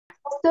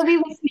Still be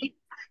with me.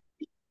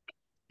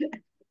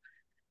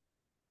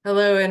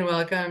 Hello and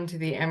welcome to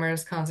the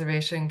Amherst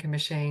Conservation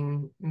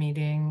Commission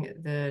meeting.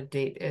 The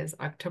date is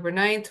October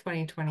 9th,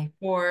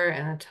 2024,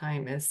 and the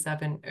time is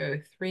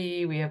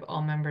 7:03. We have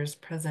all members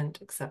present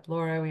except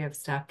Laura. We have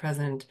staff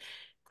present,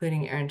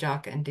 including Aaron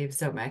Jock and Dave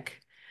Zomek.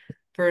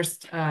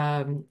 First,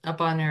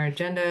 up on our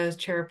agenda is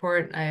chair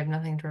report. I have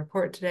nothing to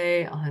report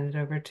today. I'll hand it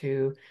over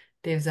to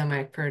Dave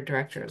Zomek for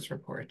director's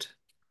report.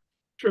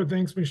 Sure,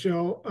 thanks,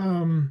 Michelle.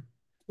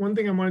 One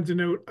thing I wanted to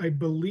note, I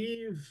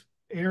believe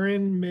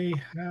Aaron may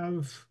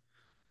have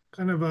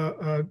kind of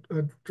a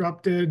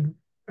drop dead.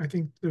 I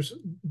think there's a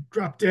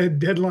drop dead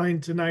deadline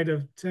tonight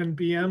of 10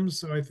 p.m.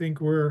 So I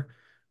think we're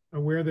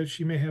aware that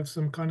she may have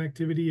some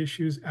connectivity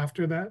issues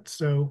after that.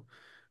 So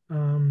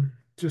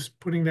just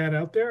putting that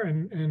out there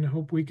and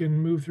hope we can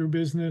move through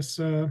business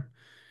in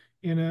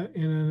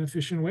an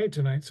efficient way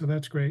tonight. So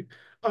that's great.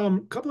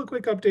 Couple of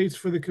quick updates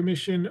for the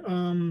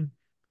commission.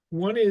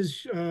 One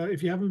is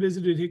if you haven't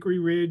visited Hickory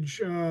Ridge,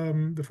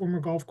 the former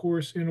golf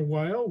course, in a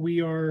while,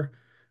 we are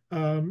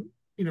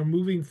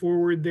moving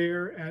forward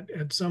there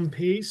at some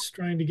pace,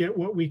 trying to get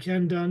what we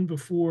can done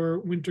before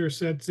winter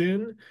sets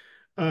in.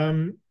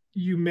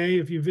 You may,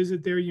 if you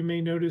visit there, you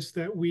may notice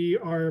that we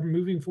are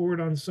moving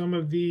forward on some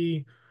of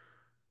the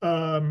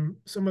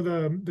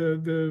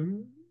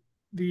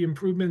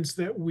improvements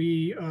that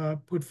we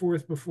put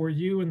forth before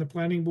you and the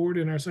planning board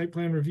in our site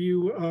plan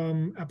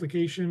review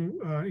application,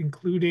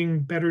 including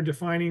better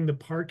defining the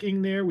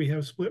parking there. We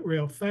have split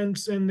rail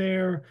fence in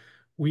there.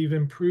 We've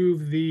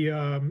improved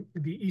the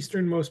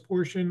easternmost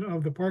portion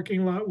of the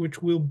parking lot,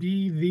 which will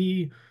be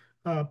the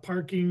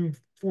parking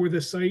for the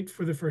site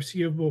for the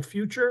foreseeable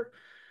future.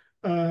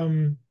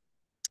 Brad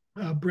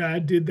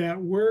did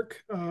that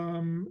work,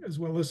 as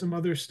well as some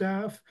other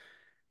staff.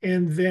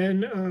 And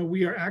then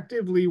we are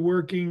actively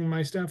working,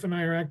 my staff and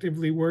I are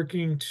actively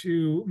working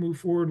to move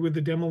forward with the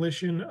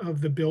demolition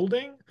of the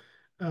building.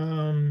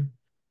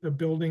 The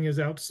building is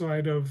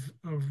outside of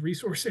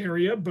resource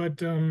area, but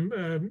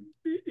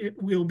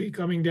it will be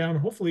coming down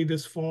hopefully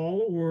this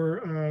fall,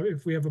 or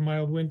if we have a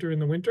mild winter in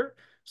the winter.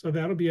 So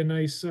that'll be a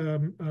nice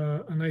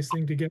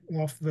thing to get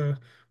off the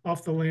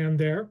land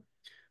there.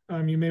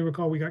 You may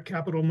recall we got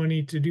capital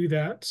money to do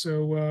that,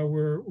 so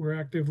we're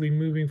actively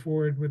moving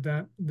forward with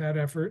that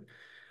effort.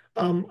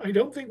 I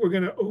don't think we're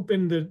going to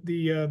open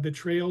the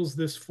trails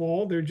this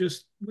fall.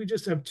 We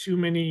just have too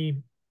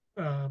many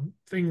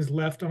things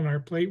left on our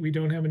plate. We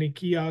don't have any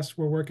kiosks.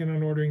 We're working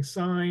on ordering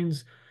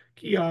signs,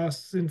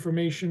 kiosks,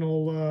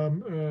 informational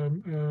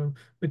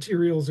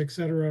materials,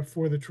 etc.,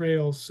 for the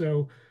trails.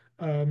 So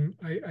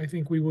I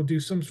think we will do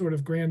some sort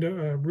of grand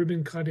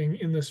ribbon cutting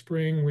in the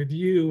spring with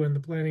you and the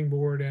planning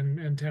board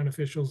and town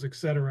officials,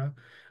 etc.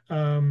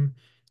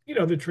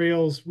 The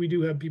trails, we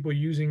do have people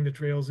using the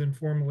trails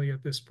informally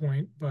at this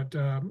point, but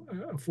a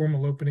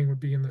formal opening would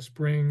be in the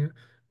spring,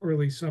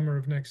 early summer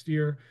of next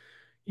year.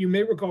 You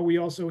may recall we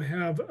also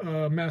have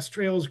a Mass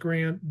Trails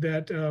grant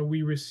that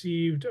we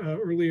received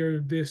earlier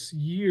this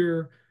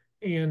year.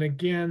 And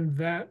again,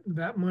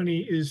 that money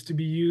is to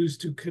be used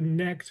to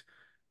connect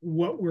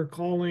what we're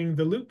calling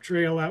the Loop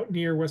Trail out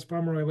near West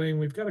Pomeroy Lane.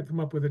 We've got to come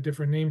up with a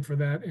different name for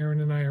that.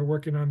 Aaron and I are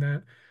working on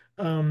that.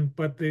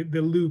 But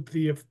the loop,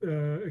 the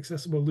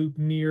accessible loop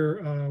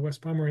near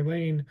West Pomeroy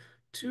Lane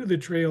to the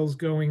trails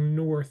going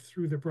north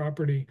through the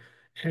property.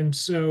 And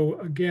so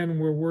again,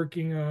 we're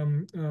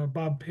working,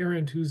 Bob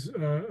Parent, who's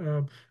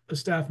a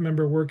staff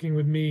member working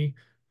with me,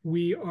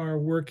 we are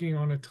working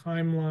on a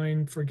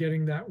timeline for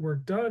getting that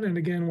work done. And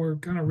again, we're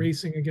kind of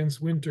racing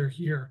against winter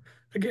here.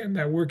 Again,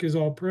 that work is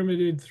all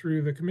permitted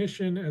through the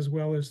commission as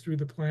well as through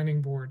the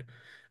planning board.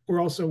 We're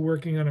also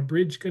working on a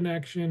bridge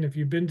connection. If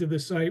you've been to the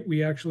site,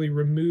 we actually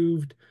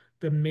removed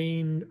the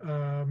main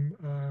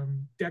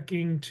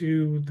decking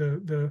to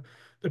the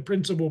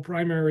principal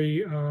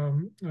primary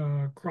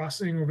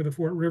crossing over the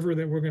Fort River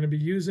that we're going to be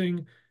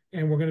using.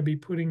 And we're going to be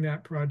putting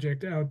that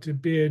project out to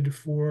bid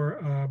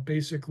for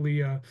basically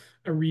a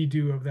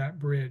redo of that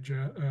bridge,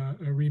 a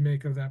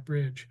remake of that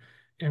bridge.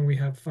 And we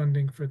have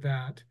funding for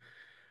that.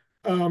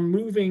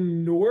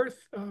 Moving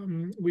north,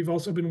 we've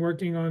also been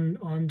working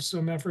on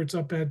some efforts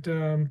up at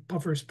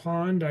Puffer's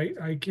Pond.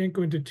 I can't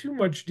go into too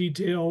much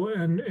detail,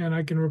 and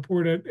I can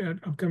report at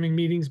upcoming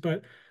meetings,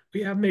 but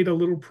we have made a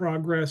little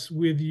progress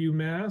with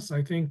UMass.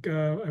 I think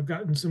I've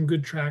gotten some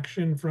good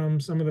traction from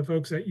some of the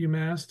folks at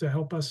UMass to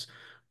help us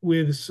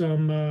with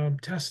some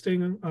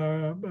testing,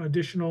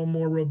 additional,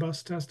 more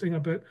robust testing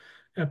up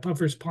at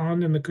Puffer's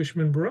Pond and the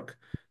Cushman Brook.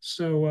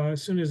 So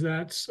as soon as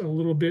that's a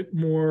little bit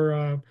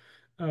more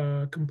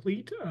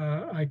complete,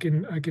 I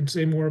can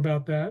say more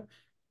about that.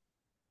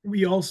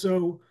 We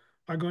also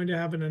are going to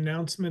have an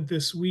announcement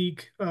this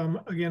week.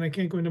 Again, I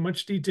can't go into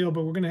much detail,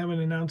 but we're going to have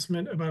an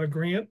announcement about a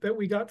grant that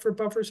we got for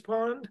Puffer's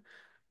Pond.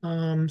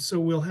 So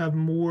we'll have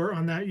more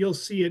on that. You'll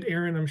see it,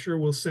 Aaron. I'm sure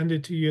we'll send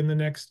it to you in the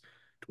next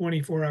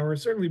 24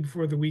 hours, certainly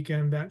before the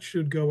weekend. That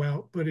should go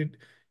out, but it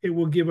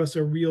will give us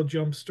a real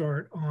jump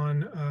start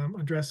on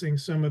addressing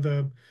some of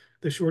the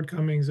the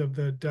shortcomings of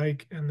the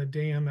dike and the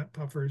dam at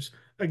Puffers.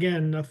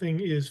 Again, nothing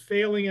is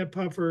failing at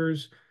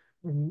Puffers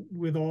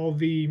with all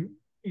the,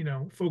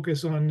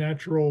 focus on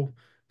natural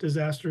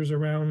disasters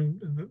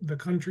around the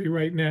country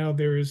right now.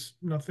 There is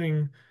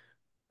nothing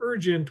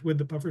urgent with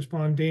the Puffers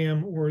Pond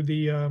Dam or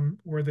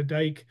the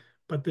dike,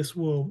 but this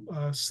will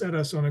set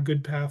us on a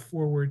good path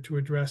forward to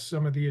address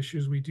some of the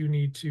issues we do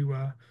need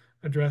to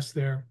address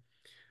there.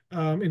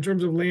 In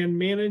terms of land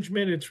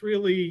management, it's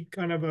really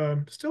kind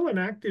of still an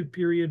active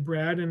period.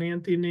 Brad and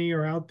Anthony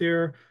are out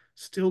there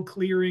still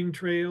clearing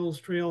trails,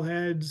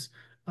 trailheads,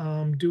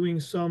 doing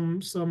some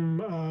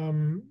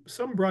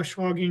brush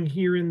hogging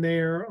here and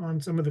there on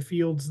some of the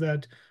fields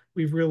that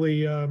we've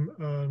really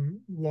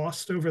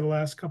lost over the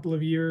last couple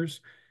of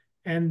years.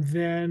 And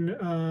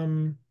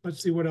then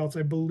let's see what else.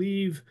 I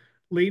believe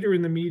later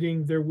in the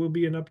meeting, there will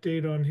be an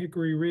update on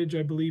Hickory Ridge.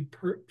 I believe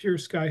Pure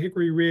Sky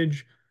Hickory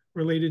Ridge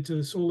related to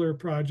the solar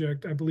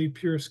project. I believe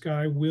Pure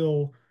Sky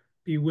will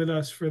be with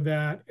us for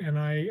that. And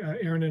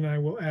Aaron and I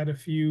will add a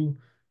few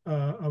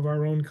of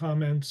our own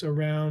comments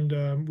around,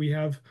 we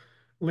have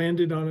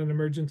landed on an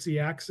emergency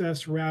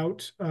access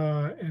route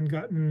and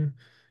gotten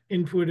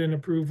input and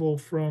approval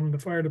from the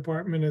fire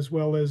department as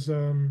well as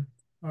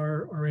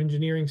our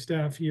engineering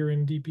staff here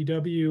in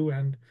DPW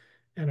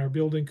and our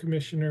building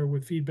commissioner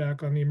with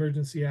feedback on the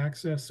emergency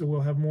access. So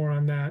we'll have more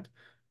on that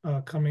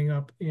coming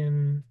up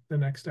in the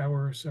next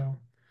hour or so.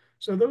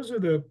 So those are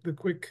the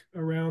quick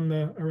around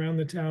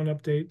the town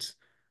updates.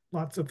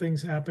 Lots of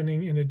things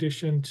happening in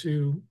addition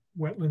to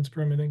wetlands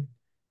permitting.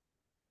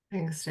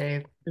 Thanks,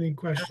 Dave. Any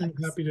questions?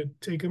 Alex. Happy to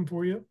take them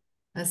for you.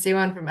 I see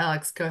one from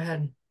Alex. Go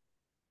ahead.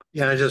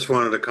 Yeah, I just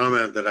wanted to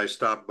comment that I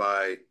stopped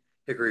by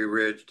Hickory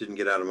Ridge, didn't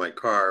get out of my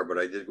car, but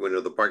I did go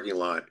into the parking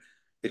lot.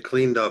 It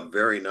cleaned up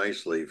very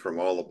nicely from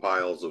all the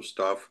piles of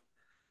stuff.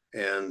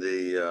 And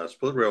the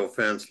split rail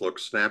fence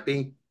looks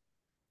snappy.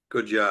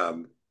 Good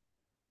job.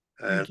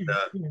 And Thank you.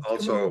 Yeah,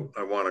 also,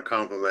 I want to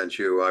compliment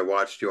you. I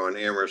watched you on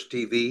Amherst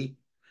TV,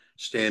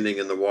 standing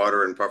in the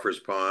water in Puffer's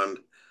Pond,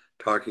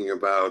 talking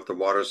about the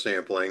water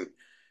sampling.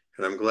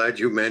 And I'm glad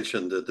you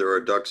mentioned that there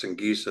are ducks and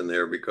geese in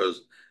there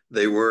because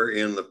they were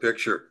in the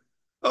picture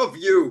of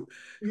you.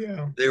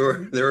 Yeah. They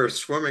were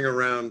swimming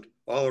around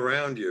all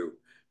around you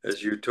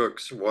as you took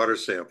water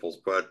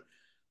samples. But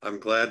I'm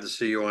glad to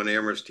see you on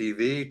Amherst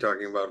TV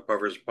talking about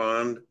Puffer's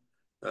Pond.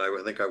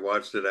 I think I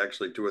watched it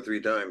actually 2 or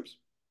 3 times.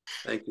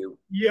 Thank you.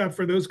 Yeah,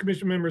 for those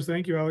commission members,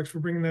 thank you, Alex, for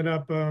bringing that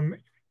up.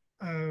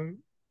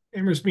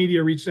 Amherst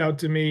Media reached out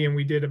to me and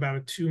we did about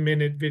a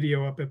 2-minute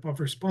video up at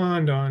Puffer's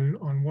Pond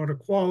on water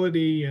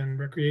quality and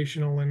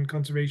recreational and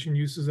conservation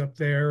uses up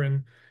there.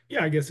 And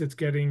yeah, I guess it's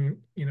getting,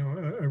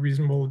 a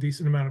reasonable,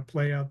 decent amount of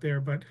play out there.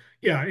 But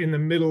yeah, in the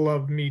middle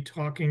of me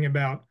talking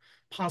about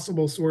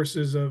possible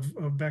sources of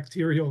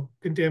bacterial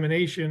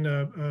contamination,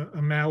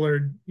 a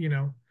mallard,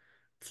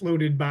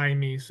 floated by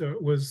me. So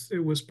it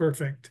was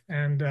perfect.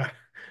 And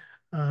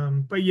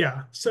but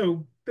yeah,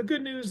 so the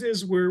good news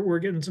is we're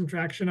getting some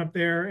traction up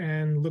there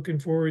and looking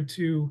forward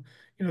to,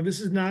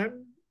 this is not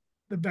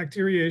the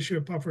bacteria issue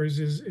of Puffers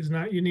is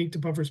not unique to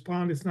Puffers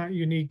Pond. It's not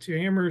unique to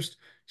Amherst.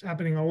 It's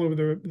happening all over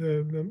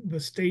the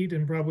state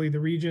and probably the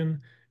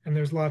region. And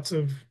there's lots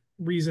of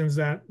reasons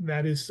that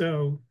is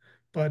so.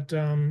 But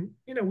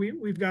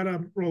we've got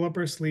to roll up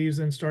our sleeves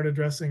and start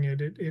addressing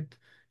it.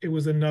 It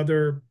was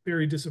another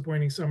very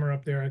disappointing summer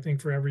up there, I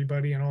think, for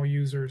everybody and all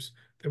users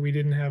that we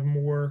didn't have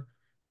more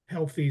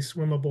healthy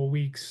swimmable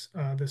weeks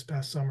this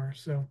past summer.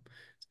 So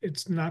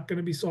it's not going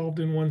to be solved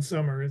in one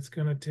summer. It's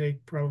going to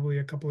take probably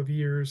a couple of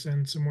years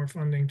and some more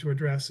funding to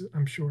address it,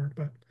 I'm sure.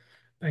 But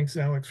thanks,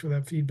 Alex, for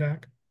that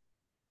feedback.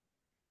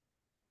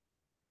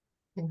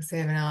 Thanks,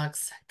 Dave and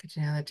Alex. Good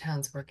to know the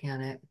town's working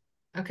on it.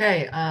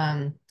 Okay,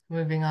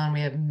 moving on,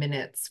 we have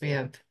minutes. We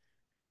have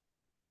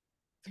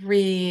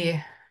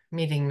 3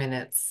 meeting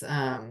minutes,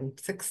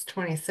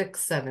 6:26,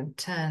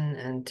 7:10,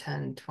 and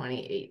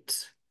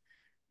 10:28.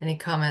 Any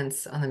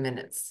comments on the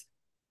minutes?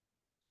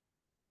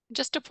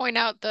 Just to point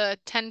out, the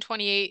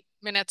 10:28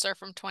 minutes are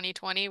from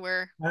 2020.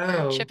 We're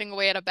Oh. chipping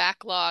away at a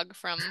backlog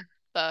from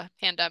the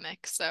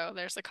pandemic. So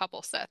there's a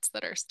couple sets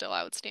that are still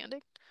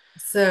outstanding.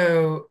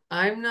 So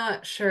I'm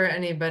not sure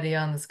anybody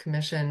on this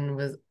commission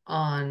was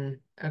on.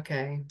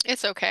 Okay.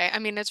 It's okay. I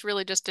mean, it's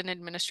really just an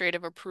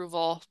administrative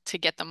approval to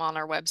get them on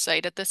our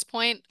website at this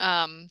point.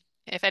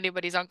 If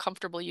anybody's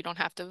uncomfortable, you don't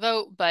have to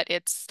vote, but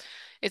it's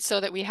so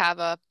that we have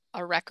a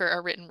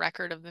written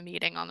record of the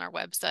meeting on our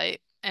website,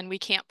 and we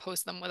can't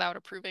post them without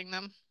approving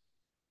them.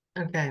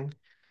 Okay,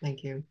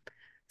 thank you.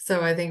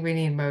 So I think we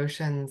need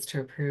motions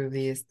to approve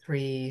these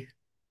 3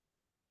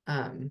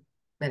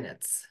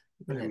 minutes.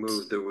 I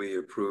move that we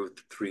approve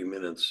the 3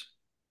 minutes.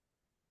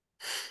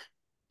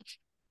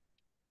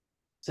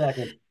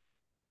 Second.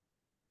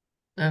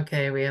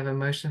 Okay, we have a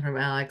motion from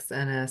Alex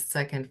and a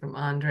second from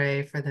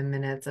Andre for the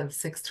minutes of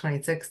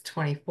 6:26,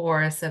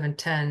 24,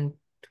 7:10,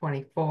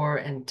 24,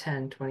 and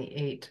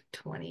 10:28,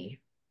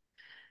 20.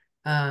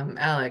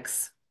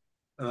 Alex.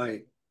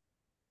 Aye.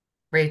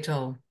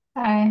 Rachel.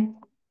 Aye.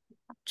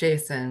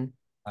 Jason.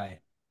 Aye.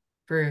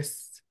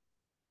 Bruce.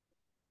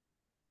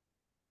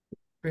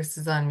 Bruce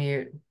is on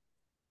mute.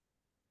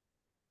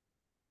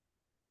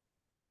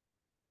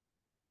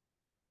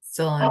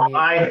 Still on mute.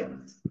 Aye.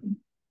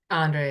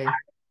 Andre,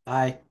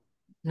 Aye.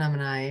 and I'm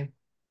an aye.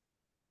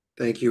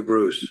 Thank you,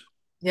 Bruce.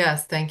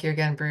 Yes, thank you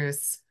again,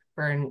 Bruce,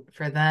 for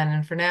then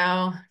and for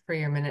now, for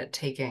your minute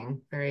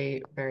taking.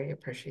 Very, very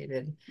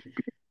appreciated.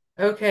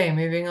 Okay,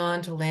 moving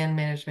on to land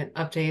management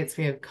updates.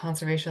 We have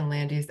conservation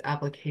land use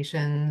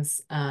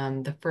applications.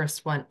 The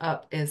first one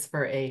up is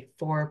for a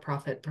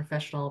for-profit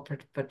professional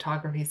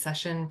photography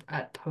session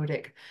at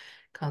Podic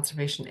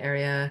Conservation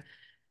Area.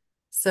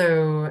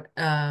 So,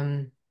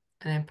 an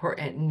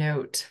important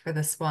note for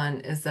this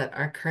one is that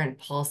our current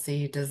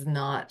policy does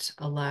not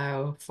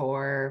allow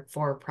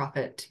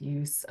for-profit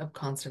use of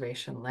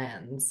conservation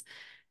lands.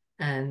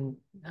 And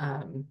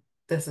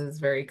this is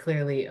very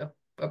clearly a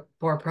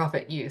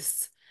for-profit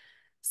use.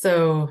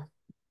 So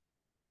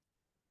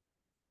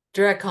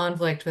direct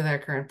conflict with our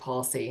current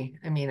policy.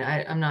 I mean,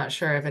 I'm not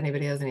sure if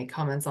anybody has any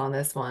comments on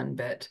this one,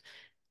 but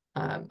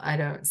I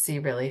don't see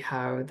really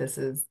how this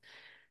is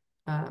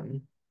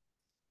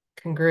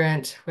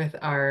congruent with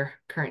our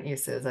current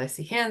uses. I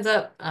see hands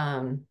up.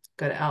 Go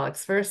to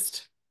Alex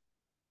first.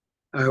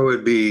 I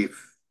would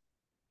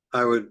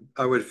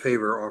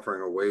favor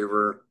offering a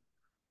waiver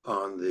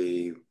on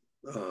the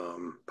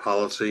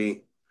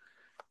policy.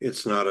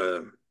 It's not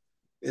a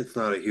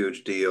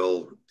huge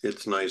deal.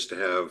 It's nice to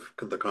have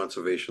the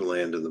conservation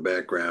land in the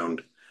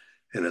background,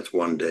 and it's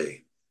one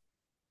day.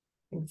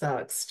 Thanks,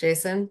 Alex.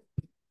 Jason?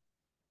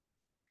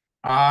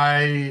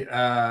 I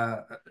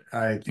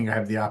think I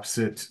have the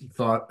opposite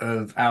thought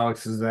of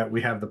Alex, is that we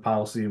have the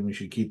policy and we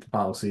should keep the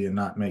policy and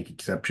not make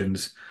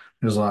exceptions.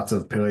 There's lots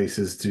of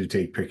places to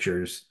take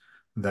pictures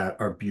that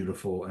are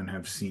beautiful and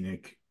have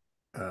scenic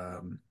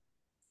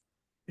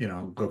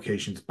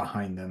locations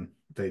behind them.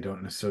 They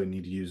don't necessarily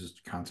need to use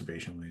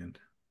conservation land.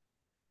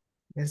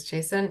 Yes,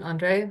 Jason.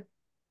 Andre?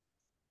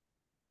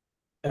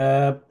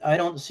 I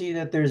don't see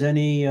that there's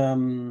any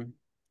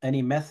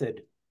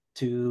method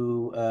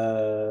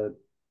to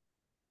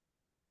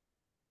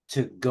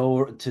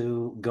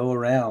go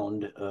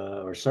around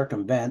or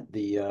circumvent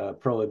the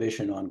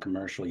prohibition on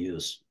commercial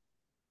use.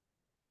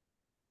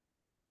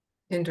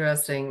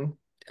 Interesting.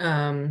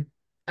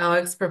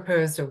 Alex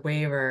proposed a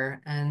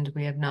waiver, and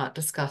we have not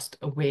discussed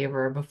a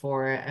waiver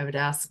before. I would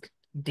ask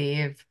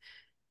Dave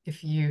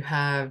if you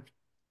have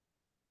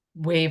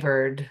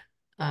wavered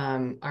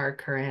our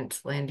current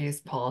land use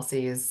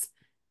policies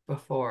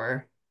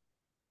before.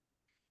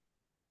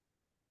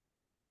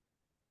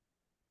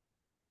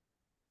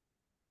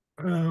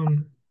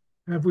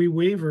 Have we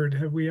wavered?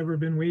 Have we ever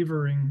been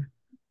wavering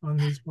on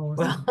these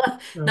policies? Well,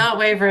 So, not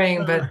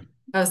wavering, but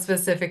how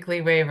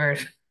specifically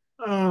wavered?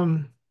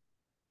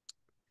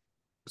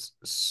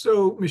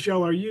 So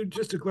Michelle, are you,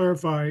 just to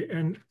clarify,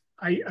 and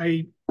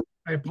I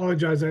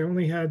apologize, I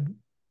only had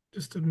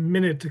just a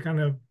minute to kind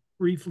of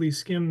briefly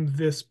skim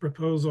this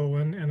proposal,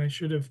 and I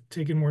should have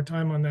taken more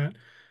time on that.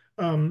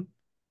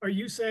 Are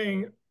you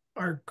saying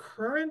our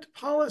current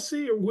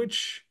policy, or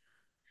which,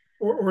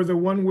 or the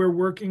one we're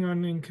working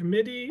on in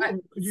committee?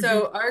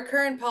 So our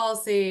current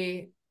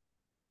policy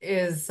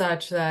is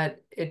such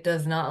that it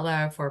does not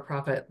allow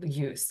for-profit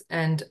use,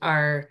 and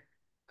our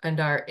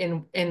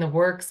in the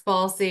works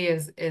policy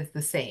is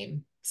the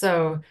same.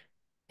 So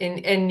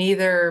in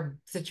neither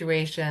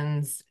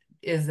situations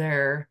is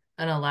there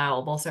an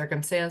allowable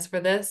circumstance for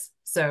this.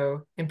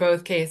 So in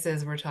both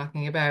cases, we're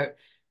talking about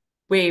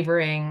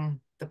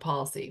wavering the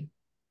policy.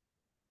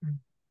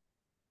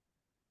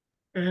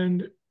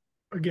 And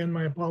again,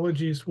 my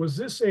apologies. Was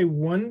this a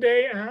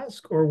one-day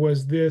ask, or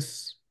was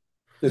this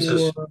This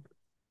is,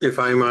 if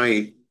I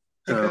might,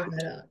 Go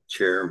ahead.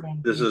 Chair,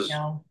 this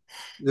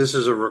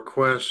is a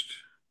request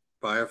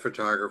by a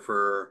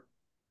photographer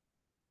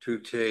to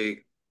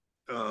take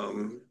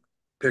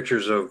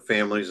pictures of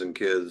families and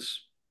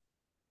kids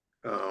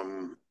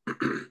on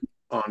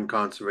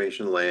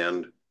conservation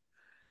land,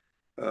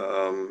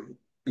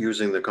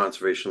 using the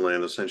conservation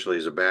land essentially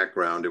as a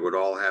background. It would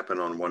all happen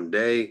on one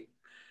day.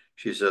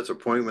 She sets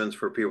appointments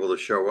for people to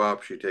show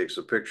up. She takes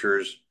the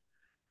pictures,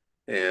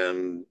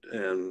 and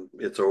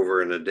it's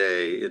over in a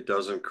day. It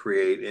doesn't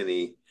create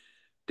any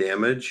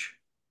damage.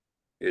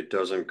 It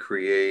doesn't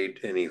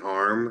create any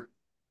harm.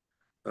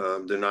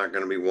 They're not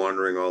going to be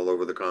wandering all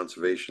over the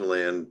conservation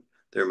land.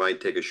 They might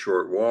take a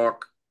short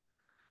walk,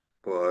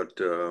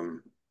 but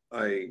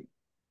I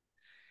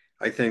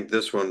think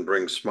this one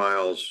brings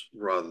smiles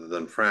rather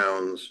than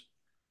frowns,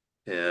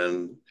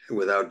 and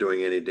without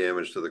doing any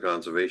damage to the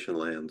conservation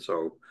land.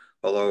 So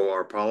although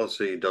our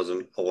policy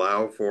doesn't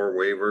allow for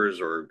waivers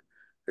or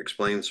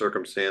explain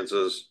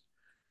circumstances,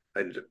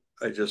 I'd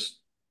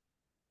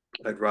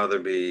rather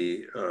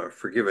be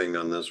forgiving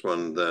on this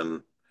one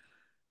than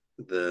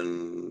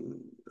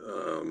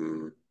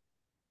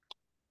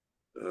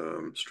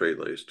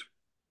straight-laced.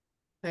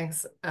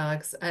 Thanks,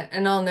 Alex.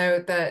 And I'll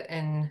note that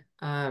in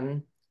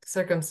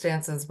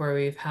circumstances where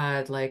we've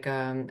had like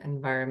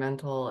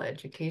environmental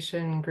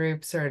education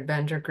groups or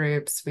adventure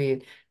groups,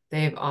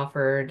 they've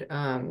offered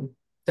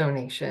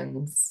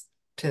donations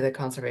to the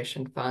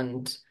conservation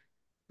fund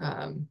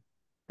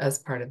as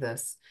part of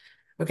this.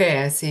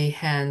 Okay, I see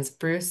hands.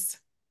 Bruce?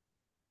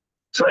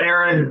 So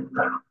Aaron,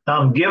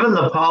 given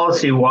the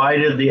policy, why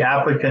did the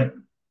applicant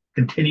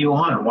continue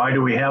on? Why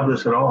do we have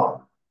this at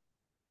all?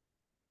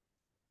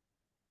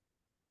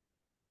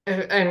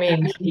 I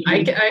mean,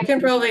 I can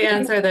probably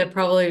answer that.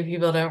 Probably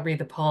people don't read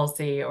the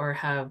policy or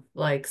have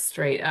like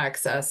straight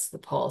access to the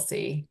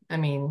policy. I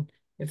mean,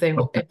 if they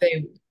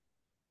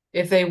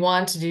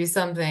want to do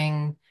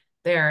something,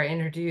 they are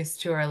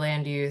introduced to our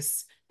land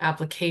use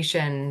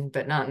application,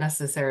 but not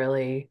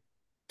necessarily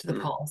to the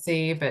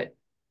policy. But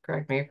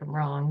correct me if I'm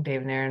wrong,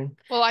 Dave and Aaron.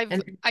 Well,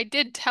 And I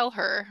did tell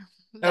her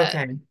that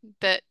okay,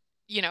 that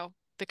you know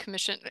the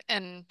commission,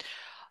 and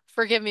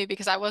forgive me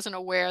because I wasn't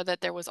aware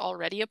that there was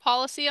already a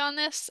policy on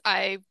this.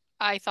 I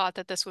thought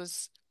that this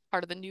was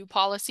part of the new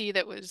policy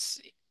that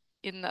was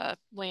in the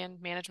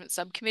land management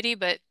subcommittee,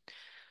 but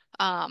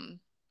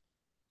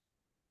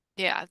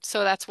yeah,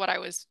 so that's what I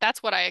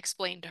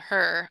explained to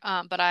her.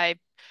 But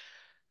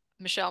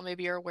Michelle,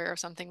 maybe you're aware of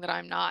something that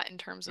I'm not in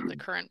terms of the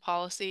current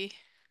policy.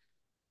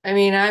 I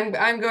mean,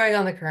 I'm going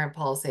on the current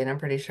policy, and I'm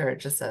pretty sure it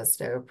just says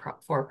no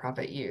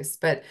for-profit use.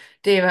 But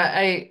Dave,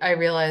 I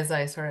realize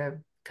I sort of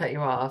cut you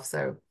off,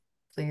 so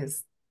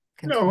please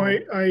No,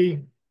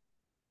 continue.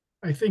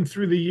 I think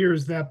through the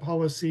years that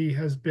policy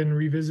has been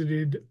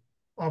revisited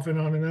off and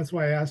on, and that's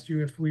why I asked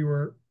you if we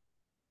were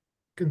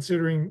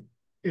considering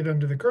it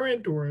under the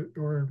current or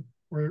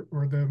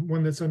the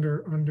one that's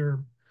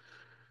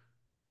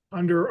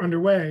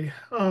underway.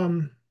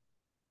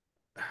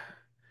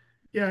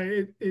 Yeah,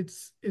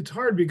 it's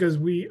hard because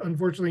we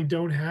unfortunately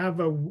don't have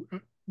a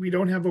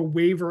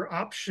waiver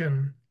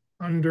option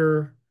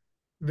under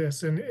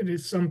this, and it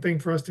is something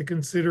for us to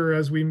consider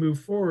as we move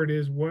forward.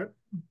 Is what,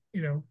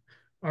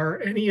 are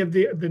any of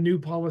the new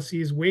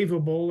policies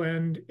waivable,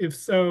 and if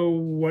so,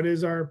 what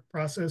is our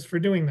process for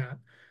doing that?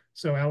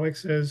 So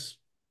Alex has,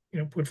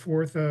 put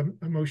forth a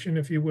motion,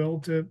 if you will,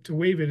 to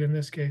waive it in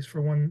this case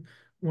for one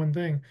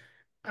thing.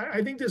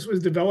 I think this was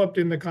developed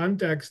in the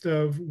context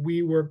of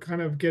we were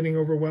kind of getting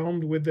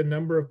overwhelmed with the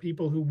number of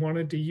people who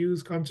wanted to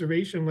use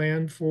conservation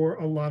land for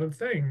a lot of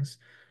things,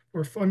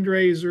 for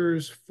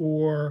fundraisers,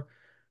 for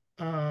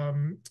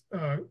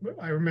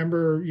I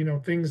remember,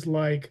 things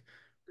like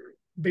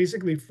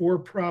basically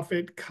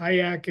for-profit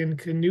kayak and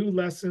canoe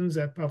lessons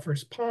at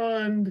Buffer's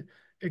Pond,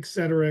 et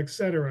cetera, et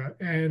cetera.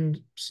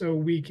 And so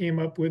we came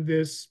up with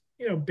this,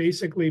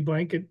 basically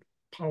blanket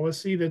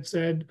policy that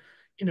said,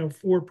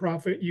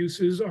 for-profit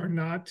uses are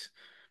not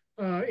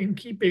in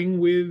keeping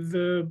with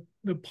the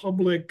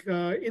public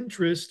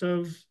interest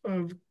of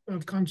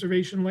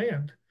conservation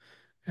land.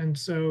 And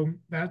so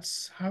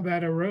that's how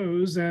that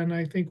arose. And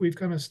I think we've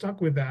kind of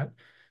stuck with that.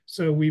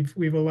 So we've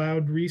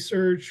allowed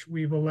research,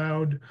 we've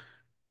allowed,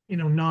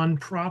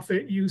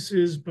 nonprofit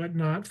uses, but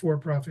not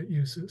for-profit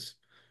uses.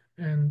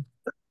 And,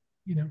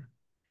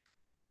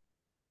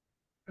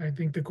 I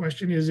think the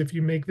question is, if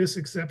you make this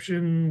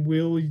exception,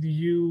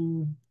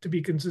 to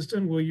be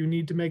consistent, will you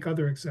need to make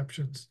other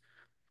exceptions?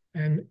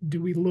 And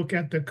do we look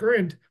at the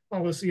current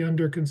policy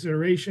under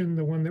consideration,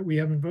 the one that you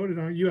haven't voted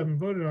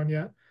on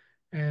yet,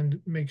 and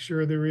make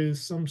sure there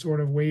is some sort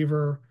of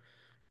waiver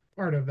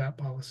part of that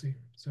policy?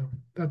 So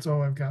that's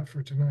all I've got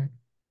for tonight.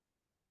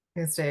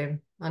 Thanks, Dave.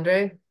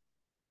 Andre?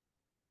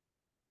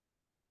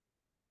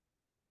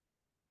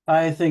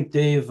 I think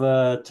Dave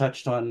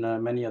touched on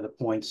many of the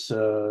points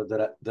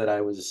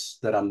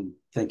that I'm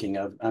thinking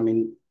of. I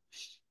mean,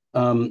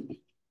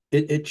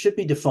 it should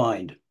be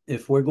defined.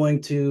 If we're going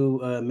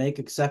to make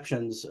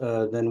exceptions,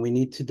 then we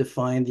need to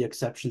define the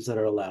exceptions that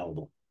are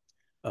allowable.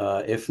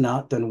 If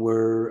not, then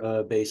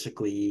we're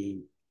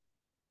basically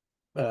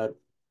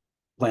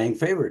playing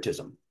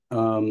favoritism.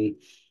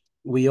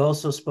 We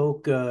also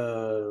spoke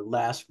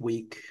last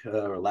week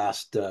or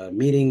last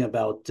meeting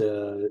about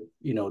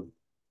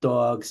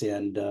dogs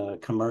and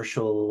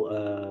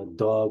commercial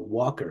dog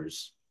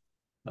walkers.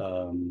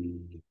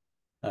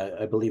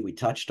 I believe we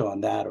touched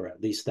on that, or at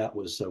least that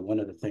was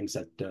one of the things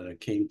that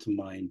came to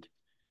mind.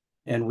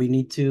 And we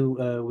need to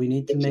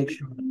make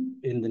sure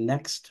in the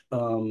next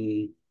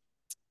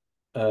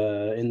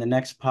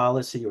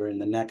policy or in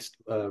the next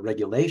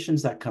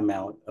regulations that come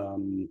out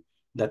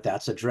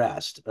that's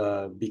addressed,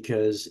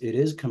 because it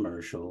is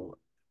commercial,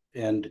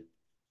 and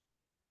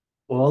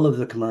all of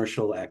the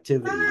commercial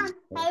activities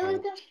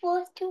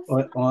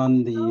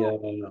on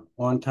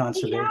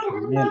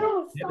conservation land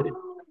activity.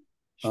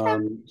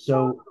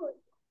 So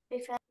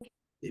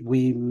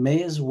we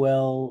may as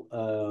well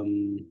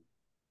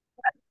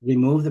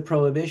remove the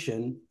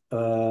prohibition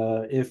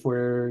if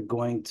we're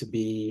going to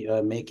be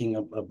making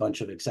a bunch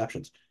of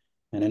exceptions.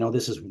 And I know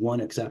this is one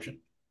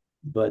exception,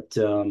 but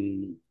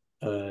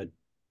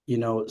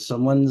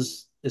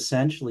someone's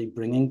essentially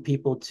bringing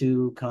people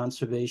to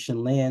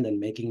conservation land and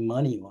making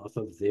money off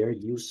of their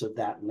use of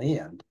that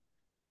land.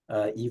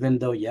 Even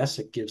though, yes,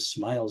 it gives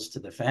smiles to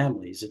the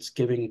families, it's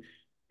giving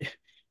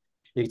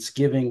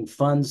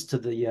funds to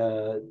the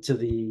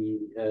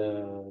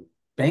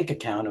bank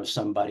account of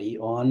somebody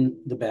on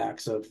the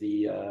backs of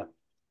the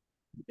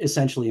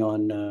essentially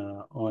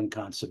on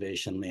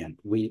conservation land.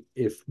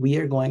 If we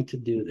are going to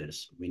do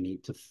this, we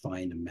need to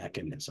find a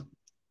mechanism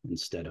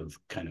instead of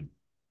kind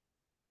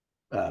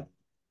of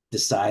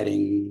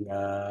deciding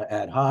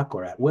ad hoc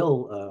or at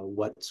will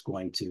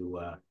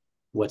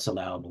what's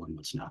allowable and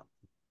what's not.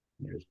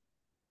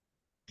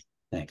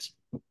 Thanks.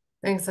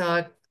 Thanks,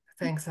 Alex.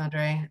 Thanks,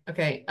 Andre.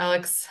 Okay,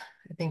 Alex,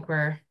 I think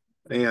we're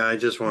Yeah, I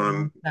just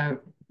want to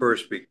out.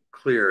 first be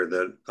clear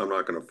that I'm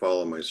not going to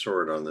follow my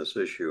sword on this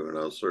issue, and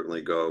I'll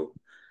certainly go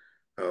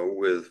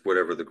with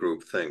whatever the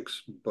group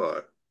thinks.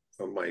 But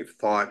my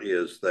thought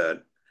is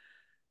that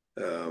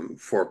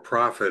for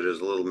profit is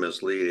a little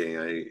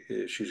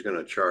misleading. She's going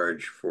to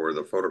charge for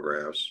the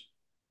photographs,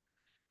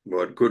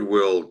 but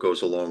goodwill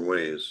goes a long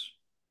ways.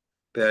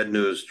 Bad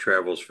news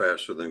travels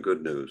faster than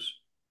good news,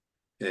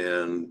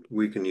 and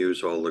we can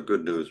use all the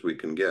good news we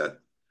can get.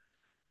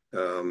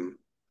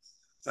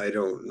 I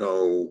don't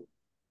know.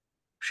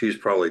 She's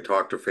probably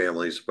talked to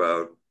families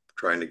about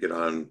trying to get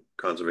on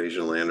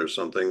conservation land or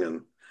something,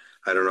 and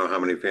I don't know how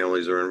many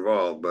families are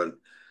involved, but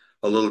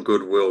a little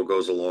goodwill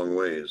goes a long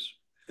ways.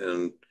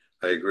 And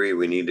I agree,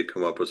 we need to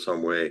come up with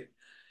some way,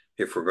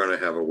 if we're going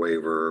to have a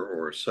waiver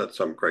or set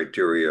some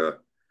criteria.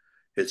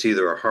 It's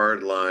either a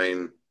hard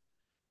line,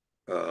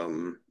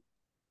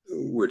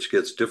 which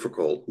gets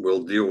difficult.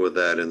 We'll deal with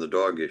that in the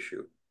dog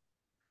issue.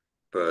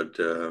 But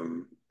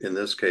in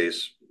this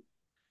case,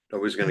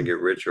 nobody's going to get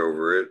rich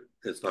over it.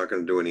 It's not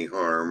going to do any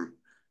harm,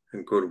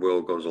 and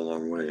goodwill goes a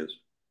long ways.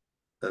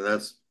 And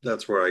that's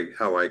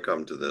how I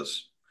come to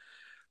this.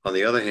 On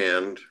the other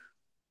hand,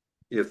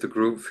 if the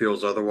group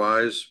feels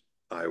otherwise,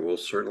 I will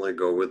certainly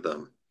go with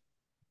them.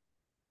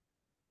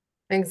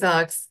 Thanks,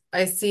 Alex.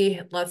 I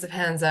see lots of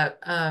hands up.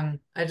 I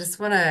just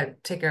want to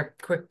take a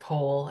quick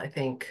poll, I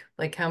think.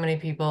 Like, how many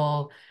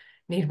people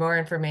need more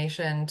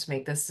information to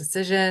make this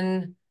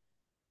decision?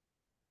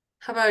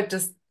 How about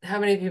just how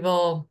many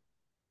people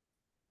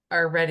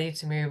are ready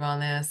to move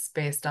on this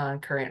based on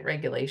current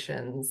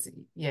regulations,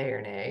 yay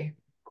or nay?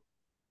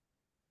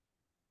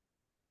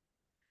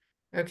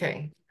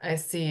 Okay, I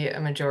see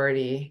a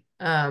majority.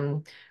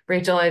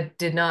 Rachel, I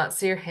did not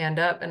see your hand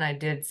up, and I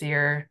did see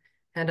your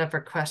hand up for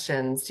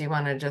questions. Do you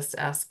want to just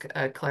ask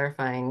a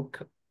clarifying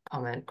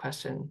comment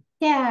question?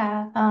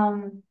 Yeah,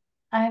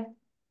 I've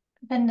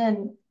been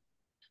to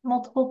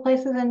multiple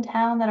places in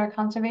town that are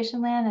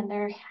conservation land, and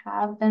there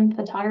have been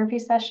photography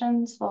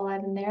sessions while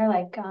I've been there,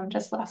 like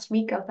just last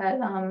week up at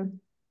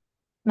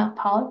Mount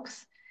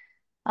Pollux.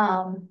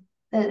 There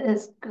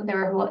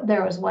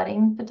was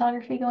wedding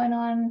photography going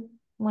on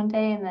one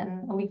day, and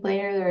then a week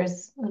later there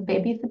was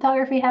baby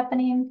photography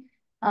happening.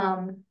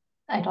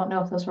 I don't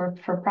know if those were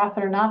for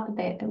profit or not, but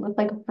they looked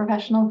like a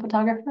professional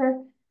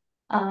photographer.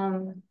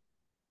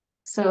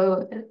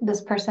 So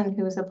this person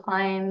who's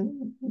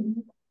applying,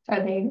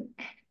 are they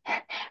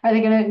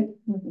going to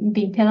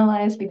be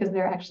penalized because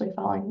they're actually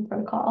following the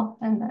protocol,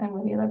 and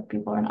when the other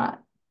people are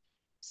not?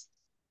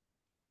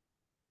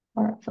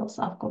 Or a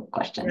philosophical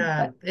question.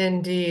 Yeah, but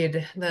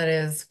indeed, that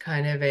is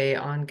kind of a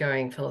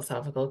ongoing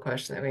philosophical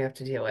question that we have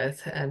to deal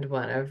with, and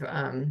one of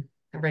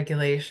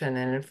regulation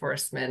and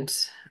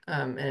enforcement,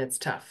 and it's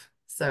tough.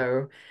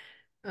 So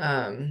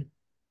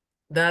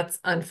that's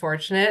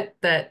unfortunate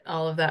that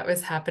all of that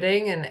was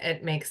happening, and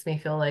it makes me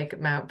feel like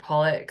Mount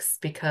Pollux,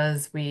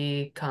 because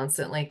we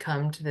constantly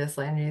come to this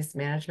land use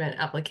management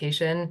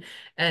application,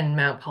 and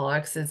Mount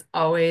Pollux is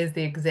always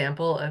the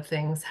example of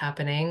things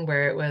happening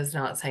where it was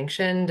not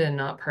sanctioned and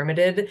not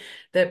permitted,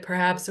 that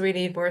perhaps we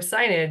need more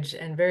signage,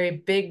 and very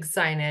big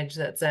signage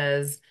that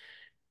says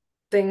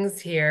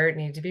things here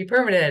need to be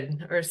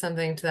permitted or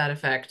something to that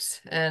effect.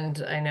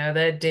 And I know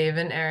that Dave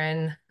and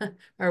Aaron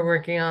are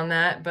working on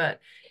that, but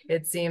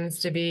it seems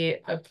to be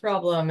a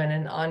problem and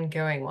an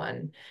ongoing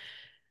one.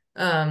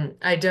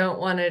 I don't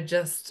want to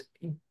just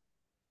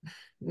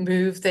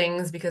move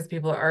things because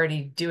people are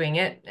already doing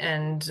it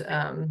and,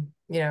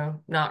 you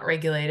know, not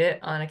regulate it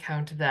on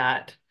account of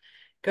that.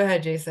 Go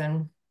ahead,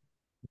 Jason.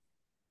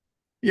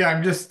 Yeah,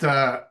 I'm just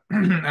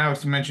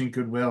Alex mentioned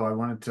goodwill.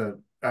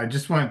 I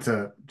just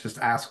wanted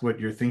to ask what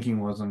your thinking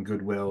was on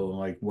goodwill,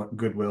 like what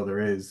goodwill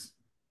there is.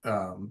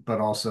 But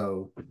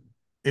also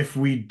if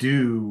we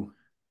do,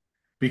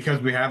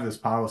 because we have this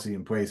policy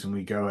in place and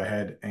we go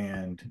ahead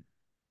and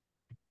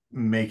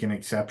make an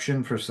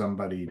exception for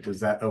somebody,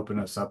 does that open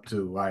us up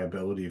to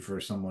liability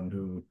for someone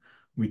who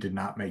we did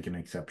not make an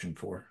exception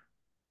for?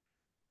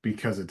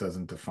 Because it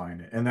doesn't define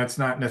it. And that's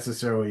not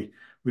necessarily,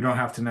 we don't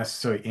have to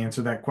necessarily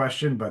answer that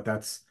question, but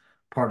that's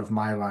part of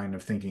my line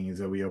of thinking, is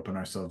that we open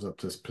ourselves up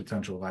to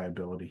potential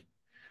liability.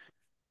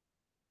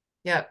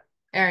 Yep.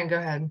 Aaron, go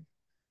ahead.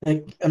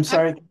 I'm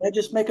sorry, can I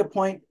just make a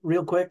point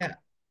real quick? Yeah,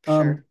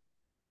 sure.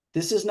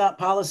 This is not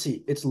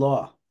policy, it's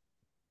law.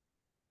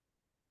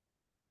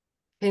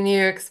 Can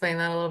you explain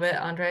that a little bit,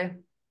 Andre?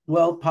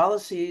 Well,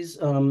 policies,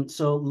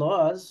 so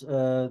laws,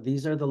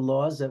 these are the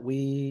laws that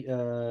we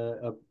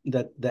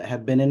that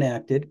have been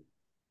enacted,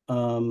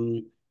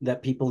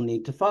 that people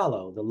need to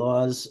follow. The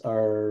laws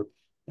are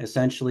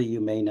essentially, you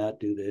may not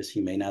do this,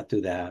 you may not do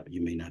that,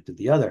 you may not do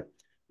the other.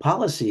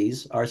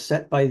 Policies are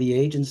set by the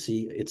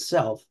agency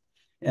itself,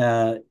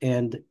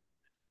 and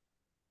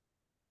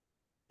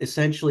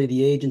essentially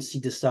the agency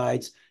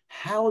decides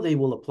how they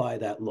will apply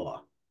that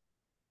law.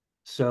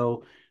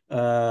 So,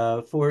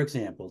 for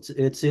example,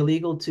 it's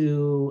illegal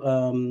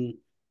to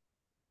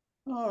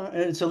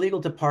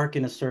park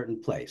in a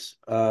certain place.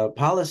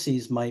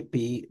 Policies might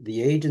be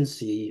the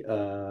agency,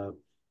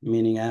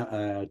 meaning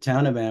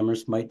town of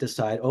Amherst, might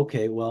decide,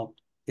 okay, well,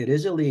 it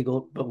is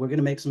illegal, but we're going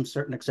to make some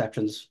certain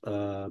exceptions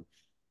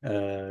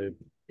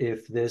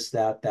if this,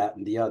 that,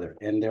 and the other.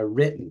 And they're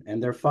written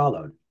and they're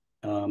followed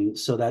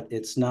so that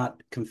it's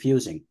not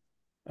confusing.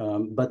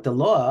 But the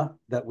law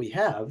that we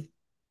have,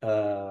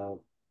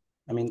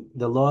 I mean,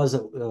 the laws,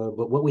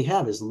 but what we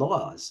have is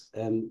laws,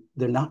 and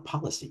they're not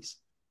policies.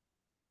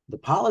 The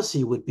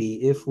policy would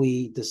be if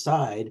we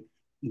decide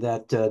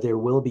that there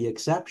will be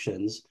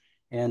exceptions,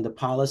 and the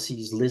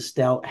policies list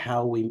out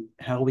how we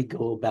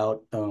go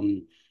about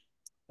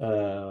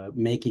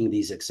making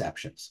these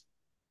exceptions.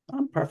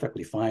 I'm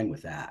perfectly fine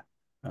with that,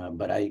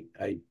 but I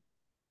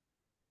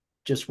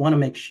just want to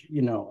make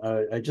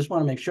I just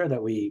want to make sure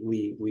that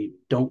we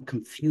don't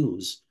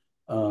confuse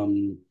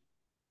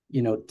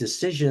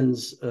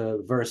decisions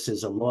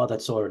versus a law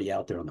that's already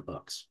out there on the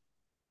books.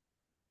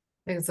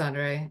 Thanks,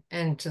 Andre.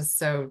 And just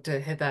so to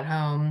hit that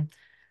home,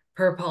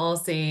 per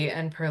policy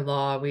and per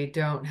law, we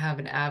don't have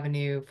an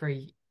avenue for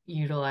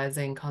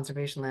utilizing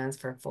conservation lands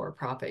for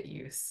profit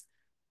use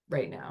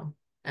right now.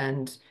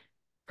 And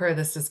per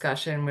this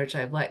discussion, which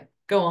I've let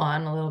go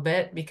on a little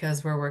bit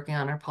because we're working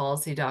on our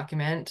policy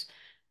document,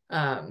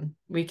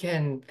 we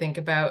can think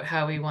about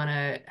how we want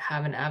to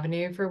have an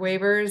avenue for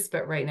waivers,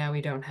 but right now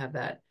we don't have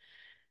that.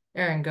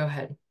 Erin, go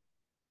ahead.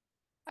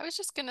 I was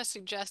just going to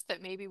suggest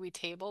that maybe we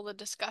table the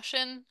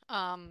discussion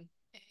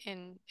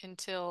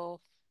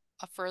until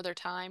a further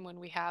time when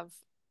we have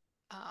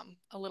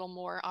a little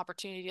more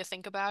opportunity to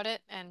think about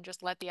it, and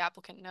just let the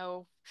applicant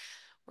know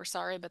we're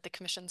sorry, but the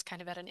commission's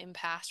kind of at an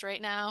impasse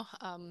right now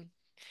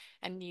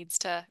and needs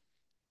to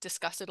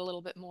discuss it a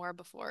little bit more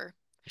before.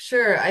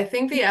 Sure. I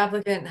think the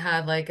applicant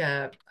had like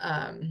a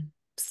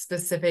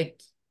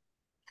specific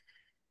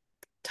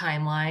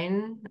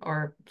timeline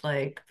or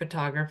like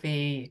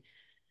photography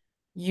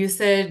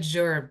usage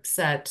or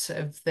set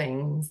of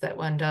things that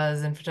one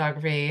does in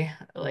photography,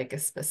 like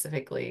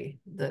specifically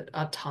the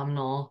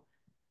autumnal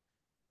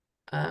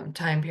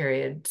time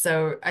period.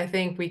 So I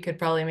think we could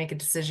probably make a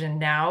decision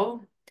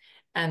now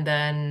and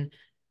then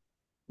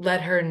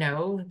let her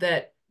know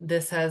that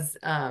this has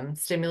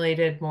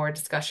stimulated more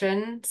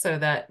discussion, so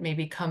that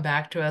maybe come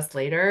back to us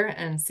later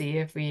and see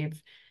if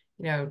we've,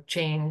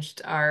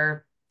 changed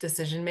our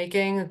decision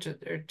making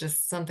or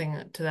just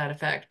something to that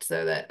effect.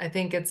 So that I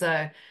think it's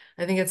a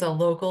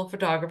local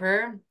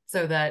photographer,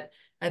 so that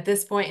at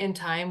this point in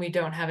time, we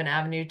don't have an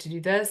avenue to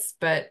do this,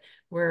 but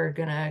we're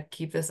gonna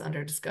keep this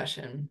under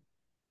discussion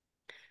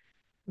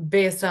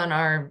based on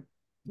our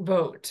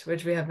vote,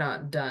 which we have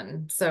not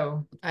done.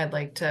 So I'd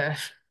like to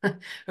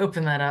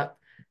open that up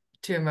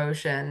to a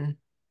motion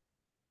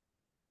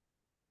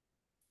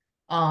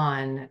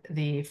on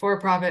the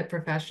for-profit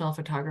professional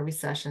photography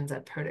sessions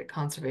at Potoc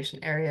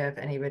Conservation Area, if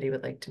anybody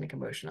would like to make a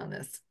motion on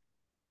this.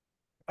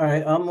 All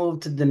right, I'll move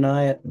to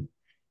deny it.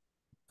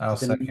 I'll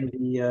second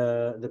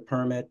the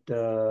permit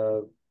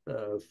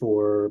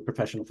for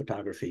professional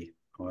photography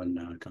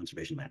on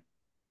conservation land.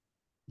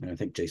 And I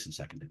think Jason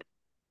seconded.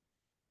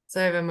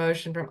 So I have a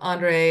motion from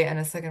Andre and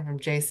a second from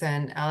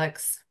Jason.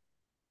 Alex?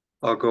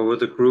 I'll go with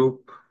the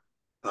group.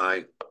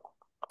 Aye.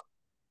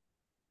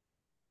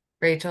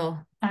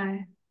 Rachel?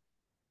 Aye.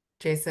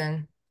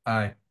 Jason?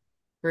 Aye.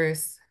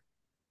 Bruce?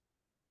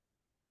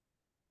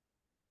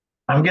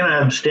 I'm going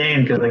to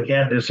abstain because I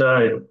can't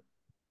decide.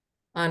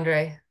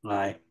 Andre?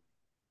 Aye.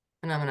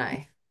 And I'm an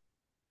aye.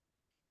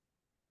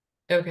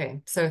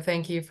 Okay, so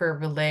thank you for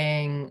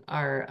relaying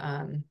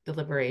our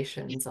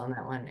deliberations on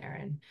that one,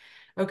 Erin.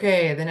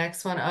 Okay, the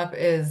next one up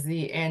is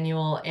the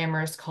annual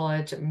Amherst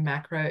College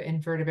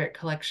Macroinvertebrate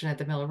Collection at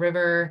the Mill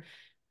River.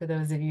 For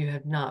those of you who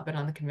have not been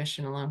on the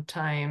commission a long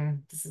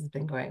time, this has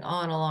been going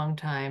on a long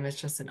time. It's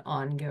just an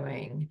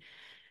ongoing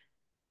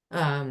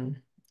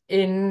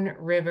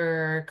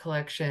in-river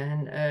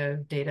collection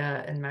of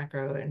data and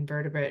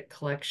macroinvertebrate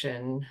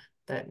collection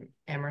that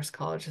Amherst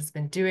College has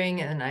been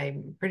doing, and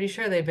I'm pretty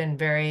sure they've been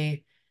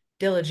very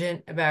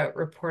diligent about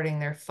reporting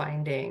their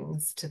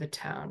findings to the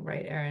town,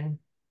 right, Erin?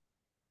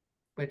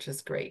 Which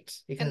is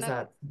great, because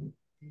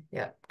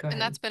yeah, go ahead.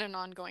 And that's been an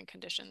ongoing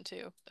condition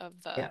too of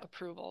the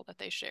approval, that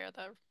they share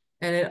the.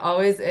 And it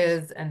always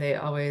is, and they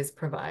always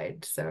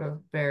provide,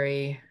 so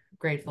very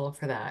grateful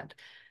for that.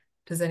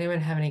 Does anyone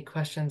have any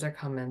questions or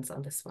comments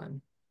on this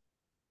one?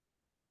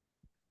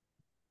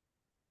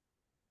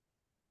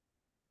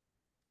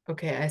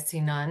 Okay, I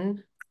see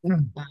none.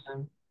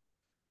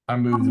 I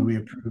move that we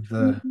approve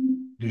the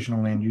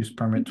additional land use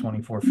permit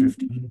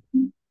 2415.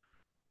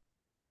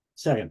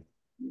 Second.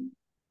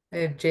 I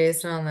have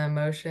Jason on the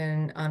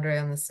motion, Andre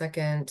on the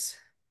second.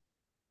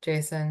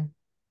 Jason?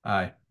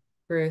 Aye.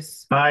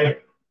 Bruce? Aye.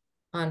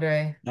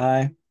 Andre?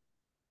 Aye.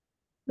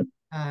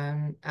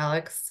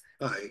 Alex?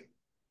 Aye.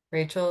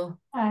 Rachel,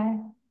 Aye.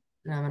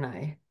 and I'm an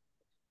aye.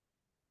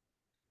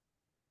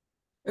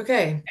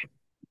 Okay.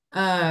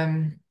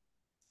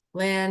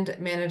 Land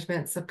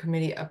Management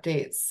Subcommittee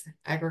updates,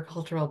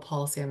 agricultural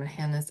policy. I'm gonna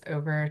hand this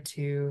over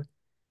to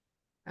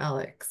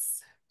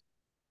Alex.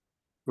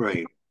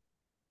 Right.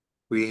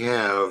 We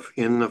have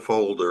in the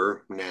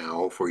folder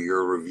now for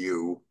your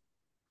review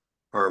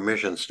our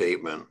mission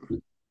statement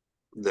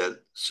that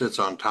sits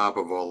on top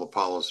of all the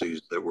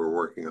policies that we're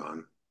working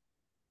on.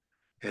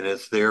 And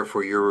it's there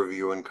for your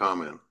review and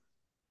comment.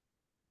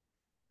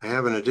 I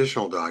have an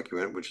additional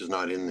document, which is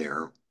not in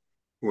there,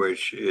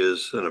 which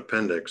is an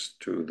appendix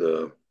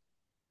to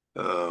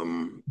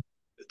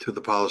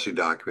the policy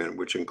document,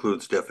 which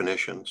includes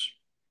definitions.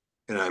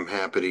 And I'm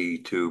happy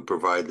to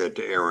provide that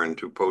to Aaron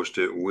to post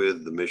it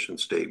with the mission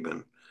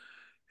statement.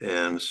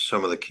 And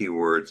some of the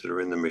keywords that are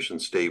in the mission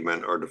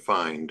statement are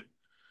defined.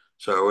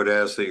 So I would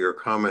ask that your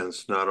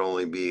comments not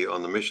only be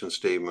on the mission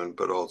statement,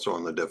 but also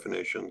on the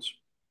definitions.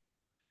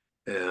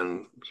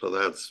 And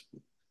so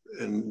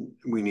and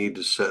we need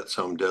to set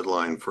some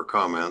deadline for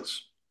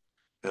comments,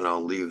 and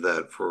I'll leave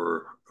that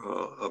for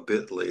a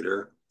bit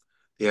later.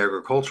 The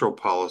agricultural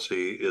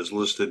policy is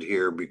listed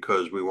here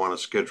because we want to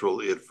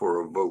schedule it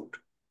for a vote.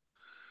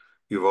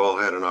 You've all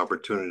had an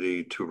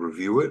opportunity to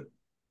review it.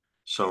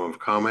 Some have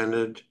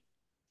commented.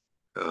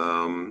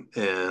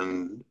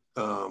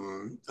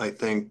 I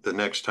think the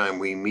next time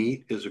we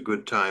meet is a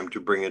good time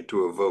to bring it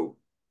to a vote.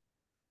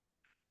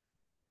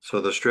 So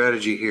the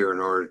strategy here in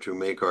order to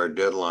make our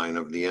deadline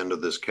of the end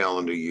of this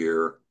calendar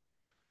year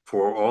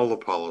for all the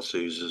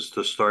policies is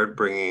to start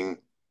bringing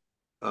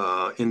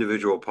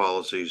individual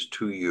policies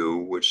to you,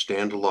 which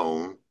stand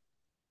alone,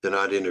 they're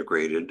not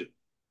integrated,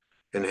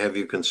 and have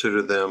you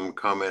consider them,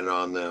 comment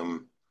on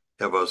them,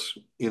 have us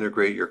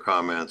integrate your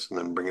comments, and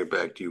then bring it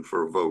back to you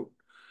for a vote.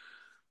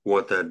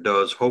 What that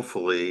does,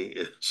 hopefully,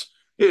 is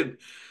it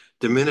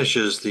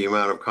diminishes the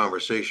amount of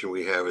conversation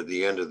we have at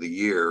the end of the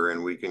year,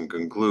 and we can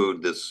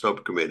conclude this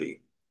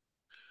subcommittee.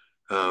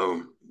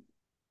 So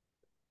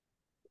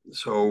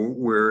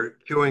we're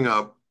queuing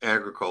up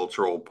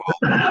agricultural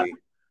policy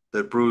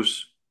that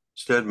Bruce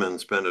Stedman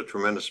spent a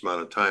tremendous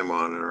amount of time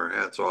on, and our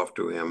hats off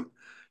to him.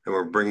 And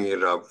we're bringing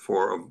it up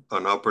for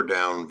an up or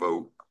down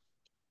vote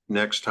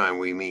next time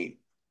we meet.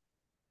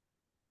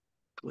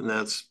 And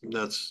that's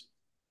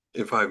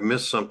if I've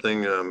missed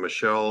something,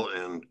 Michelle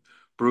and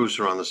Bruce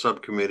are on the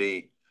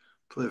subcommittee.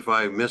 If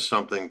I missed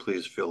something,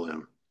 please fill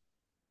in.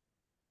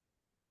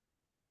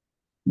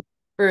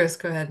 Bruce,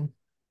 go ahead.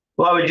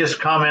 Well, I would just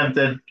comment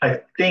that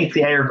I think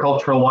the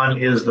agricultural one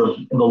is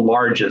the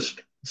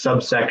largest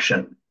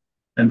subsection.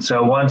 And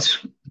so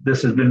once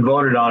this has been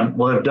voted on,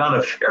 we'll have done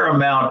a fair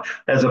amount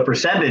as a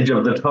percentage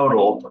of the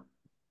total.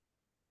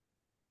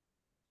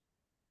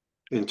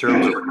 In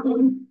terms of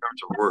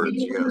words,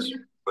 yes.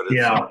 But it's,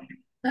 yeah.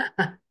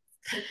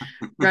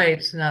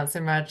 Right, not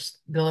so much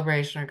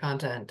deliberation or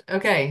content.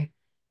 Okay.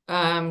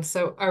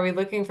 So are we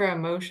looking for a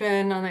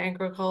motion on the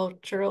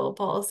agricultural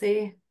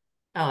policy?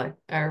 Alex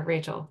or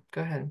Rachel,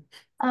 go ahead.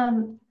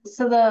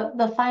 So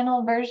the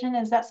final version,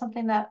 is that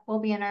something that will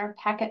be in our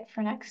packet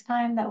for next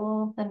time that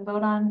we'll then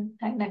vote on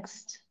at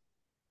next?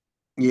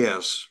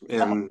 yes,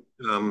 and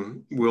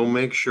we'll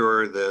make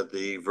sure that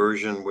the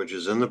version which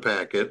is in the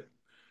packet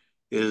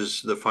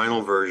is the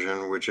final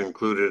version, which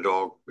included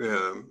all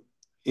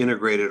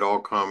integrated all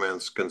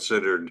comments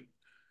considered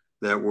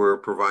that were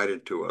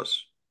provided to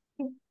us.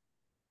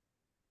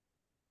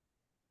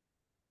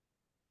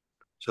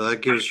 So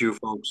that gives you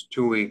folks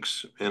 2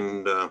 weeks,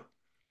 and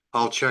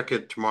I'll check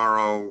it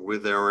tomorrow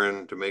with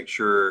Aaron to make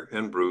sure,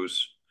 and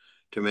Bruce,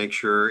 to make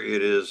sure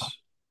it is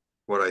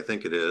what I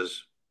think it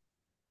is.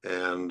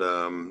 And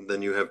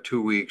then you have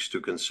 2 weeks to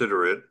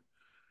consider it.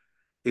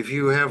 If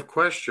you have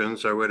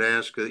questions, I would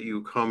ask that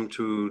you come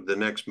to the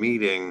next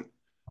meeting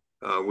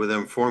with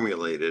them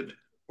formulated,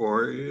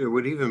 or it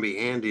would even be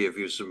handy if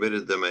you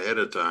submitted them ahead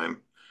of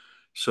time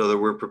so that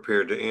we're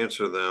prepared to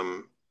answer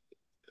them.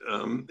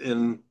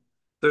 And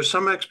there's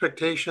some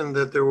expectation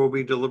that there will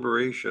be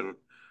deliberation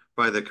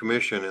by the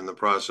commission in the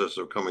process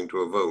of coming to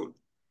a vote,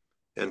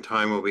 and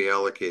time will be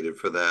allocated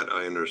for that,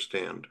 I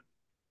understand.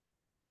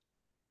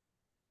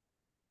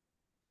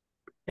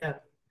 Yeah.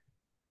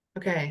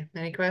 Okay,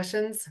 any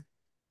questions?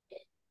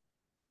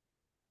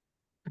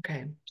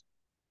 Okay.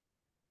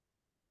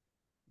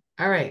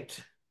 All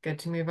right, good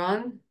to move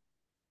on.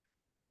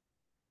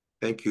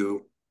 Thank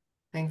you.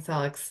 Thanks,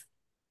 Alex.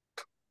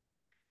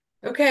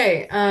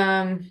 Okay,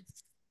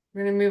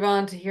 we're gonna move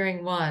on to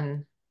hearing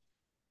one.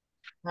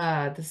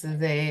 This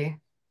is a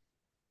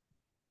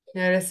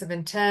notice of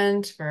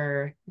intent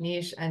for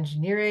Niche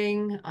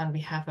Engineering on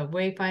behalf of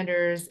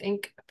Wayfinders,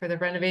 Inc. for the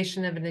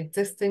renovation of an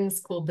existing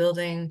school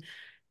building,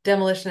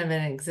 demolition of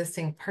an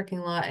existing parking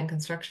lot, and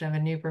construction of a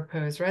new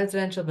proposed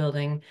residential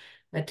building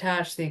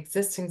attached to the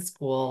existing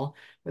school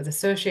with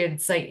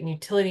associated site and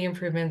utility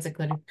improvements,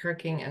 including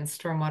parking and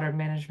stormwater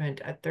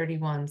management at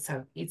 31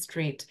 South East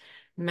Street,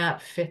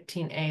 map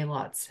 15A,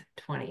 lots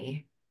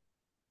 20.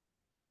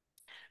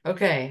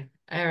 Okay,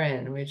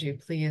 Aaron, would you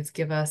please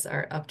give us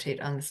our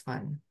update on this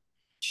one?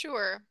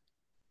 Sure.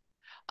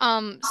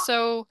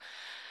 So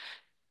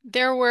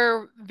there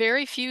were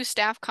very few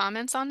staff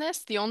comments on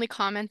this. The only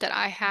comment that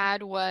I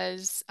had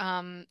was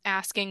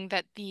asking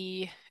that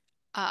the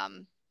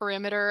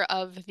perimeter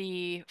of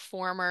the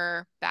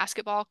former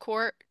basketball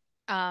court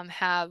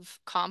have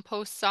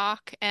compost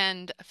sock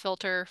and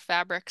filter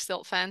fabric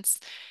silt fence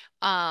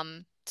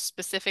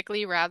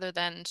specifically rather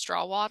than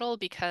straw wattle,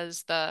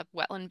 because the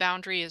wetland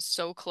boundary is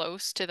so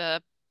close to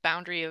the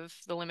boundary of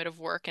the limit of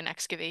work and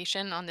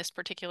excavation on this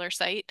particular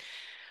site.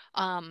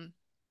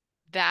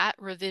 That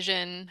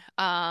revision,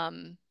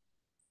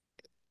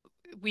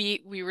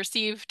 we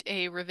received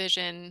a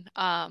revision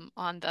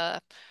on the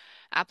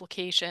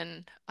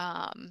application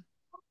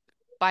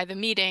by the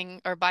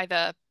meeting or by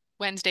the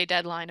Wednesday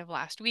deadline of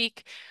last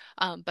week,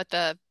 but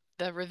the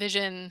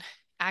revision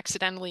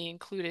accidentally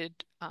included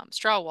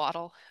straw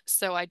wattle.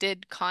 So I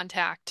did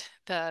contact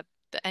the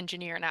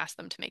engineer and ask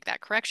them to make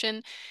that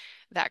correction.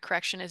 That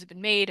correction has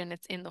been made and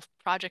it's in the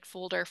project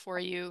folder for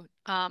you.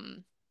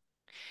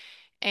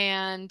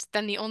 And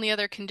then the only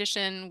other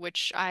condition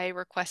which I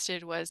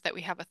requested was that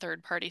we have a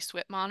third-party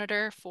SWIP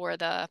monitor for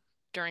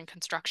during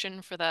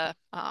construction for the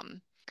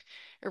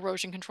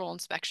erosion control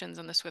inspections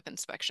and the SWIP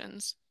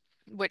inspections,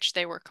 which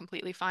they were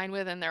completely fine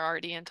with, and they're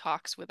already in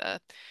talks with a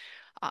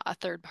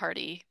third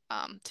party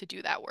to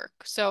do that work.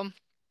 So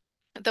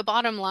the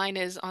bottom line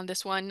is on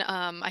this one,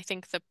 I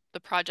think the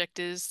project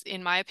is,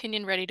 in my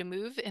opinion, ready to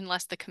move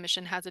unless the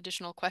commission has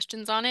additional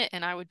questions on it,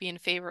 and I would be in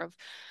favor of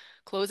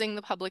closing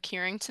the public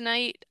hearing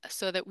tonight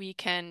so that we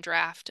can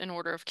draft an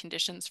order of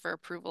conditions for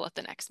approval at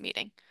the next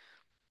meeting.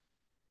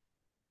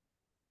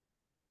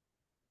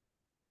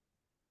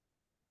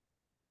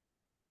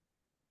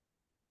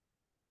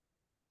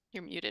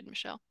 You're muted,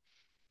 Michelle.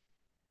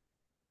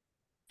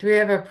 Do we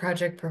have a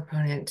project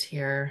proponent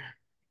here?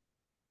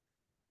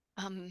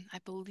 I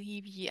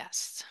believe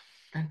yes.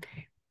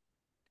 Okay.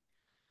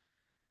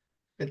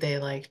 Would they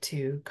like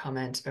to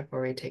comment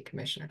before we take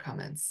commissioner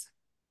comments?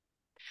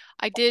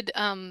 I did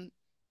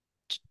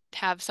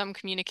have some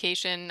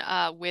communication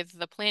with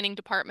the planning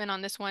department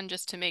on this one,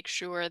 just to make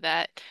sure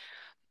that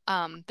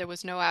there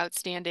was no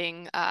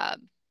outstanding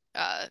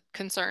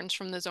concerns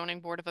from the Zoning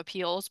Board of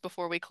Appeals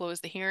before we close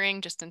the hearing,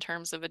 just in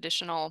terms of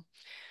additional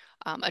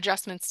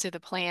adjustments to the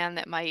plan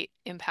that might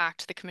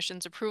impact the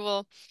commission's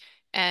approval.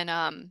 And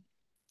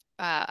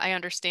I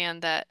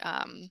understand that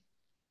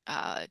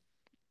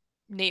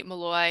Nate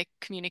Malloy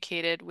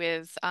communicated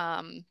with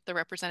the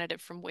representative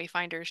from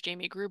Wayfinders,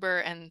 Jamie Gruber,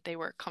 and they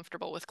were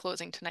comfortable with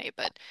closing tonight.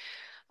 But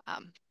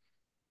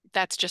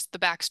that's just the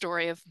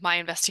backstory of my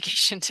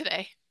investigation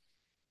today.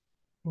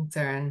 Thanks,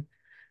 Erin.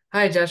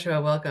 Hi,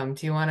 Joshua, welcome.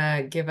 Do you want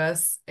to give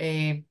us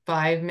a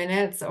 5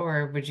 minutes,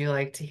 or would you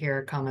like to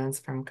hear comments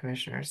from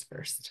commissioners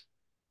first?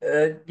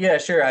 Yeah,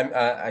 sure.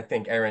 I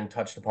think Erin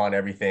touched upon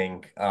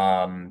everything.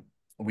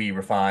 We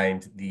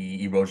refined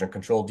the erosion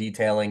control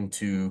detailing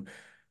to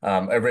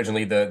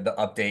originally the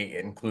update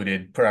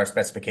included, per our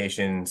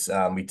specifications,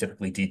 we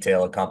typically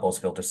detail a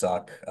compost filter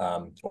sock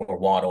or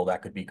wattle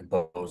that could be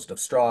composed of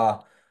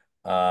straw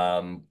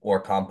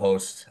or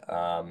compost.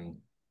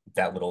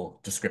 That little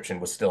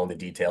description was still in the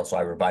detail, so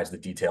I revised the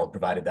detail and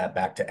provided that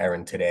back to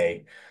Erin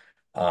today.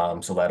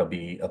 So that'll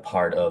be a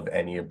part of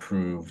any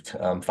approved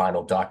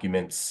final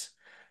documents.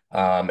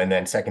 And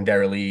then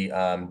secondarily,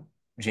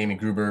 Jamie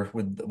Gruber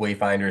with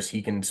Wayfinders,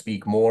 he can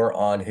speak more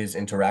on his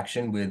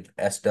interaction with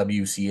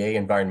SWCA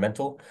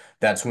Environmental.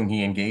 That's whom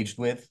he engaged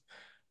with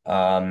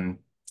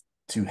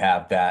to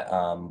have that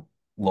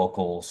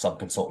local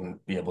subconsultant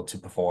be able to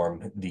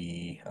perform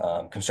the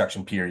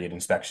construction period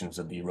inspections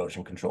of the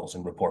erosion controls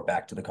and report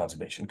back to the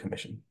Conservation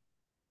Commission.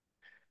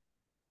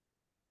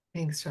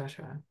 Thanks,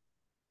 Joshua.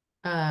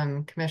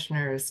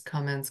 Commissioners,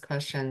 comments,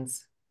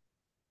 questions?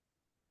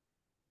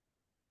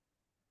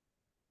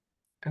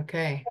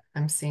 Okay,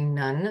 I'm seeing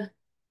none.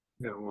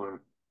 Got one.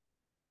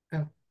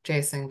 Oh,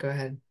 Jason, go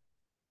ahead.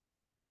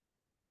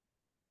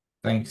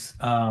 Thanks.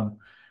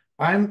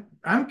 I'm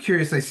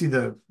curious. I see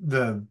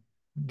the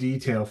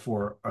detail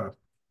for a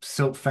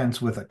silt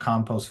fence with a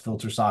compost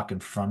filter sock in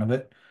front of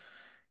it.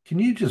 Can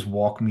you just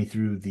walk me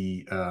through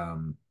the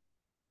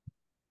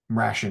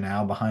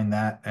rationale behind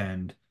that?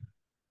 And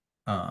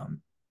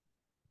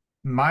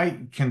my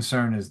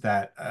concern is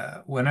that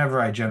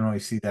whenever I generally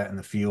see that in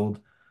the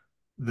field,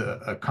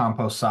 a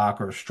compost sock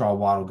or a straw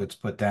wattle gets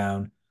put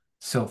down,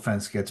 silt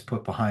fence gets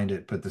put behind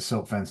it, but the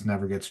silt fence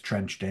never gets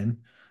trenched in,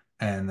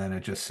 and then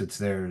it just sits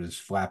there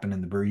just flapping in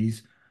the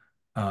breeze.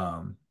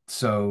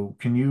 So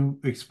can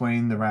you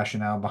explain the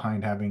rationale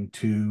behind having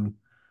two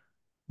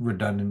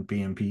redundant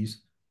BMPs?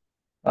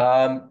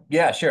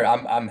 Yeah, sure.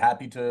 I'm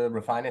happy to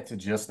refine it to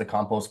just the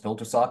compost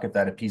filter sock if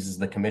that appeases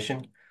the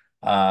commission.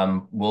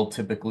 We'll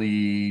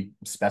typically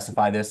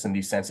specify this in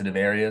these sensitive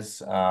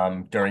areas.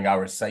 During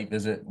our site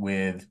visit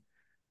with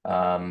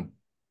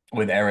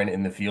Erin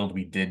in the field,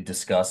 we did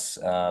discuss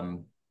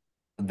the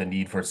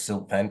need for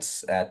silt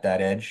fence at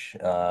that edge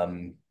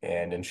and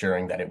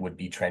ensuring that it would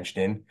be trenched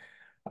in.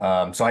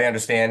 So I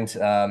understand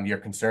your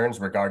concerns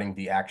regarding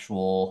the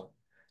actual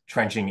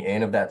trenching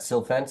in of that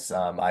sill fence.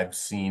 I've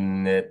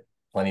seen it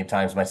plenty of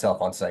times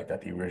myself on site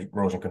that the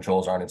erosion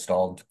controls aren't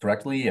installed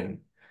correctly, and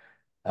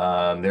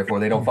therefore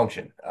they don't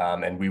function.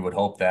 And we would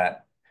hope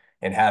that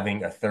in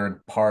having a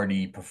third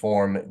party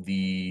perform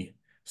the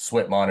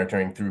SWIP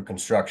monitoring through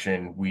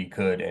construction, we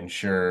could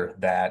ensure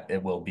that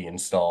it will be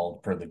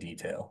installed per the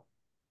detail.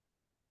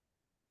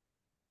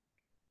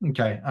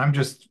 Okay, I'm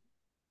just,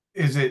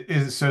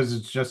 it says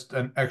it's just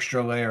an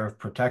extra layer of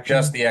protection?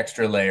 Just the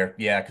extra layer,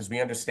 yeah, because we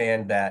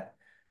understand that,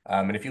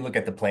 and if you look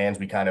at the plans,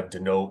 we kind of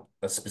denote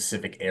a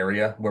specific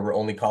area where we're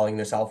only calling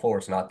this out for.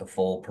 It's not the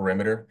full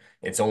perimeter.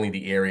 It's only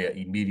the area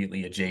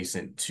immediately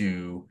adjacent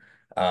to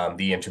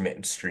the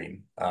intermittent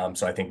stream.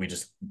 So I think we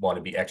just want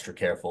to be extra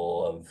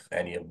careful of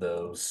any of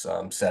those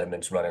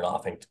sediments running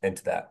off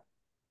into that.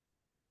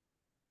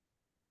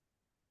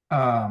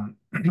 All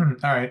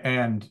right,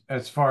 and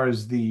as far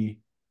as the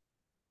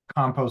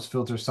compost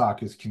filter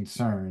sock is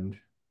concerned,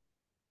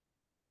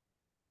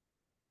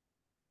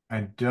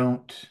 I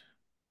don't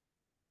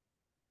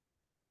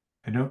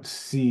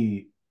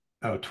see,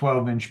 oh,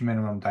 12-inch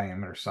minimum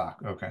diameter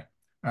sock. Okay.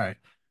 All right.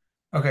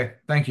 Okay,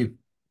 thank you.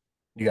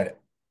 You got it.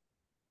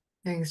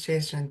 Thanks,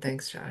 Jason.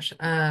 Thanks, Josh.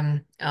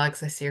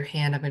 Alex, I see your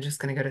hand up. I'm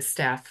just going to go to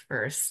staff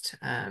first.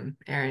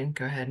 Erin,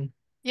 go ahead.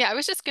 Yeah, I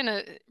was just going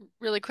to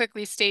really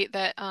quickly state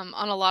that on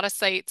a lot of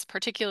sites,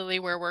 particularly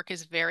where work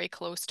is very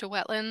close to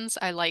wetlands,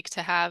 I like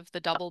to have the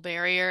double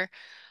barrier.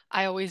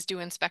 I always do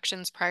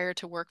inspections prior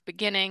to work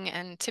beginning,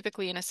 and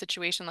typically in a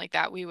situation like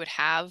that, we would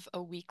have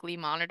a weekly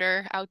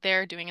monitor out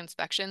there doing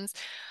inspections.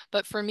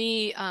 But for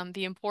me,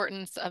 the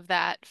importance of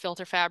that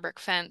filter fabric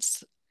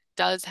fence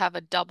does have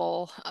a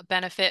double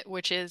benefit,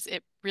 which is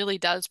it really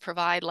does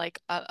provide like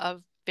a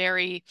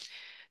very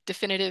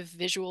definitive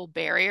visual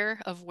barrier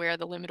of where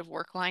the limit of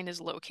work line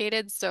is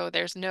located. So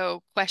there's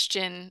no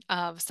question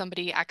of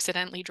somebody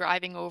accidentally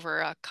driving over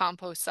a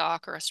compost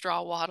sock or a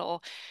straw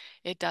wattle.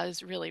 It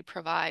does really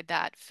provide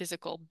that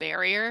physical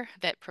barrier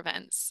that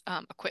prevents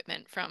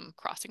equipment from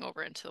crossing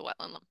over into the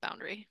wetland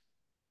boundary.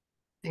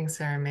 Thanks,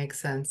 Sarah.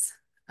 Makes sense.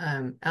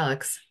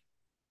 Alex.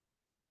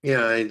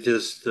 Yeah, I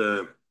just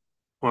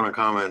want to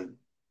comment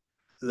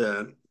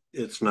that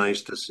it's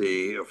nice to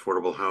see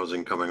affordable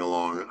housing coming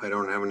along. I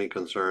don't have any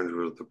concerns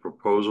with the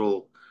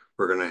proposal.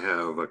 We're going to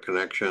have a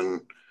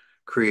connection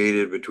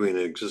created between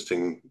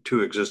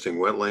two existing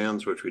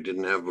wetlands, which we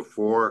didn't have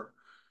before,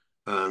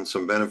 and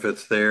some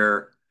benefits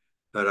there.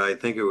 But I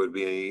think it would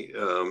be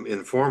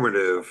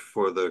informative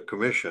for the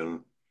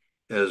commission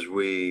as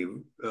we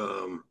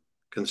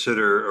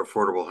consider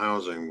affordable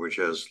housing, which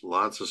has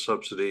lots of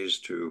subsidies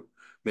to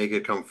make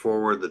it come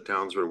forward. The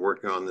town's been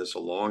working on this a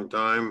long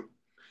time.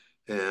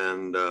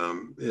 And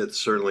it's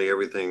certainly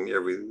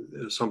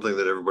something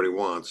that everybody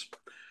wants.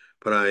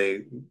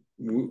 But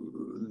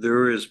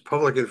there is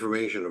public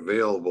information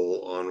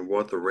available on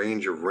what the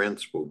range of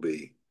rents will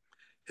be.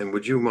 And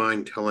would you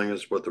mind telling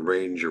us what the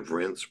range of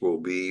rents will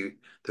be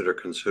that are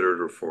considered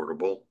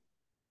affordable?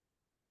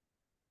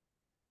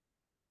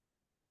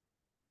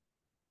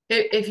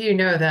 If you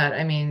know that,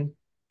 I mean,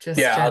 just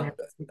yeah,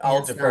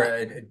 I'll defer.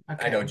 Okay.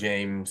 I know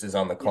James is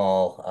on the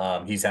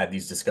call. He's had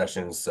these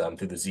discussions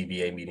through the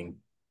ZBA meeting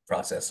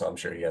process, so I'm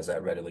sure he has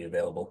that readily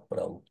available, but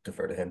I'll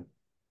defer to him.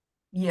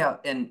 Yeah,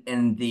 and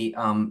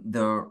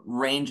the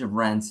range of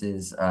rents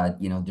is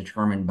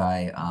determined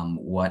by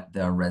what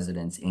the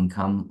residents'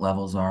 income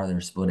levels are.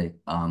 They're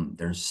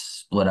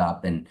split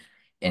up and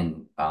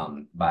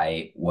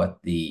by what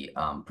the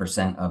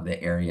percent of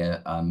the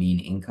area mean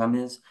income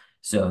is.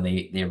 So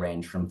they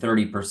range from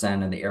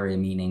 30% of the area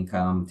mean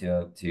income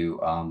to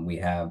we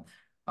have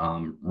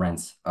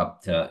rents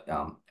up to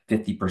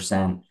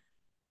 50%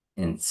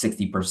 and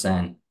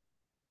 60%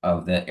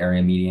 of the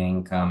area median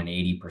income and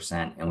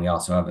 80%. And we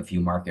also have a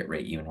few market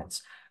rate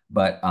units.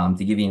 But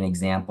to give you an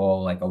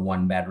example, like a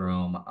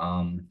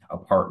 1-bedroom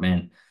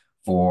apartment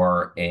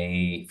for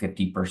a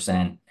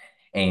 50%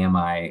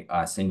 AMI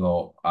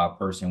single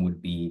person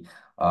would be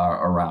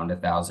around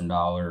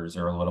 $1,000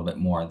 or a little bit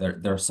more.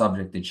 They're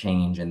subject to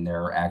change, and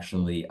they're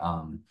actually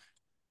and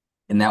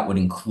that would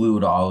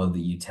include all of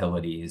the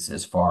utilities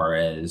as far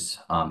as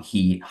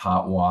heat,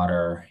 hot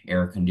water,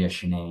 air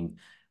conditioning.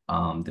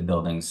 The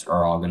buildings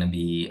are all going to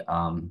be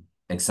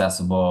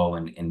accessible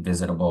and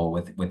visitable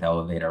with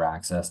elevator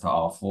access to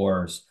all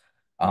floors.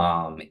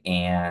 To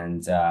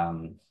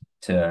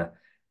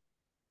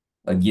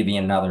give you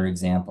another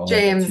example,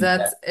 James,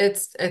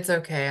 it's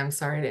okay. I'm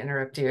sorry to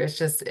interrupt you.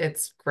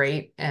 It's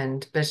great,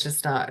 but it's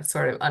just not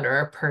sort of under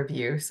our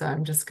purview. So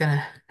I'm just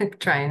gonna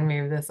try and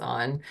move this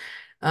on.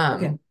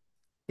 Okay.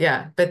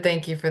 Yeah, but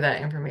thank you for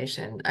that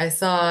information. I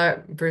saw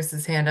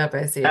Bruce's hand up.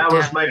 I see it That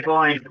was down. my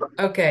point.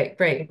 Okay,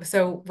 great.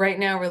 So right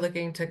now we're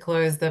looking to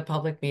close the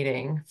public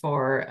meeting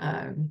for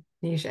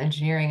Niche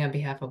Engineering on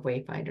behalf of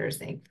Wayfinders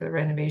Inc. for the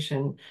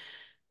renovation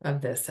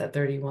of this at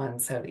 31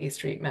 Southeast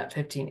Street, map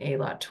 15A,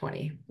 lot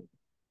 20.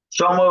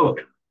 So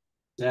moved.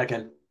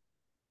 Second.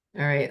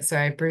 All right,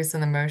 sorry, Bruce on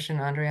the motion,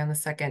 Andre on the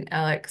second.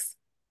 Alex,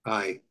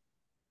 Aye.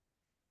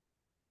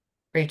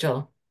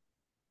 Rachel,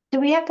 Do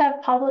we have to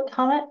have public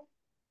comment?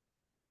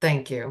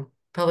 thank you.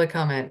 Public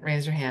comment,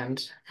 raise your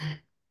hand.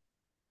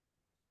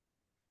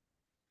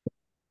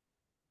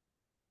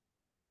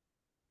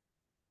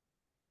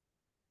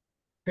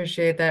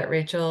 Appreciate that,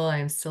 Rachel.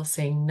 I'm still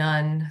seeing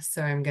none,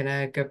 so I'm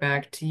gonna go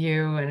back to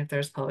you, and if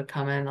there's public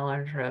comment, I'll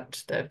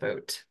interrupt the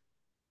vote.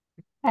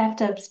 I have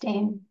to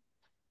abstain.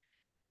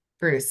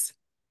 Bruce,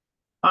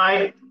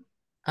 Aye.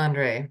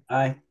 Andre,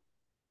 Aye.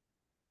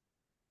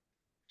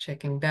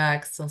 checking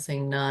back, still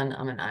seeing none.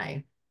 I'm an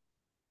aye.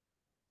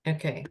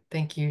 Okay,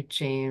 thank you,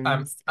 James.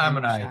 I'm and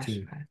an aye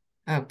too. Joshua.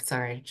 Oh,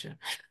 sorry,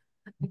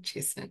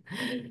 Jason.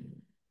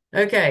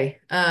 Okay,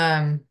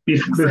 so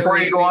Before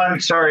you go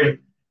on, sorry.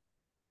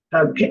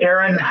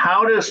 Aaron,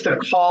 how does the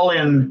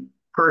call-in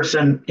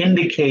person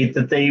indicate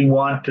that they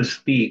want to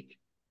speak?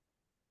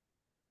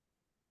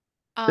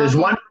 There's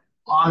one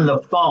on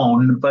the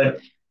phone, but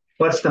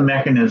what's the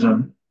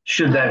mechanism?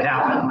 Should that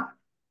happen?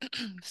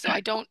 So I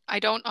don't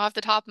off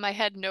the top of my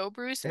head know,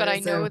 Bruce, but I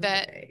there's know a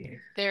that way.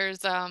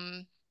 there's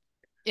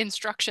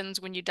instructions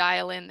when you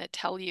dial in that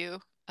tell you.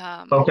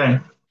 Okay.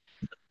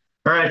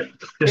 All right.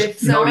 Just If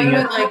someone noting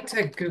would it. like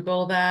to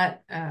Google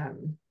that,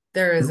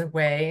 there is a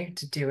way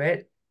to do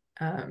it.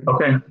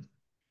 Okay.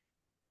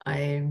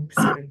 I'm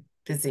sort of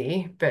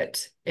busy,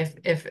 but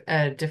if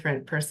a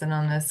different person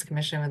on this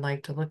commission would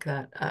like to look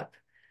that up,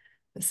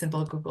 the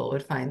simple Google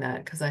would find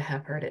that because I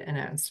have heard it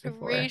announced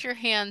before. Raise your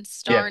hand,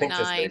 Yeah, I star think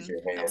just raise 9.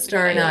 your hand. That's a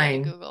Star good idea to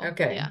 9. Google.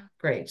 Okay, Yeah.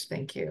 great.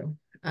 Thank you.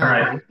 All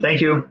right.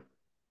 Thank you.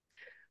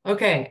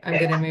 Okay, I'm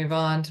going to move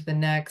on to the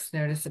next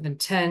notice of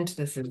intent.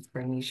 This is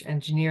Bernice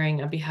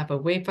Engineering on behalf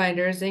of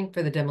Wayfinders Inc.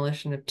 for the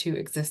demolition of 2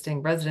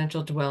 existing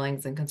residential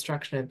dwellings and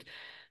construction of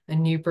a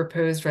new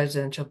proposed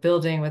residential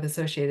building with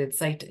associated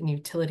site and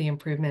utility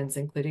improvements,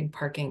 including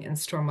parking and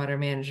stormwater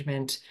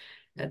management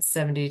at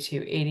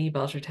 7280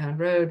 Belchertown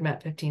Road,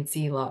 map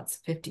 15C, lots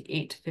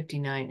 58,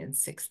 59, and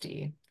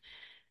 60.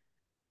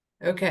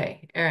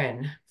 Okay,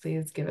 Erin,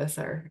 please give us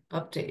our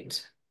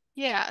update.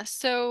 Yeah,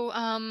 so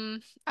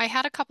I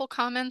had a couple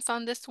comments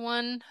on this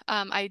one.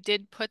 I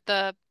did put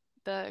the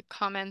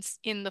comments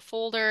in the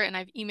folder and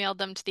I've emailed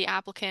them to the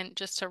applicant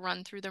just to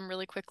run through them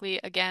really quickly.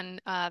 Again,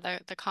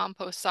 the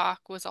compost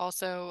sock was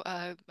also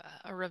a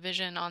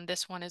revision on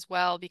this one as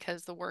well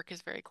because the work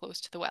is very close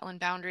to the wetland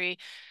boundary.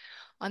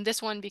 On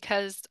this one,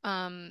 because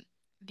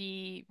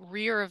the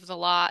rear of the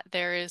lot,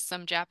 there is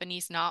some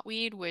Japanese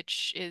knotweed,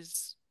 which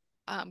is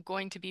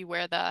going to be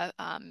where the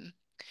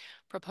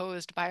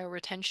proposed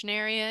bioretention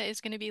area is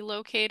going to be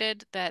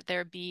located, that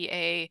there be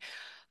a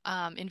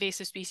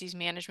invasive species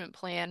management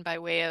plan by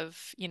way of,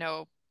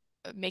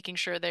 making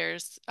sure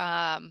there's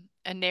a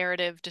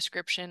narrative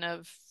description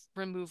of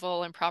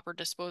removal and proper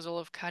disposal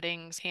of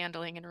cuttings,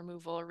 handling and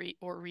removal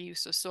or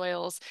reuse of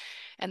soils.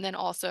 And then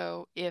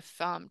also if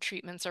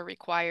treatments are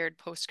required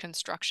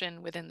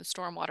post-construction within the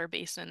stormwater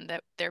basin,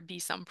 that there be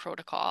some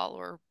protocol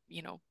or,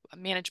 a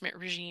management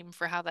regime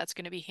for how that's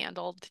going to be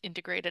handled,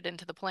 integrated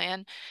into the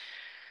plan.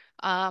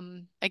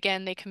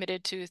 Again, they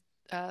committed to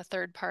a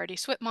third-party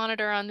SWIP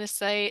monitor on this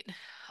site.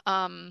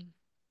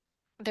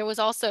 There was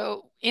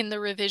also, in the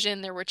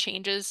revision, there were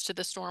changes to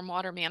the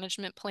stormwater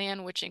management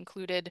plan, which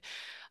included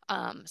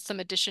some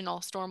additional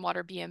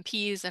stormwater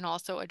BMPs and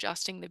also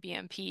adjusting the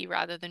BMP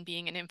rather than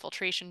being an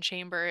infiltration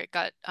chamber. It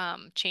got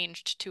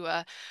changed to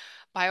a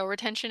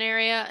bioretention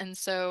area. And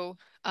so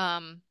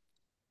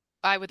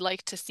I would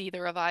like to see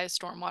the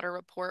revised stormwater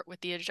report with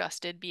the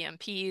adjusted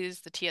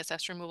BMPs, the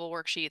TSS removal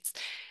worksheets,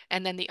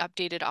 and then the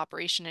updated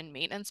operation and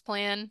maintenance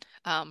plan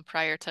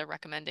prior to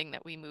recommending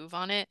that we move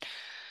on it.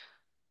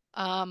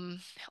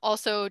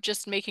 Also,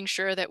 just making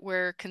sure that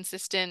we're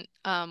consistent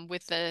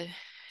with the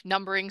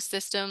numbering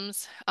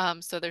systems.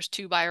 So there's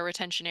 2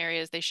 bioretention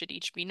areas. They should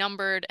each be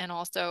numbered. And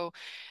also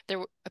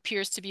there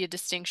appears to be a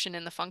distinction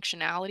in the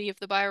functionality of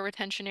the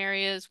bioretention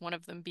areas, one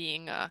of them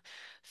being a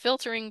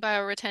filtering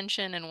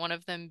bioretention and one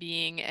of them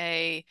being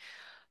a,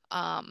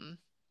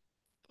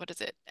 what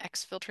is it,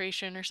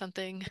 exfiltration or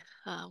something?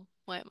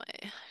 Why am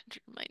I,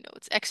 my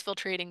notes,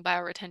 exfiltrating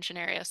bioretention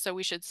area. So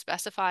we should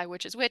specify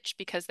which is which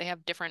because they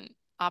have different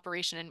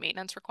operation and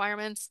maintenance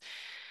requirements.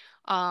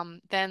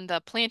 Then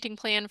the planting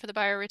plan for the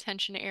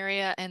bioretention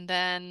area, and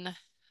then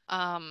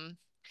on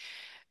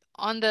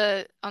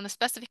the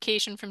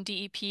specification from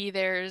DEP,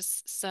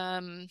 there's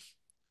some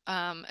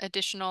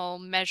additional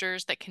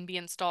measures that can be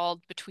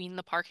installed between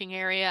the parking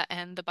area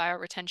and the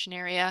bioretention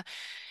area.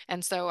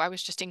 And so I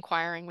was just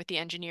inquiring with the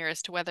engineer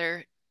as to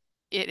whether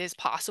it is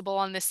possible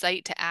on this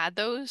site to add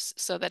those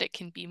so that it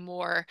can be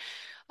more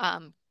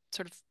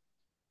sort of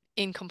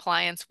in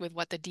compliance with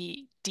what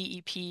the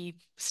DEP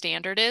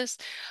standard is.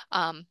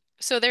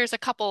 So there's a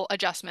couple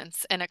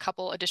adjustments and a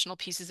couple additional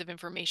pieces of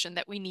information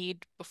that we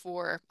need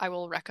before I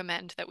will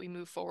recommend that we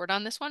move forward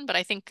on this one. But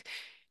I think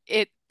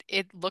it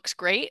looks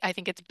great. I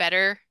think it's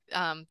better.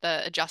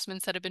 The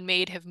adjustments that have been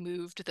made have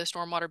moved the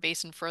stormwater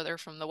basin further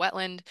from the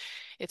wetland.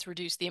 It's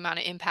reduced the amount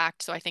of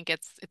impact. So I think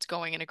it's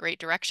going in a great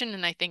direction.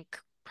 And I think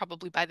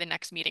probably by the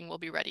next meeting, we'll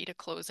be ready to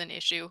close an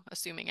issue,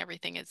 assuming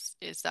everything is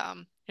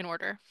in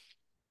order.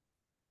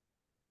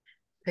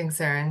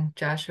 Thanks, Aaron.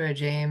 Joshua,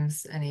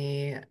 James,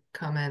 any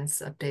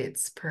comments,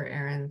 updates per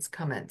Aaron's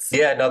comments?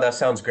 Yeah, no, that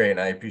sounds great. And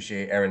I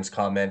appreciate Aaron's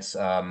comments.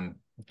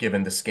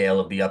 Given the scale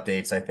of the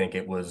updates, I think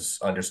it was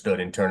understood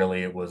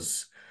internally. It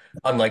was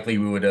unlikely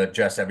we would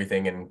address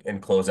everything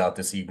and close out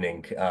this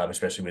evening,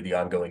 especially with the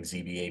ongoing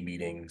ZBA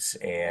meetings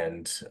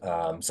and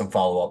some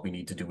follow-up we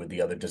need to do with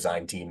the other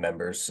design team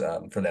members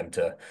for them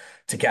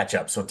to catch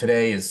up. So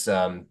today is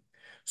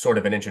sort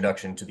of an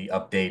introduction to the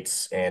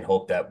updates and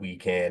hope that we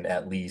can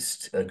at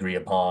least agree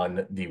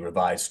upon the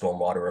revised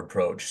stormwater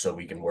approach so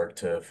we can work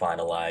to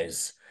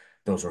finalize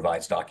those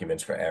revised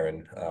documents for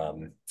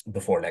Aaron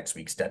before next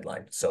week's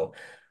deadline. So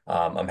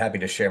I'm happy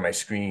to share my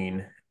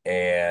screen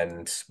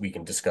and we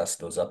can discuss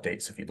those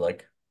updates if you'd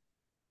like.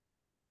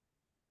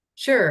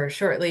 Sure,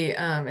 shortly.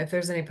 If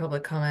there's any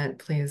public comment,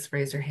 please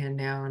raise your hand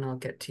now and I'll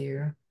get to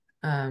you.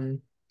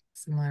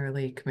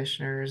 Similarly,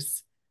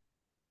 commissioners,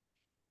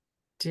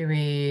 do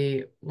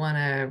we want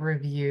to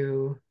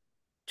review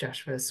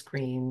Joshua's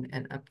screen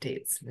and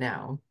updates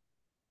now?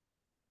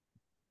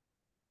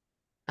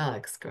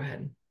 Alex, go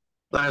ahead.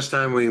 Last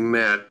time we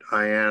met,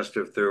 I asked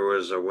if there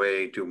was a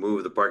way to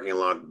move the parking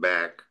lot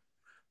back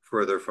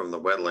further from the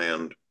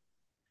wetland.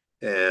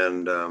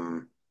 And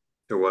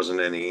there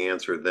wasn't any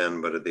answer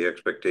then, but the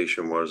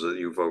expectation was that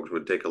you folks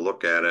would take a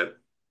look at it.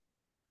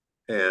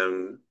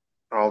 And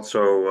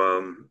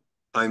also,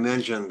 I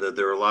mentioned that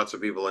there are lots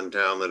of people in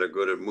town that are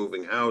good at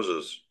moving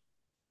houses,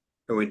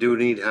 and we do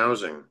need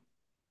housing.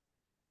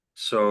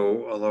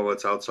 So although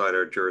it's outside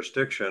our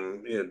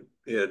jurisdiction,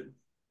 it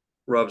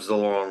rubs the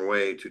long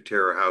way to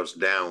tear a house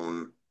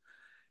down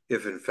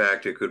if in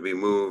fact it could be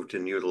moved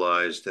and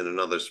utilized in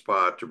another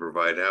spot to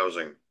provide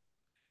housing.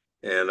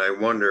 And I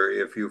wonder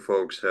if you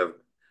folks have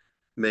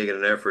made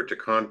an effort to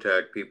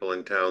contact people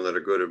in town that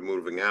are good at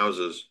moving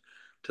houses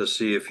to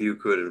see if you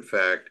could in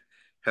fact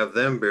have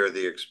them bear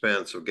the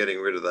expense of getting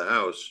rid of the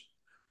house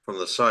from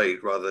the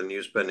site rather than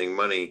you spending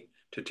money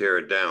to tear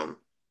it down.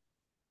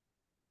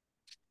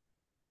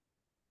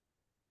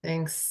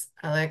 Thanks,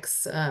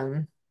 Alex.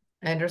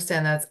 I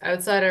understand that's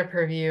outside our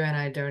purview and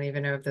I don't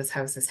even know if this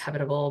house is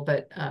habitable,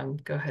 but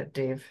go ahead,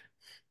 Dave.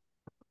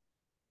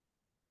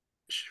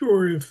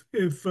 Sure,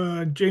 if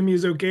Jamie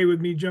is okay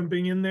with me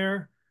jumping in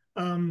there.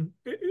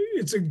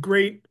 It's a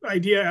great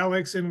idea,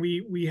 Alex, and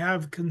we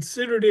have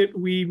considered it,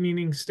 we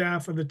meaning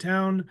staff of the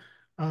town.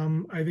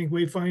 I think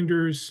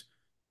Wayfinders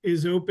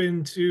is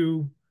open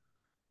to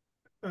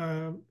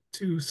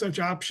such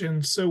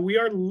options. So we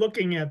are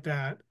looking at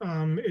that.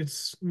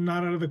 It's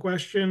not out of the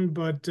question,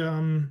 but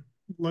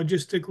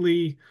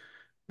logistically,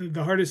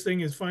 the hardest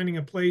thing is finding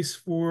a place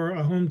for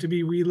a home to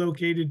be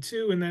relocated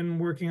to and then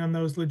working on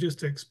those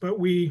logistics. But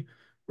we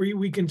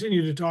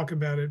continue to talk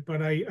about it,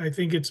 but I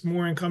think it's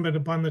more incumbent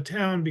upon the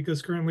town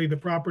because currently the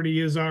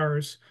property is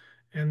ours.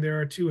 And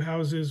there are two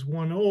houses,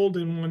 one old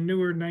and one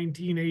newer,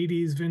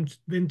 1980s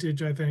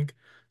vintage, I think.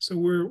 So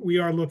we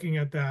are looking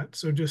at that.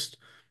 So just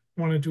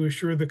wanted to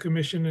assure the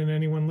commission and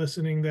anyone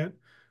listening that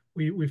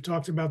we've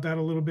talked about that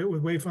a little bit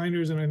with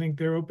Wayfinders, and I think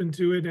they're open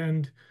to it.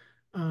 And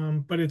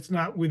but it's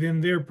not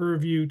within their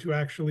purview to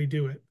actually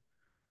do it.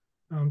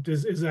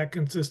 Is that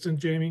consistent,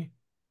 Jamie?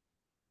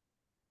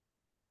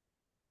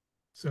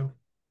 So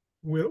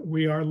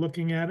we are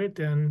looking at it,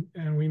 and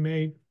we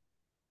may,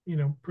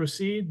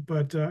 proceed,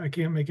 but I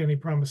can't make any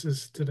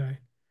promises today.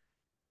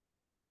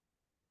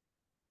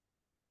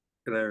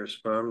 Can I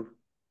respond?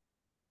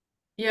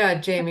 Yeah,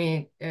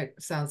 Jamie, it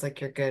sounds like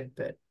you're good,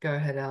 but go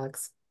ahead,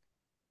 Alex.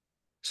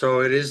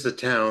 So it is the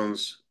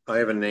town's. I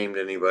haven't named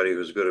anybody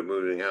who's good at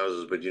moving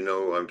houses, but you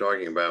know who I'm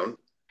talking about.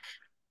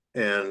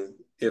 And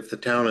if the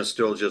town is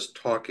still just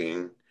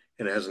talking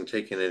and hasn't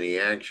taken any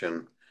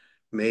action,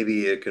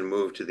 maybe it can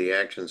move to the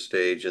action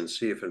stage and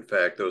see if in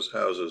fact those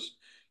houses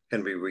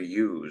can be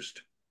reused.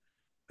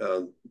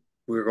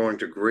 We're going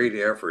to great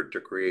effort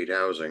to create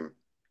housing,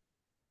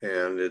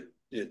 and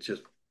it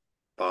just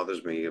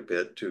bothers me a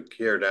bit to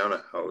tear down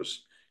a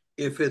house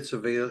if it's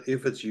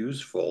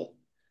useful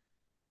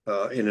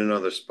in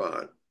another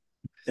spot.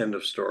 End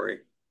of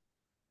story.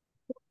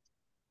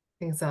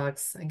 Thanks,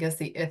 Alex. I guess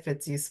the if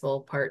it's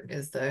useful part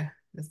is the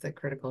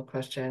critical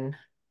question.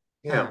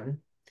 Yeah.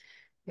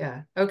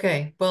 Yeah.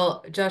 Okay.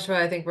 Well, Joshua,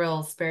 I think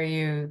we'll spare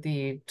you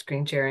the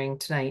screen sharing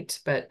tonight,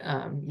 but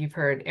you've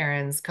heard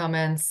Aaron's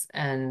comments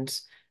and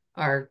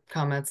our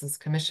comments as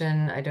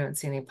commission. I don't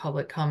see any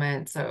public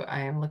comment, so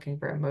I am looking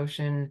for a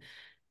motion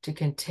to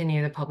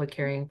continue the public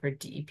hearing for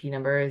DEP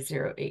number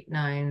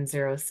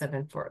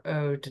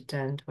 0890740 to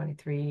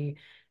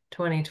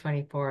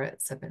 10/23/2024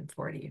 at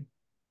 7:40.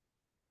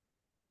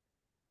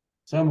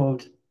 So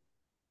moved.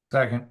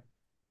 Second.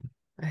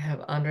 I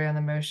have Andre on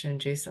the motion,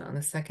 Jason on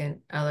the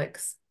second.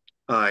 Alex.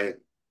 Aye.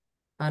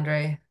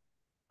 Andre.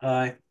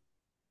 Aye.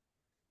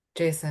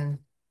 Jason.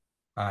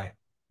 Aye.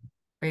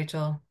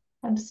 Rachel.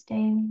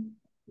 Abstain.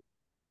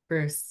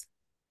 Bruce.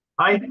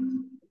 Aye.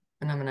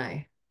 And I'm an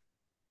aye.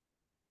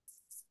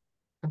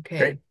 Okay.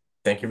 Great.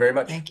 Thank you very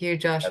much. Thank you, Have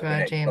a Joshua. good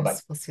night. James, Bye-bye.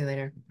 we'll see you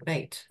later. Good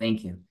night.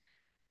 Thank you.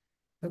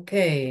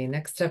 Okay,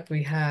 next up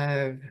we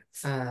have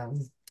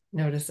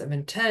notice of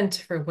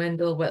intent for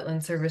Wendell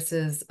Wetland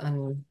Services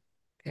on.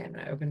 Okay, I'm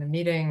going to open the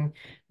meeting.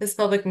 This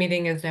public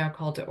meeting is now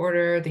called to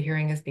order. The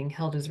hearing is being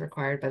held as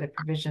required by the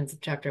provisions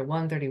of Chapter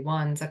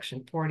 131,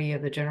 Section 40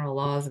 of the General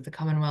Laws of the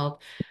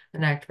Commonwealth,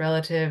 an act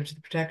relative to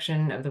the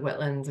protection of the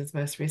wetlands is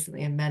most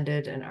recently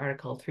amended, and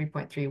Article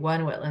 3.31,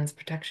 Wetlands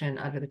Protection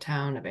under the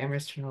Town of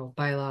Amherst General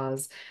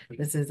Bylaws.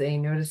 This is a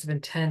notice of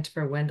intent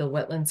for Wendell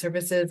Wetland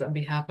Services on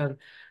behalf of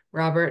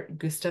Robert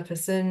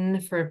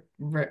Gustafsson for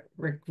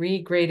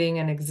regrading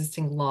an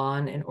existing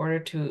lawn in order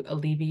to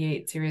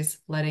alleviate serious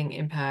flooding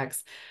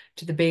impacts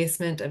to the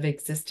basement of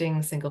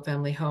existing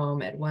single-family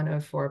home at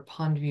 104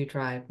 Pondview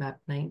Drive, map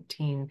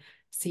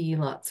 19C,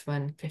 lots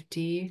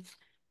 150.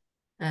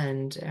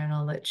 And Aaron,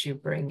 I'll let you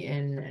bring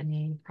in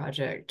any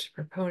project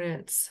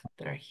proponents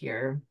that are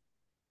here.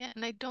 Yeah,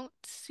 and I don't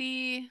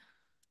see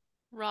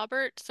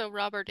Robert. So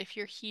Robert, if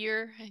you're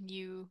here and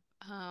you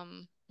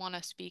want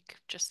to speak,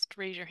 just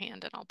raise your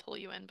hand and I'll pull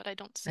you in, but I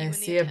don't see you I in the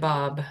see a attendee.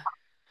 Bob.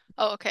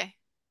 Oh, okay.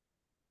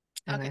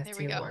 And Okay, I there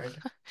see we a go. Ward.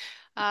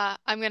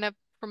 I'm gonna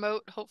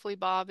promote, hopefully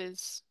Bob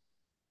is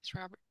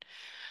Robert.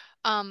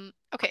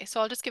 Okay,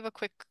 so I'll just give a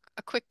quick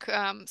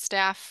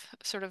staff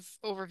sort of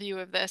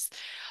overview of this.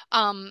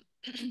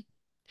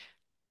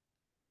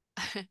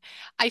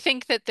 I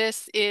think that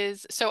this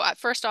is, so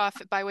first off,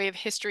 by way of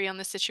history on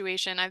the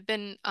situation, I've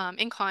been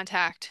in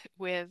contact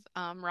with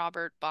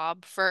Robert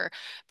Bob for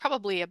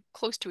probably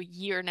close to a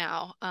year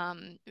now,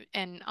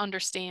 and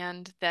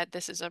understand that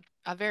this is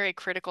a very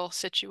critical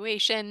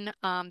situation.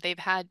 They've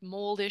had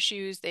mold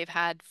issues, they've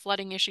had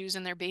flooding issues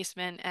in their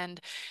basement,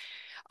 and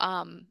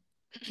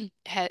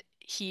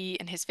he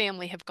and his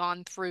family have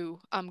gone through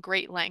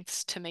great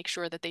lengths to make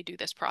sure that they do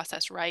this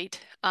process right.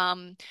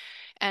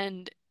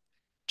 And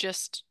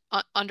just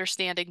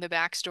understanding the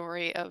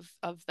backstory of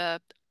the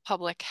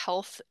public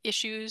health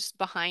issues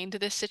behind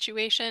this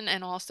situation,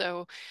 and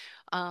also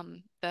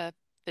the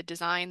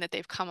design that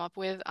they've come up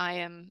with, I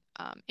am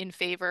in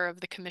favor of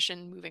the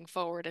commission moving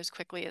forward as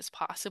quickly as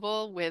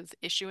possible with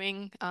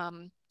issuing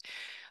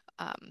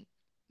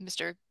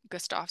Mr.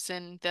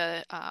 Gustafsson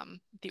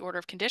the order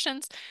of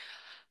conditions.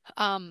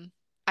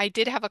 I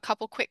did have a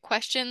couple quick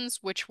questions,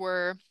 which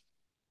were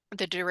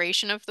the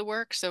duration of the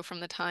work. So from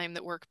the time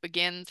that work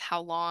begins,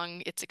 how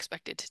long it's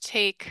expected to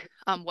take,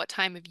 what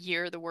time of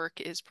year the work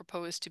is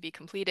proposed to be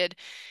completed,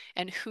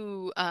 and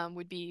who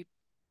would be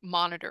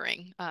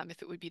monitoring,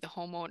 if it would be the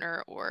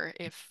homeowner or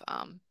if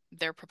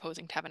they're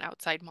proposing to have an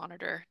outside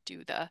monitor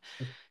do the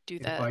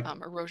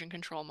erosion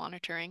control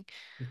monitoring.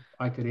 If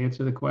I could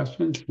answer the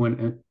questions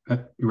when you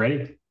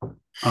ready?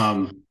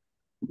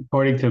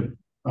 According to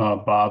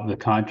Bob, the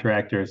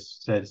contractor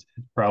says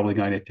it's probably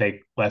going to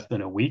take less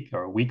than a week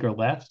or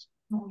less.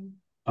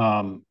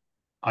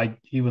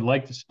 He would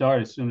like to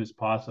start as soon as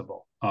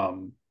possible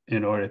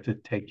in order to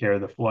take care of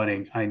the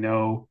flooding. I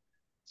know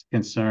it's a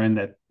concern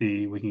that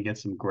we can get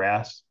some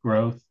grass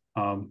growth,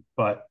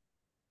 but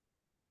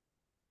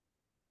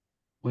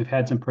we've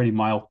had some pretty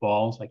mild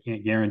falls. I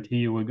can't guarantee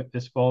you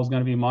this fall is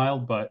going to be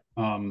mild, but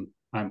I'm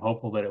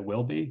hopeful that it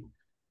will be.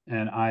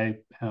 And I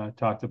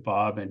talked to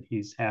Bob, and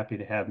he's happy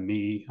to have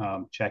me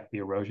check the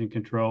erosion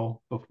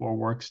control before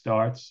work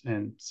starts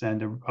and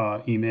send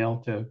an email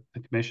to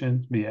the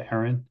commission via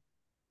Erin.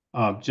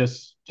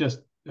 Just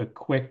a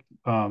quick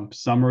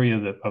summary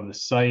of the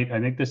site. I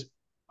think this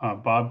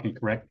Bob can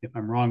correct me if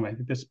I'm wrong, but I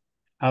think this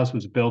house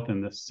was built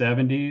in the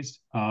 70s,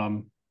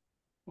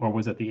 or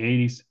was it the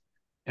 80s?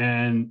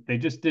 And they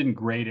just didn't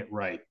grade it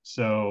right.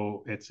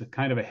 So it's a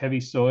kind of a heavy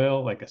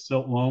soil, like a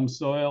silt loam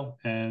soil,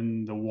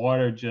 and the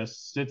water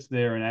just sits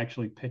there and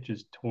actually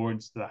pitches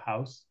towards the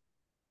house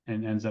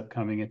and ends up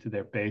coming into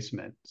their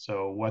basement.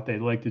 So what they'd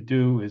like to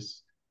do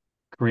is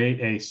create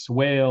a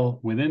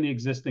swale within the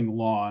existing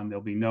lawn.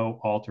 There'll be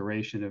no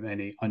alteration of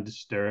any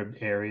undisturbed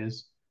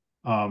areas.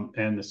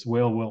 And the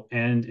swale will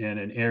end in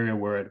an area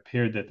where it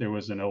appeared that there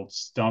was an old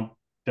dump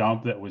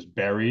that was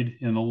buried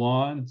in the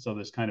lawn. So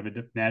there's kind of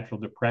a natural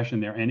depression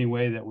there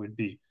anyway that would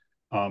be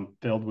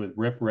filled with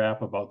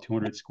riprap, about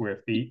 200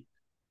 square feet.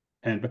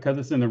 And because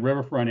it's in the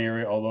riverfront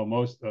area,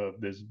 although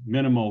there's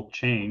minimal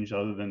change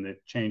other than the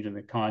change in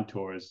the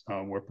contours,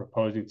 we're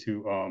proposing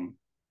to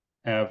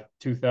have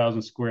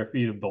 2,000 square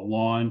feet of the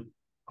lawn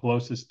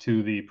closest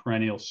to the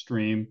perennial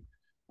stream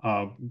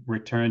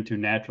return to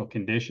natural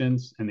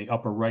conditions in the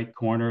upper right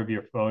corner of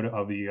your photo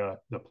of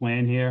the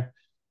plan here,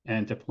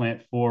 and to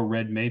plant 4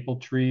 red maple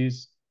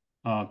trees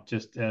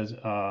just as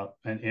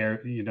an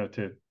area,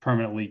 to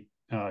permanently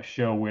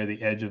show where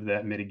the edge of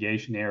that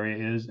mitigation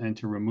area is, and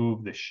to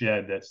remove the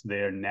shed that's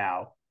there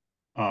now.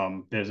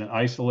 There's an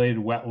isolated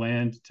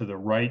wetland to the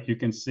right. You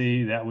can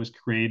see that was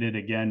created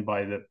again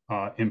by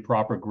the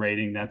improper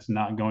grading. That's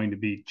not going to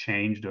be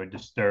changed or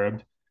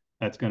disturbed.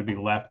 That's going to be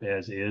left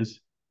as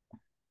is.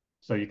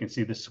 So you can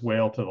see the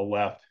swale to the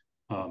left.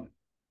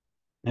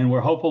 And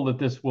we're hopeful that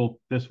this will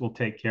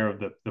take care of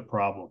the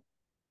problem.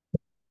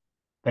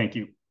 Thank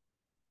you.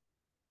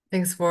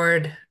 Thanks,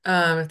 Ward.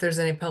 If there's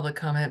any public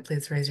comment,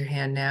 please raise your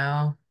hand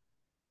now.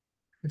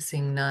 I'm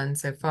seeing none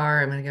so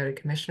far. I'm going to go to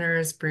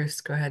commissioners. Bruce,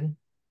 go ahead.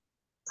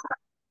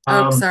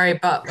 Oh, Um, sorry,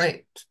 Bob.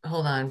 Wait,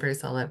 hold on,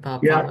 Bruce. I'll let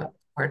Bob yeah, follow up.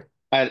 Or-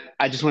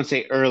 I just want to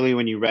say early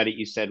when you read it,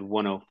 you said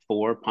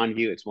 104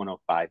 Pondview. It's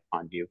 105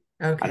 Pondview.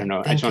 I Okay, don't know.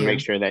 I just thank want to make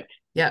you. sure that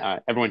Yeah.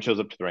 everyone shows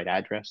up to the right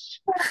address.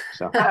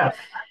 So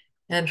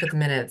And for the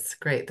minutes,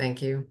 great,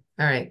 thank you.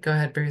 All right, go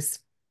ahead, Bruce.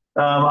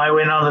 I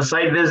went on the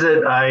site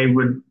visit. I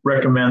would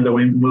recommend that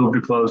we move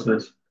to close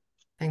this.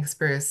 Thanks,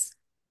 Bruce.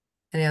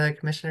 Any other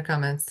commissioner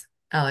comments?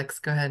 Alex,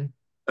 go ahead.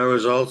 I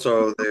was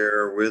also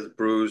there with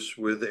Bruce,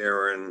 with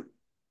Aaron,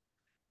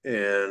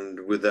 and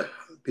with the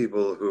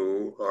people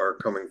who are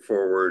coming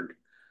forward.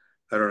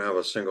 I don't have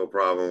a single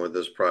problem with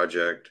this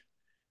project.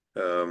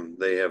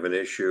 They have an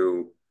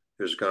issue.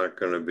 There's not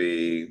going to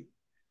be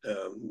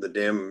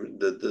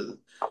the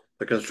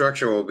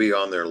construction will be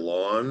on their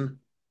lawn.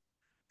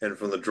 And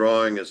from the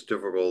drawing, it's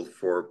difficult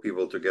for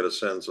people to get a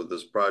sense of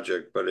this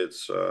project, but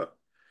it's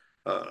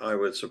I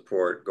would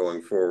support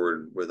going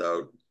forward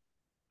without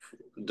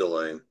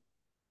delay.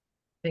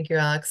 Thank you,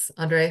 Alex.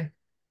 Andre?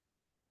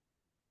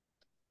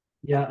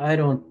 Yeah, I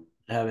don't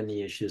have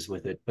any issues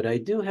with it, but I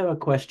do have a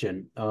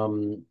question.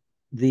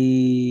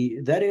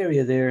 That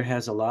area there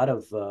has a lot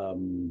of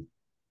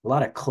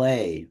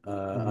clay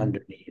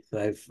underneath.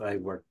 I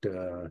worked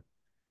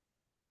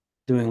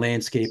doing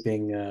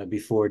landscaping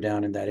before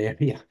down in that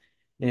area,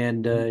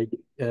 and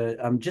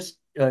I'm just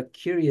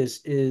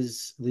curious: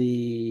 is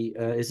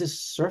this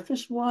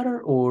surface water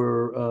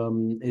or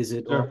is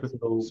it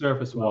also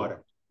Surface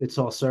water. It's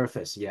all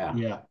surface, yeah.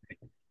 Yeah.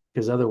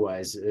 Because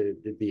otherwise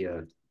it'd be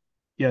a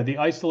Yeah, the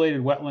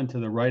isolated wetland to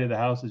the right of the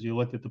house, as you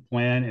looked at the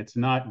plan, it's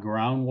not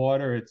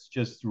groundwater, it's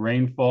just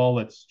rainfall.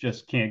 It's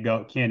just can't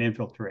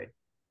infiltrate.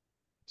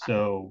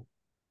 So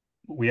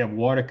we have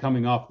water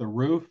coming off the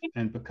roof,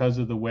 and because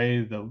of the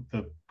way the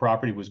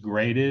property was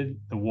graded,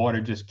 the water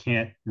just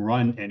can't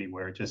run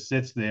anywhere. It just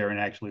sits there and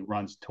actually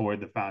runs toward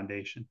the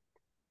foundation.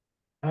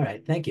 All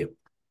right, thank you.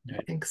 All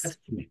right. Thanks.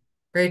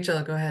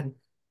 Rachel, go ahead.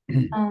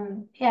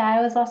 Yeah,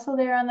 I was also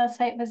there on the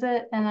site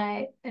visit, and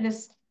I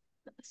just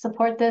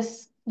support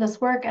this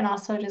work, and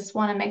also just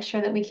want to make sure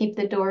that we keep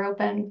the door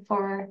open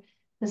for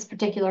this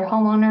particular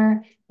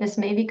homeowner. This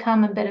may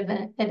become a bit of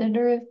an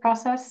iterative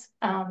process.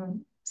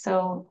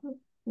 So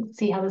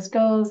see how this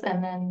goes,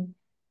 and then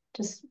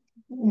just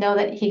know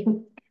that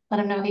let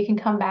him know he can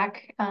come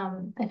back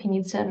if he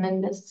needs to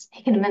amend this.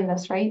 He can amend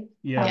this, right?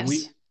 Yeah,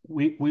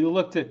 we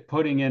looked at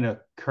putting in a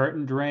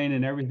curtain drain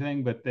and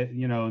everything, but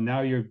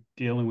now you're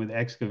dealing with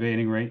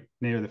excavating right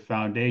near the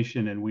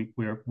foundation, and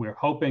we're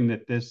hoping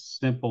that this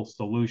simple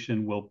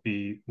solution will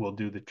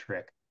do the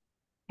trick.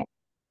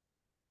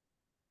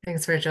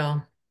 Thanks,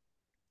 Rachel.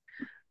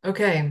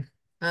 Okay,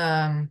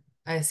 I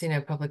see no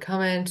public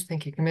comment.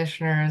 Thank you,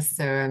 commissioners.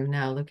 So I'm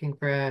now looking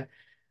for a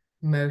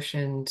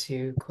motion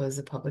to close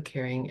the public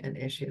hearing and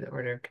issue the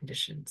order of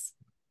conditions.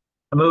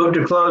 I move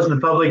to close the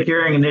public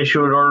hearing and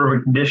issue an order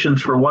of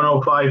conditions for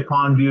 105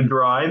 Pondview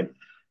Drive,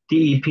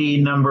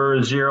 DEP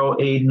number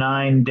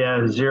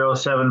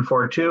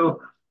 089-0742,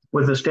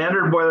 with the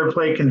standard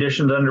boilerplate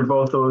conditions under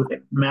both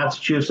the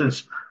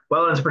Massachusetts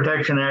Wetlands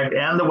Protection Act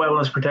and the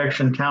Wetlands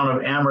Protection Town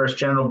of Amherst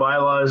General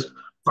Bylaws,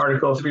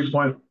 Article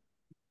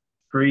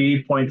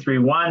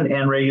 3.3.31,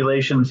 and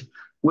regulations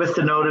with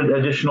the noted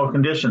additional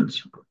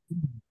conditions.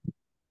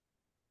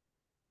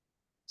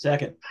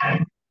 Second.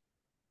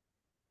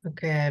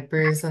 Okay,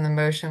 Bruce on the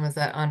motion. Was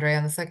that Andre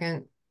on the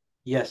second?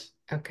 Yes.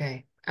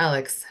 Okay,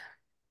 Alex.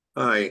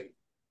 Aye.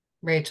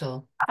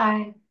 Rachel.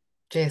 Aye.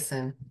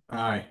 Jason.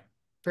 Aye.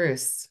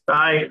 Bruce.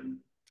 Aye.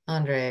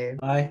 Andre.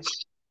 Aye.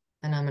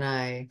 And I'm an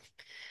aye.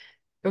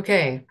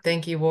 Okay,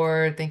 thank you,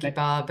 Ward. Thank you,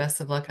 Bob.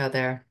 Best of luck out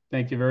there.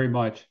 Thank you very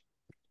much.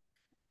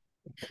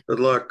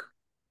 Good luck.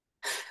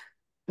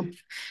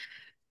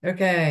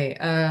 Okay,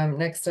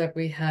 next up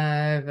we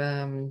have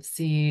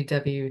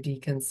CWD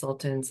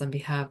Consultants on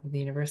behalf of the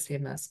University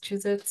of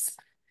Massachusetts.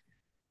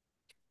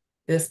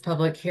 This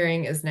public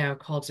hearing is now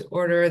called to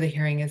order. The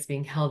hearing is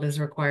being held as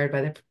required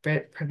by the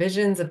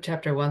provisions of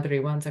Chapter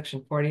 131,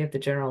 Section 40 of the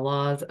General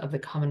Laws of the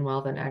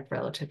Commonwealth and Act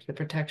relative to the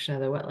protection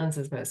of the wetlands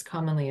as most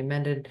commonly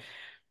amended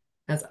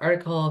as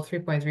Article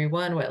 3.31,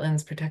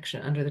 Wetlands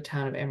Protection under the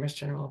Town of Amherst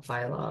General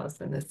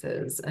Bylaws. And this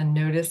is a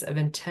notice of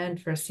intent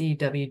for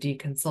CWD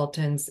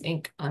Consultants,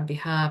 Inc. on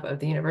behalf of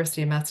the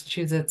University of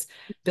Massachusetts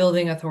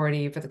Building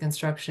Authority for the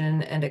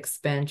construction and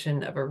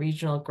expansion of a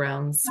regional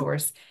ground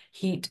source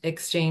heat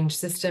exchange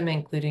system,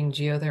 including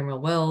geothermal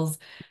wells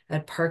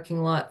at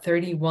parking lot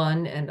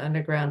 31 and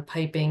underground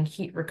piping,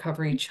 heat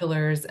recovery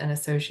chillers, and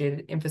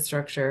associated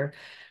infrastructure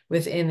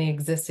within the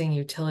existing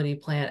utility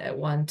plant at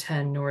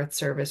 110 North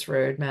Service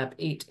Road, map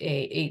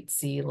 8A,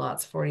 8C,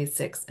 lots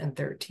 46 and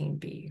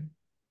 13B.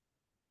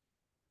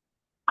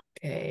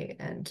 Okay,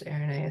 and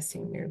Aaron, I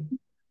assume you're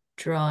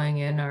drawing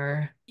in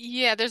our...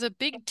 Yeah, there's a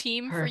big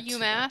team for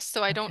UMass,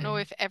 so I don't know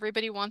if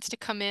everybody wants to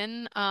come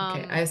in.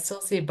 Okay, I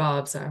still see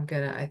Bob, so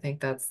I think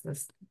that's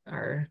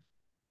our...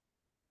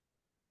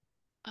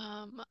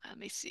 Let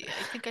me see.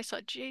 I think I saw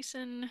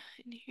Jason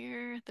in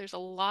here. There's a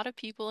lot of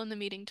people in the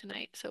meeting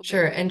tonight, so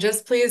sure. And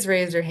just please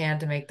raise your hand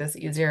to make this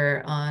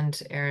easier on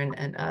to Aaron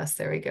and us.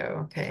 There we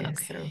go. Okay.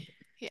 So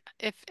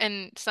Yeah,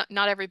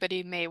 not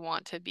everybody may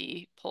want to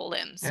be pulled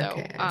in. So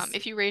Okay, I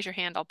if see. you raise your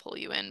hand, I'll pull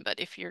you in. But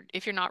if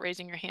you're not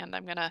raising your hand,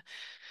 I'm gonna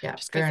Yeah,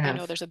 just fair because I know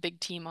enough. there's a big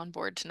team on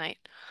board tonight.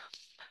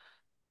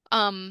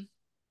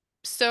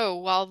 So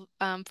while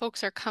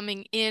folks are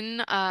coming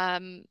in,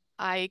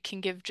 I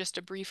can give just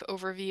a brief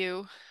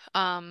overview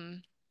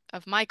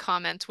of my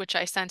comments, which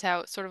I sent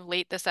out sort of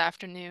late this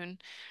afternoon.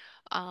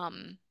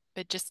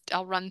 But just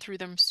I'll run through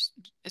them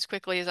as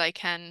quickly as I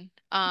can.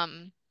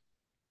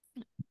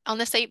 On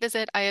the site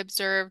visit, I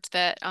observed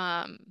that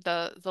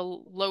the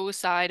low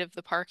side of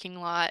the parking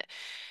lot,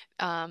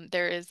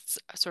 there is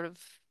a sort of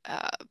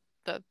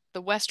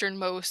the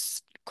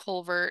westernmost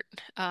culvert,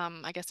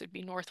 I guess it'd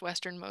be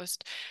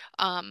northwesternmost.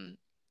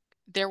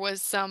 There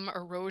was some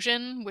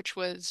erosion, which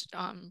was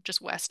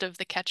just west of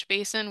the catch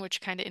basin,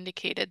 which kind of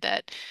indicated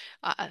that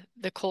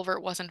the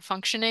culvert wasn't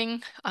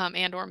functioning,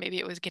 and or maybe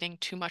it was getting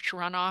too much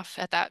runoff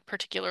at that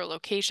particular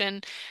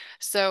location.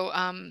 So,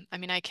 I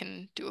mean, I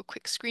can do a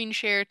quick screen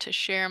share to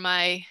share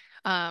my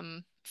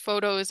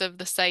photos of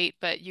the site,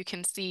 but you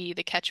can see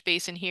the catch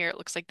basin here. It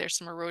looks like there's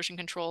some erosion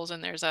controls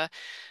and there's a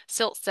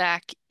silt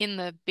sack in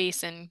the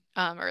basin,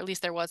 or at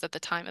least there was at the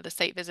time of the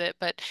site visit.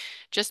 But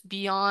just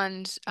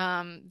beyond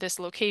this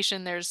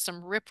location, there's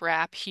some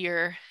riprap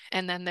here,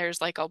 and then there's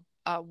like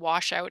a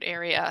washout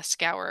area, a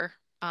scour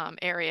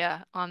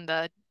area on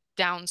the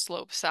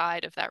downslope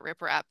side of that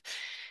riprap.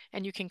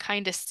 And you can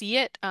kind of see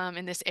it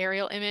in this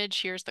aerial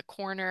image. Here's the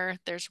corner,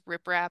 there's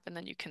riprap, and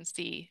then you can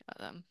see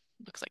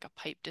looks like a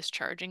pipe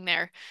discharging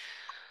there.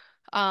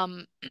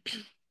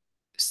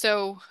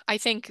 So I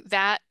think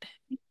that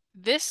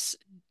this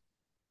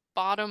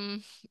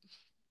bottom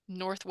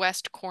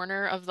northwest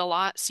corner of the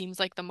lot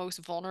seems like the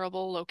most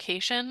vulnerable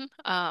location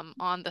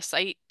on the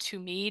site to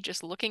me,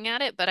 just looking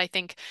at it. But I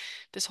think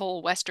this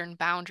whole western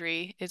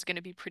boundary is going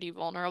to be pretty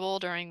vulnerable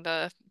during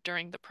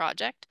the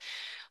project.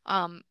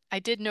 I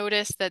did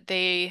notice that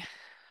they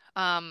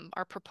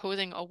are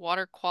proposing a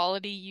water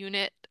quality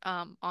unit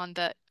on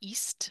the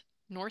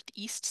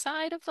northeast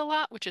side of the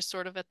lot, which is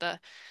sort of at the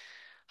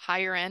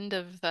higher end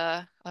of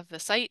the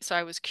site. So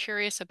I was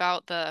curious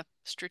about the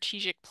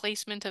strategic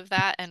placement of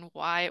that and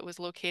why it was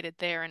located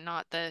there and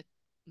not the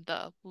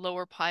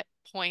lower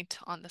point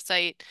on the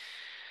site.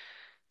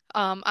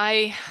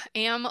 I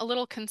am a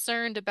little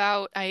concerned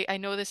about, I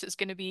know this is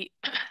going to be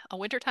a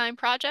wintertime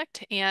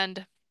project,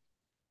 and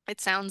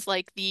it sounds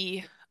like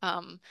the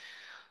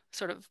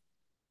sort of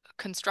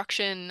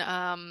construction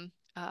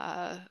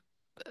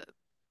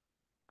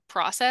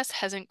process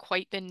hasn't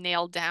quite been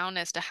nailed down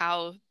as to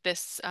how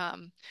this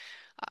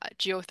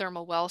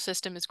geothermal well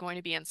system is going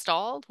to be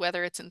installed,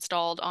 whether it's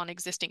installed on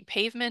existing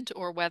pavement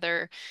or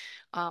whether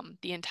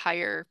the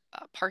entire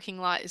parking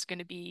lot is going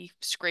to be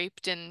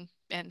scraped and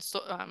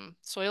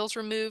soils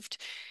removed.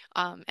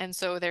 And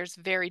so there's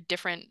very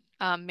different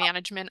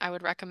management I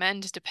would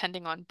recommend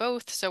depending on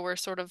both. So we're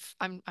sort of,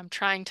 I'm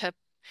trying to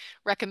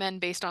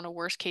recommend based on a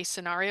worst case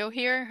scenario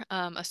here,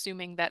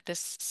 assuming that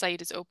this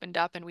site is opened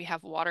up and we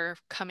have water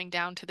coming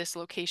down to this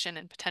location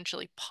and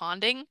potentially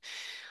ponding,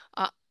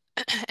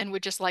 and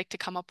would just like to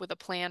come up with a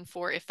plan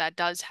for if that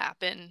does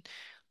happen,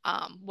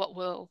 what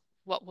will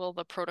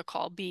the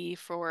protocol be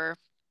for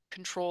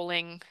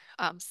controlling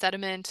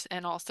sediment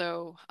and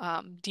also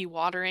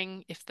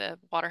dewatering if the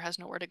water has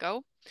nowhere to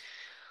go.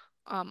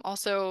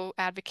 Also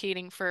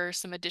advocating for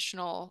some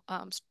additional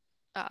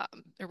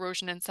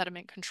erosion and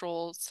sediment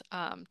controls,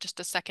 just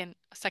a second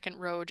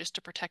row just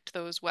to protect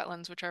those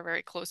wetlands, which are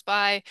very close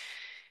by.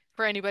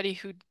 For anybody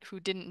who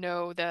didn't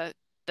know, the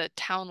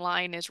town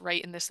line is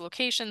right in this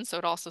location, so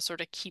it also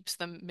sort of keeps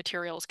the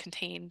materials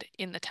contained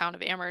in the town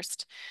of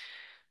Amherst.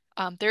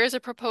 There is a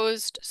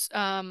proposed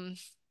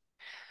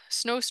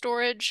snow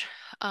storage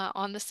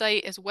on the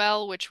site as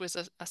well, which was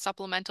a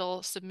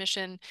supplemental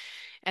submission,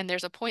 and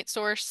there's a point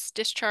source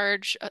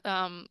discharge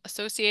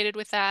associated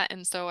with that.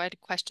 And so I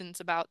had questions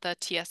about the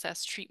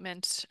TSS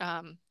treatment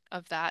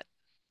of that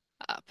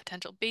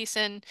potential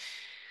basin.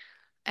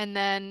 And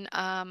then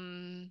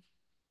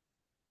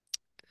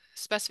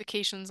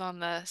specifications on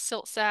the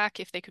silt sack,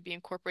 if they could be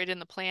incorporated in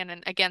the plan.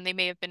 And again, they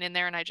may have been in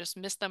there and I just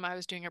missed them. I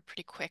was doing a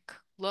pretty quick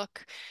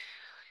look.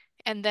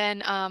 And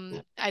then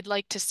I'd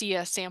like to see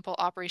a sample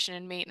operation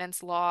and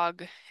maintenance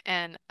log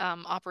and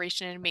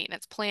operation and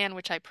maintenance plan,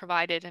 which I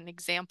provided an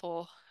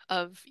example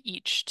of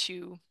each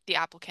to the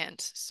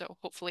applicant. So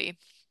hopefully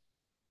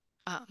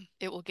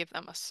it will give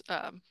them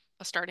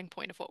a starting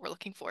point of what we're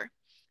looking for.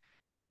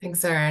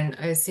 Thanks, Erin.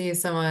 I see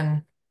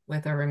someone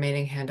with a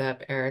remaining hand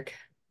up, Eric.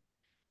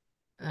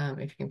 If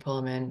you can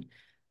pull them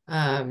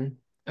in.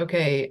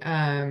 Okay,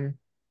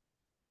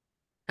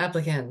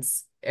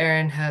 applicants.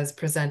 Erin has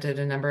presented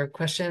a number of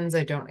questions.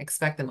 I don't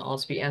expect them all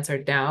to be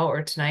answered now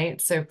or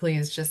tonight, so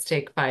please just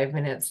take 5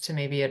 minutes to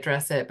maybe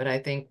address it. But I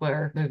think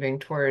we're moving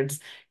towards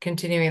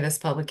continuing this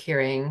public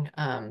hearing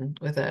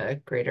with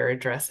a greater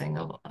addressing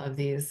of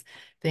these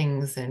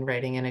things and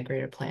writing in a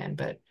greater plan.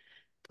 But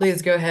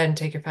please go ahead and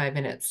take your 5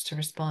 minutes to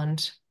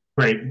respond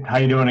Great. How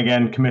you doing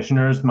again,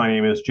 commissioners? My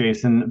name is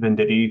Jason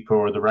Venditti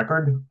for the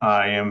record.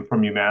 I am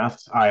from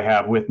UMass. I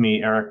have with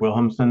me Eric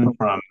Wilhelmsen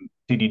from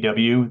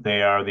CDW.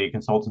 They are the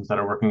consultants that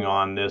are working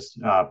on this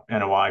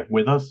NOI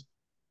with us.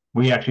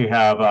 We actually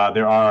have,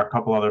 there are a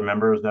couple other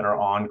members that are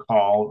on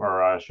call,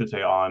 or I should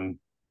say on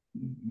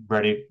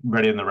ready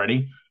in the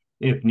ready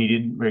if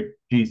needed.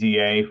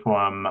 GZA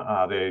from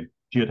the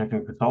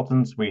geotechnical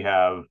consultants. We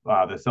have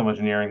the civil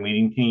engineering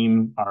leading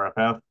team,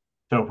 RFF.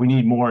 So if we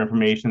need more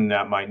information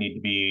that might need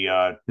to be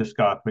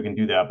discussed, we can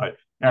do that. But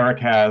Eric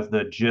has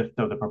the gist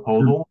of the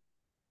proposal.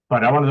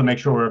 But I wanted to make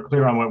sure we're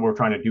clear on what we're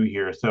trying to do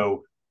here.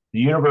 So the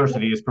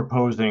university is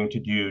proposing to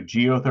do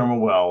geothermal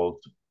wells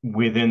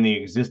within the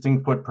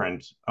existing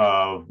footprint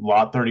of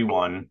Lot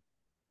 31.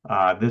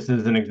 This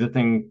is an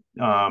existing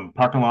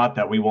parking lot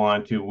that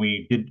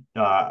we did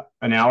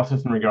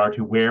analysis in regard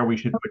to where we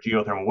should put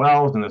geothermal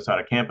wells in the side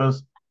of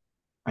campus.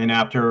 And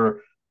after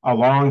a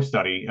long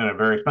study and a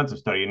very expensive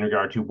study in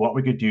regard to what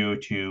we could do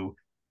to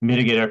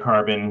mitigate our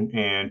carbon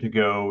and to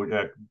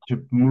go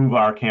to move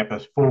our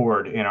campus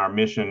forward in our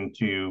mission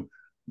to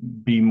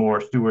be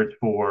more stewards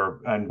for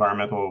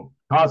environmental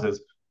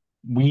causes,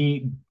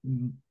 we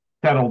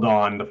settled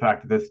on the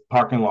fact that this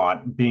parking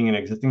lot, being an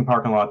existing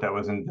parking lot that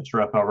was in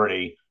distress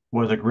already,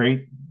 was a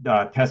great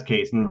test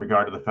case in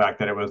regard to the fact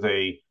that it was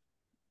a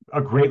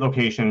great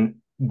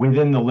location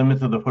within the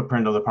limits of the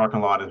footprint of the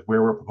parking lot is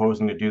where we're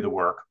proposing to do the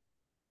work.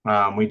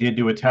 We did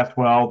do a test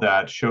well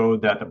that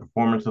showed that the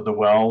performance of the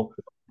well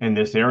in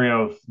this area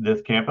of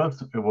this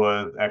campus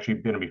was actually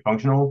going to be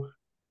functional.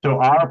 So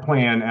our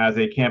plan as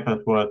a campus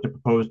was to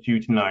propose to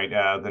you tonight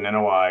as an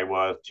NOI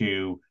was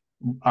to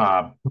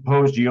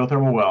propose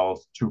geothermal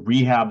wells to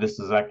rehab this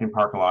existing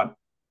parking lot.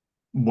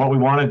 What we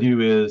want to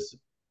do is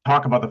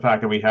talk about the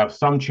fact that we have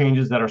some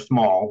changes that are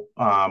small.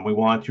 We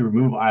want to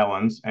remove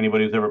islands.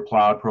 Anybody who's ever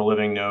plowed for a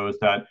living knows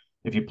that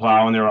if you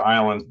plow and there are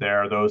islands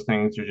there, those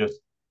things are just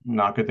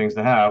not good things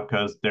to have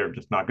because they're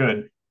just not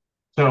good.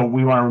 So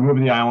we want to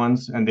remove the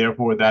islands, and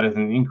therefore that is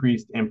an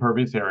increased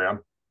impervious area.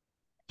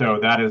 So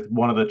that is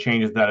one of the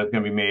changes that is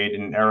going to be made,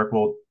 and Eric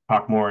will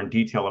talk more in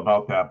detail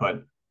about that.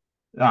 But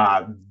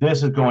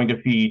this is going to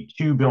feed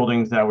two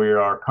buildings that we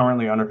are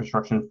currently under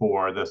construction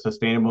for: the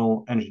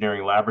Sustainable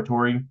Engineering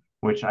Laboratory,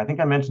 which I think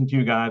I mentioned to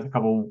you guys a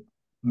couple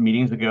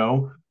meetings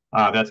ago.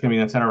 That's going to be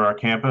in the center of our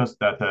campus.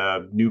 That's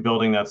a new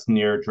building that's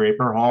near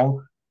Draper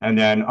Hall. And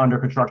then under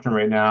construction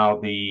right now,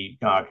 the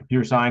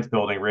computer science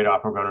building right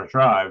off of Governor's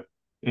Drive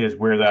is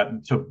where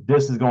so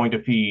this is going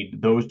to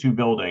feed those two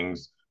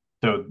buildings.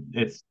 So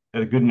it's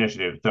a good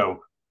initiative. So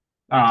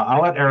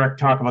I'll let Eric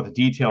talk about the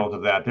details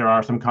of that. There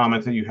are some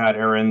comments that you had,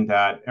 Aaron,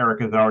 that Eric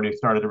has already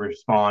started to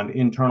respond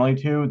internally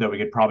to that we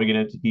could probably get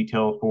into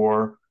detail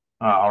for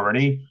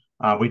already.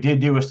 We did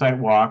do a site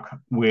walk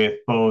with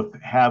both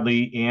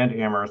Hadley and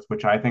Amherst,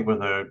 which I think was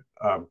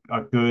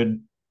a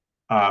good.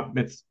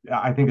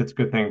 I think it's a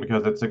good thing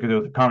because it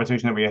was a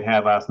conversation that we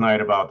had last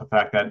night about the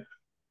fact that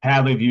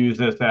Hadley views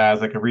this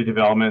as like a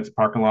redevelopment,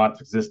 parking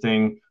lots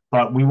existing,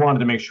 but we wanted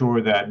to make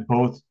sure that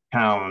both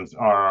towns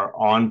are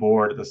on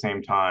board at the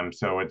same time.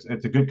 So it's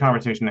a good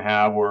conversation to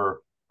have. We're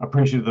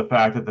appreciative of the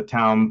fact that the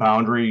town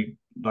boundary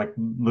like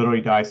literally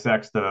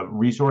dissects the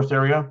resource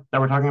area that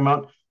we're talking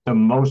about. So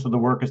most of the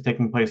work is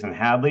taking place in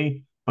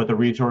Hadley, but the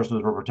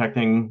resources we're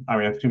protecting,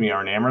 are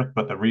in Amherst,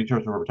 but the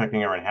resources we're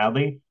protecting are in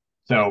Hadley.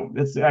 So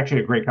it's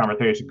actually a great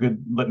conversation,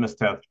 good litmus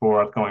test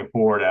for us going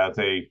forward as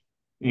a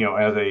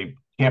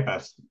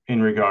campus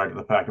in regard to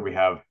the fact that we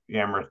have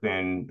Amherst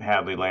and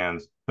Hadley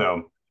lands.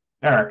 So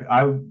Eric,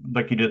 I would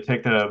like you to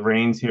take the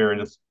reins here and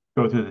just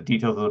go through the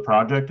details of the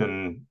project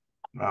and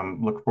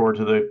look forward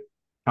to the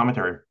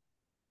commentary.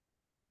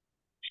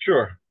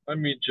 Sure. Let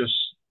me just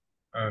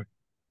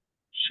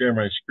share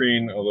my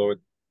screen, although it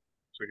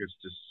looks like it's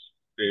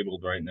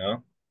disabled right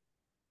now.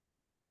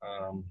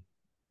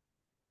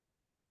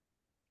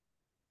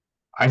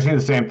 I see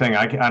the same thing.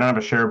 I don't have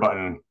a share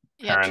button,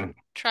 Yeah, Aaron.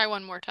 try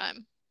one more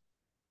time.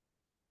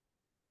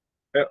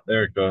 Yeah,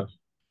 there it goes.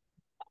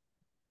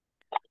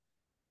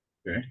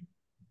 Okay.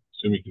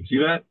 Assume you can see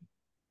that?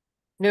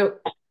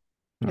 Nope.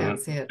 Can't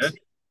see it. Okay.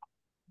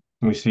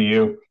 Let me see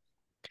you.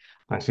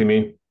 I see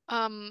me.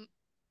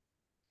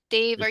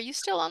 Dave, are you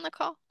still on the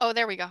call? Oh,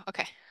 there we go.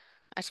 Okay.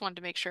 I just wanted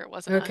to make sure it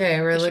wasn't Okay,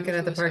 we're issue looking with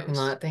at the who was parking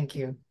host. lot. Thank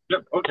you.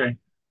 Yep. Okay.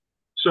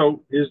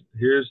 So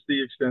here's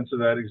the extent of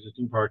that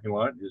existing parking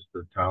lot is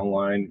the town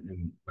line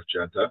in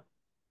magenta.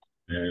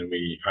 And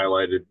we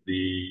highlighted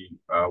the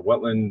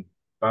wetland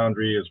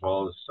boundary as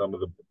well as some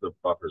of the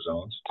buffer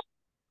zones.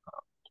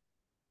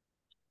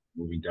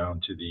 Moving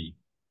down to the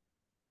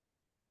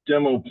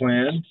demo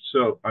plan,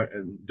 so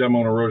demo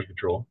and erosion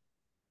control.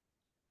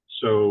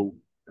 So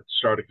at the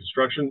start of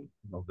construction,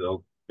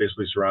 they'll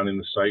basically surrounding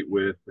the site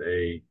with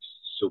a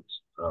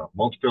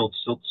mulch-filled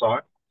silt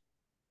sock.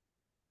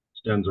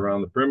 Extends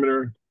around the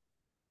perimeter,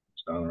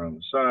 it's down around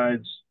the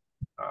sides,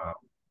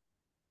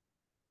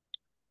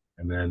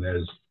 and then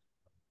as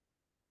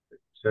it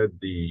said,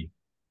 these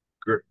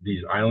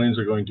islands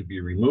are going to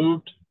be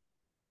removed.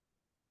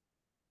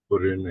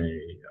 Put in a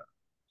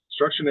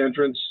construction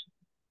entrance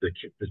The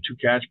two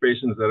catch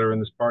basins that are in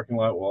this parking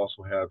lot will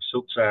also have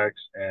silt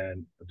sacks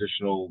and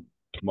additional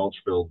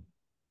mulch-filled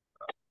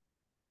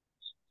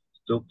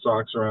silt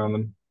socks around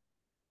them.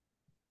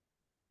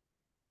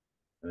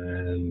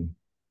 And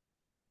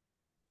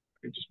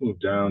I just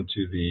move down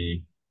to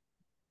the,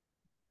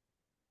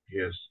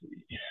 yes,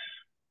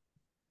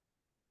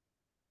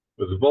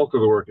 where the bulk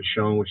of the work is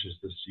shown, which is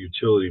this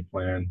utility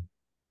plan.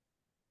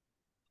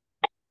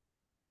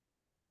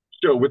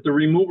 So with the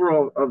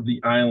removal of the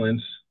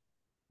islands,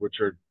 which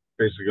are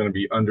basically going to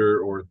be under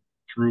or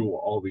through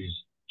all these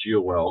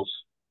geowells,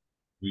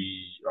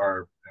 we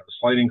have a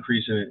slight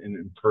increase in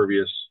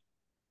impervious.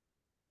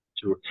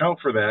 To account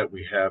for that,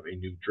 we have a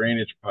new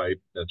drainage pipe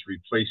that's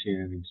replacing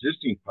an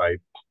existing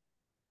pipe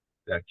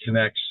that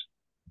connects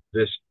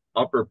this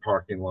upper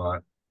parking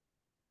lot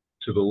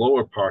to the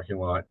lower parking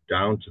lot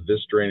down to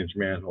this drainage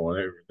manhole,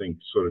 and everything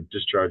sort of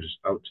discharges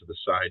out to the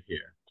side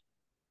here.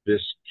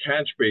 This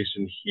catch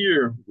basin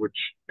here,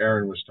 which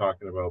Aaron was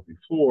talking about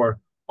before,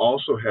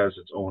 also has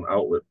its own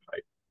outlet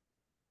pipe.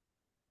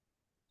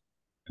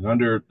 And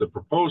under the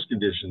proposed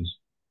conditions,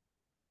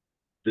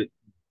 the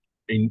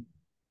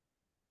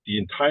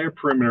entire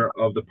perimeter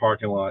of the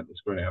parking lot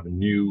is going to have a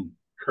new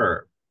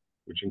curb,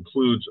 which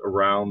includes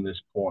around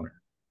this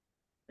corner.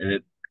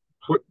 And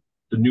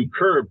the new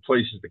curb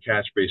places the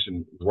catch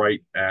basin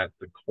right at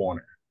the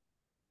corner.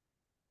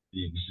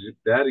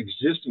 That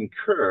existing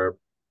curb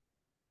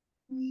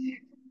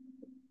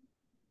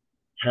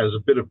has a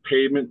bit of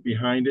pavement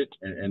behind it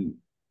and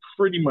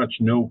pretty much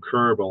no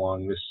curb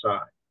along this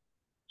side.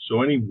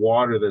 So any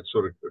water that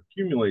sort of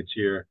accumulates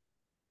here,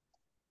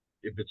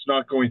 if it's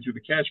not going through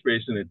the catch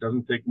basin, it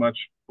doesn't take much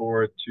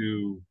for it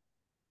to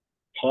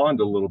pond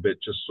a little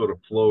bit, just sort of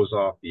flows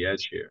off the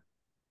edge here.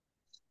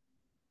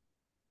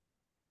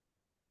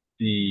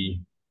 Here's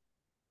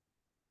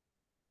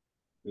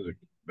a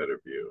better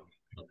view.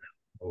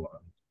 Hold on.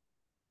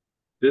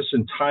 This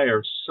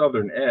entire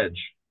southern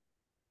edge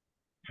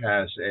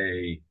has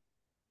a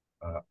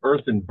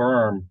earthen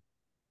berm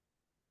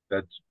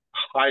that's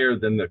higher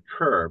than the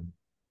curb.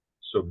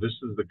 So this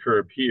is the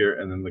curb here,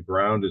 and then the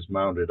ground is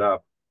mounted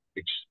up,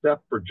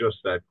 except for just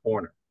that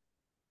corner.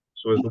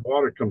 So as the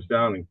water comes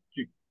down and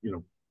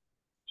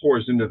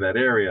pours into that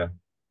area,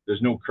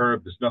 there's no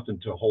curb, there's nothing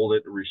to hold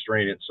it or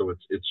restrain it. So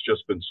it's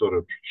just been sort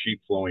of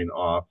sheet flowing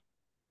off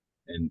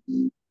and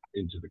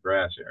into the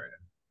grass area.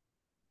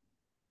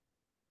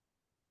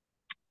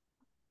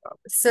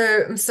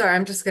 So I'm sorry,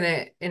 I'm just going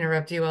to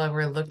interrupt you while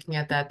we're looking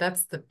at that.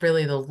 That's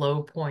really the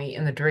low point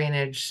in the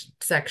drainage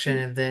section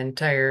of the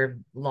entire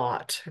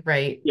lot,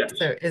 right? Yes.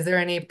 So is there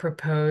any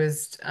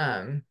proposed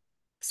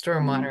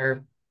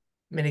stormwater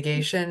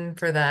mitigation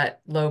for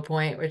that low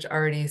point, which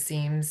already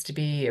seems to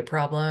be a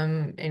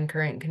problem in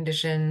current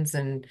conditions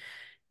and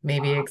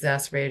maybe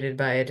exacerbated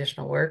by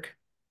additional work?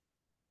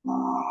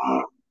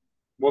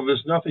 Well,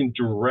 there's nothing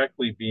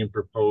directly being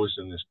proposed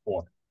in this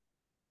corner.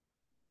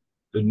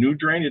 The new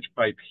drainage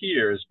pipe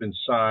here has been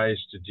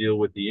sized to deal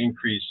with the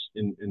increase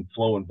in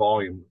flow and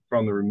volume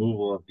from the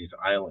removal of these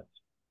islands.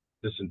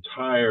 This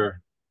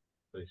entire,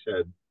 as I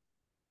said,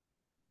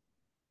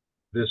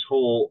 this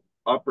whole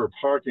upper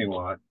parking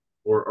lot,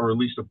 or at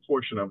least a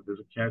portion of it, there's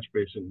a catch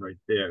basin right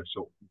there.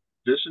 So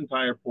this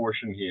entire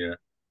portion here,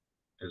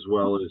 as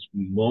well as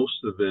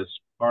most of this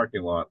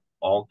parking lot,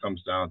 all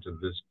comes down to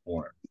this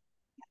corner.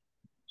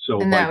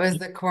 So and that was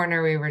the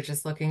corner we were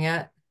just looking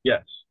at?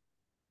 Yes.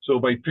 So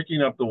by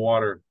picking up the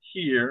water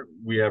here,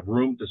 we have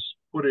room to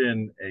put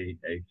in a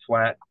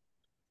flat,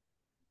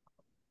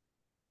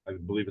 I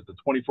believe it's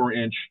a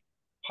 24-inch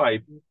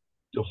pipe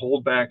to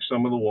hold back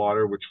some of the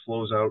water, which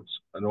flows out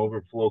an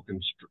overflow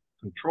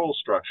control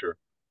structure,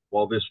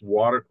 while this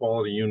water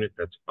quality unit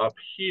that's up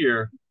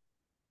here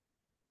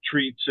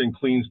treats and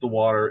cleans the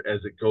water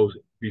as it goes,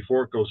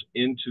 before it goes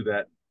into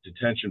that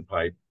detention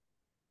pipe,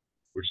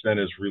 which then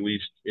is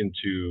released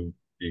into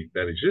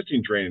that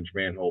existing drainage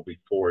manhole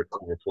before it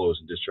overflows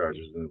and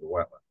discharges into the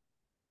wetland.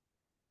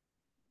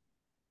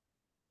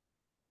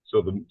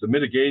 So the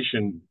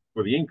mitigation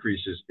for the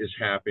increases is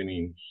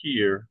happening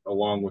here,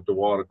 along with the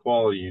water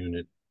quality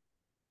unit,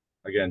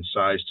 again,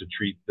 sized to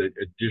treat the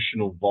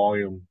additional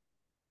volume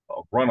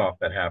of runoff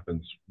that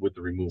happens with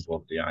the removal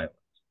of the island.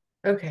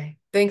 Okay,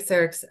 thanks,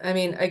 Eric. I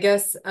mean, I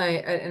guess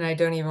I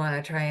don't even want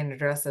to try and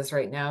address this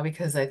right now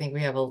because I think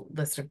we have a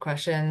list of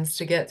questions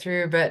to get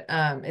through, but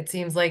it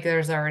seems like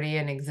there's already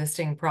an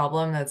existing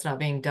problem that's not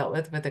being dealt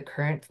with the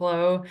current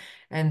flow.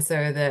 And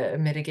so the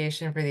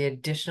mitigation for the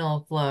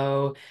additional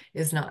flow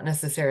is not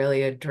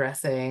necessarily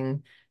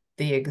addressing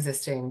the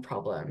existing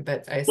problem,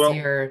 but I see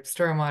your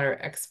stormwater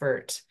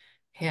expert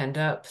hand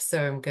up.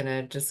 So I'm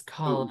gonna just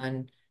call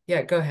on,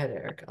 yeah, go ahead,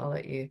 Eric, I'll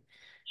let you.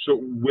 So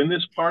when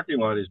this parking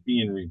lot is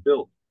being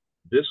rebuilt,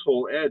 this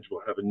whole edge will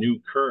have a new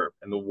curb,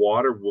 and the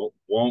water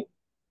won't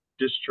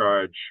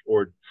discharge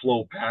or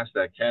flow past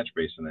that catch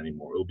basin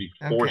anymore. It'll be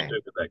forced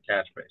into that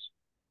catch basin.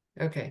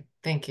 Okay,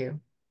 thank you.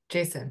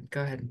 Jason,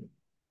 go ahead.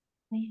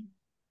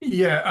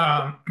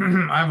 Yeah,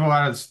 I have a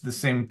lot of the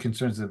same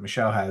concerns that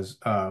Michelle has.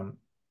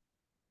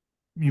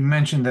 you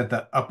mentioned that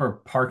the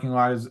upper parking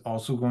lot is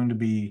also going to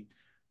be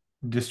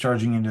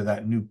discharging into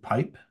that new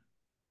pipe?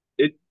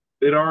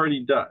 It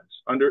already does.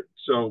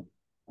 So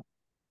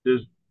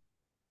there's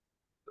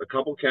a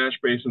couple catch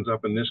basins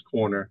up in this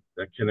corner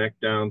that connect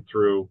down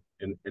through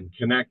and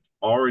connect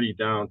already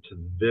down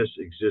to this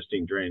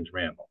existing drainage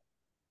manhole.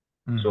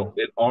 So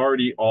it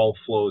already all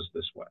flows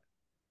this way.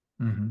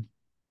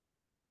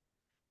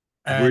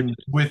 And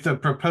with the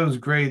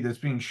proposed grade that's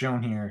being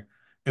shown here,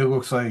 it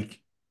looks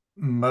like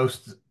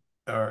most,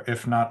 or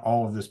if not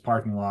all of this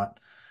parking lot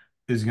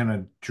is going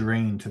to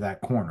drain to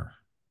that corner.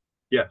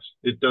 Yes,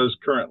 it does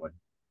currently.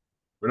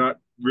 We're not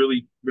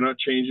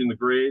changing the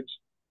grades.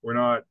 We're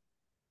not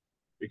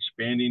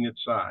expanding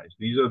its size.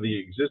 These are the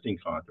existing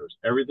contours.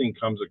 Everything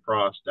comes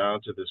across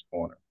down to this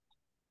corner.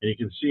 And you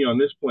can see on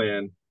this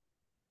plan,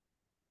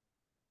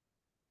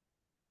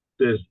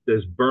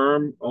 there's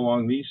berm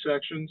along these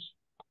sections,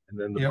 and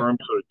then the berm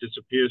sort of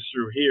disappears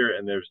through here,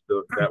 and there's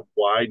that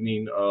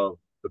widening of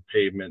the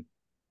pavement,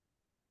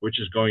 which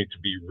is going to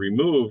be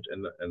removed,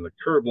 and the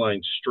curb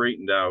line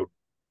straightened out,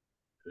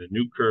 and a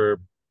new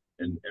curb,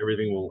 and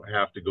everything will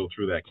have to go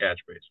through that catch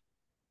basin.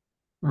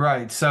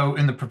 Right. So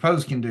in the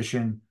proposed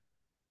condition,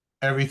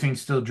 everything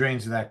still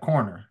drains to that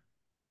corner.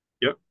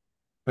 Yep.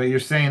 But you're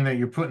saying that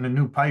you're putting a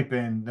new pipe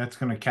in that's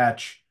going to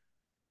catch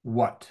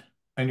what?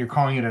 And you're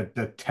calling it a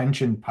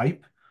detention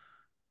pipe?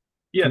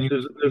 Yes,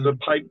 there's a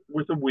pipe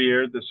with a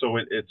weir, so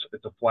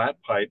it's a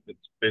flat pipe. It's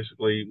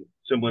basically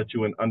similar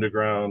to an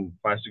underground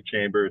plastic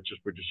chamber.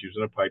 We're just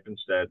using a pipe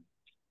instead.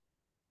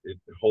 It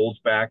holds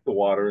back the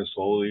water and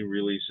slowly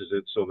releases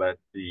it so that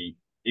the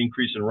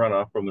increase in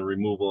runoff from the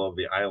removal of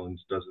the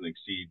islands doesn't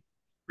exceed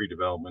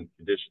pre-development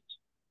conditions.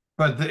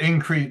 But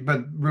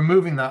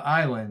removing the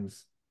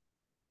islands,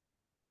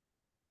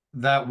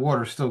 that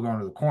water's still going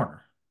to the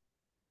corner.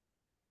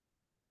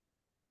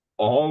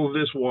 All of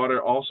this water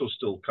also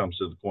still comes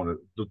to the corner.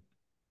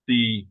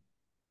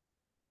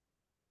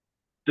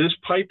 This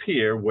pipe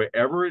here,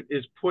 wherever it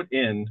is put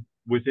in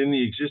within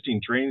the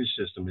existing drainage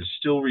system, is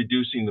still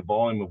reducing the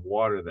volume of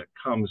water that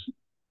comes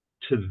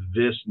to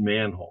this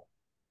manhole.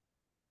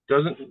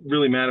 Doesn't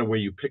really matter where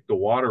you pick the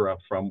water up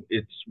from.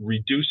 It's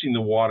reducing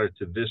the water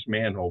to this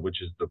manhole, which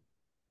is the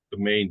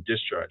main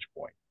discharge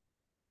point.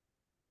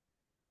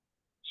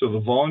 So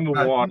the volume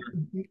of water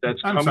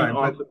that's coming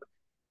off.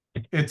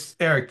 It's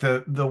Eric,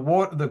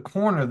 the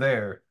corner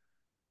there.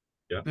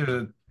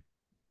 Yeah.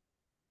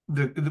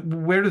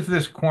 Where does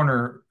this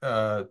corner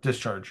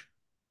discharge?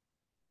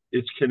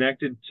 It's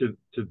connected to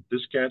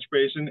this catch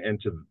basin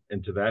and to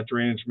that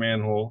drainage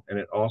manhole, and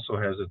it also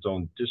has its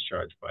own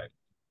discharge pipe.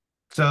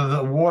 So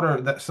the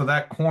water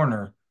that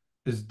corner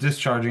is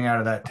discharging out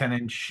of that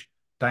 10-inch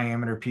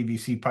diameter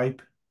PVC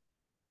pipe?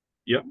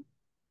 Yep.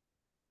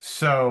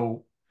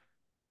 So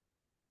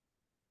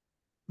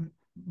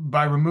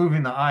by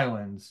removing the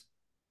islands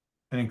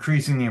and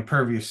increasing the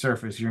impervious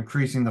surface, you're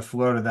increasing the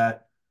flow to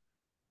that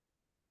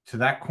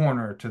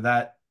corner, to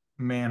that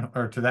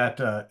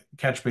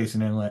catch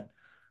basin inlet,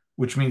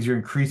 which means you're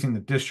increasing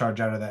the discharge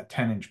out of that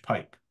 10-inch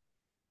pipe.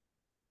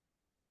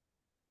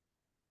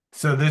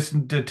 So this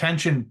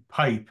detention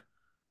pipe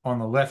on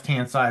the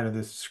left-hand side of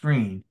this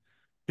screen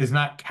is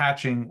not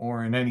catching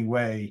or in any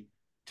way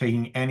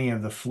taking any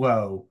of the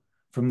flow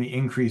from the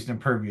increased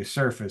impervious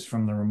surface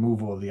from the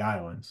removal of the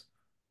islands.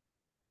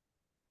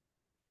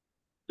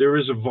 There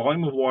is a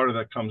volume of water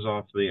that comes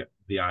off the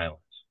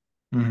islands.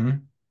 Mm-hmm.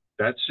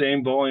 That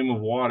same volume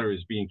of water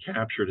is being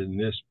captured in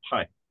this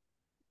pipe.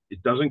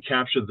 It doesn't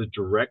capture the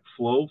direct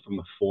flow from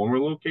the former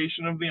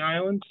location of the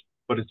island,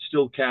 but it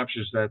still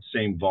captures that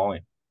same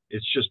volume.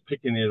 It's just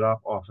picking it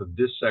up off of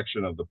this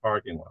section of the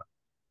parking lot.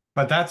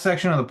 But that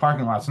section of the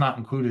parking lot is not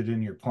included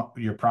in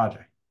your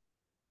project.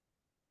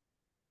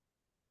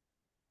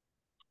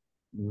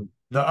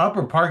 The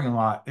upper parking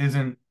lot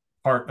isn't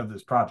part of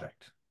this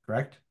project,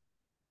 correct?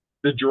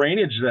 The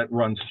drainage that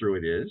runs through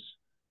it is.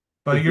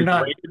 But you're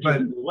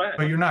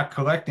not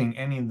collecting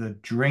any of the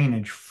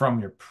drainage from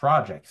your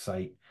project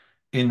site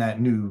in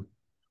that new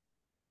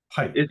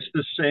pipe. It's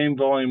the same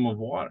volume of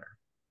water.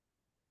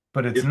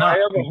 But it's not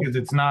because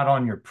it's not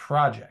on your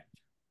project.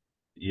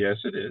 Yes,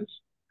 it is.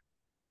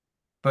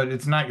 But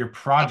it's not your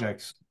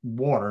project's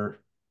water.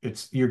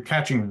 You're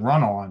catching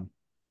runoff.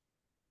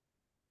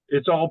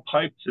 It's all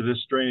piped to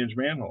this drainage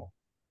manhole.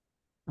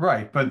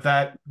 Right, but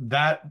that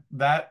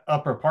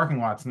upper parking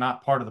lot's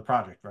not part of the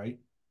project, right?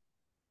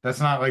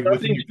 That's not like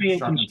nothing's being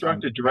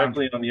constructed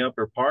directly on the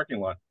upper parking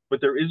lot, but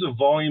there is a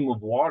volume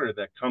of water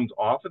that comes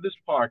off of this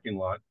parking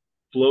lot,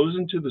 flows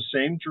into the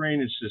same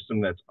drainage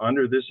system that's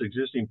under this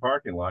existing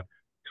parking lot,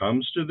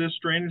 comes to this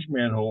drainage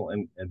manhole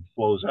and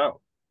flows out.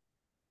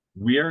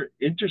 We are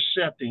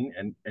intercepting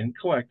and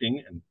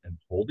collecting and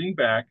holding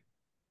back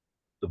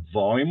the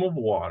volume of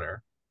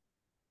water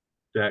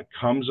that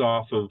comes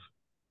off of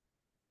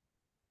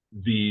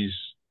these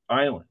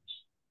islands.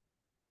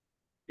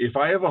 If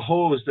I have a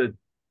hose that's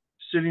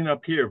sitting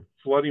up here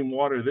flooding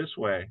water this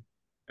way,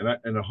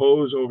 and a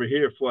hose over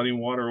here flooding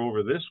water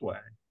over this way,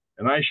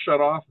 and I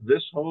shut off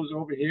this hose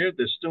over here,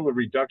 there's still a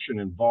reduction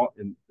in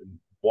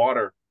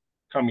water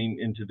coming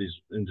into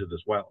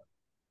this well.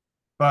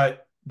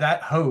 But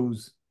that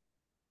hose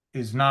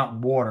is not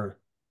water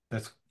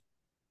that's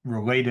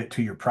related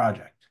to your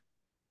project.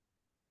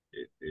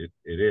 It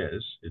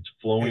is. It's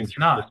flowing It's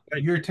through not. the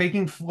site. You're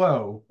taking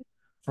flow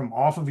from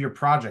off of your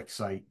project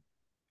site.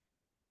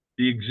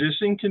 The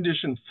existing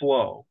condition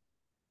flow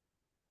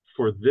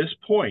for this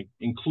point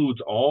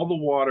includes all the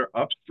water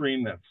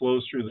upstream that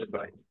flows through the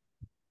site.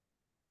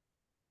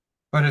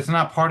 But it's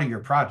not part of your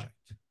project,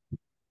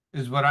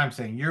 is what I'm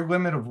saying. Your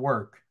limit of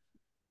work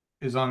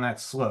is on that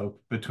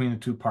slope between the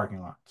two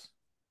parking lots.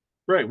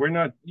 Right.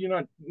 You're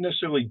not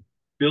necessarily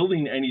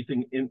building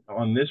anything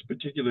on this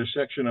particular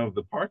section of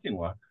the parking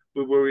lot,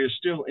 but where we are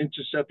still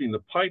intercepting the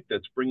pipe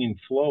that's bringing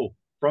flow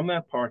from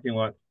that parking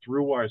lot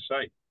through our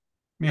site.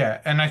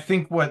 Yeah, and I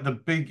think what the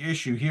big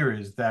issue here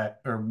is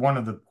that, or one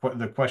of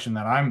the question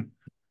that I'm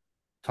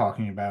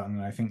talking about,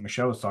 and I think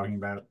Michelle is talking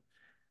about,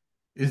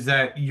 is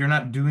that you're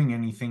not doing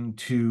anything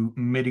to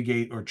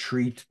mitigate or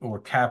treat or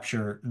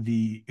capture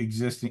the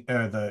existing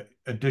the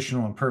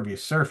additional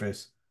impervious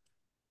surface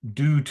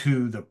due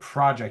to the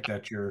project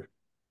that you're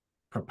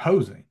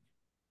proposing.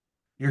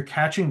 You're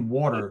catching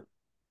water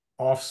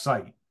off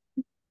site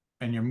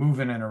and you're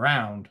moving it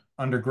around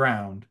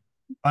underground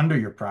under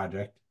your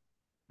project,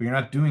 but you're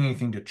not doing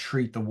anything to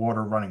treat the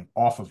water running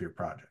off of your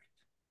project.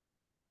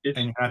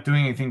 And you're not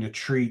doing anything to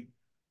treat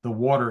the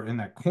water in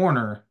that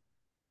corner,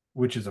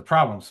 which is a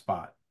problem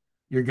spot.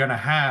 You're going to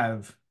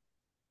have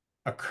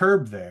a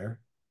curb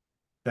there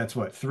that's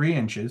what, 3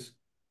 inches.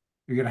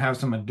 You're going to have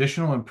some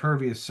additional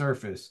impervious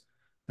surface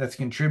that's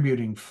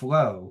contributing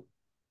flow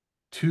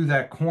to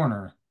that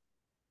corner,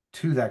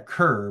 to that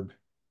curb.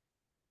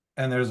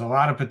 And there's a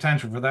lot of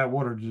potential for that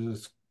water to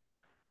just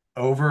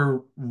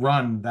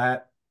overrun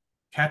that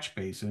catch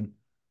basin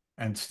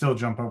and still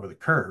jump over the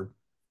curb.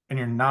 And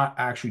you're not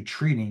actually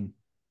treating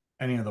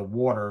any of the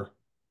water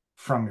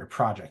from your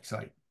project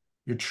site.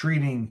 You're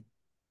treating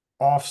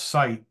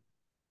off-site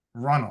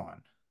runoff.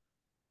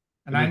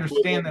 And I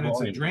understand that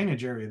it's a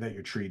drainage area that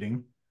you're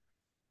treating,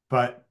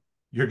 but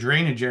your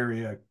drainage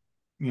area,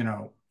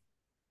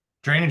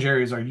 drainage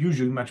areas are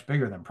usually much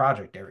bigger than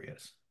project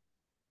areas.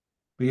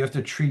 But you have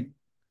to treat,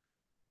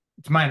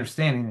 it's my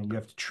understanding that you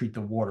have to treat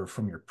the water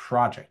from your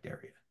project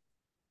area.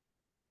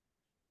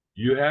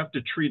 You have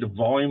to treat a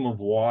volume of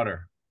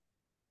water.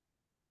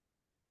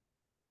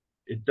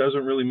 It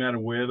doesn't really matter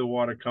where the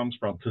water comes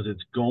from because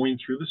it's going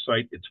through the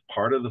site. It's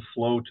part of the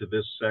flow to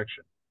this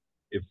section.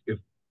 If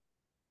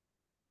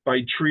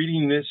by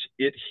treating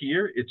it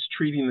here, it's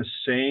treating the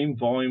same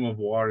volume of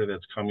water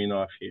that's coming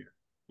off here.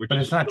 But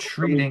it's not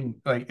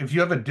treating, like, if you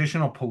have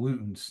additional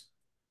pollutants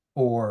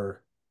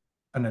or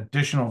an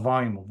additional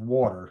volume of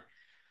water,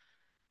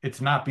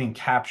 it's not being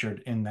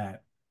captured in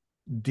that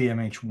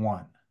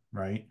DMH1,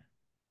 right?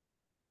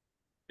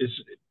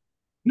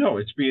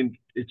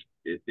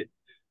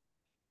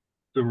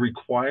 The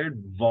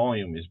required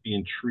volume is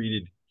being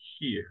treated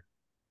here.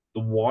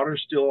 The water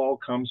still all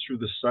comes through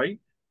the site.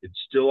 It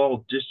still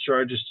all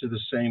discharges to the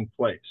same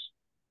place.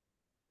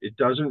 It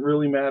doesn't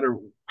really matter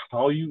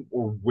how you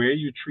or where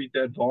you treat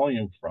that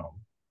volume from,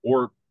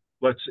 or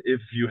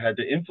if you had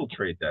to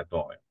infiltrate that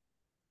volume.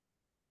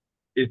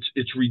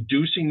 It's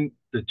reducing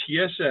the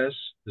TSS,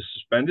 the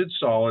suspended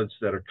solids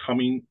that are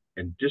coming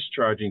and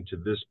discharging to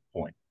this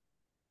point.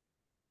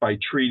 By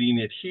treating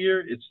it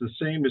here, it's the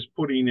same as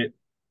putting it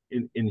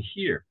in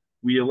here.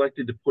 We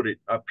elected to put it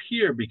up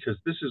here because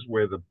this is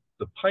where the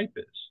pipe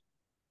is.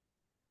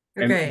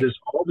 Okay. And there's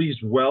all these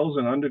wells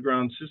and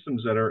underground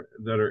systems that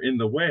are in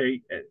the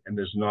way, and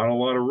there's not a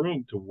lot of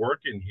room to work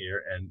in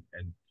here and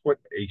put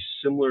a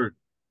similar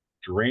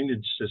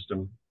drainage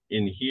system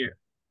in here.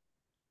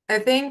 I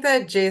think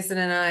that Jason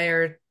and I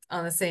are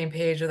on the same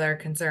page with our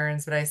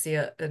concerns, but I see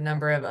a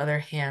number of other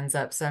hands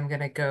up, so I'm going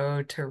to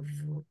go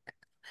to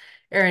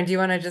Aaron. Do you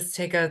want to just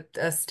take a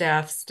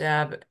staff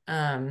stab?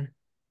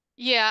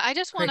 Yeah, I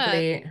just want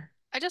quickly?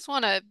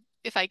 to,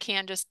 if I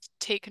can, just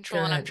take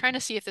control. And I'm trying to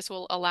see if this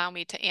will allow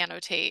me to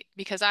annotate,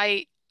 because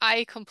I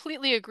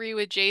completely agree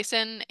with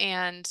Jason,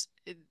 and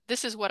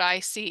this is what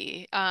I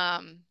see,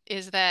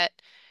 is that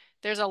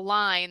there's a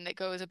line that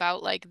goes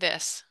about like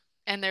this,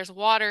 and there's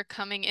water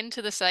coming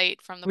into the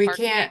site from the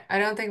parking. I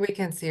don't think we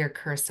can see your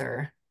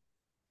cursor.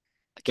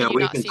 Yeah,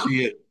 we can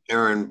see it,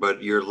 Aaron,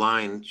 but your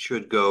line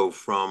should go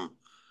from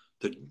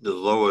the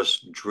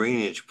lowest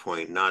drainage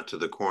point, not to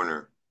the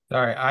corner.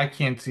 Sorry, I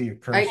can't see your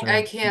cursor.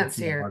 I can't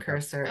see your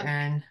cursor,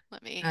 Aaron.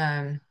 Let me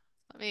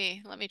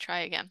try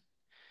again.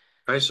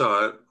 I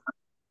saw it.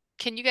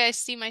 Can you guys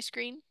see my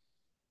screen?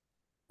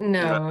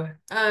 No.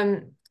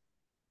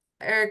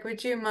 Eric,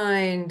 would you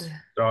mind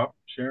stop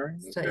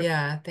sharing? Okay.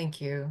 Yeah,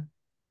 thank you.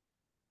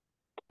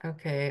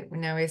 Okay,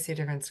 now we see a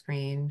different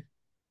screen.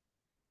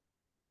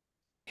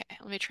 Okay,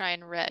 let me try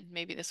in red.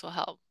 Maybe this will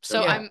help.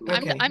 So yeah,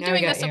 I'm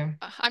doing this.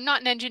 I'm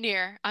not an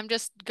engineer. I'm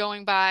just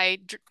going by,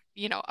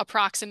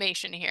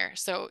 approximation here.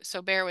 So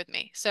bear with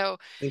me. So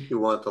I think you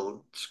want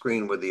the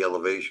screen with the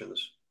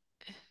elevations.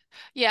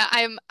 Yeah,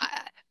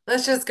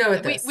 let's just go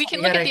with this. We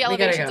can look at the we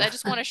gotta elevations. go. I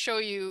just want to show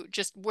you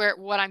just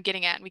what I'm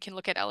getting at, and we can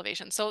look at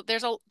elevation. So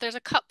there's a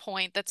cut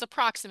point that's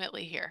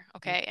approximately here,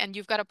 okay? And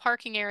you've got a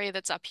parking area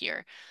that's up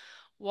here.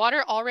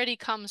 Water already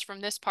comes from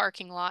this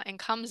parking lot and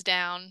comes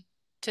down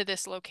to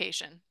this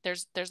location.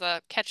 There's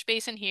a catch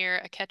basin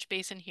here, a catch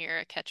basin here,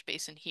 a catch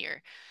basin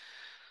here.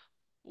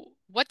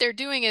 What they're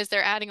doing is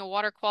they're adding a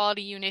water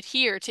quality unit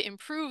here to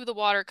improve the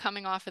water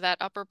coming off of that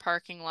upper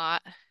parking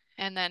lot,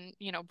 and then,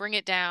 you know, bring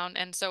it down.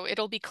 And so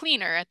it'll be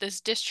cleaner at this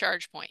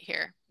discharge point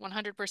here.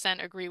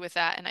 100% agree with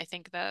that. And I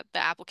think that the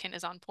applicant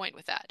is on point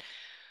with that.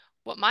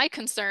 What my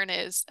concern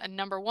is,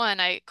 number one,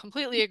 I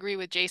completely agree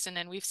with Jason,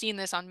 and we've seen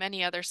this on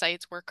many other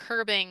sites where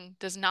curbing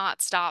does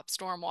not stop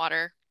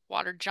stormwater.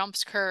 Water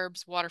jumps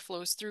curbs, water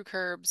flows through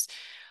curbs.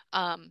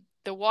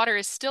 The water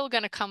is still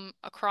going to come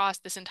across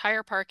this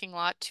entire parking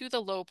lot to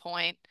the low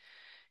point.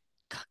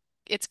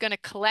 It's going to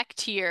collect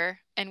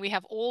here, and we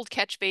have old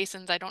catch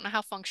basins. I don't know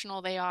how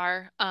functional they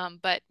are,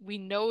 but we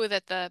know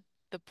that the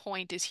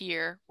point is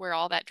here where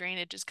all that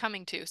drainage is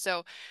coming to.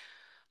 So,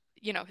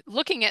 you know,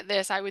 looking at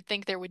this, I would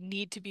think there would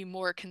need to be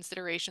more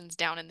considerations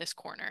down in this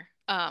corner.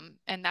 And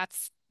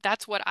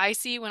that's what I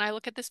see when I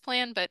look at this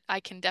plan, but I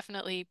can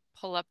definitely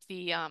pull up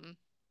the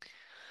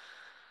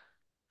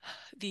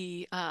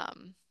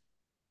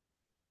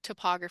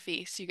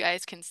topography so you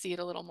guys can see it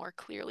a little more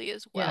clearly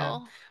as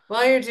well. Yeah.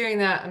 While you're doing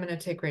that, I'm going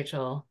to take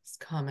Rachel's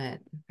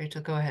comment.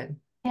 Rachel, go ahead.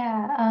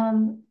 Yeah,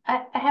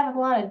 I have a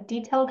lot of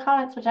detailed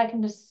comments, which I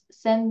can just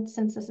send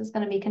since this is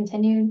going to be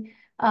continued,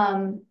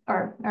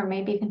 or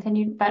may be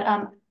continued.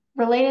 But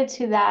related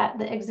to that,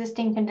 the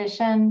existing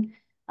condition,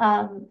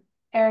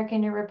 Eric,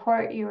 in your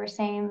report, you were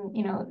saying,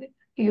 you know,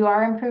 you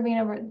are improving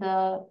over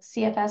the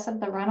CFS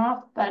of the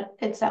runoff, but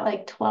it's at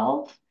like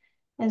 12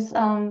 is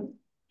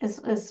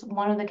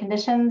one of the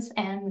conditions.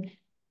 And,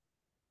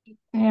 you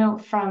know,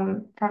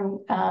 from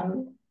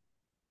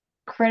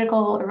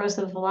critical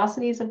erosive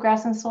velocities of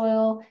grass and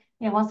soil,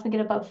 you know, once we get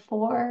above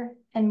 4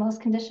 in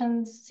most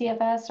conditions,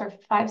 CFS or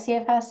 5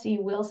 CFS,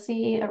 you will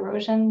see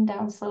erosion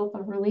downslope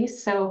of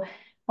release. So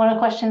one of the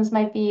questions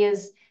might be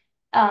is,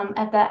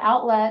 at the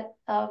outlet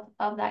of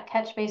that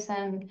catch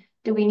basin,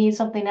 do we need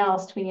something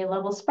else? Do we need a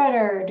level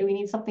spreader? Do we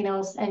need something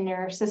else in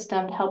your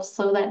system to help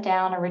slow that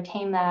down or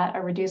retain that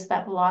or reduce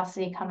that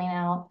velocity coming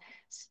out?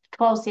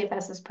 12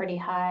 CFS is pretty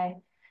high.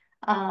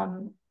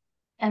 And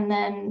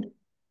then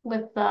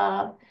with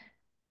the,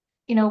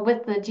 you know,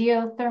 with the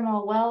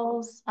geothermal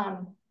wells,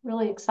 I'm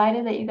really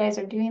excited that you guys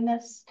are doing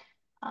this.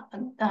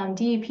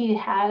 DEP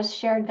has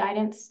shared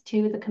guidance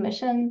to the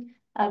commission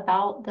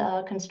about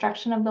the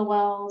construction of the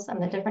wells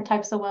and the different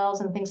types of wells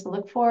and things to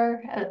look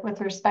for with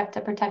respect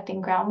to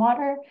protecting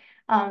groundwater.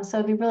 So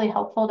it'd be really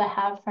helpful to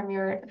have from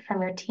your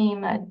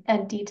team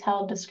a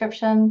detailed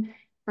description.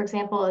 For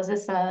example, is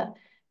this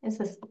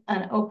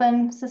an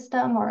open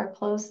system or a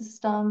closed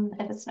system?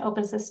 If it's an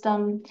open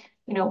system,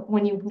 you know,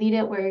 when you lead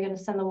it, where you're going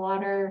to send the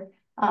water,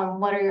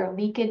 what are your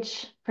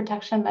leakage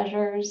protection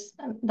measures?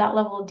 That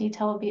level of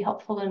detail would be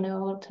helpful to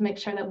know to make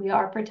sure that we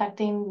are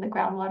protecting the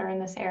groundwater in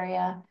this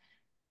area.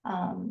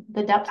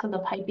 The depth of the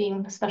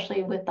piping,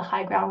 especially with the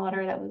high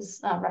groundwater that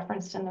was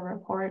referenced in the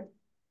report.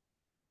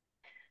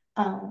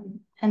 And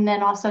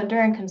then also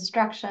during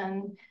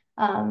construction,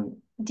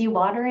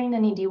 dewatering,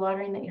 any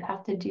dewatering that you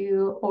have to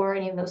do, or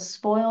any of those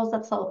spoils,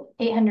 that's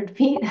 800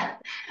 feet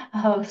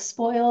of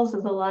spoils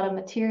is a lot of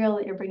material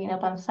that you're bringing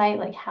up on site.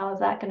 Like, how is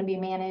that going to be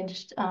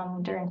managed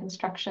during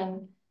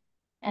construction?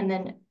 And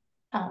then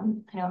I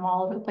know I'm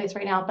all over the place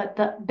right now, but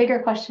the bigger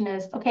question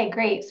is, okay,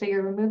 great. So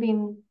you're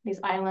removing these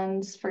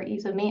islands for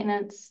ease of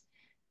maintenance.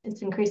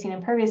 It's increasing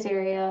impervious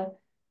area.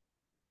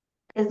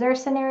 Is there a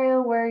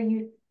scenario where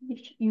you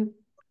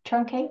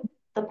truncate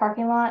the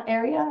parking lot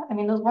area? I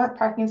mean, those weren't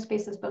parking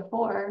spaces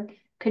before.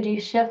 Could you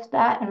shift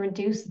that and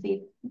reduce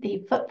the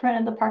footprint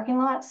of the parking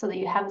lot so that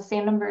you have the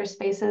same number of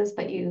spaces,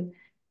 but you're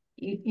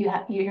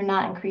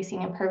not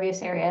increasing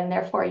impervious area, and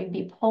therefore you'd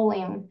be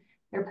pulling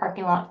your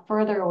parking lot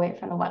further away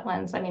from the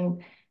wetlands? I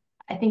mean,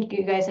 I think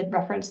you guys had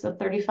referenced the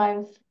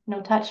 35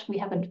 no touch. We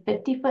have a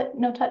 50-foot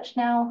no touch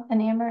now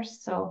in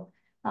Amherst, so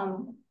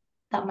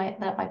that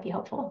might be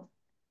helpful.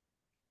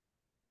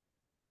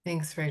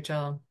 Thanks,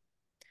 Rachel.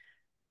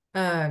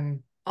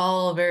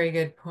 All very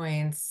good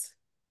points,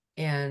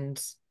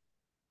 and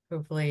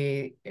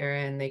hopefully,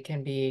 Erin, they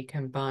can be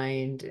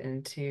combined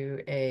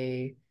into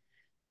a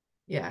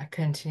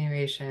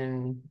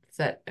continuation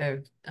set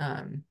of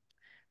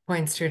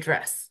points to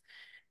address.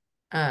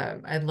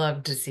 I'd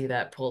love to see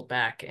that pulled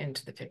back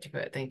into the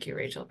 50-foot. Thank you,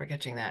 Rachel, for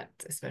catching that,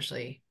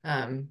 especially.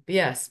 But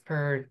yes,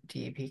 per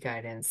DEP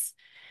guidance.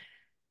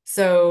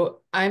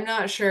 So I'm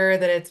not sure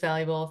that it's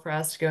valuable for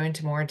us to go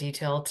into more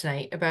detail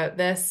tonight about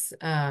this,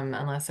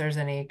 unless there's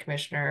any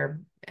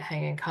commissioner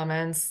hanging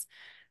comments.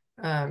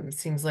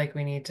 Seems like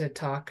we need to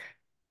talk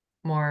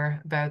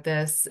more about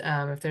this.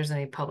 If there's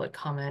any public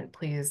comment,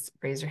 please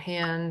raise your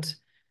hand.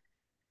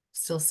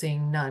 Still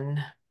seeing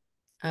none.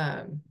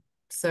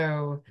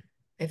 So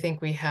I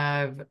think we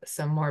have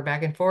some more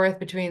back and forth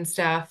between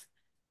staff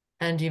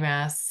and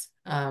UMass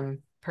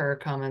per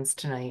comments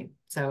tonight.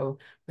 So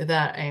with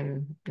that,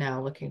 I'm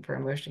now looking for a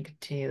motion to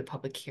continue the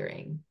public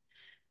hearing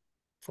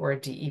for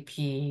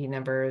DEP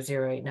number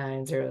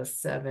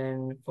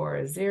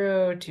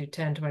 0890740 to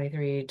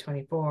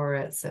 10/23/24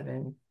 at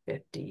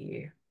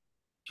 7:50.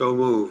 So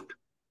moved.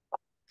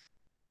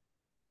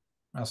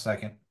 I'll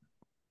second.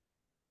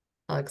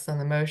 Alex on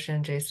the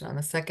motion, Jason on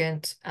the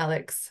second.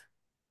 Alex,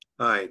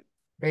 Aye.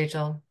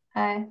 Rachel,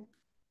 Hi.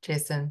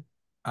 Jason,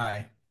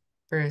 Aye.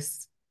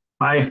 Bruce,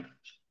 Aye.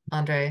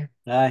 Andre,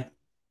 Aye.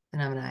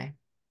 and I'm an aye.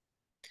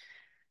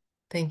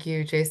 Thank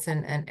you,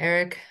 Jason and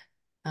Eric.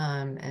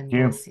 And Thank you.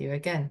 we'll see you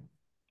again.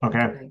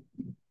 Okay.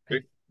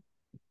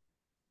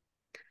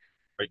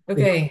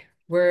 Okay,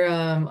 we're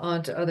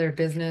on to other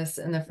business,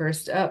 and the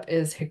first up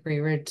is Hickory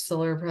Ridge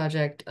Solar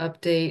Project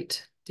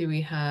update. Do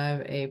we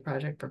have a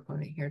project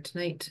proponent here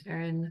tonight,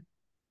 Erin?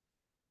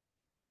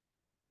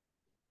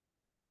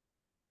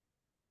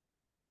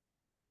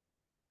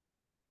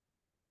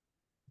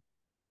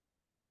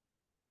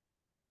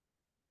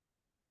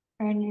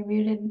 Erin, you're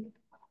muted.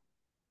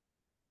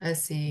 I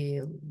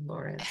see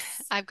Lawrence.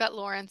 I've got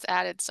Lawrence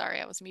added.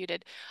 Sorry, I was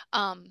muted.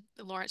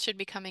 Lawrence should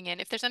be coming in.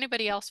 If there's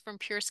anybody else from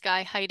Pure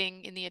Sky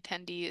hiding in the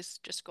attendees,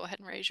 just go ahead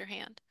and raise your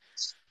hand.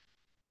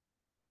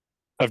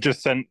 I've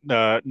just sent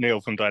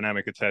Neil from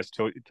Dynamic a text.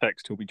 He'll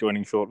be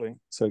joining shortly,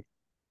 so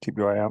keep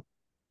your eye out.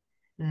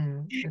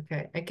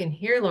 Okay, I can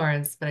hear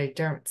Lawrence, but I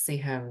don't see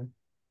him.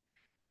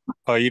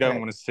 Oh, you don't Right.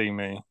 want to see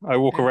me. I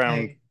walk around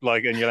Okay.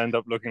 like, and you'll end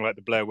up looking like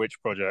the Blair Witch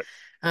Project.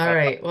 All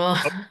right,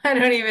 well, I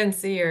don't even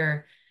see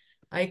your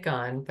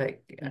icon,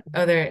 but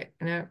oh, there,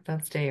 no,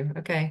 that's Dave.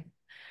 Okay.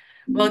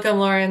 Welcome,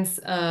 Lawrence.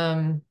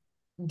 Do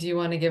you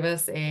want to give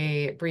us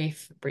a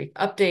brief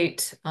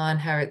update on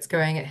how it's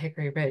going at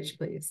Hickory Ridge,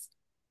 please?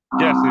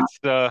 Yes,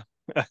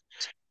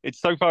 it's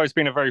so far it's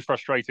been a very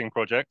frustrating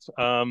project.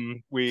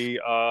 We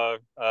are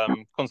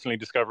constantly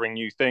discovering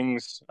new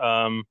things,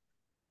 and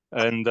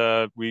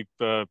we've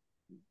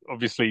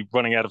obviously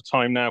running out of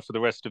time now for the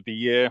rest of the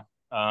year.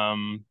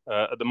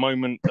 At the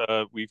moment,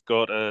 we've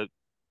got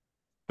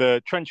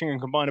the trenching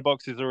and combiner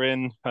boxes are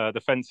in.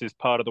 The fence is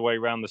part of the way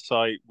around the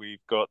site.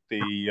 We've got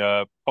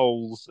the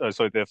poles,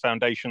 the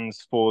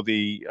foundations for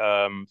the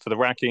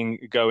racking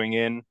going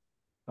in.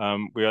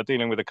 We are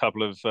dealing with a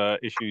couple of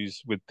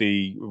issues with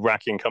the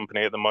racking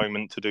company at the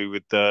moment to do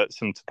with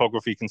some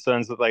topography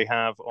concerns that they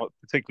have,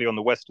 particularly on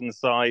the western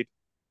side.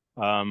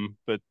 We're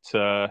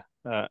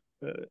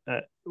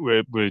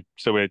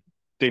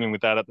dealing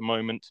with that at the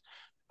moment.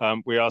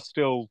 We are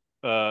still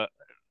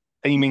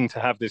aiming to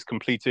have this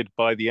completed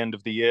by the end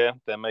of the year.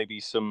 There may be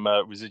some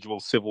residual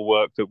civil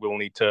work that we'll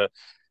need to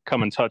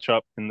come and touch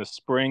up in the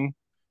spring.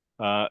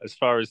 As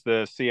far as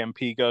the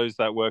CMP goes,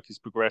 that work is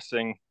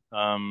progressing.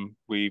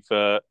 We've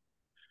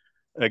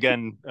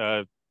again,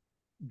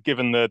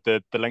 given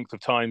the length of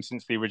time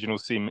since the original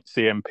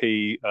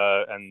CMP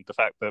and the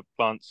fact that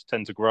plants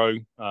tend to grow,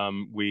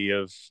 we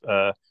have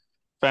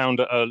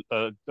found a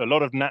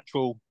lot of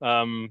natural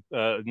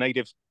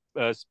native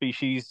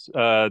species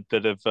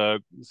that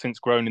have since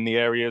grown in the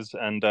areas,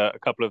 and a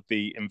couple of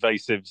the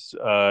invasives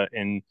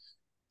in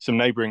some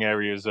neighboring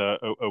areas are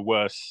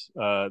worse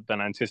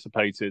than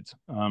anticipated.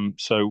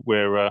 So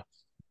we're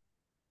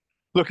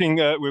working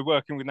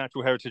with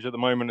Natural Heritage at the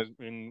moment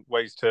in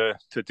ways to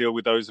deal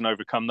with those and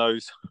overcome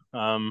those.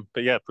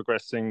 But yeah,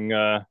 progressing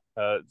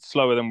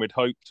slower than we'd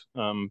hoped,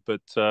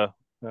 but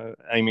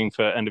aiming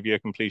for end of year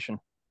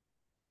completion.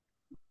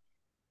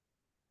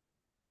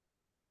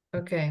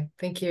 Okay,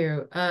 thank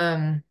you.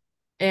 And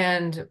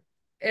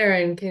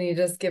Erin, can you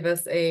just give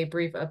us a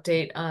brief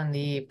update on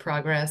the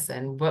progress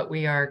and what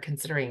we are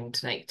considering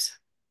tonight?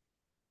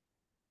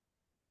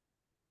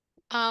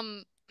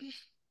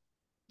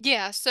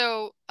 Yeah,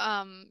 so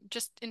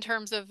just in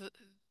terms of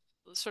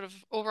sort of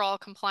overall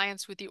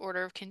compliance with the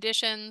order of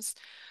conditions,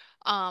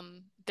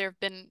 there have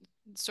been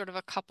sort of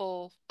a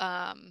couple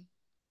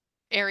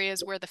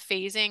areas where the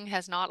phasing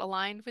has not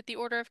aligned with the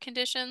order of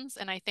conditions,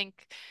 and I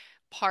think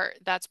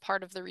that's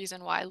part of the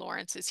reason why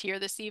Lawrence is here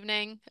this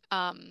evening.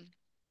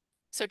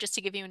 So just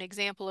to give you an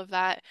example of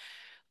that,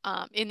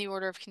 in the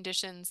order of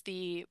conditions,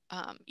 the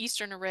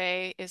eastern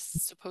array is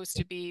supposed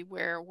to be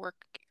where work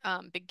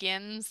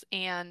begins,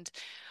 and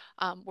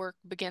work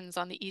begins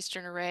on the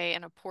eastern array,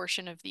 and a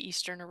portion of the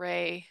eastern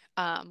array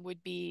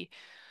would be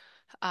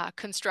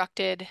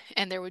constructed,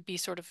 and there would be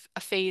sort of a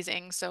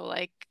phasing. So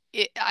like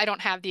I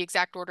don't have the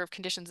exact order of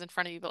conditions in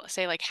front of you, but let's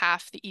say like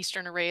half the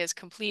eastern array is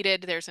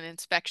completed, there's an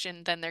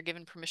inspection, then they're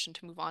given permission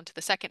to move on to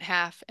the second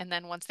half, and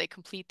then once they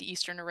complete the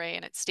eastern array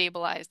and it's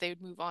stabilized, they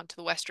would move on to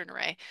the western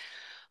array.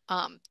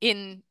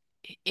 In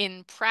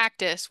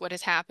practice, what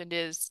has happened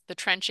is the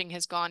trenching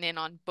has gone in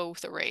on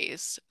both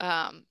arrays.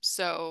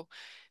 So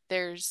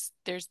there's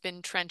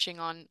been trenching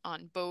on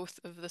both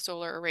of the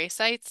solar array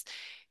sites,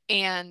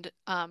 and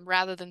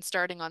rather than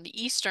starting on the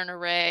eastern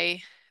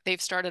array, they've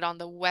started on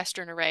the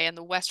western array and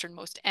the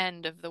westernmost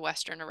end of the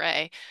western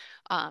array,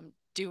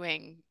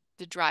 doing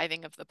the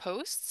driving of the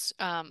posts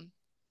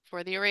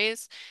for the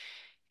arrays.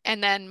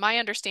 And then my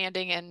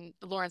understanding, and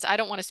Lawrence, I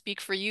don't want to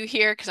speak for you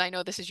here because I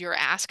know this is your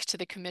ask to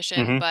the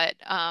commission, but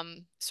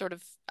sort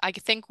of I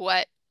think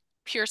what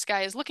Pure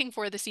Sky is looking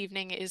for this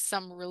evening is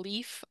some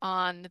relief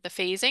on the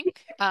phasing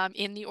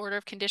in the order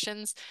of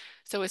conditions,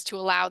 so as to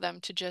allow them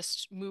to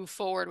just move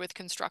forward with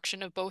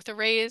construction of both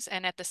arrays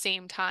and at the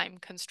same time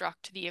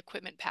construct the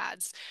equipment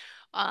pads,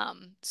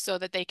 so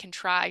that they can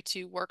try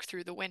to work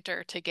through the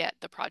winter to get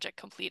the project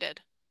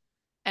completed.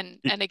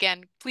 And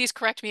again, please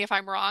correct me if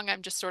I'm wrong.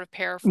 I'm just sort of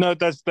paraphrasing. No,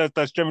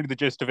 that's generally the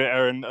gist of it,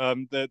 Aaron.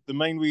 The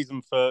main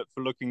reason for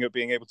looking at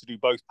being able to do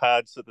both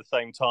pads at the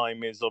same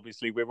time is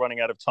obviously we're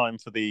running out of time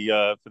for the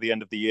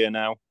end of the year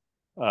now.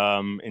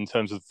 In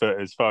terms of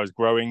as far as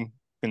growing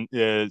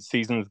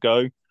seasons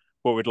go,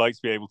 what we'd like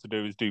to be able to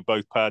do is do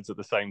both pads at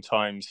the same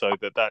time, so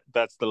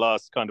that's the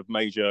last kind of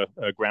major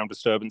ground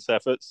disturbance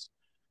efforts.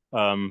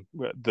 And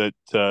the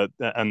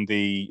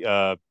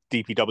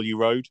DPW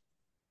road.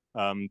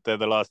 They're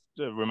the last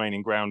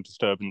remaining ground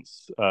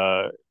disturbance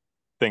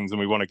things, and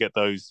we want to get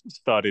those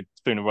started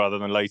sooner rather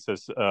than later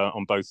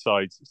on both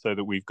sides, so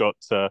that we've got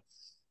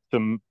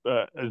some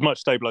as much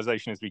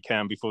stabilization as we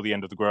can before the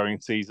end of the growing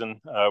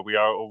season. We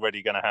are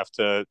already going to have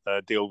to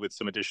deal with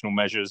some additional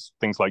measures,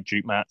 things like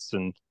jute mats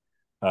and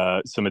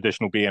some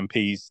additional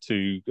BMPs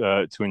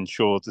to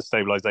ensure the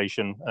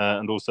stabilization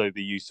and also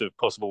the use of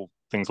possible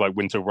things like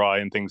winter rye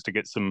and things to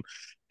get some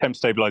temp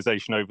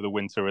stabilization over the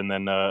winter, and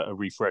then a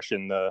refresh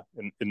in the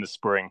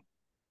spring.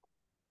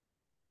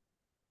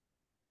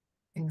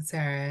 Thanks,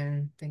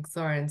 Aaron. Thanks,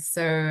 Lawrence.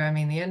 So, I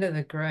mean, the end of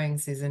the growing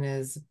season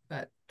is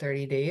about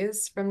 30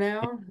 days from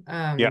now.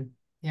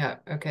 Yeah.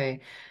 Okay.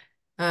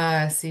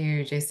 See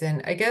you,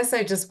 Jason. I guess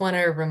I just want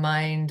to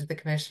remind the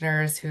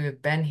commissioners who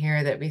have been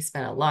here that we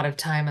spent a lot of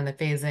time on the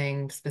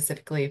phasing,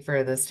 specifically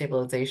for the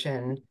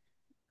stabilization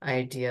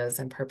ideas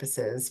and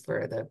purposes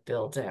for the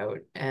build out.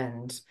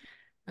 And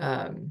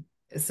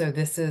so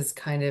this is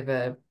kind of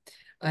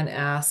an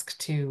ask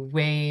to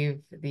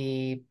waive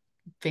the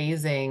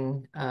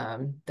phasing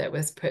that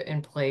was put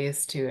in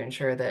place to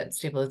ensure that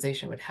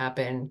stabilization would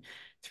happen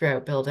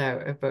throughout build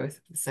out of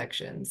both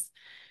sections.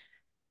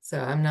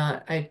 So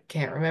I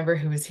can't remember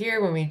who was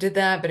here when we did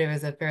that, but it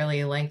was a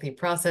fairly lengthy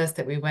process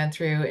that we went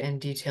through in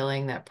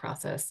detailing that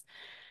process.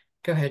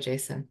 Go ahead,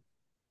 Jason.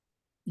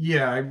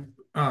 Yeah,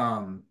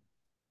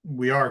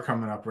 we are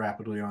coming up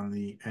rapidly on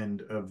the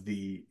end of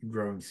the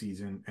growing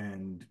season,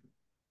 and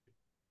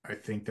I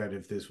think that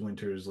if this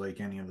winter is like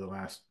any of the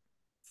last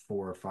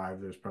 4 or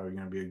 5, there's probably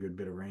going to be a good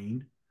bit of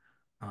rain.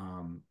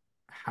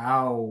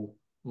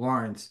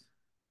 Lawrence,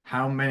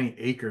 how many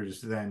acres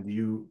then do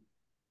you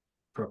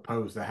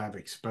propose to have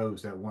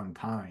exposed at one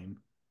time?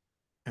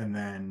 And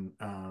then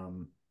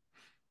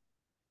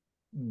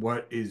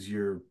what is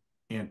your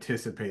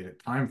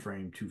anticipated time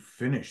frame to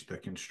finish the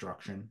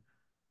construction?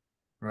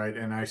 Right,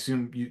 and I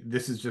assume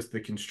this is just the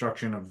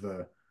construction of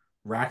the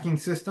racking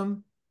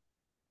system,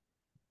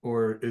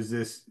 or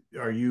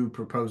are you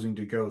proposing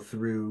to go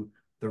through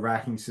the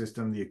racking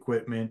system, the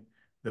equipment,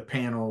 the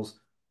panels,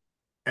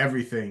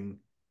 everything,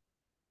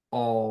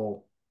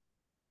 all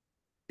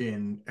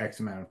in X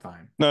amount of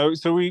time? No,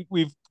 so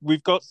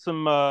we've got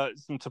some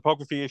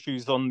topography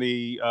issues on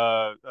the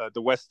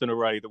western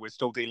array that we're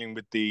still dealing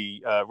with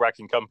the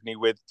racking company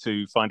with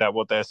to find out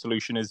what their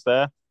solution is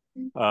there,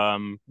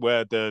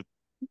 where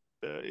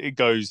it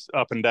goes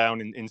up and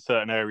down in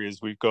certain areas.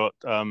 We've got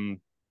the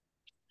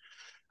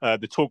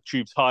torque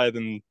tubes higher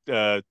than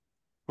 3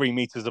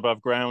 meters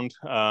above ground,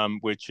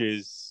 which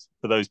is,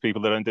 for those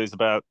people that don't do, is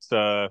about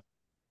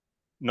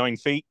 9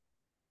 feet.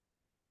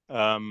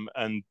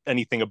 And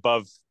anything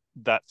above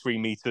that 3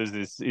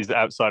 meters is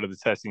outside of the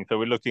testing. So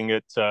we're looking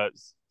at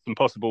some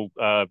possible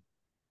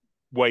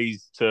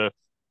ways to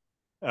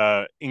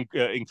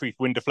increase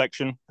wind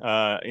deflection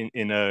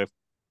in a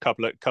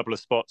couple of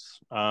spots.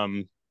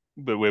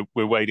 But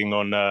we're waiting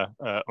on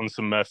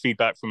some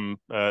feedback from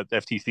the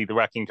FTC, the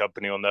racking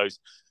company, on those.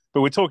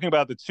 But we're talking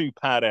about the 2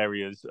 pad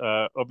areas.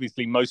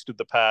 Obviously, most of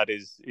the pad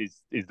is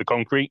the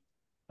concrete.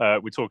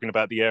 We're talking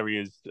about the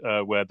areas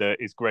where there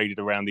is graded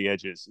around the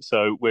edges.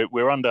 So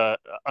we're under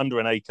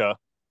an acre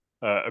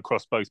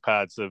across both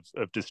pads of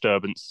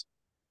disturbance.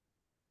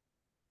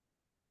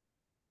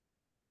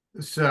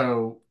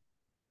 So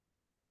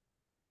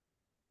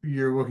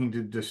you're looking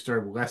to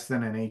disturb less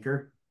than an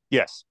acre?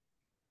 Yes.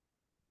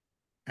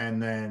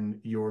 And then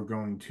you're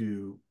going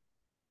to,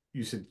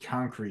 you said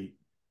concrete.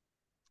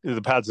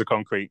 The pads are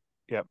concrete.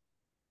 Yep.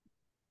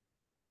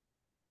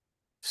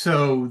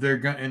 So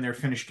in their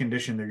finished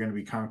condition, they're going to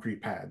be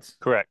concrete pads.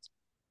 Correct.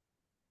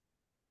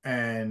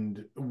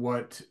 And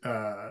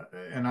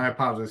and I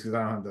apologize because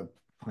I don't have the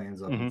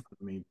plans up in front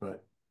of me,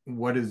 but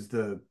what is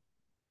the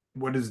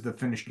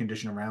finished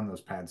condition around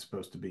those pads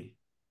supposed to be?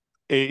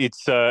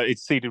 It's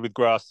seeded with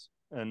grass,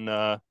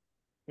 and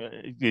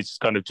it's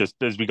kind of just,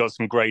 as we got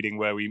some grading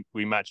where we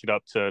match it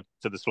up to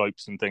the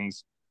slopes and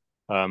things.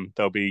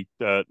 There'll be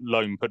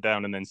loam put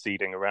down and then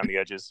seeding around the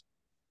edges.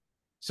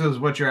 So is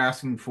what you're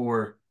asking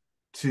for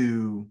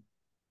to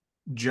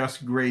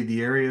just grade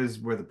the areas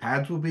where the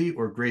pads will be,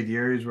 or grade the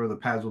areas where the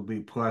pads will be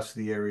plus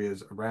the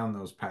areas around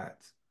those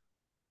pads?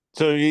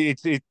 So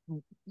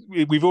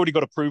we've already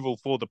got approval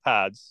for the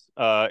pads.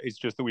 It's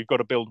just that we've got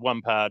to build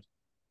one pad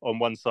on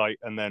one site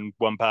and then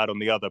one pad on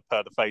the other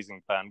per the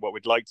phasing plan. What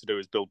we'd like to do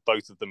is build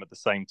both of them at the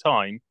same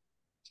time,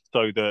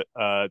 so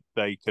that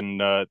they can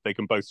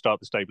both start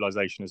the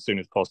stabilization as soon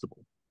as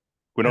possible.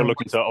 We're not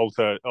looking to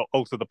alter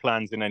the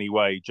plans in any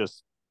way,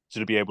 just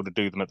to be able to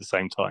do them at the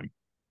same time.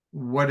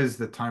 What is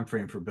the time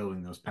frame for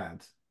building those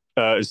pads?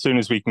 As soon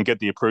as we can get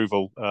the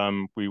approval,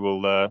 we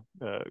will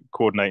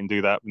coordinate and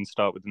do that and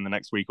start within the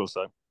next week or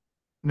so.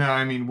 No,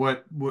 I mean,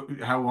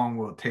 how long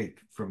will it take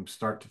from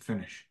start to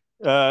finish?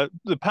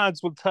 The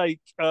pads will take,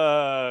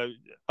 I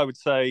would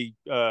say,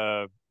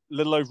 a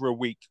little over a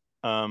week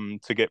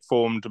to get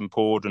formed and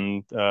poured,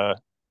 and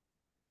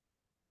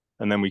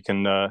then we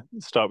can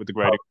start with the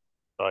grading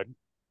side.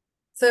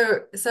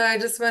 So I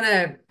just want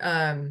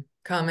to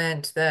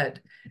comment that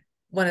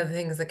one of the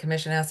things the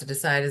commission has to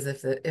decide is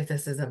if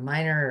this is a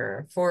minor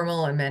or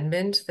formal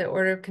amendment to the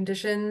order of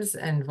conditions.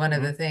 And one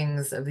of the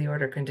things of the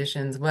order of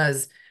conditions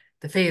was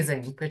the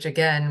phasing, which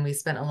again, we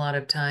spent a lot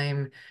of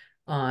time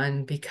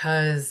on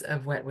because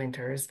of wet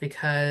winters,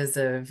 because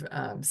of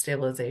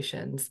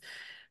stabilizations.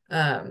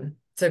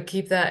 So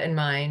keep that in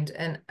mind.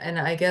 And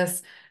I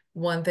guess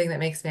one thing that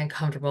makes me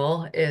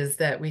uncomfortable is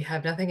that we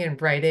have nothing in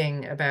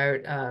writing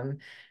about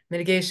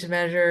mitigation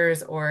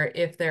measures, or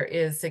if there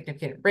is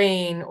significant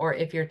rain, or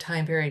if your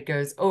time period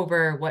goes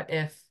over, what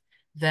if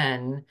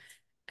then?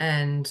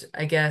 And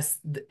I guess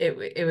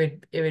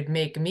it would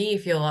make me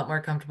feel a lot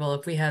more comfortable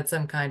if we had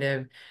some kind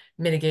of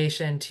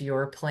mitigation to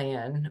your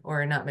plan,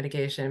 or not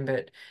mitigation,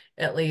 but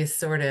at least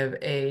sort of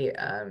a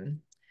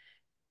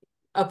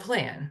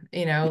plan,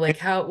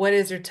 like what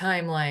is your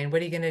timeline?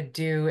 What are you going to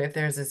do if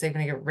there's a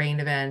significant rain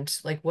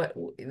event? Like what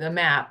the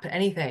map,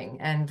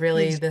 anything. And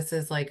really, this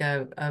is like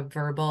a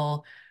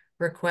verbal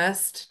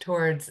request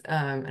towards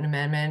an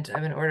amendment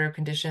of an order of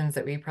conditions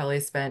that we probably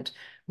spent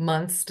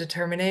months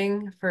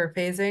determining for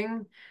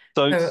phasing.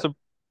 So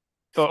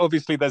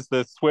obviously there's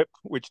the SWIP,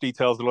 which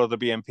details a lot of the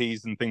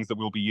BMPs and things that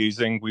we'll be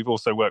using. We've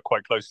also worked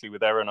quite closely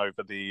with Erin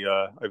over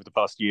the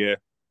past year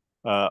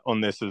on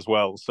this as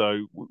well.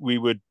 So we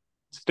would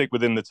stick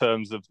within the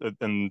terms of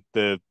and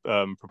the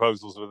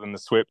proposals within the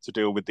SWIP to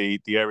deal with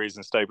the areas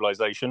and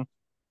stabilization,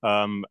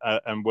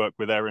 and work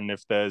with Erin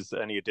if there's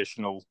any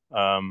additional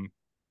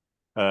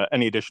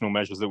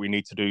measures that we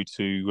need to do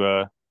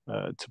to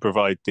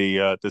provide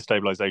the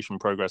stabilization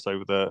progress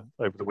over the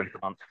winter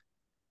months.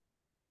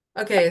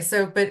 Okay,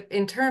 but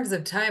in terms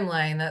of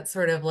timeline, that's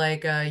sort of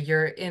like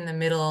you're in the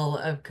middle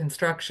of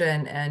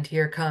construction and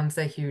here comes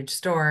a huge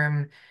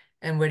storm,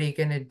 and what are you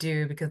going to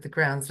do because the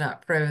ground's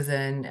not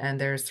frozen and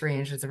there's 3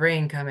 inches of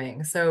rain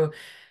coming? So,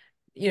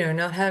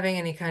 not having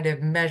any kind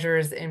of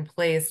measures in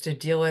place to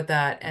deal with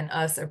that, and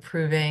us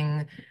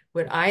approving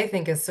what I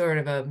think is sort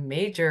of a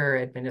major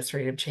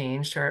administrative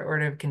change to our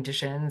order of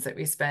conditions that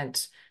we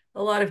spent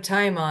a lot of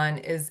time on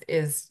is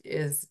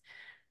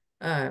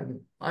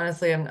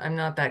honestly, I'm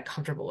not that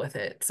comfortable with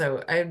it.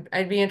 So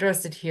I'd be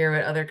interested to hear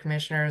what other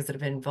commissioners that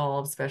have been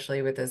involved,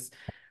 especially with this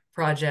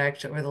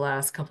project over the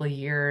last couple of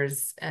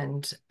years,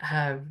 and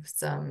have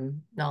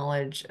some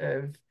knowledge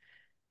of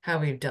how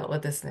we've dealt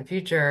with this in the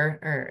future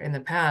or in the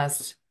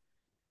past.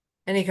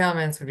 Any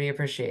comments would be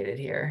appreciated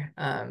here.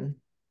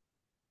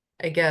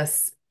 I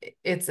guess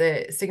it's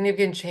a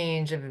significant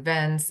change of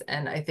events,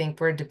 and I think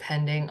we're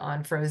depending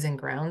on frozen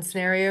ground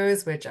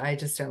scenarios, which I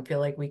just don't feel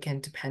like we can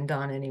depend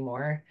on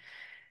anymore.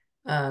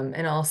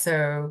 And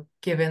also,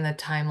 given the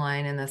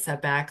timeline and the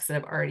setbacks that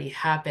have already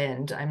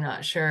happened, I'm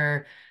not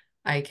sure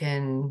I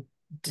can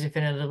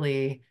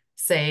definitively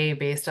say,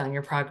 based on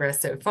your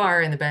progress so far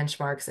and the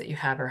benchmarks that you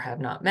have or have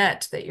not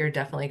met, that you're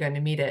definitely going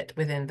to meet it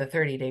within the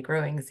 30-day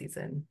growing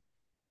season.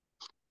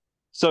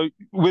 So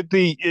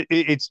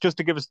it's just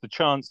to give us the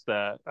chance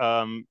there.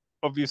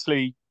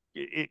 Obviously,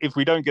 if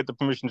we don't get the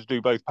permission to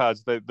do both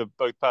pads,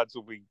 both pads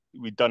will be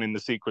done in the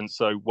sequence,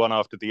 so one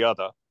after the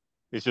other.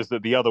 It's just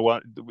that the other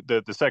one,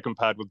 the second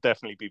pad, will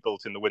definitely be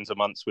built in the winter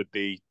months with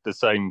the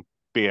same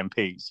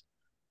BMPs.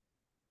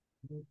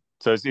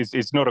 So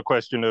it's not a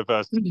question of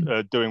us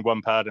doing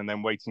one pad and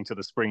then waiting to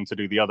the spring to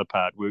do the other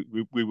pad.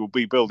 We will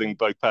be building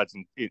both pads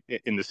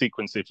in the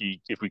sequence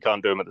if we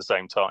can't do them at the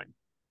same time.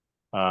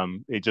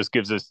 It just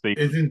gives us the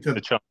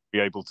chance to be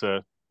able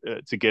to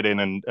get in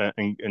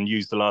and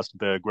use the last of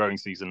the growing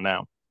season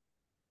now.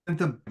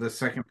 Isn't the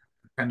second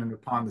dependent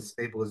upon the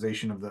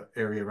stabilization of the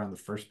area around the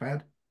first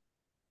pad?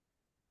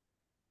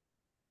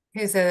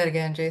 Can you say that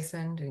again,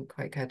 Jason? Didn't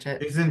quite catch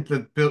it.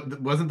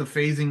 Wasn't the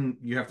phasing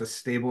you have to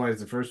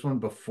stabilize the first one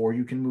before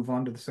you can move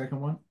on to the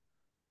second one?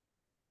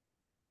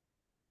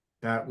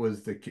 That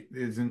was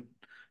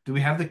Do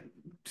we have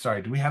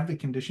the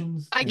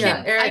conditions?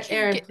 Yeah,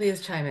 Aaron, get,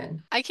 please chime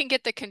in. I can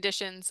get the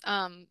conditions.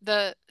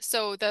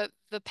 So the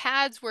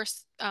pads were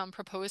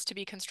proposed to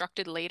be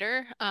constructed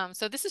later.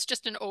 So this is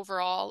just an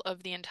overall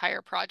of the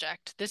entire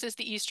project. This is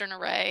the eastern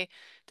array.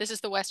 This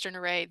is the western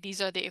array. These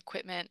are the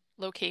equipment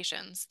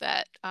locations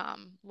that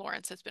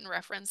Lawrence has been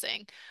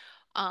referencing.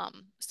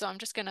 So I'm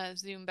just gonna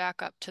zoom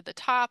back up to the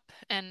top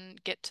and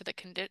get to the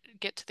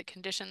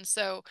conditions.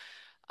 So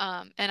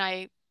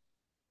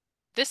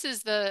this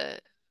is the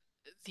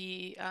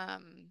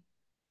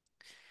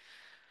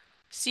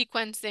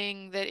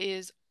sequencing that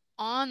is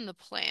on the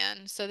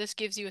plan. So this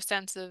gives you a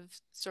sense of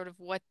sort of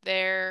what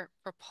their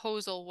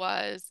proposal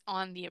was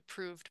on the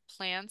approved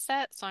plan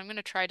set. So I'm going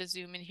to try to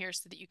zoom in here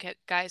so that you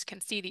guys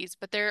can see these,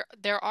 but there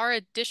are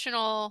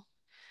additional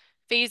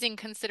phasing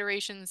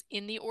considerations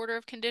in the order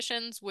of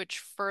conditions which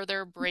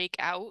further break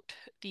out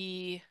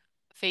the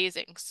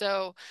phasing.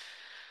 So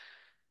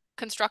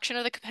construction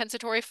of the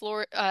compensatory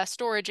floor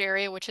storage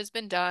area, which has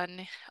been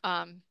done,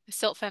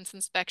 silt fence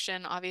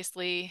inspection,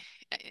 obviously,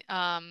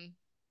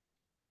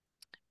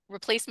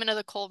 replacement of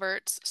the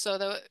culverts. So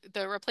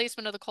the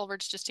replacement of the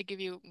culverts, just to give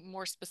you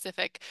more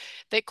specific,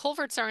 the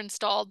culverts are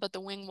installed, but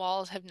the wing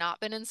walls have not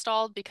been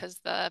installed because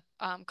the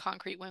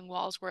concrete wing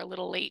walls were a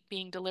little late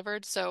being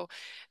delivered. So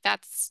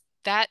that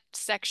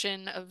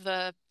section of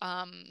the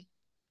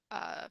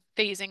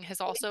phasing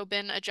has also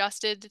been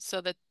adjusted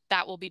so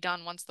that will be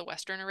done once the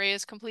western array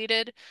is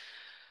completed.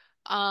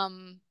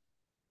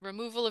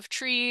 Removal of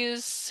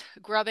trees,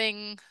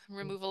 grubbing,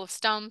 removal of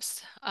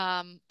stumps,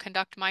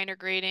 conduct minor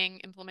grading,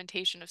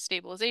 implementation of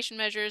stabilization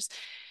measures,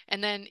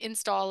 and then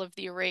install of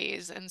the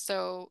arrays. And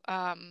so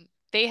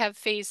they have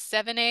phase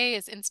 7A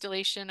as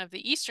installation of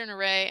the eastern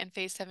array and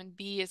phase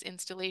 7B is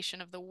installation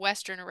of the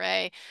western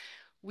array.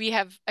 We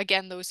have,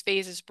 again, those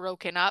phases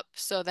broken up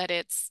so that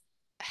it's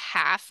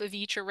half of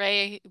each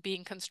array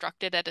being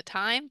constructed at a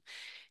time.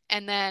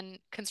 And then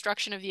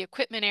construction of the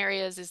equipment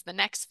areas is the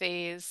next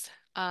phase.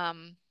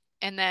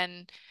 And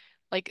then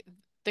like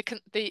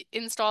the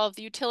install of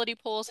the utility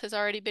poles has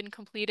already been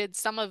completed.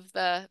 Some of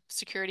the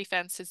security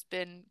fence has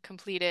been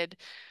completed.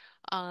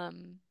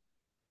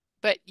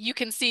 But you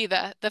can see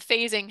the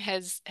phasing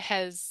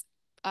has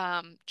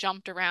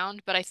jumped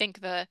around. But I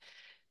think the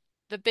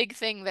big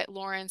thing that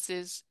Lawrence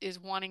is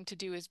wanting to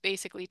do is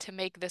basically to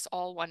make this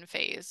all one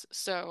phase.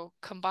 So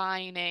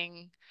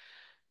combining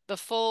the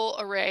full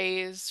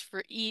arrays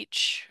for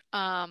each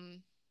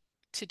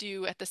to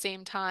do at the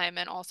same time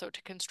and also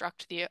to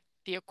construct the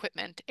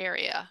equipment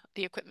area,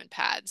 the equipment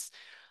pads.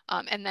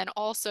 And then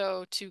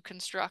also to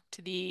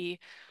construct the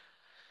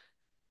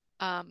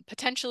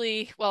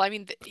potentially, well, I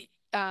mean,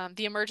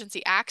 the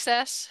emergency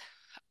access,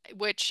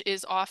 which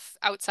is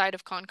outside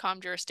of Concom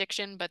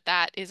jurisdiction, but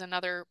that is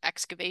another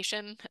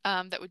excavation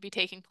that would be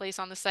taking place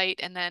on the site.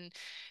 And then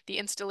the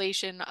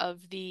installation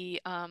of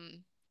the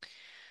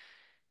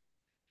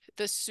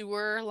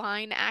sewer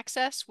line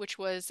access, which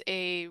was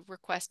a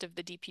request of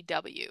the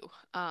DPW.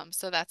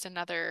 So that's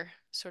another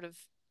sort of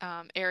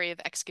area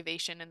of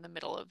excavation in the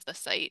middle of the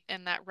site.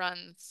 And that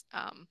runs,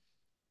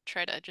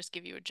 try to just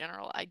give you a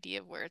general idea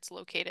of where it's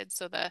located.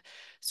 So the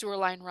sewer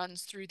line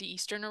runs through the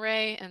eastern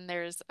array and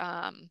there's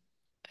a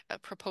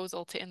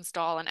proposal to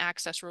install an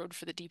access road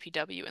for the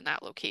DPW in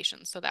that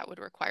location. So that would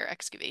require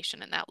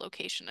excavation in that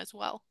location as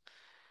well.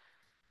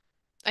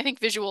 I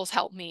think visuals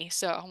help me,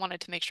 so I wanted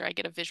to make sure I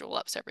get a visual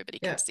up so everybody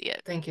can see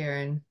it. Thank you,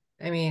 Erin.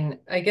 I mean,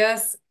 I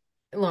guess,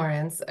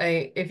 Lawrence,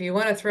 if you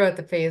want to throw out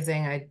the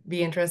phasing, I'd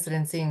be interested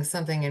in seeing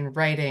something in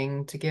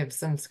writing to give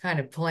some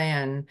kind of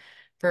plan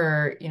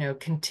for,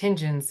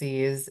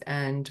 contingencies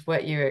and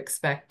what you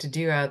expect to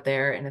do out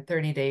there in a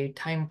 30-day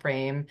time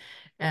frame,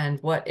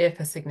 and what if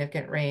a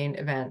significant rain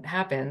event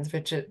happens,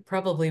 which it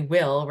probably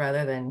will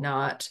rather than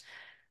not.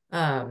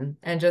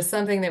 And just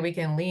something that we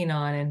can lean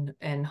on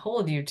and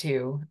hold you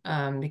to,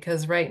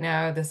 because right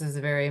now this is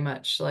very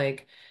much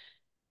like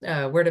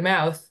word of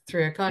mouth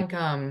through a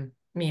Concom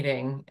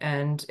meeting,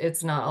 and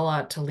it's not a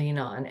lot to lean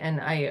on. And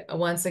I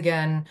once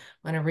again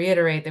want to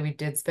reiterate that we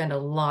did spend a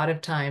lot of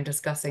time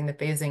discussing the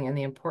phasing and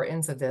the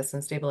importance of this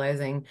and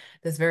stabilizing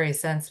this very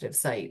sensitive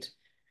site.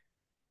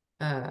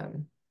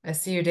 I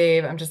see you,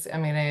 Dave. I'm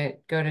gonna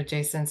go to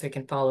Jason so we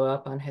can follow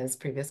up on his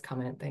previous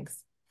comment.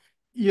 Thanks.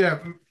 Yeah,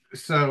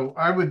 so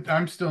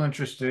I'm still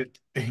interested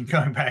in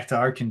going back to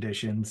our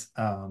conditions.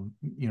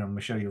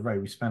 Michelle, you're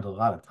right. We spent a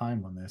lot of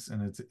time on this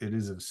and it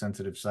is a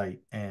sensitive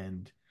site.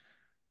 And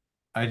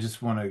I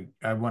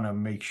want to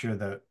make sure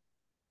that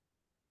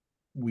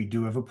we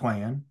do have a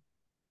plan.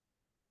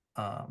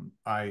 I'm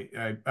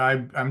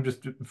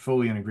just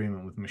fully in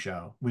agreement with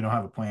Michelle. We don't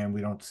have a plan.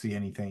 We don't see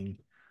anything.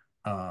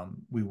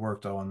 We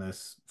worked on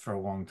this for a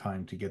long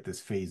time to get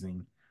this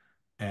phasing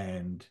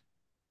and,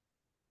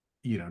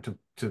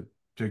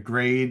 to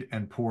grade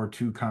and pour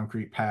 2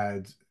 concrete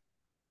pads,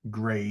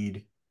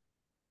 grade,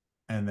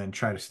 and then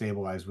try to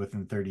stabilize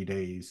within 30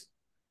 days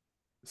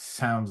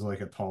sounds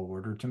like a tall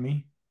order to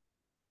me.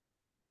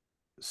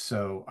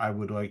 So I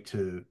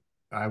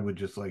would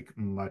just like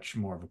much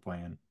more of a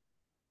plan.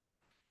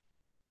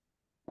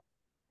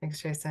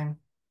 Thanks, Jason.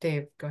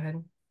 Dave, go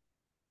ahead.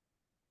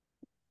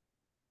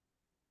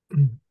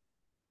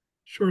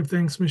 Sure,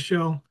 thanks,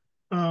 Michelle.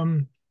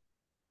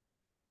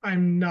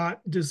 I'm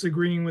not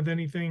disagreeing with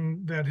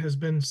anything that has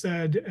been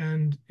said,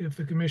 and if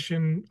the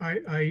commission,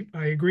 I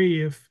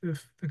agree. If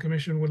the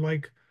commission would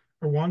like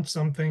or wants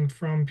something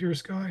from Pure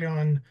Sky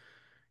on,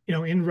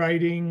 in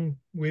writing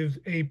with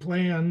a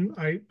plan,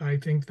 I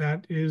think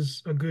that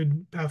is a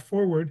good path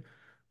forward.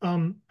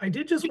 I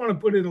did just want to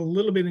put it a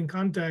little bit in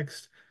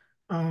context,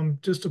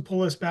 just to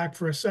pull us back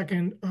for a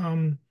second,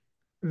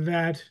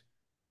 that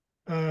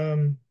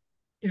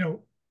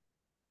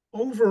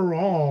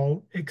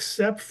overall,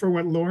 except for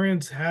what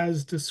Lawrence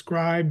has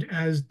described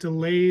as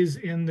delays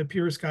in the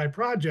Pure Sky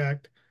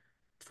project,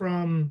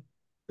 from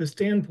the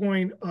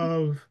standpoint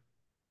of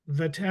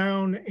the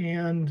town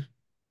and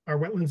our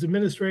wetlands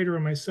administrator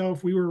and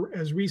myself, we were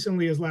as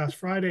recently as last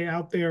Friday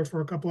out there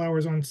for a couple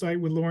hours on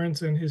site with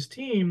Lawrence and his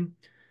team.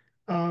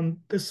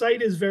 The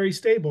site is very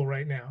stable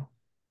right now.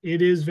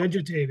 It is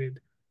vegetated.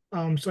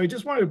 So I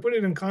just wanted to put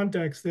it in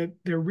context that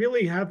there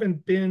really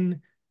haven't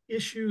been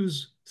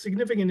issues,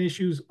 significant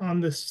issues on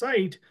the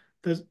site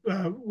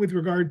with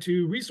regard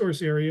to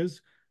resource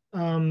areas.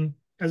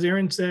 As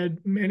Aaron said,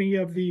 many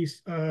of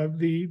these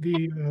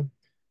the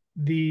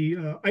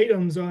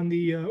items on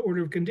the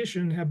order of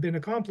condition have been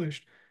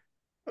accomplished.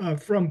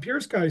 From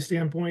Pure Sky's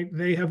standpoint,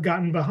 they have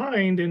gotten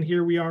behind, and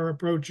here we are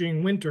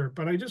approaching winter.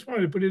 But I just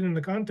wanted to put it in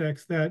the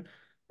context that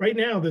right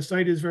now the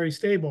site is very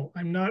stable.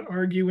 I'm not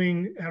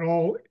arguing at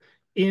all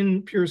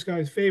in Pure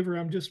Sky's favor.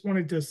 I'm just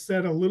wanted to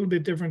set a little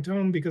bit different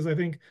tone because I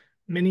think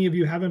many of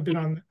you haven't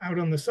been out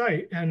on the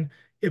site. And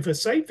if a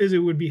site visit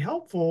would be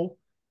helpful,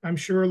 I'm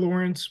sure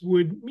Lawrence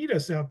would meet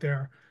us out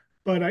there.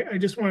 But I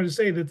just wanted to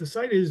say that the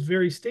site is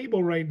very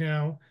stable right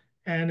now.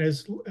 And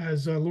as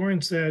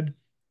Lawrence said,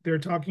 they're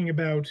talking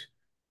about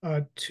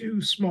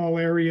 2 small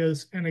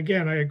areas. And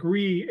again, I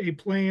agree, a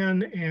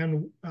plan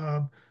and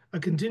a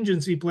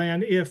contingency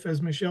plan if,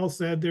 as Michelle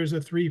said, there's a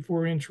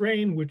 3-4 inch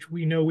rain, which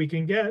we know we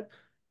can get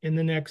in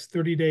the next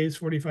 30 days,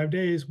 45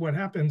 days, what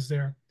happens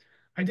there?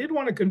 I did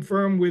want to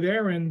confirm with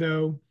Aaron,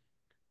 though,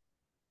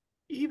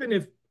 even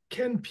if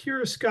can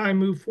Pure Sky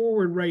move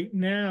forward right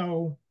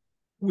now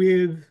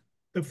with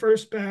the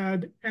first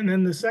pad and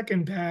then the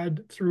second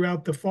pad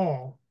throughout the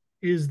fall?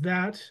 Is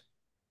that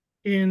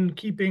in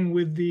keeping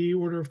with the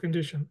order of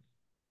conditions?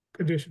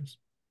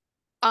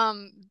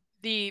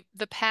 The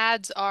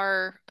pads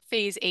are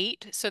phase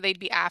 8, so they'd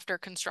be after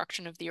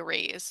construction of the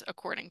arrays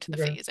according to the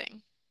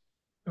phasing.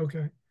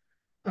 Okay.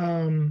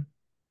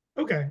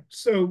 Okay,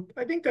 so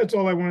I think that's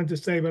all I wanted to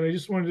say, but I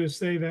just wanted to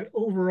say that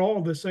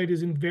overall the site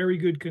is in very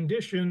good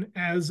condition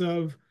as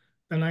of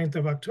the 9th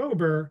of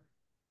October.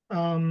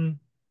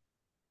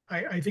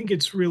 I think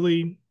it's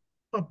really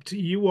up to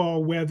you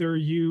all whether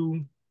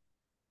you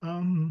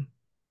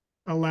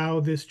allow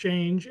this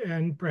change,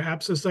 and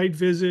perhaps a site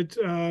visit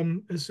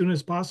as soon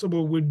as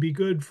possible would be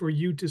good for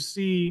you to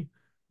see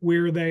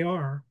where they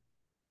are.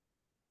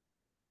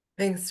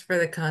 Thanks for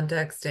the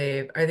context,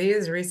 Dave. Are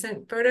these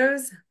recent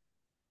photos?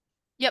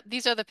 Yep,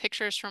 these are the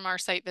pictures from our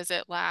site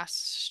visit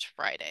last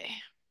Friday.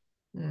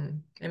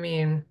 I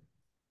mean,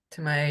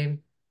 to my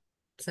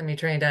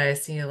semi-trained eye, I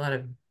see a lot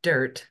of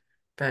dirt,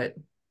 but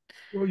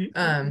well,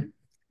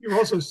 you're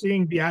also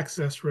seeing the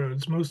access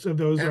roads. Most of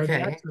those are the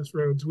access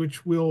roads,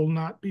 which will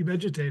not be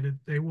vegetated.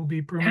 They will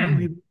be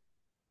permanently.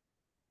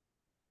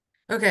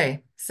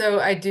 Okay, so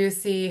I do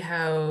see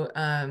how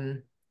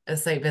a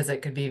site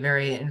visit could be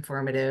very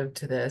informative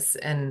to this,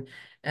 and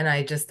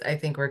I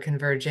think we're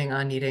converging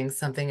on needing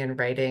something in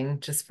writing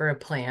just for a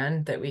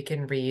plan that we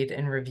can read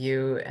and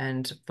review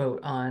and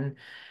vote on.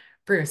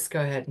 Bruce,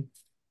 go ahead.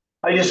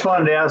 I just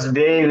wanted to ask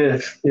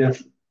Dave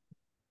if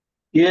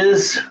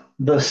is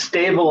the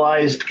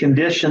stabilized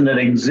condition that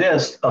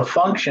exists a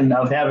function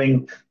of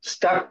having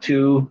stuck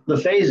to the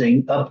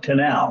phasing up to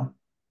now?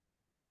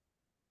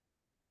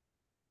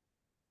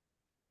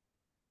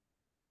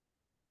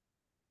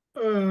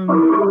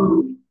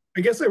 I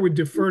guess I would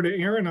defer to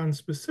Aaron on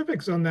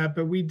specifics on that,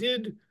 but we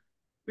did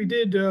query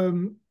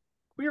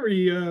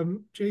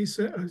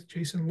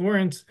Jason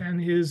Lawrence and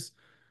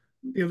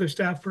the other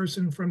staff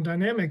person from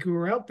Dynamic who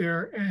were out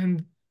there,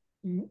 and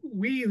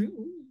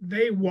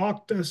they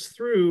walked us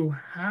through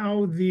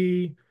how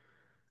the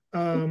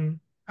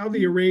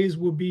arrays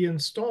will be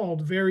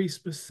installed very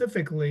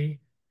specifically.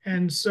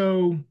 And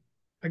so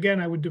again,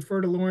 I would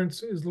defer to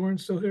Lawrence. Is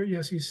Lawrence still here?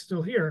 Yes, he's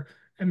still here.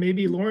 And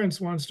maybe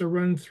Lawrence wants to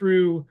run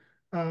through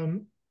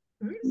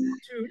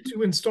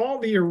to install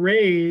the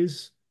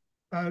arrays.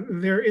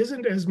 There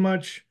isn't as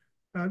much.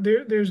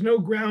 There's no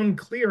ground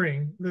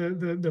clearing.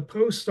 The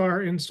posts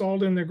are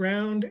installed in the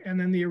ground, and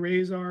then the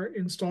arrays are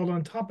installed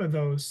on top of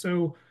those.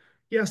 So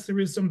yes, there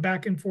is some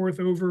back and forth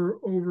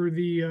over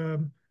the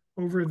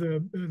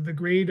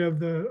grade of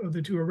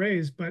the 2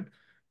 arrays. But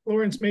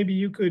Lawrence, maybe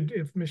you could,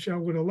 if Michelle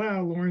would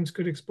allow, Lawrence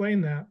could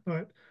explain that.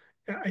 But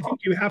I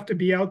think you have to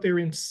be out there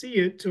and see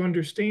it to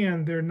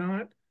understand they're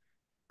not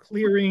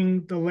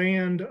clearing the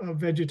land of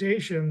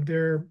vegetation.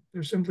 They're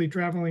simply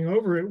traveling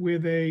over it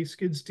with a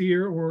skid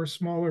steer or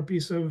smaller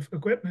piece of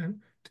equipment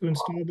to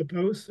install the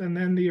posts and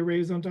then the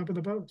arrays on top of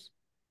the posts.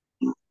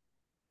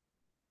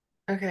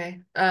 Okay,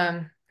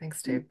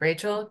 thanks, Dave.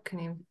 Rachel, can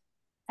you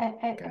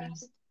I go ahead?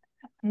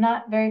 I'm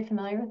not very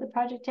familiar with the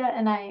project yet,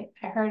 and I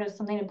heard of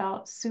something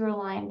about sewer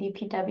line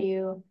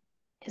DPW.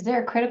 Is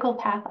there a critical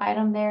path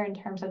item there in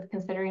terms of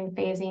considering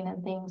phasing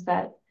and things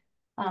that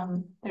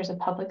there's a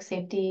public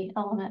safety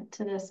element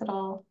to this at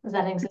all? Is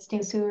that an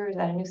existing sewer? Is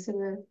that a new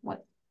sewer?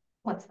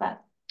 What's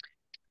that?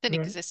 An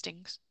Right.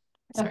 existing.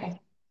 Sorry. Okay.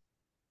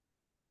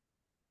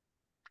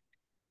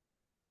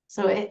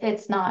 So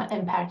it's not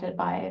impacted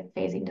by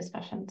phasing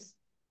discussions.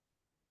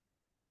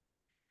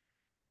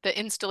 The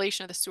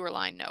installation of the sewer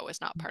line, no, is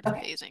not part of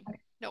phasing.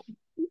 Nope.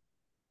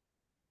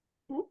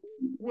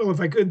 Well, if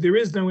I could, there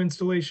is no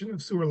installation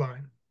of sewer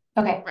line.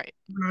 Okay. Right.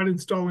 We're not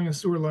installing a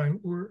sewer line.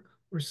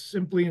 We're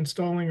simply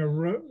installing a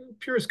road.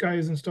 Pure Sky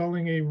is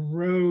installing a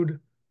road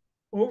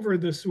over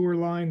the sewer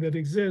line that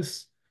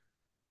exists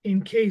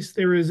in case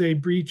there is a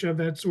breach of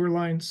that sewer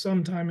line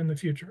sometime in the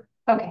future.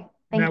 Okay.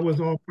 That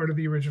was all part of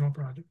the original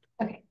project.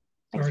 Okay.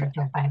 Thanks Sorry for to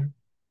jump in clarifying.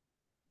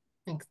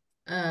 there.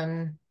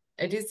 Thanks.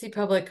 I do see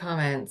public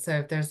comment, so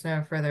if there's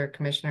no further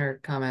commissioner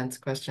comments,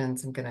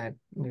 questions, I'm gonna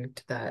move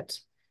to that.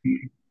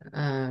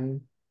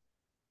 Seeing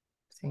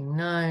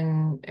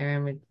none,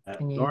 Aaron,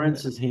 can you?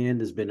 Lawrence's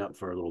hand has been up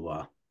for a little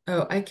while.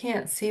 Oh, I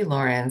can't see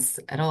Lawrence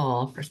at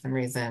all for some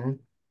reason.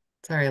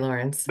 Sorry,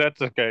 Lawrence.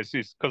 That's okay. It's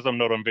because I'm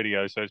not on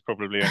video, so it's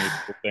probably only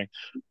a good thing.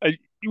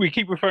 We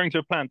keep referring to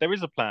a plan. There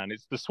is a plan.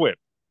 It's the SWIP.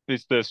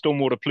 It's the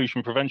Stormwater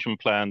Pollution Prevention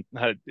Plan.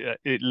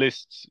 It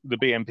lists the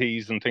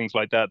BMPs and things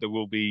like that that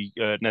will be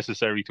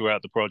necessary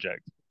throughout the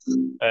project.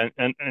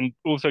 And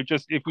also,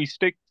 just if we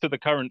stick to the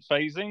current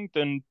phasing,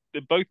 then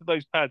both of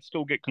those pads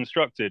still get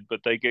constructed, but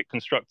they get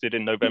constructed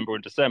in November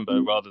and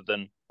December rather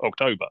than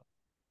October.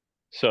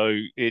 So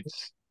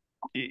it's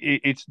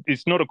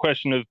not a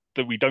question of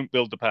that we don't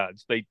build the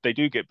pads. They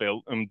do get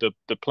built, and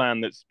the plan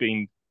that's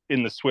been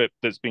in the SWIP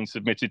that's been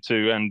submitted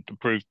to and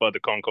approved by the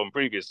Concom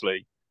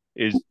previously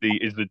is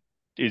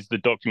the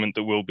document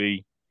that we'll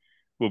be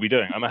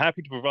doing. I'm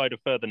happy to provide a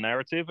further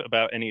narrative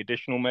about any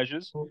additional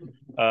measures,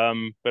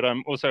 but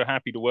I'm also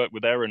happy to work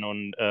with Erin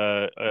on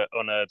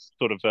a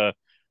sort of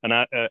an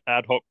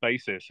ad hoc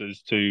basis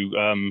as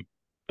to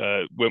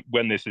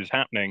when this is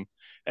happening,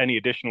 any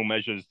additional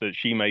measures that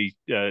she may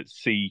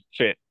see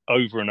fit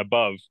over and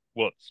above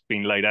what's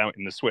been laid out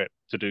in the SWIP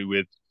to do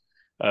with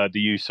the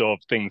use of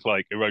things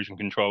like erosion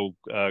control,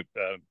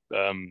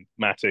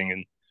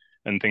 matting,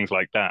 and things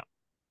like that.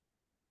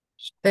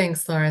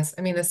 Thanks, Lawrence.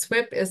 I mean, the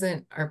SWIP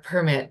isn't our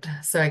permit,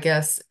 so I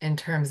guess in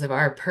terms of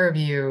our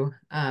purview,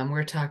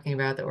 we're talking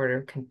about the order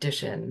of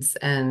conditions,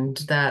 and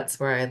that's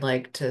where I'd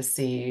like to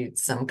see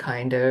some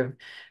kind of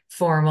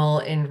formal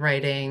in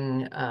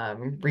writing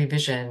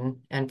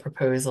revision and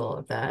proposal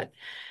of that.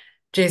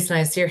 Jason,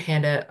 I see your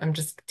hand up.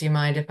 Do you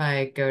mind if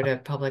I go to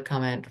public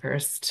comment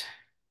first?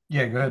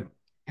 Yeah, go ahead.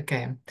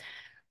 Okay.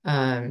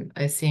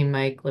 I see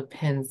Mike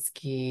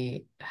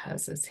Lipinski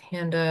has his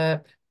hand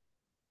up.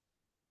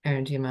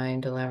 Aaron, do you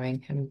mind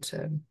allowing him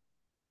to?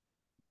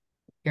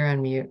 You're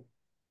on mute.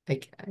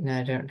 No,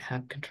 I don't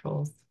have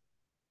controls.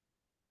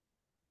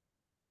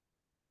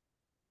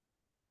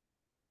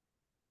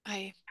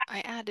 I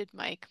added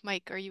Mike.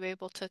 Mike, are you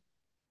able to?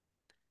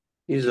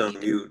 He's on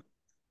mute.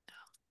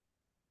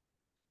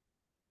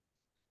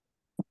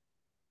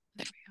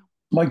 There we go.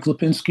 Mike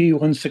Lipinski,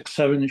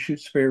 167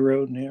 Shutesbury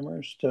Road in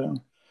Amherst.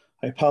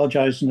 I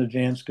apologize in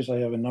advance because I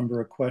have a number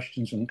of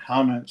questions and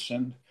comments,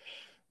 and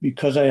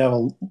because I have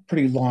a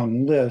pretty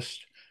long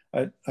list,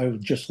 I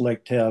would just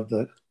like to have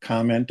the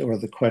comment or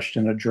the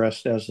question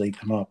addressed as they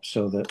come up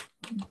so that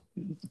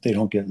they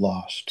don't get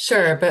lost.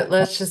 Sure, but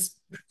let's just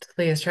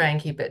please try and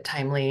keep it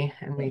timely.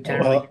 And we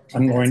generally. Well,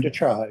 I'm going to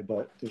try,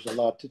 but there's a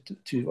lot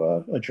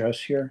to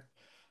address here.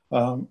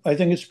 I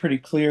think it's pretty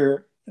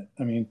clear.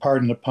 I mean,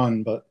 pardon the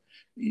pun, but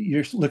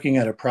you're looking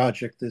at a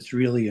project that's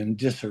really in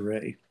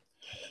disarray.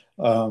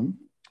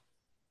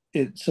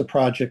 It's a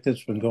project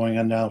that's been going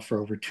on now for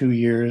over 2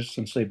 years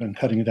since they've been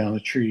cutting down the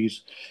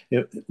trees.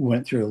 It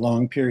went through a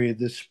long period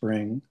this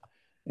spring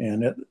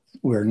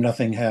where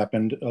nothing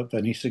happened of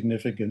any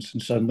significance.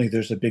 And suddenly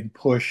there's a big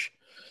push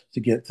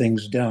to get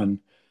things done.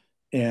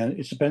 And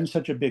it's been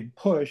such a big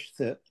push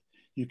that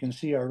you can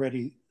see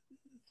already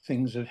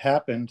things have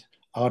happened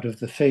out of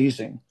the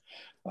phasing.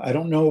 I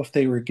don't know if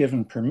they were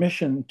given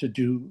permission to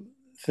do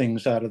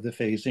things out of the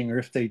phasing or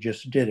if they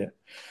just did it.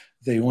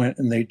 They went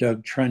and they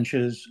dug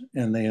trenches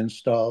and they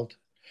installed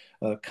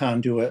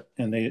conduit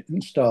and they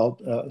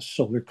installed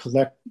solar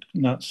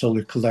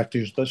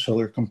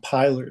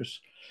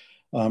compilers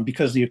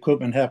because the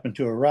equipment happened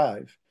to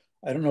arrive.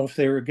 I don't know if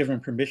they were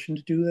given permission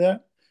to do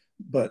that,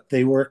 but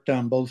they worked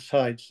on both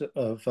sides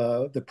of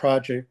the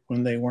project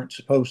when they weren't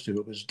supposed to.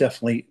 It was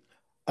definitely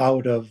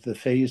out of the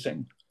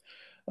phasing.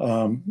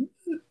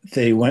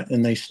 They went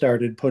and they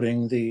started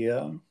putting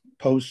the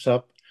posts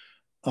up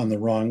on the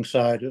wrong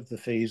side of the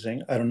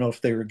phasing. I don't know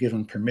if they were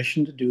given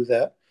permission to do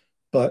that,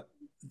 but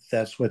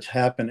that's what's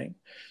happening.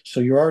 So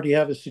you already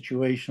have a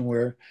situation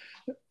where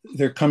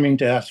they're coming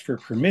to ask for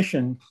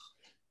permission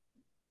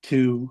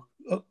to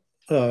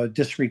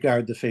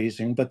disregard the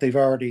phasing, but they've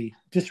already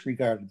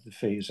disregarded the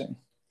phasing.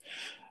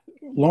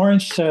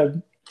 Lawrence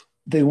said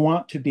they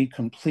want to be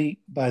complete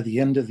by the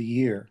end of the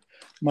year.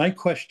 My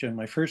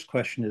first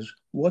question is,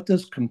 what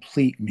does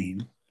complete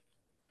mean?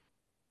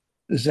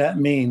 Does that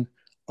mean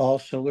all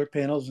solar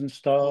panels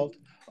installed,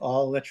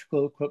 all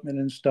electrical equipment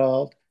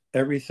installed,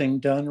 everything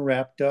done,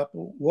 wrapped up?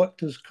 What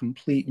does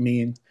complete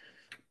mean?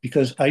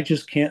 Because I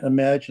just can't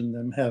imagine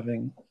them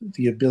having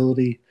the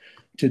ability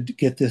to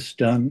get this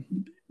done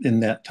in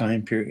that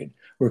time period.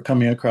 We're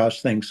coming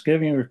across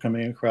Thanksgiving, we're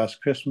coming across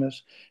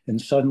Christmas, and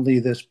suddenly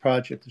this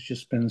project that's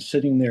just been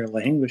sitting there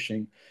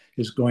languishing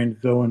is going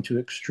to go into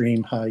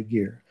extreme high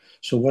gear.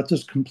 So what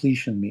does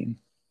completion mean?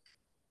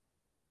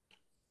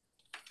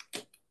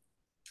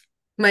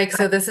 Mike,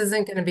 so this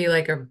isn't going to be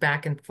like a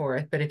back and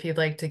forth, but if you'd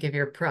like to give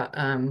your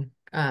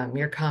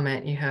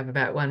comment, you have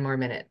about 1 more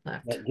minute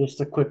left.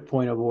 Just a quick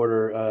point of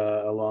order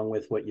along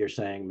with what you're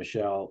saying,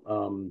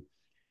 Michelle.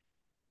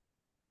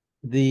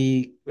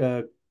 The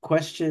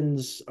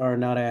questions are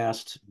not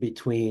asked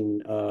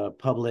between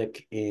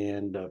public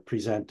and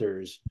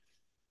presenters.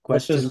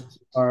 Questions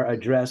are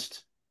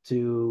addressed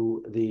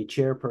to the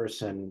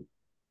chairperson,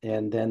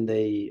 and then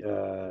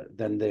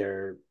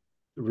they're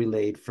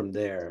relayed from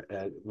there.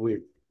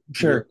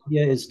 Sure.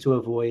 The idea is to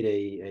avoid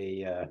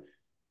I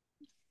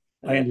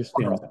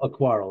understand a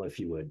quarrel, if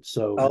you would.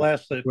 So I'll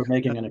ask the we're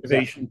making an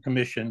Conservation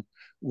Commission,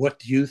 what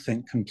do you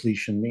think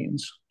completion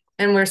means?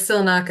 And we're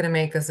still not going to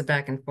make this a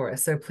back and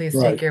forth, so please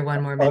Right. take your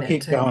 1 more I'll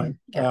minute keep going.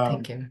 Yeah,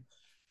 thank you.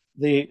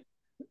 The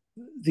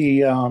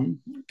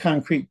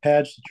concrete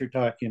pads that you're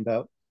talking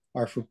about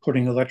are for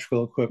putting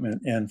electrical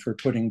equipment and for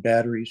putting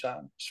batteries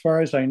on. As far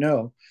as I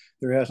know,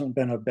 there hasn't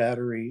been a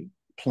battery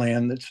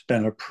plan that's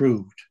been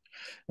approved.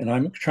 And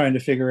I'm trying to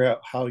figure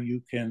out how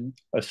you can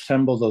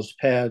assemble those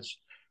pads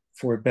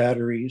for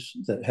batteries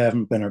that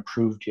haven't been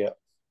approved yet.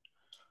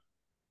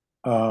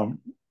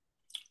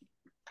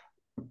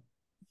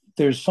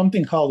 There's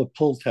something called a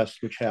pull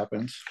test, which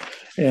happens,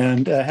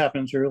 and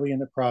happens early in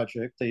the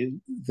project. They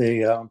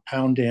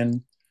pound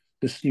in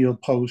the steel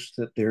post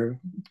that they're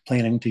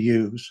planning to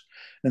use,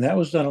 and that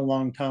was done a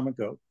long time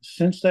ago.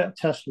 Since that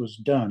test was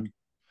done,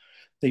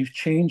 they've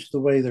changed the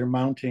way they're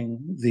mounting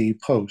the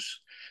posts.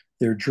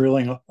 They're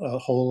drilling a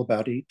hole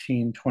about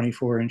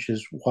 24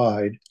 inches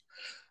wide,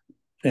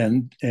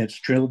 and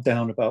it's drilled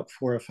down about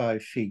 4 or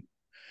 5 feet.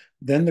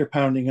 Then they're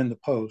pounding in the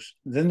post.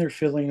 Then they're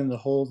filling in the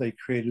hole they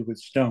created with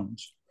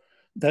stones.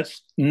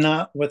 That's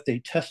not what they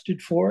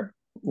tested for.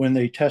 When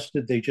they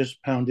tested, they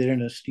just pounded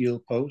in a steel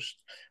post.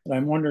 And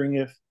I'm wondering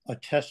if a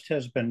test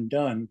has been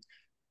done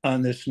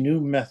on this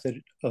new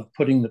method of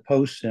putting the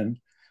posts in,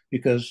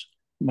 because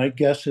my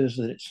guess is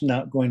that it's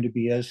not going to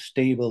be as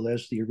stable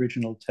as the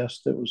original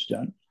test that was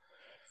done.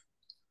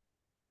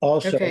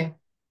 Also, Okay.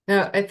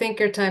 No, I think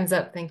your time's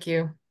up. Thank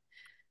you.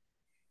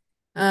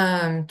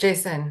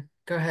 Jason,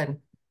 go ahead.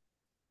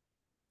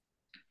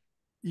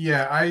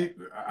 Yeah, I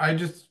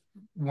just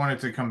wanted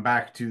to come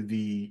back to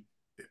the,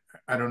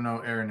 I don't know,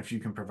 Aaron, if you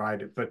can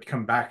provide it, but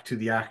come back to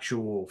the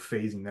actual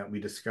phasing that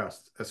we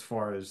discussed as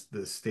far as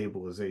the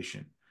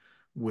stabilization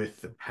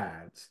with the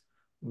pads.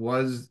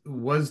 Was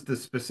the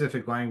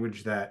specific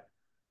language that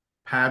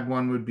pad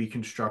 1 would be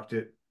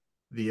constructed,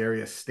 the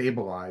area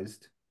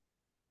stabilized,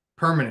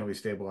 permanently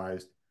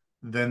stabilized,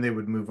 then they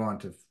would move on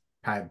to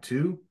pad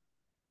 2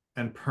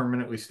 and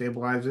permanently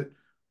stabilize it?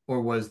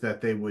 Or was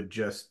that they would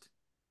just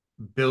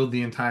build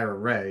the entire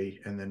array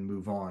and then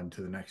move on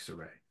to the next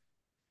array?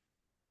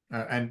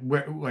 And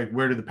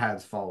where do the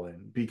pads fall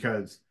in?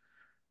 Because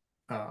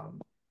I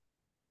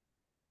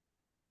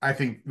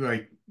think,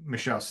 like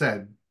Michelle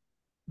said,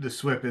 the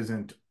SWIP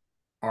isn't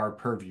our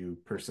purview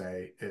per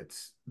se,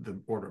 it's the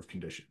order of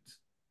conditions.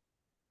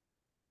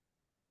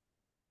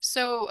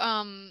 So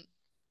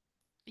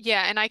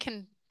yeah, and I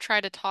can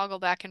try to toggle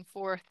back and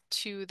forth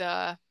to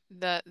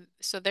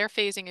so their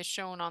phasing is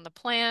shown on the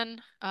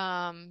plan.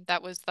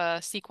 That was the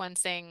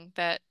sequencing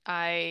that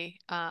I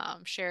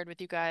shared with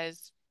you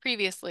guys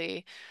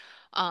previously.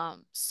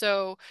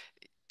 So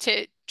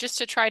just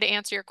to try to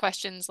answer your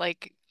questions,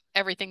 like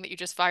everything that you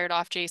just fired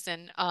off,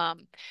 Jason,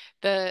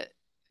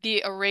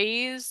 the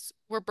arrays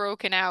were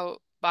broken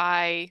out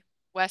by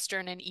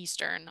Western and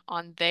Eastern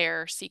on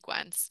their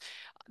sequence.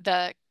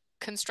 The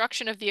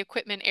construction of the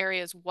equipment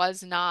areas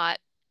was not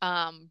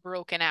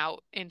broken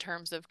out in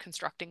terms of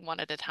constructing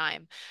one at a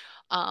time.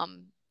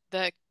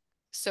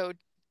 So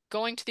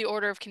going to the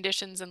order of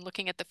conditions and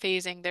looking at the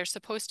phasing, there's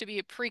supposed to be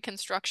a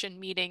pre-construction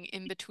meeting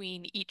in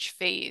between each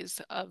phase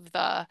of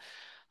the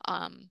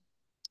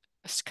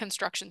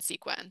construction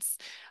sequence.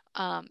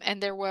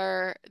 And there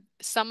were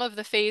some of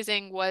the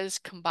phasing was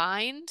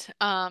combined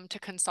to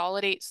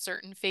consolidate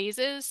certain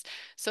phases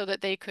so that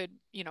they could,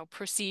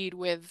 proceed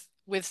with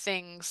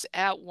things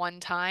at one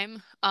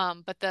time.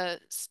 But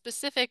the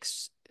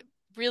specifics,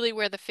 really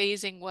where the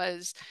phasing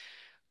was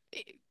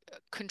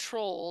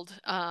controlled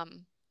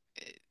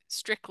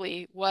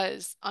strictly,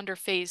 was under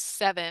phase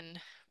 7,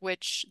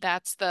 which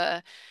that's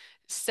the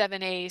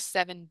 7A,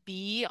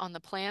 7B on the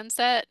plan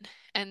set.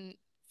 And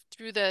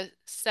through the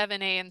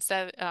 7A and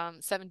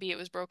 7B, it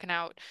was broken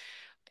out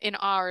in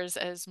ours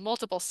as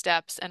multiple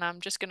steps, and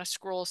I'm just going to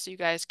scroll so you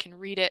guys can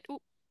read it. Ooh,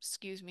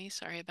 excuse me,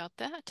 sorry about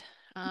that.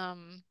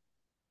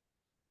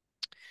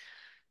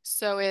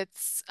 So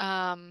it's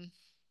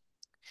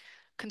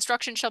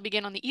construction shall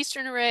begin on the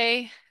eastern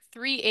array.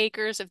 3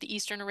 acres of the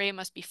eastern array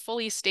must be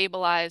fully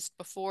stabilized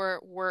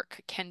before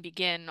work can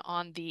begin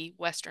on the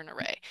western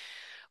array.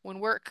 When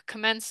work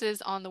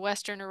commences on the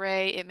western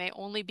array, it may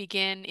only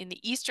begin in the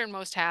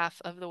easternmost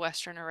half of the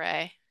western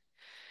array.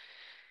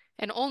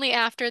 And only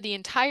after the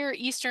entire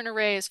eastern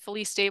array is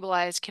fully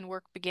stabilized can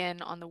work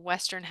begin on the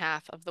western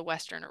half of the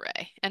western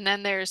array. And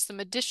then there's some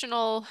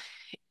additional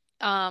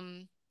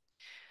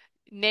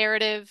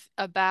narrative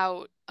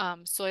about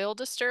soil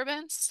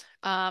disturbance.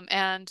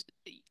 And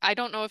I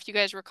don't know if you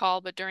guys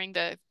recall, but during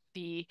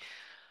the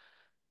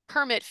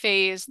permit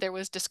phase, there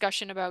was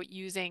discussion about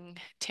using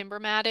timber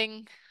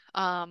matting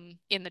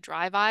in the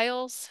drive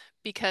aisles,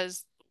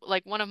 because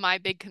like one of my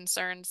big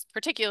concerns,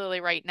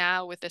 particularly right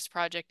now with this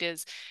project,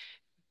 is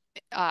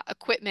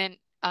equipment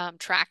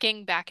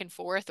tracking back and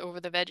forth over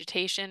the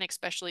vegetation,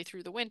 especially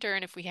through the winter.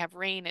 And if we have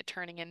rain, it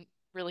turning in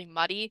really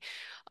muddy.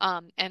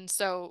 And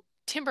so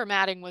timber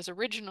matting was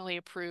originally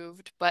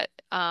approved, but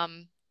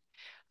I'm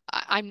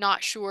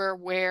not sure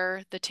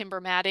where the timber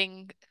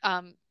matting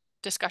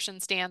discussion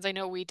stands. I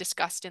know we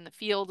discussed in the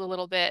field a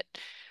little bit,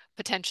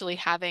 potentially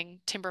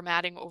having timber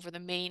matting over the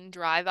main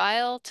drive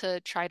aisle to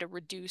try to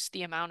reduce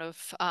the amount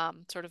of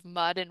sort of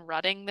mud and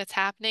rutting that's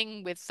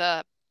happening with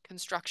the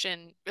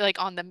construction,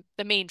 like on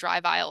the main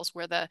drive aisles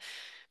where the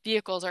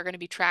vehicles are going to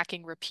be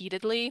tracking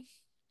repeatedly.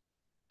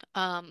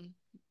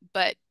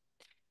 But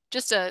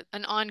just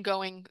an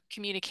ongoing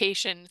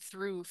communication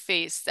through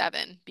phase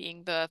 7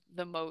 being the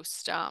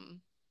most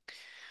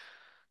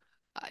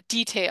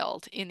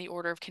detailed in the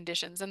order of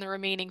conditions, and the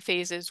remaining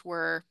phases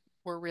were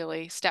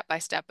really step by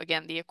step.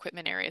 Again, the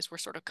equipment areas were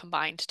sort of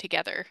combined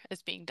together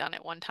as being done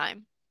at one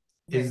time.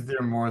 Is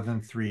there more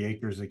than 3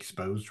 acres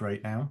exposed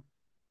right now?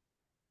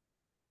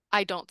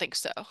 I don't think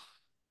so. I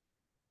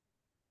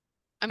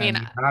And mean,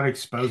 you're not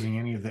exposing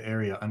any of the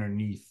area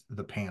underneath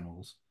the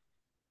panels,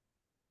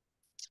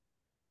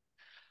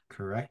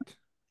 correct?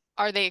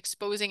 Are they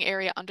exposing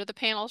area under the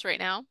panels right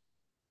now?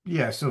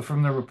 Yeah, so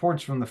from the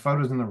reports, from the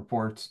photos in the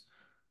reports,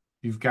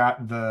 you've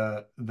got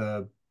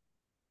the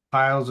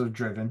piles of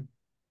driven.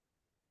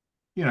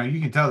 You know,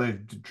 you can tell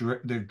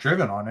they've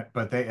driven on it,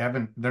 but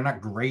they're not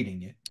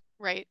grading it.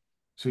 Right.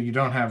 So you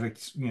don't have,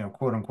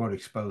 quote unquote,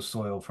 exposed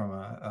soil from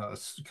a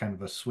kind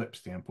of a SWIP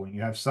standpoint.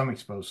 You have some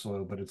exposed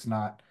soil, but it's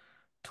not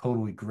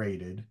totally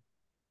graded.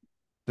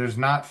 There's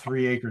not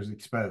 3 acres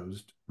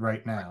exposed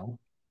right now.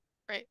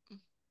 Right.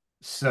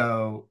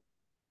 So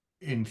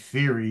in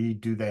theory,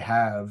 do they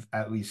have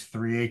at least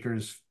 3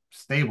 acres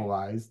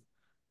stabilized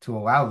to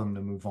allow them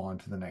to move on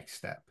to the next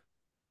step?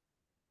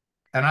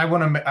 And I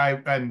want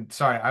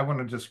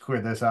to just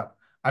clear this up.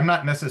 I'm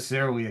not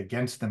necessarily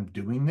against them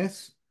doing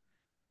this.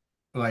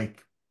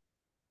 Like,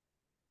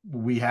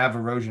 we have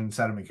erosion and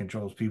sediment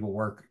controls. People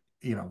work,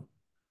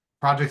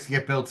 projects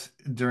get built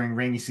during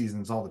rainy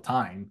seasons all the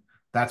time.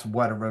 That's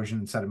what erosion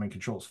and sediment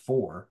control is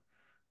for.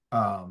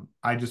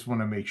 I just want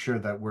to make sure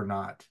that we're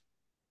not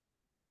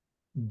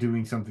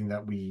doing something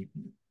that we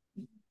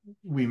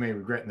may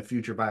regret in the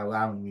future by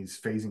allowing these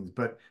phasings.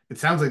 But it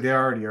sounds like they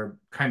already are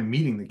kind of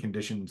meeting the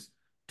conditions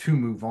to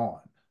move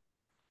on.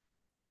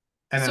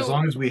 And as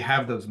long as we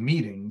have those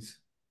meetings,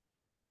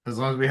 as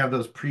long as we have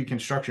those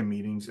pre-construction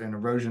meetings and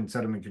erosion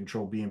sediment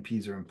control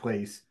BMPs are in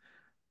place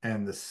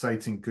and the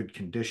site's in good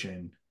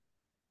condition,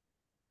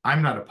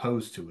 I'm not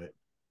opposed to it.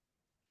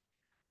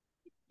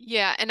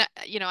 Yeah, and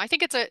I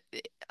think it's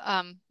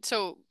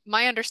so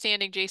my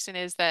understanding, Jason,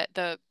 is that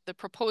the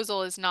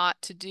proposal is not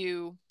to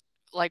do,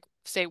 like,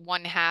 say,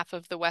 one half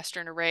of the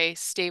western array,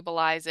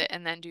 stabilize it,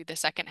 and then do the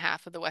second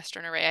half of the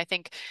western array. I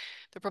think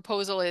the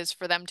proposal is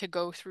for them to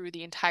go through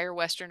the entire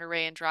western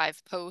array and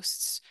drive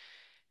posts,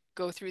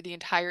 go through the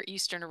entire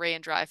eastern array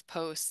and drive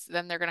posts.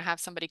 Then they're going to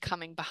have somebody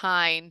coming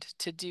behind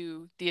to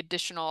do the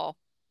additional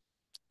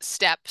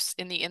steps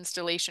in the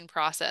installation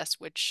process,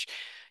 which,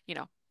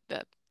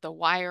 the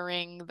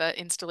wiring, the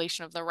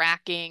installation of the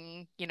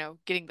racking,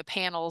 getting the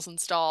panels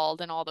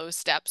installed and all those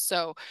steps.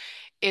 So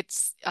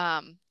it's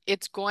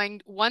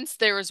once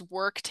there is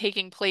work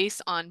taking place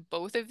on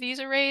both of these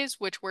arrays,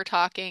 which we're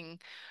talking,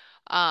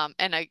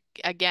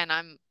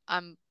 again,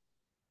 I'm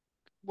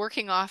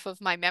working off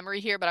of my memory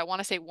here, but I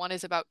want to say one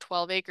is about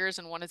 12 acres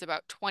and one is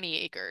about 20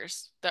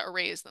 acres, the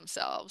arrays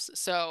themselves.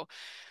 So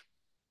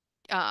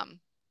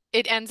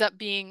it ends up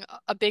being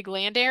a big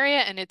land area,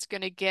 and it's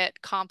going to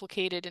get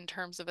complicated in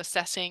terms of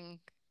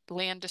assessing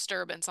land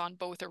disturbance on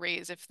both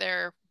arrays if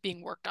they're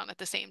being worked on at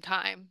the same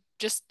time.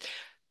 Just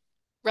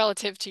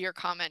relative to your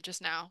comment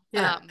just now.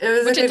 Yeah,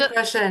 it was a good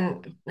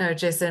question, no,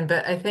 Jason,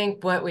 but I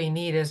think what we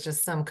need is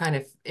just some kind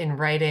of in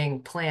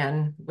writing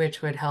plan,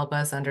 which would help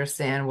us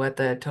understand what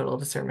the total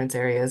disturbance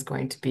area is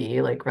going to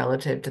be, like,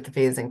 relative to the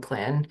phasing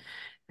plan.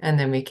 And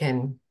then we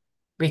can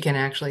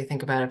actually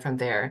think about it from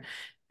there.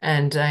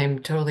 And I'm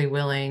totally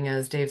willing,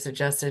 as Dave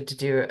suggested, to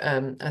do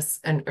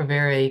a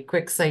very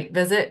quick site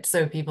visit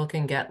so people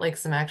can get like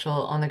some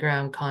actual on the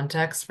ground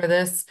context for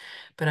this.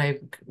 But I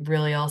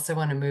really also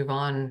want to move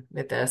on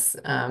with this.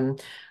 I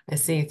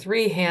see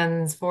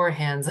 4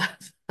 hands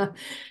up.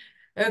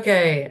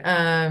 Okay,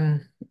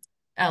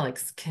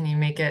 Alex, can you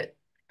make it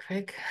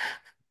quick?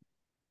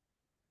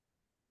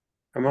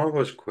 I'm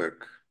always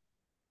quick.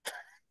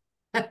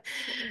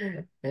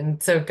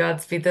 And so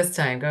Godspeed this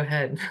time. Go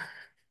ahead.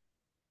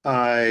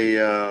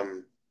 I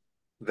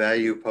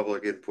value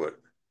public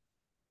input.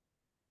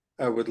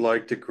 I would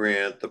like to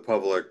grant the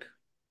public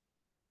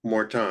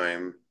more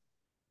time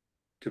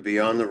to be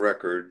on the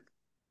record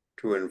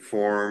to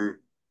inform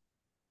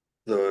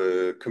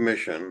the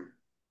commission,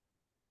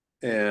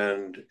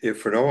 and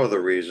if for no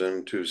other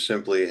reason, to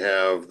simply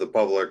have the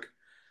public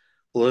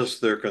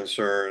list their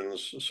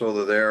concerns so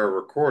that they are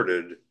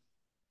recorded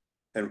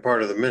and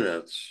part of the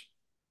minutes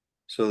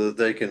so that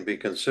they can be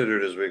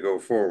considered as we go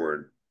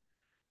forward.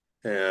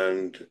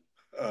 And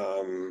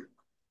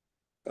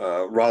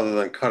rather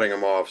than cutting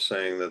them off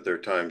saying that their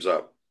time's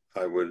up,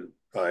 I would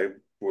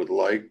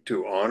like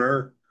to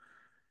honor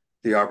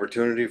the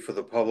opportunity for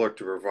the public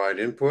to provide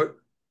input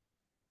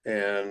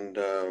and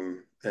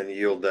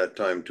yield that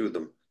time to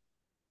them.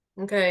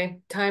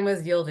 Okay, time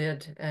was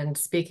yielded. And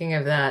speaking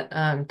of that,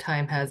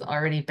 time has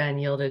already been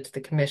yielded to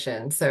the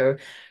commission. So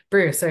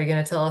Bruce, are you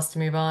going to tell us to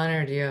move on,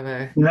 or do you have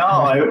a No,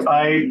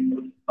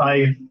 comment?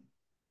 I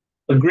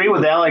agree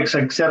with Alex,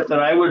 except that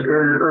I would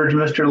urge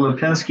Mr.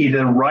 Lipinski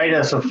to write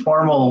us a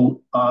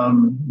formal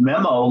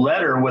memo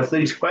letter with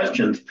these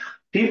questions.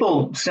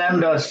 People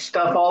send us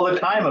stuff all the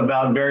time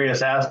about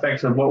various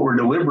aspects of what we're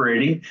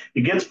deliberating.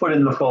 It gets put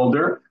in the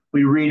folder,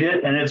 we read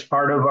it, and it's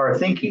part of our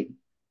thinking.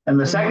 And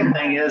the second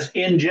thing is,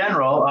 in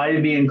general,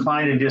 I'd be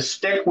inclined to just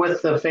stick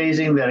with the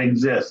phasing that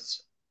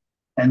exists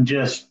and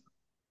just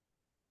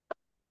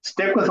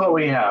stick with what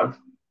we have.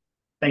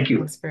 Thank you.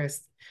 Thanks,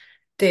 Bruce.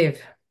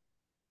 Dave.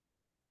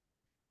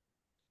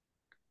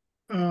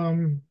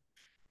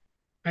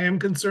 I am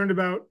concerned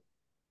about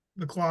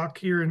the clock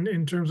here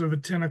in terms of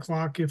at 10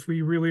 o'clock, if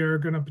we really are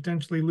going to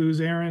potentially lose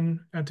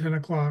Aaron at 10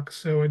 o'clock.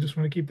 So I just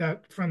want to keep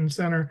that front and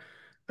center.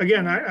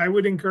 Again, I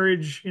would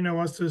encourage,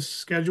 us to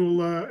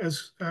schedule a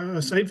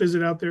site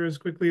visit out there as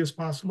quickly as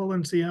possible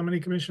and see how many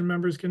commission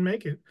members can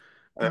make it.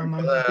 I'm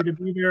happy to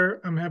be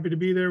there. I'm happy to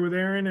be there with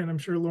Aaron, and I'm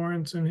sure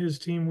Lawrence and his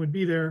team would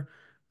be there.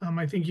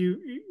 I think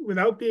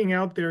without being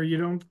out there, you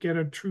don't get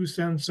a true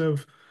sense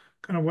of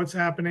kind of what's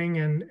happening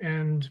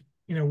and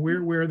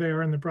where they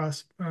are in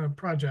the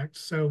project.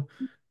 So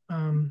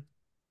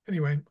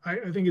anyway,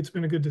 I think it's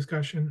been a good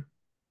discussion.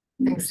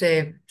 Thanks,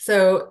 Dave.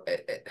 So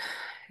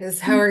is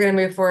how we're going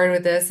to move forward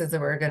with this is that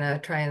we're going to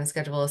try and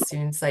schedule a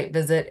soon site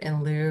visit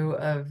in lieu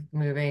of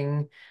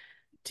moving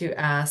to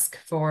ask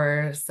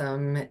for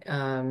some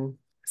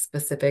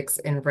specifics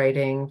in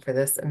writing for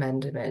this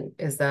amendment.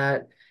 Is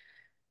that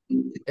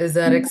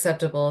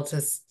acceptable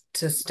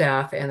to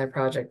staff and the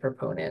project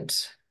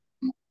proponent?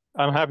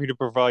 I'm happy to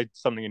provide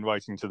something in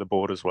writing to the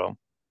board as well.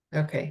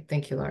 Okay,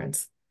 thank you,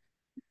 Lawrence.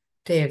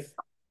 Dave.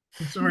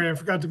 I'm sorry, I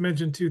forgot to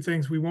mention 2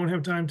 things. We won't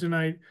have time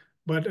tonight,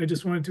 but I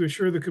just wanted to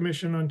assure the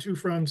commission on 2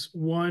 fronts.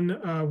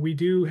 One, we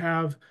do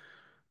have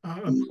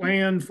a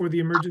plan for the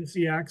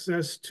emergency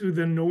access to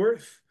the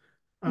north,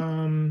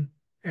 and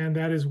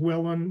that is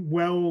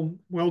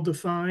well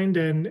defined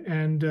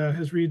and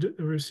has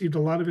received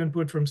a lot of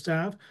input from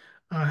staff.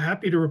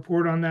 Happy to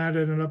report on that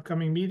at an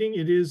upcoming meeting.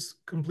 It is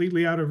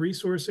completely out of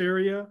resource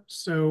area,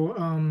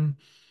 so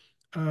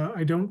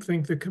I don't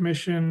think the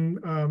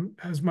commission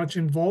has much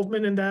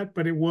involvement in that,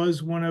 but it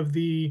was one of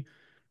the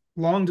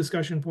long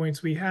discussion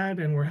points we had,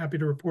 and we're happy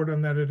to report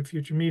on that at a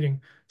future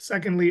meeting.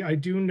 Secondly, I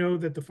do know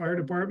that the fire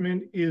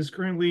department is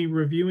currently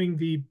reviewing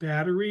the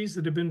batteries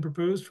that have been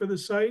proposed for the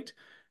site.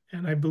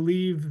 And I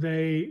believe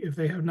if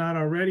they have not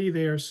already,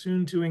 they are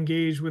soon to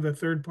engage with a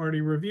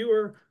third-party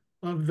reviewer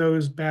of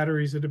those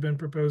batteries that have been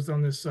proposed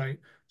on this site.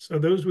 So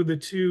those were the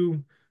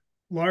 2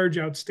 large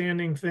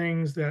outstanding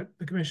things that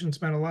the commission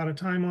spent a lot of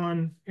time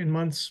on in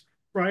months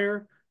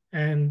prior.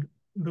 And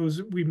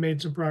we've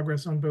made some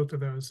progress on both of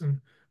those.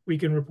 And we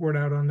can report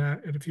out on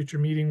that at a future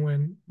meeting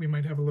when we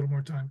might have a little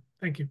more time.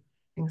 Thank you.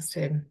 Thanks,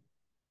 Dave.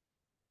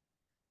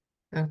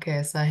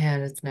 Okay, so I had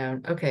it's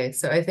known. Okay,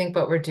 so I think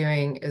what we're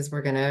doing is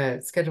we're going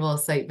to schedule a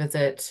site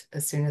visit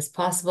as soon as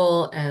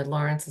possible, and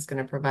Lawrence is going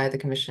to provide the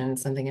commission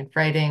something in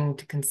writing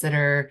to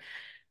consider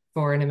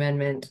for an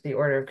amendment to the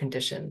order of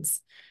conditions.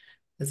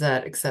 Is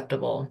that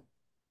acceptable?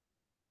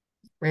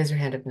 Raise your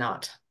hand if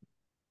not.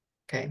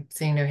 Okay,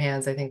 seeing no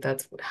hands, I think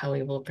that's how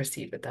we will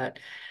proceed with that.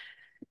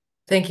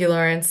 Thank you,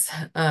 Lawrence.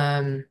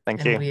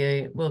 Thank you.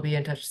 We will be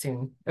in touch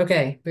soon.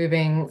 Okay,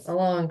 moving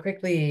along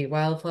quickly.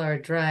 Wildflower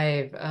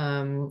Drive.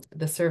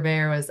 The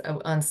surveyor was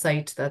on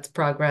site. That's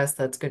progress.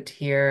 That's good to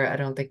hear. I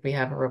don't think we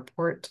have a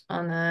report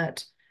on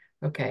that.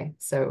 Okay,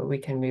 so we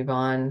can move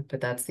on,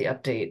 but that's the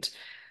update.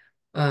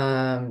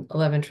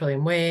 11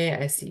 Trillium Way.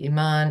 I see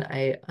Iman.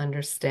 I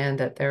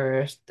understand that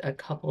there are a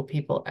couple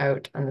people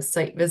out on the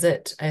site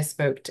visit. I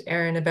spoke to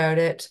Aaron about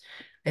it.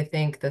 I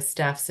think the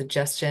staff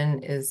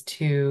suggestion is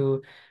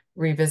to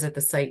revisit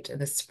the site in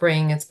the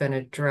spring. It's been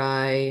a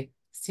dry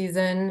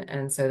season,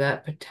 and so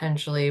that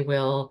potentially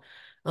will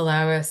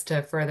allow us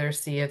to further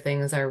see if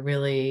things are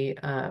really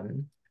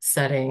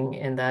setting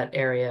in that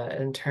area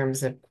in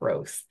terms of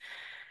growth.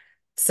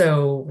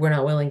 So we're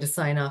not willing to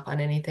sign off on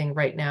anything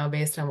right now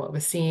based on what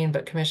was seen,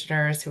 but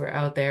commissioners who are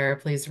out there,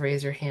 please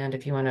raise your hand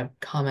if you want to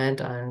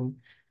comment on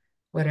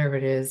whatever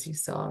it is you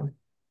saw.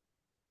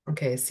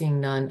 Okay, seeing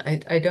none.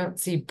 I don't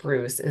see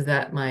Bruce. Is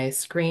that my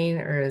screen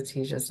or is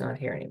he just not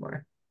here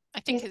anymore? I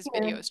think his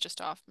video is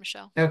just off,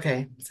 Michelle.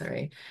 Okay,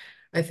 sorry.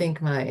 I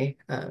think my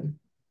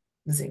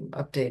Zoom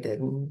updated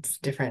and it's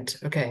different.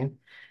 Okay.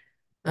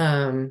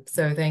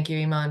 So thank you,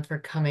 Iman, for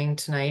coming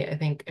tonight. I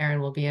think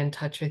Erin will be in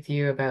touch with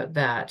you about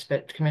that.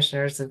 But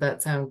commissioners, does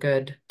that sound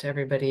good to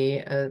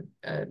everybody?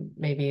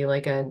 Maybe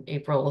like an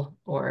April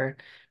or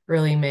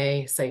early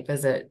May site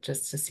visit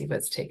just to see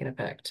what's taken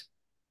effect.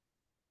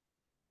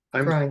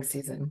 Growing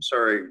season.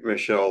 Sorry,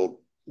 Michelle,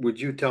 would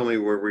you tell me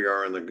where we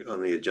are on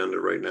the agenda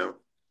right now?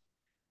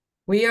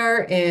 We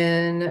are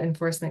in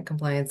enforcement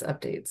compliance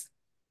updates.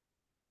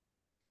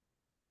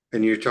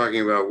 And you're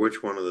talking about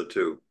which one of the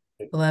two?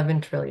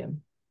 11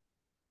 trillion.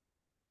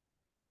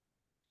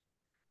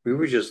 We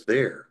were just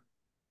there.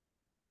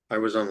 I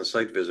was on the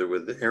site visit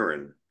with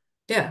Erin.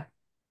 Yeah.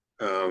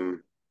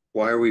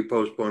 Why are we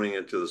postponing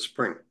it to the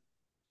spring?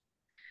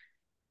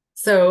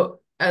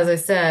 So as I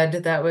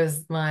said, that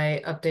was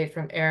my update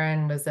from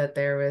Erin, was that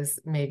there was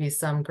maybe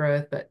some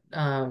growth, but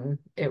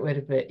it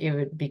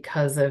would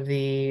because of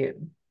the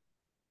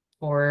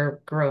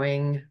poor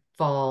growing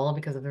fall,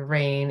 because of the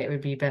rain, it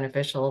would be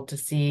beneficial to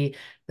see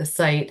the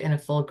site in a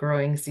full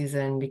growing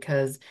season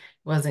because it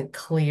wasn't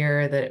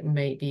clear that it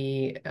might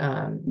be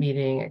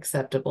meeting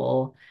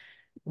acceptable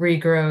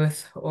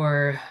regrowth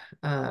or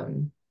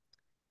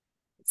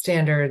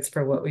standards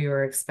for what we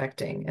were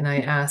expecting. And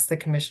I asked the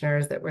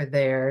commissioners that were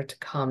there to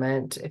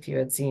comment if you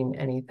had seen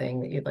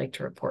anything that you'd like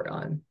to report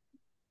on.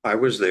 I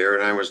was there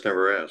and I was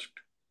never asked.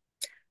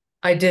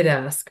 I did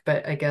ask,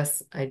 but I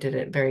guess I did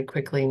it very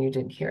quickly and you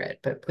didn't hear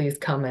it, but please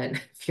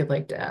comment if you'd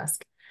like to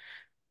ask.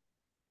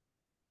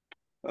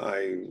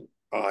 I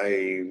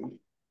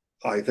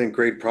think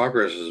great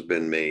progress has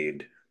been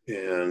made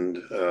and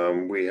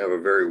we have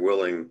a very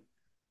willing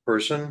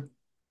person.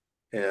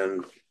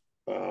 And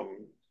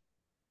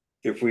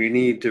if we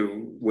need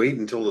to wait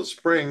until the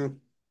spring,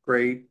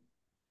 great.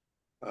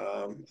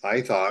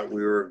 I thought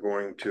we were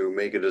going to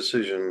make a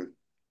decision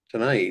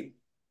tonight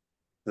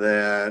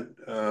that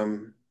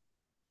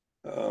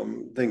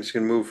things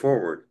can move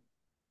forward.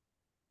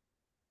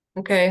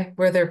 Okay,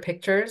 were there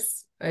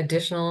pictures,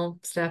 additional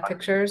staff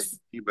pictures?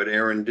 But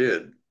Erin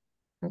did.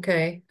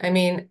 Okay, I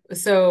mean,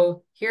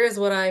 so here's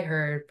what I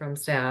heard from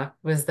staff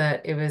was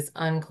that it was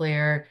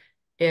unclear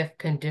if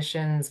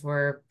conditions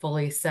were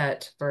fully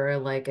set for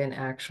like an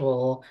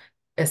actual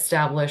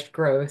established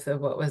growth of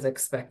what was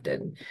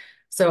expected.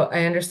 So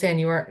I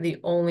understand you aren't the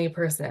only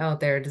person out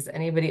there. Does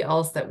anybody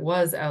else that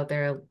was out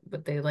there,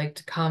 would they like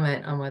to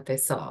comment on what they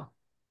saw?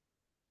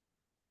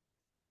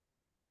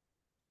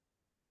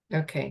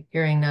 Okay,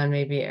 hearing none,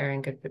 maybe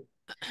Erin could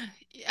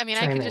I mean,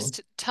 I could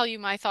just tell you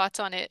my thoughts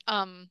on it.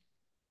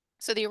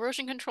 So the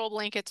erosion control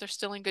blankets are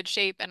still in good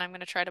shape, and I'm going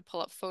to try to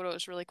pull up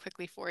photos really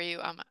quickly for you.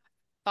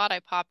 Thought I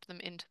popped them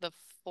into the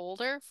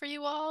folder for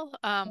you all,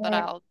 but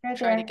I'll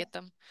try to get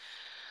them.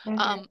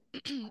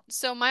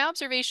 So my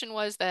observation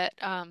was that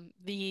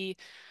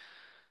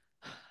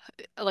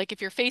like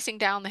if you're facing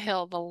down the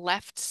hill, the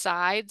left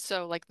side,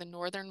 so like the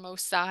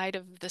northernmost side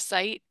of the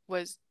site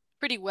was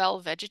pretty well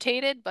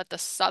vegetated, but the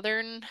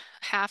southern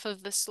half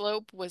of the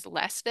slope was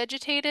less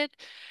vegetated.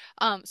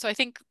 So I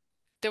think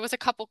there was a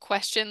couple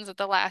questions at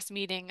the last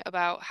meeting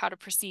about how to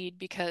proceed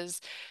because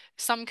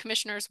some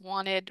commissioners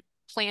wanted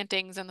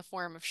plantings in the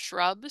form of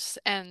shrubs,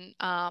 and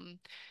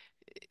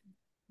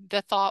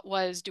the thought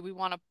was, do we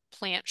want to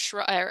plant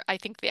shrub? I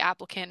think the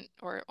applicant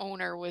or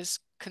owner was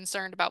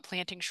concerned about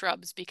planting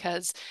shrubs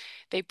because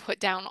they put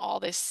down all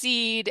this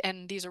seed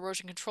and these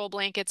erosion control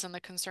blankets, and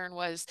the concern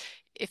was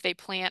if they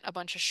plant a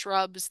bunch of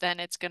shrubs, then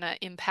it's going to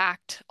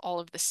impact all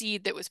of the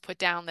seed that was put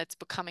down that's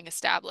becoming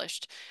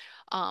established.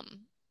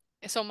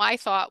 So my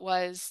thought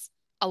was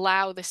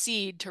allow the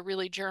seed to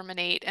really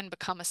germinate and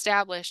become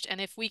established, and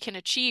if we can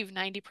achieve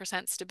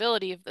 90%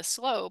 stability of the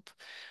slope,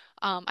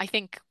 I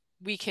think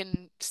we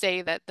can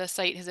say that the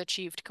site has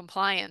achieved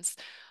compliance.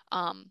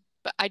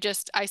 But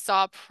I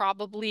saw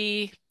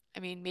probably, I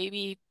mean,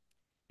 maybe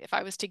if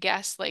I was to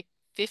guess, like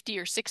 50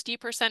 or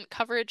 60%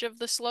 coverage of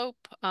the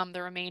slope.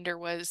 The remainder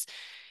was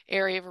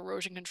area of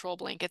erosion control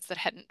blankets that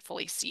hadn't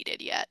fully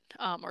seeded yet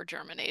or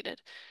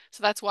germinated.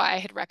 So that's why I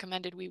had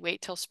recommended we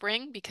wait till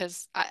spring,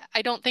 because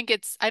I don't think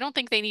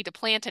they need to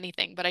plant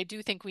anything, but I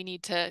do think we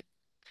need to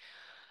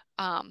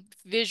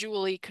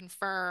visually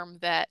confirm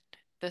that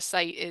the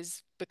site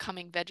is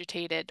becoming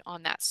vegetated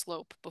on that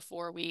slope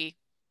before we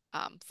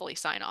fully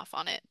sign off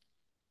on it.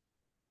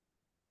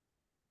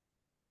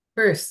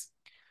 Bruce.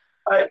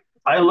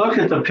 I looked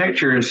at the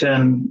pictures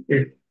and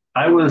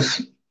I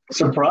was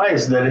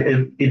surprised that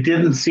it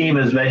didn't seem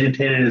as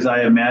vegetated as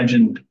I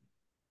imagined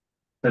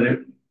that it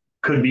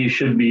could be,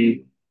 should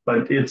be,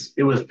 but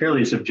it was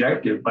purely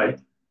subjective by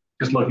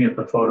just looking at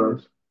the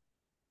photos.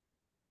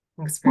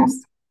 Thanks,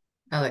 Bruce.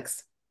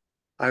 Alex.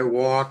 I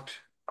walked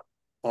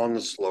on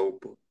the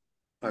slope.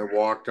 I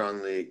walked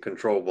on the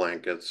control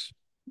blankets,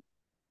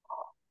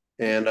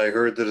 and I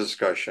heard the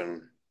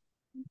discussion.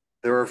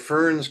 There are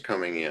ferns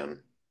coming in.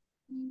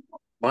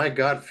 My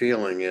gut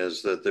feeling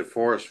is that the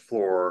forest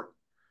floor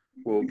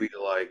will be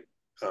like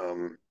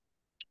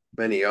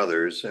many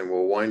others and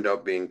will wind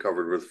up being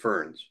covered with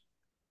ferns.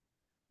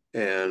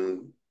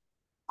 And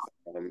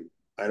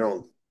I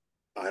don't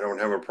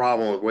have a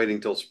problem with waiting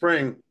till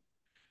spring,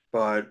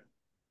 but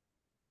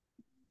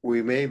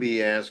we may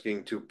be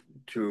asking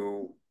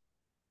to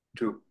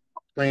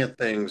plant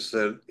things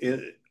that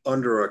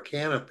under a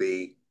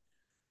canopy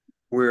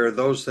where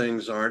those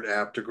things aren't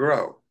apt to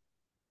grow.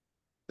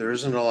 There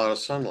isn't a lot of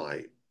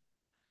sunlight.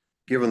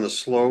 Given the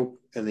slope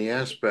and the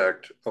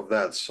aspect of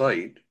that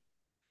site,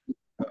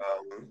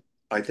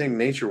 I think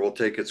nature will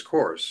take its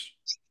course.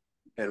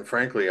 And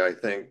frankly, I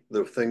think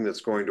the thing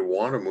that's going to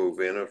want to move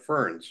in are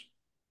ferns.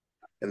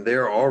 And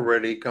they're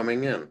already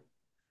coming in.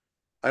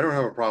 I don't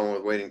have a problem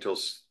with waiting till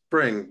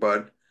spring,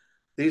 but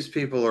these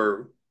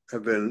people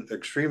have been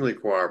extremely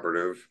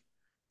cooperative,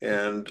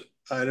 and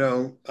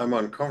I'm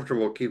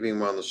uncomfortable keeping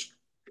them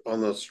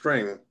on the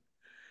string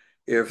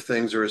if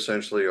things are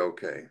essentially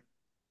okay.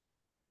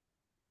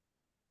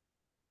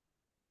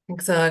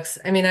 Thanks, Alex.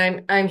 I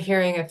mean, I'm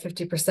hearing a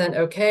 50%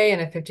 okay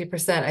and a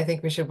 50% I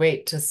think we should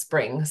wait to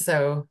spring.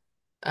 So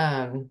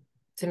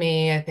to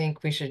me, I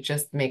think we should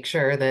just make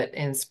sure that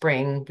in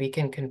spring we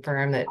can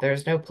confirm that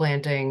there's no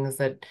plantings,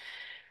 that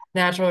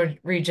natural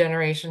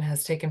regeneration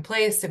has taken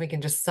place, and we can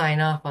just sign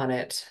off on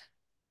it.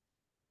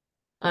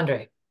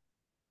 Andre.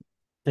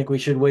 I think we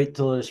should wait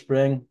till the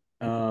spring.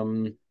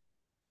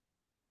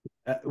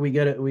 We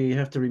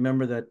have to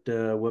remember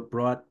that what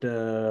brought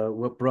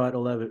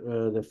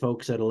 11 the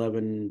folks at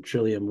 11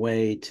 Trillium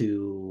Way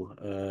to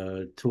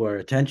our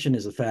attention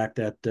is the fact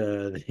that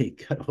they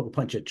cut a whole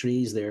bunch of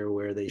trees there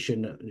where they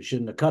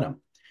shouldn't have cut them.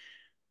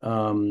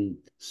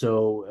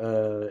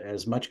 So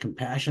as much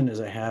compassion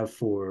as I have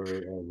for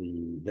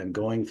them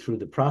going through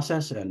the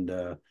process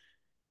and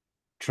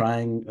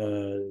trying,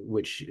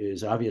 which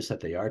is obvious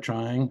that they are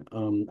trying,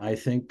 I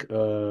think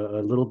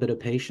a little bit of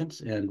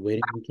patience and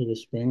waiting until the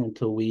spring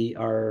until we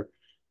are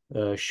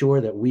sure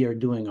that we are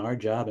doing our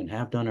job and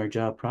have done our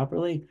job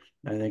properly,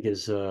 I think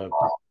is fine.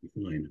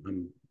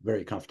 I'm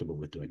very comfortable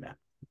with doing that.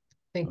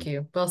 Thank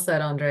you. Well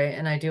said, Andre.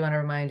 And I do want to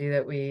remind you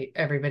that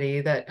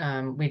everybody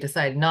we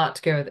decide not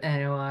to go with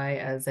NOI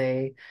as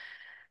a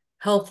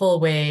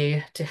helpful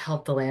way to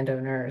help the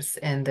landowners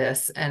in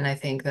this. And I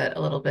think that a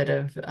little bit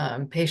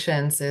of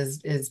patience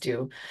is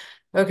due.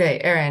 Okay,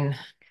 Erin.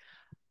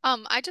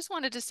 I just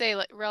wanted to say,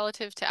 like,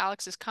 relative to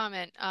Alex's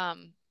comment,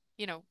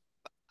 you know,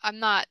 I'm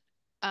not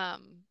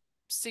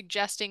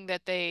suggesting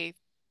that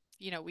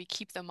we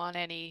keep them on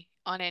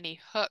any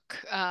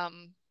hook,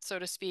 so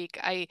to speak.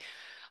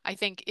 I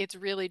think it's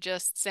really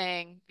just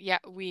saying, yeah,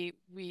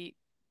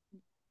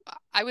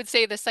 I would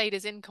say the site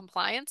is in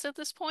compliance at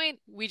this point.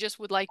 We just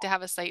would like to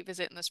have a site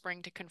visit in the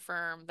spring to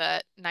confirm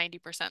that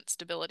 90%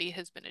 stability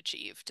has been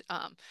achieved.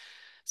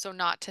 So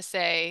not to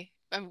say,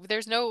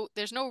 there's no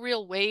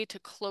real way to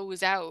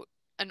close out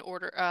an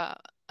order,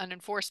 an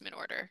enforcement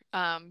order.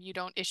 You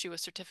don't issue a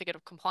certificate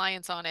of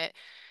compliance on it.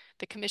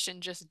 The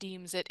commission just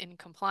deems it in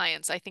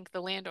compliance. I think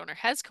the landowner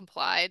has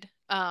complied.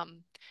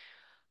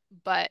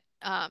 But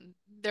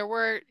there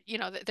were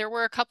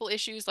a couple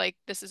issues, like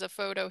this is a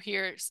photo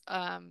here.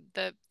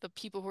 The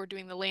people who are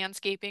doing the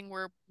landscaping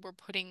were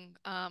putting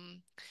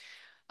some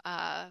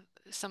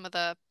of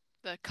the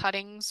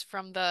cuttings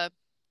from the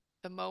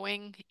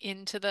mowing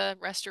into the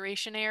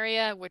restoration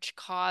area, which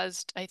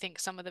caused, I think,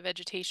 some of the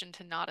vegetation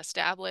to not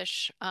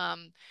establish.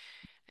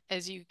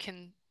 As you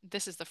can,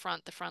 this is the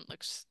front. The front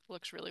looks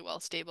really well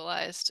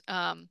stabilized.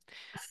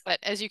 But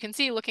as you can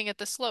see, looking at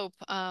the slope,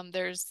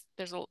 there's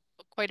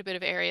quite a bit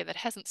of area that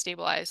hasn't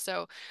stabilized.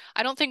 So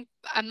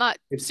I'm not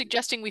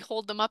suggesting we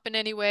hold them up in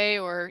any way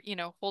or,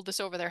 hold this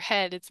over their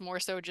head. It's more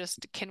so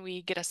just, can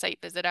we get a site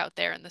visit out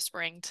there in the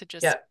spring to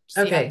just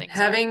see how things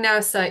Having now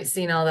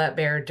seen all that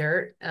bare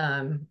dirt,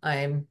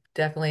 I'm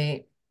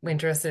definitely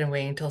interested in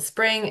waiting until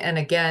spring. And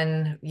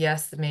again,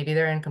 yes, maybe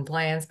they're in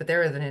compliance, but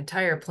there is an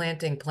entire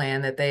planting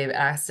plan that they've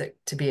asked it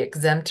to be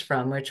exempt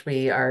from, which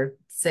we are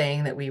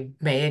saying that we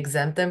may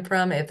exempt them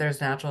from if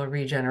there's natural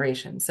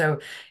regeneration.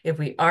 So if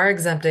we are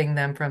exempting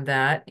them from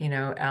that,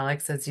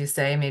 Alex, as you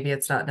say, maybe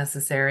it's not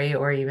necessary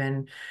or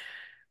even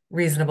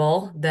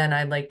reasonable, then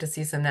I'd like to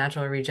see some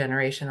natural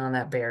regeneration on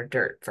that bare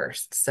dirt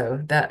first. So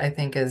that I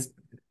think is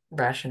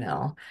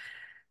rationale.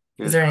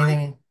 Is there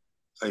anything?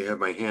 I have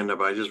my hand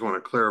up. I just want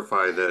to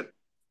clarify that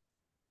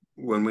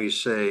when we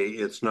say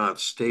it's not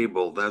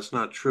stable, that's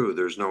not true.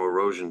 There's no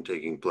erosion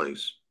taking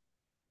place.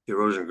 The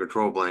erosion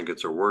control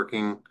blankets are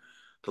working,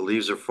 the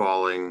leaves are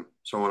falling,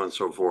 so on and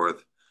so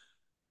forth.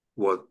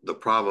 What the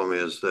problem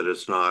is that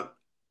it's not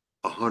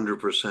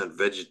 100%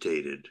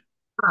 vegetated.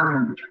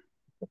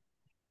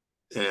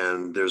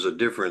 And there's a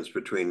difference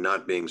between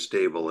not being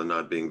stable and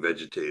not being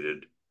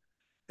vegetated.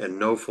 And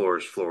no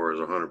forest floor is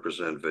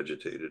 100%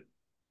 vegetated.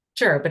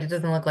 Sure, but it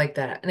doesn't look like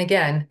that. And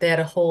again, they had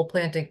a whole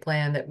planting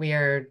plan that we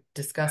are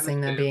discussing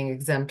them being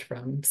exempt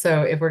from.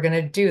 So if we're going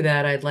to do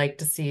that, I'd like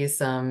to see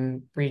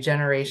some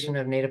regeneration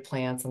of native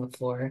plants on the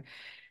floor.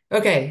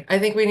 Okay, I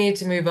think we need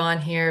to move on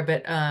here,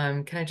 but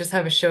can I just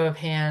have a show of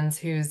hands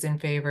who's in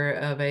favor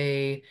of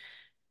a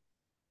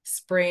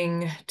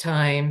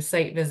springtime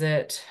site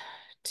visit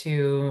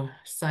to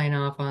sign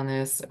off on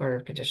this order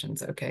of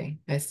conditions? Okay,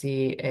 I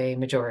see a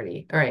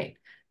majority. All right.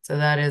 So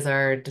that is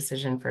our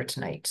decision for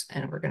tonight,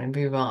 and we're going to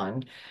move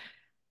on.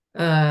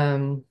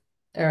 All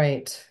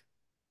right.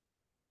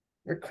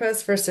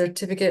 Request for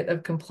certificate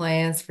of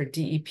compliance for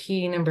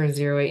DEP number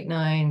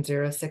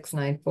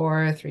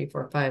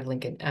 0890694-345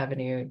 Lincoln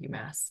Avenue,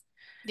 UMass.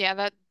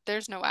 Yeah,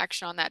 there's no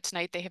action on that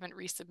tonight. They haven't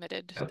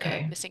resubmitted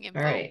the missing info.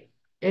 All right.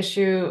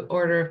 Issue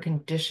order of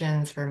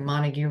conditions for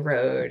Montague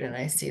Road. And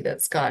I see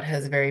that Scott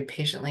has very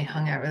patiently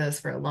hung out with us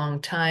for a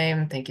long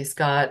time. Thank you,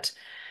 Scott.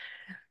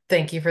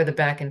 Thank you for the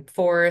back and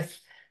forth.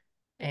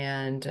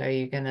 And are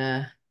you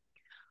gonna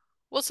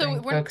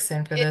bring folks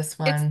in for this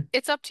one?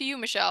 It's up to you,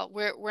 Michelle.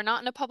 We're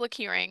not in a public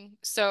hearing,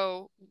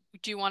 so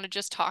do you want to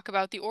just talk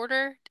about the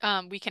order?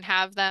 We can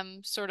have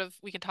them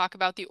we can talk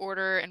about the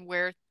order and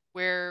where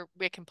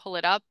we can pull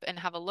it up and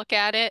have a look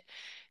at it.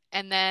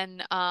 And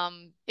then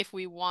if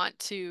we want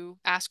to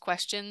ask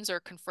questions or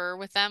confer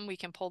with them, we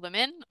can pull them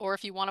in. Or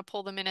if you want to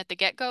pull them in at the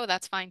get-go,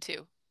 that's fine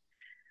too.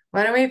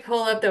 Why don't we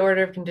pull up the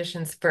order of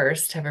conditions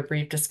first, have a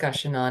brief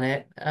discussion on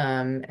it,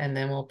 and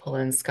then we'll pull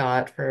in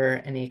Scott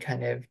for any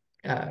kind of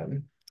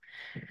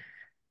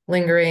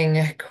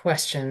lingering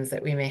questions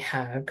that we may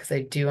have, because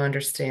I do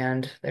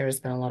understand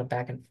there's been a lot of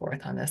back and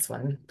forth on this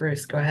one.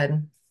 Bruce, go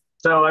ahead.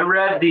 So I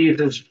read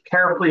these as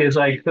carefully as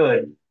I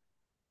could,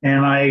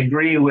 and I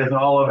agree with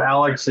all of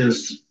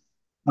Alex's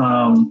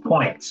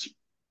points.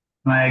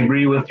 And I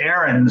agree with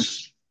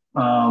Aaron's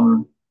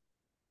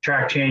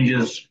track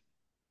changes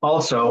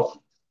also.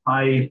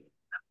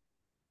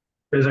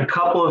 There's a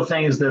couple of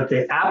things that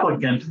the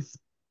applicant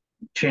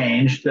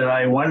changed that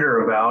I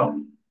wonder about,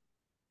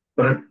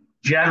 but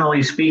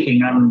generally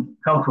speaking, I'm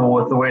comfortable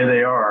with the way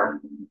they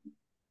are.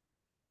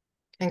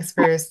 Thanks,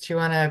 Bruce. Do you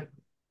want to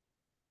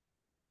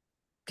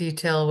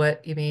detail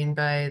what you mean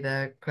by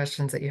the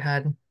questions that you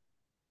had?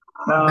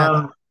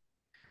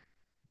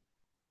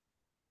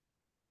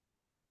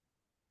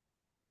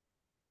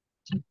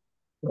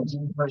 Let's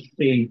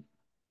see.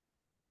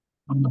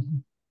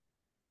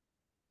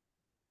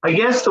 I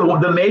guess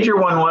the major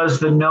one was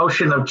the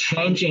notion of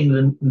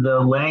changing the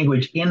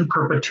language in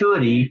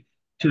perpetuity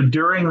to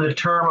during the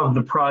term of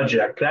the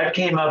project. That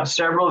came up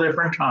several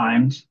different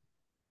times.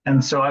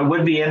 And so I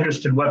would be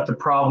interested what the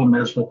problem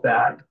is with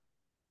that.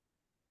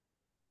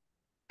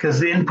 Because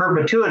the in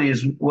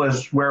perpetuity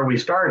was where we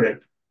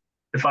started,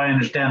 if I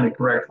understand it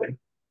correctly.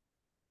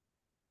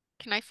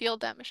 Can I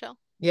field that, Michelle?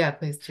 Yeah,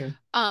 please do.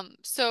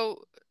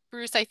 So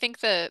Bruce, I think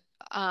the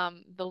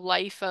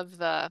life of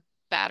the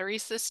battery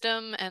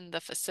system and the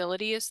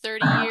facility is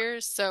 30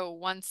 years. So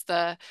once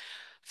the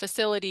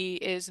facility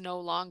is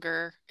no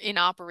longer in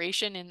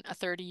operation in a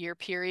 30-year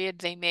period,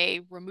 they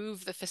may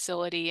remove the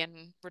facility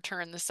and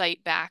return the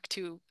site back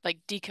to, like,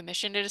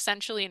 decommission it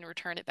essentially and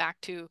return it back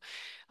to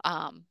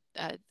an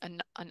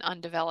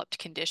undeveloped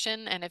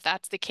condition. And if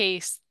that's the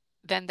case,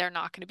 then they're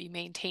not going to be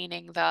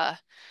maintaining the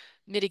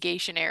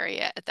mitigation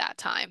area at that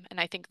time. And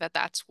I think that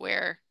that's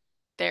where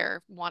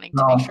they're wanting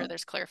to make sure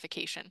there's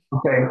clarification.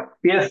 Okay.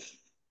 If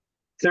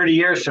 30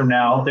 years from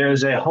now,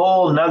 there's a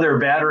whole nother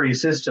battery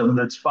system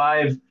that's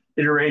 5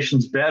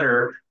 iterations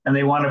better, and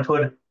they want to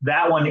put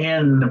that one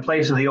in the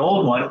place of the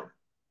old one,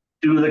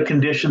 do the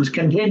conditions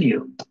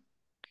continue?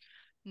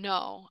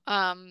 No.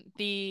 At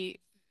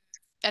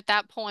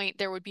that point,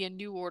 there would be a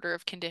new order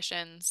of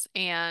conditions,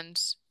 and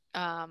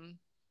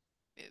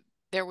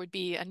there would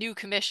be a new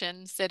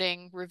commission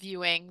sitting,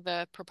 reviewing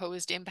the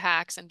proposed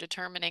impacts and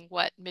determining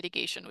what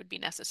mitigation would be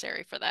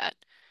necessary for that.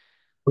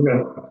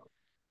 Okay.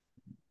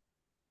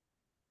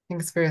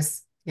 Thanks,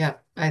 Bruce. Yeah,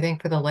 I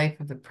think for the life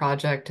of the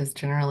project is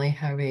generally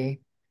how we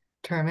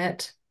term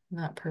it,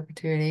 not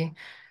perpetuity.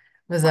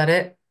 Was that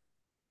it?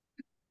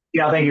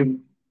 Yeah, thank you.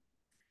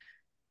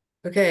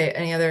 Okay,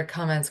 any other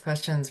comments,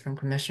 questions from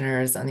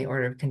commissioners on the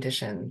order of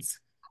conditions?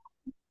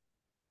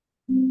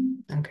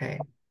 Okay,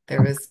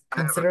 there was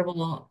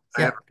considerable.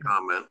 I have a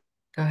comment.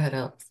 Go ahead,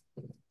 Alex.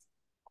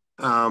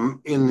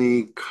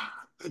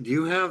 Do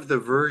you have the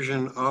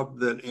version up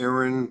that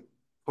Aaron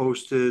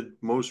posted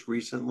most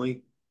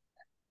recently?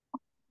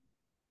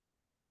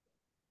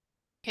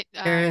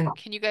 Aaron,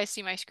 can you guys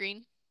see my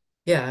screen?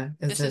 Yeah.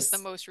 This is the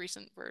most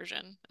recent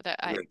version that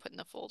I put in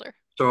the folder.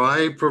 So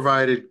I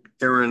provided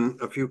Aaron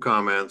a few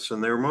comments,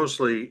 and they were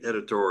mostly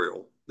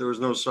editorial. There was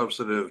no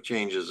substantive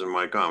changes in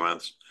my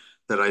comments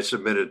that I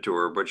submitted to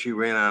her, but she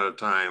ran out of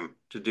time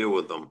to deal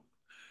with them.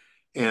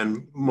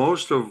 And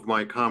most of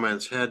my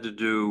comments had to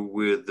do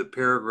with the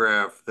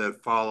paragraph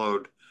that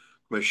followed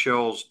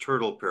Michelle's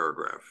turtle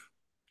paragraph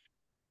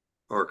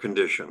or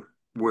condition,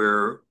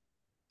 where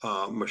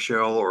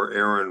Michelle or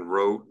Aaron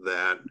wrote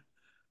that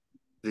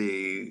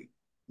the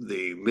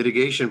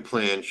mitigation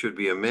plan should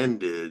be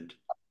amended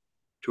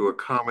to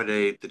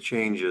accommodate the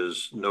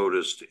changes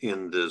noticed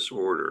in this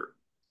order.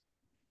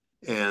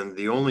 And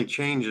the only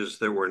changes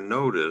that were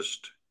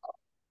noticed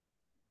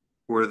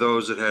were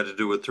those that had to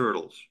do with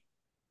turtles.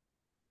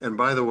 And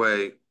by the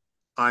way,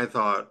 I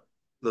thought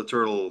the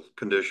turtle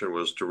condition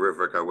was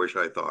terrific. I wish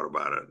I thought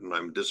about it, and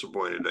I'm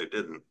disappointed I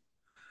didn't.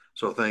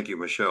 So thank you,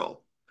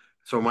 Michelle.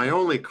 So my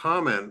only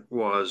comment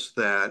was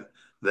that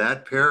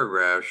that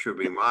paragraph should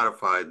be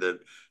modified,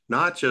 that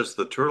not just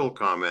the turtle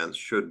comments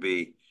should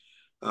be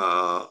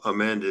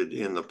amended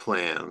in the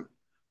plan,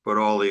 but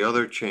all the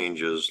other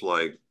changes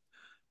like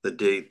the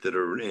date that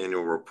our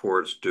annual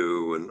reports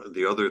due and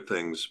the other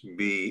things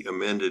be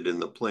amended in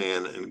the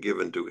plan and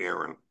given to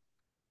Aaron.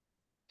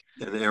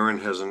 And Aaron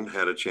hasn't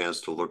had a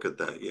chance to look at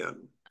that yet.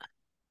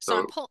 So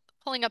I'm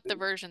pulling up the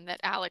version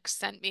that Alex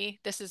sent me.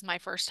 This is my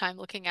first time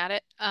looking at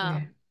it.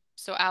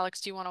 So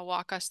Alex, do you want to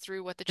walk us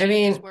through what the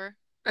changes were?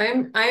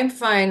 I'm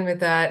fine with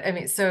that. I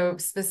mean, so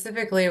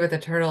specifically with the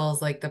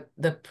turtles, like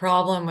the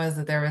problem was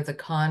that there was a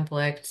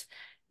conflict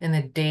in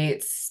the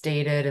dates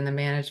stated in the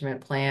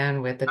management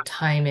plan with the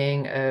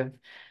timing of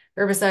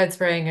herbicide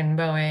spraying and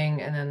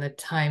mowing, and then the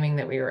timing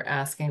that we were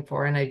asking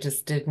for. And I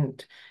just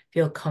didn't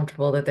feel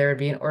comfortable that there would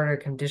be an order of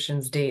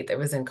conditions date that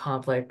was in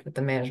conflict with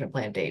the management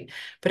plan date.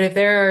 But if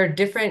there are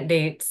different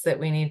dates that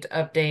we need to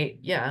update,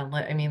 yeah,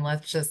 I mean,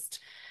 let's just.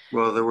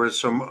 Well, there were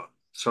some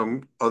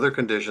other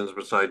conditions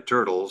beside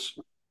turtles,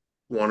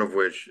 one of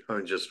which,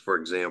 just for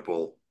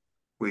example,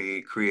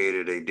 we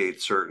created a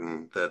date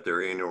certain that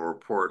their annual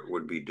report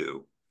would be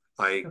due.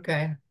 I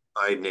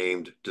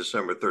named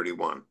December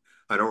 31.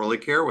 I don't really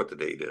care what the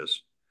date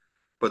is,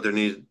 but there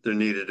needed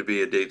to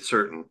be a date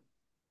certain.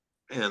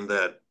 And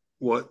that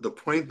what the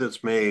point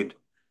that's made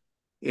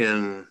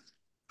in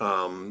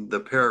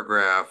the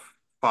paragraph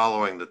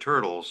following the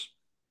turtles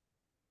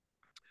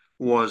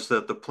was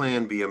that the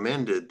plan be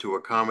amended to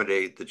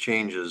accommodate the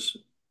changes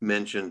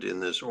mentioned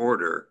in this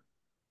order,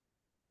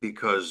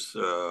 because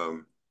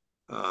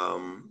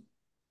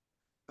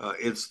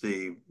it's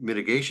the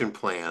mitigation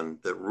plan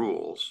that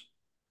rules.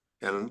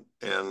 And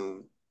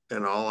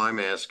all I'm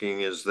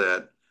asking is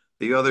that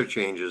the other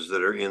changes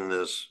that are in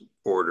this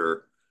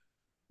order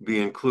be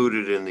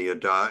included in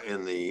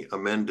the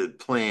amended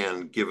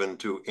plan given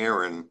to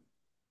Aaron.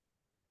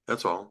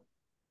 That's all.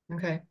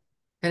 Okay.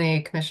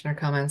 Any commissioner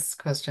comments,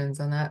 questions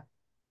on that?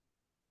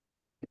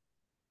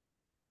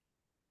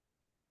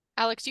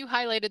 Alex, you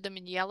highlighted them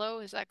in yellow,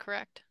 is that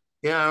correct?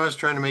 Yeah, I was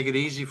trying to make it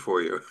easy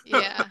for you.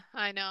 Yeah,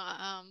 I know.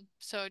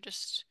 So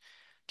just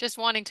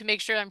wanting to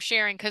make sure I'm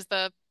sharing, because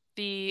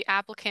the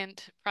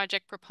applicant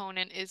project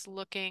proponent is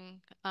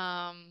looking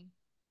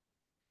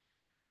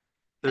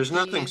there's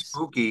nothing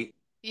spooky.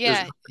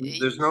 Yeah.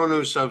 There's no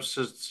new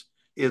substance.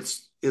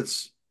 It's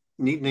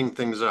neatening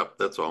things up,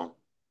 that's all.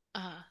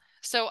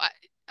 So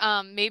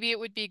maybe it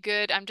would be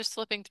good. I'm just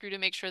flipping through to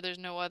make sure there's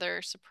no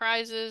other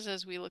surprises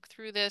as we look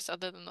through this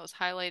other than those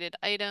highlighted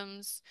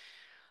items.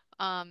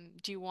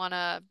 Do you want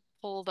to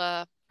pull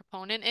the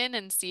proponent in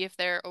and see if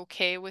they're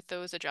okay with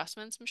those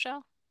adjustments,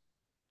 Michelle?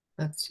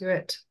 Let's do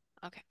it.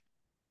 Okay.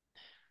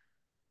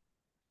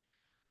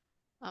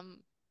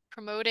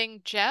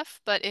 Promoting Jeff,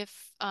 but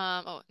if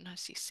oh, no, I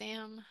see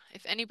Sam.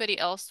 If anybody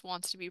else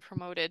wants to be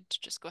promoted,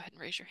 just go ahead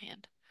and raise your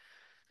hand.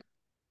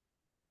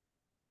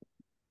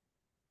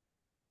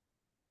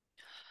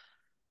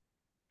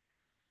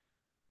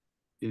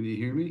 Can you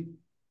hear me?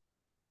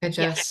 Hi,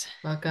 Jeff. Yes.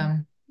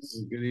 Welcome.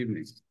 Good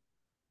evening.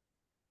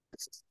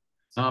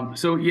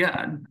 So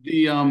yeah,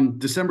 the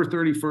December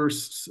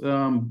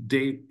 31st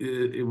date,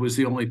 it was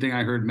the only thing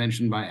I heard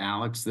mentioned by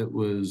Alex that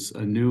was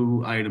a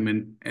new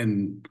item,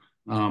 and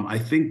I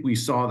think we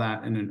saw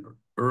that in an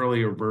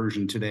earlier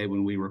version today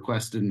when we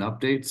requested an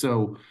update.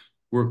 So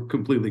we're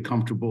completely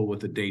comfortable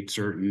with a date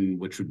certain,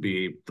 which would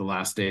be the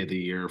last day of the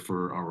year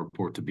for our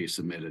report to be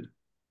submitted.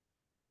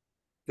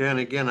 Yeah, and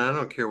again, I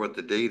don't care what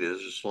the date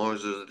is, as long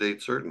as there's a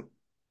date certain.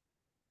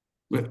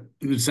 But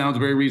it sounds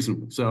very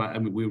reasonable. So I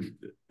mean,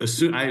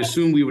 I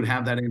assume we would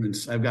have that in. And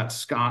I've got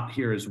Scott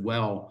here as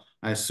well.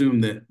 I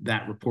assume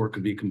that report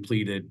could be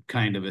completed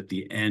kind of at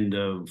the end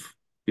of,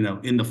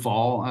 in the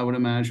fall, I would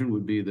imagine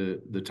would be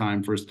the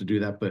time for us to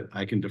do that. But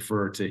I can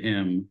defer to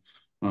him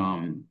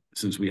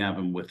since we have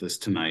him with us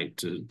tonight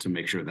to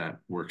make sure that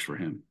works for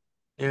him.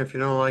 Yeah, if you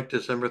don't like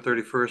December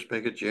 31st,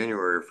 make it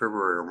January or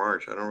February or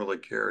March. I don't really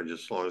care,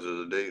 just as long as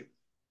there's a date.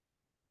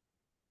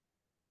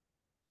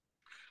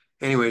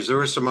 Anyways, there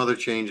were some other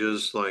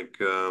changes, like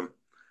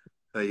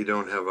you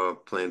don't have a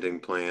planting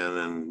plan,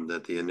 and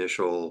that the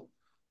initial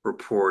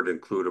report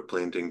include a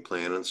planting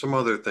plan, and some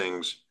other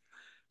things.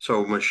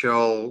 So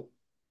Michelle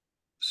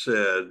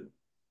said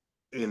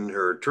in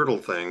her turtle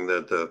thing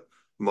that the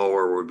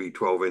mower would be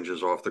 12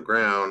 inches off the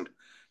ground.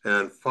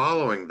 And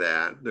following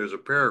that, there's a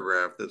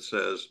paragraph that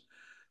says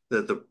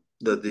that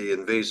the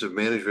invasive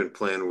management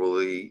plan will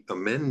be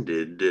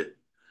amended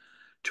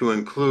to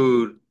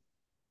include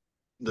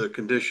the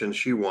condition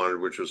she wanted,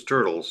 which was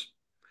turtles.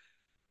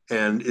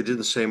 And it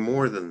didn't say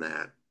more than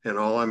that. And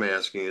all I'm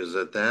asking is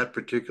that that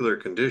particular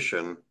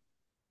condition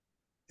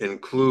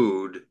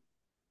include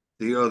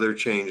the other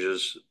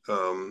changes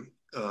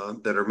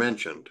that are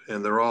mentioned.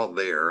 And they're all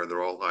there,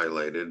 they're all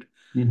highlighted.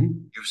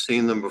 You've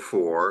seen them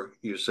before,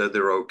 you said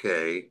they're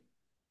okay.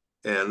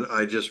 And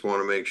I just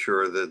want to make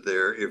sure that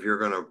if you're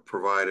going to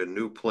provide a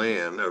new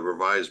plan, a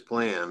revised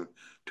plan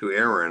to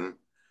Aaron,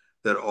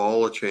 that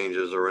all the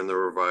changes are in the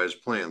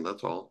revised plan.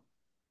 That's all.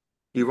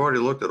 You've already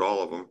looked at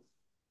all of them.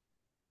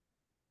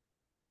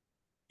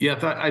 Yeah,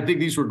 I think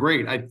these were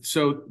great.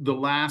 So the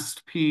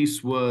last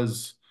piece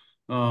was,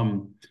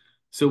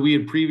 so we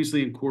had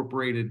previously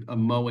incorporated a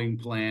mowing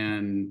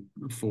plan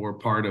for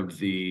part of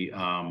the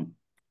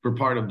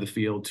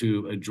field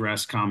to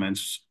address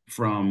comments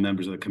from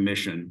members of the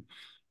commission.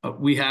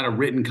 We had a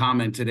written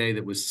comment today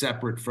that was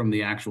separate from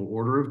the actual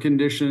order of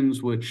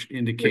conditions, which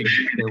indicated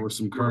there were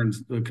some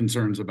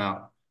concerns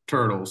about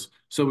turtles.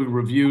 So we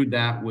reviewed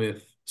that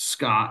with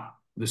Scott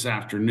this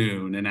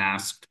afternoon and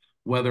asked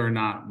whether or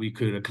not we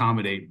could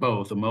accommodate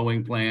both a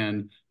mowing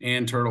plan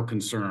and turtle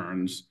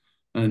concerns.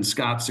 And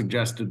Scott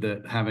suggested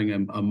that having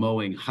a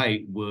mowing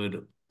height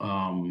would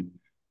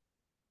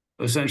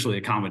essentially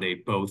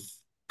accommodate both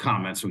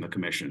comments from the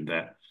commission,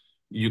 that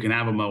you can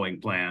have a mowing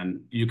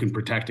plan, you can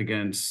protect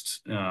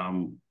against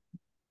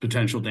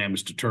potential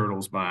damage to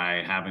turtles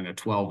by having a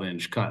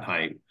 12-inch cut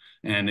height,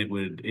 and it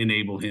would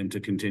enable him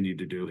to continue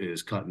to do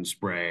his cut and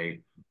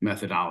spray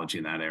methodology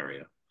in that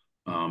area.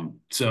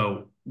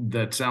 So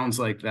that sounds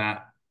like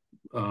that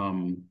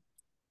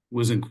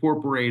was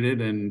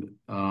incorporated, and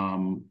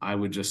I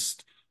would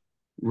just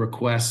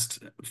request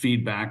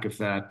feedback if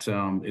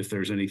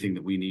there's anything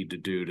that we need to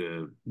do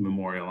to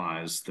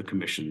memorialize the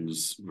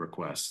commission's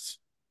requests.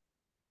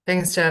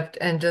 Thanks, Jeff.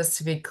 And just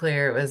to be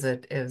clear, it was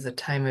a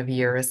time of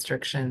year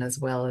restriction as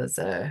well as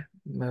a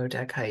mow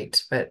deck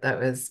height, but that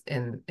was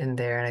in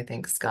there, and I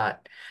think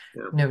Scott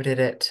noted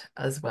it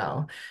as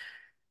well.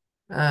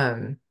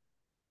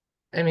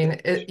 I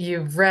mean,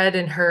 you've read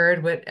and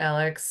heard what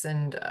Alex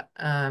and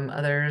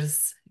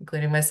others,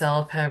 including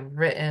myself, have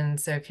written.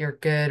 So if you're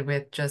good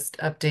with just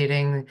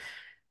updating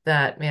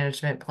that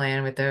management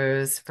plan with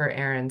those for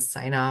Aaron's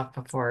sign off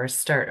before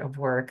start of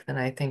work, then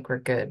I think we're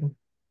good.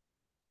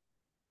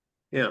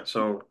 Yeah,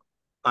 so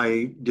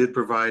I did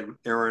provide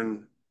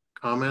Aaron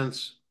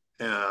comments.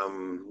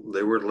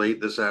 They were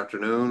late this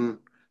afternoon.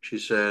 She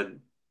said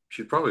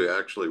she's probably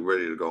actually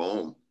ready to go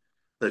home,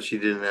 that she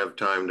didn't have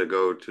time to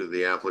go to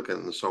the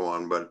applicant and so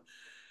on. But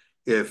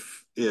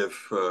if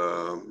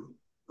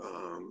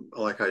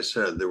like I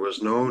said, there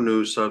was no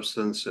new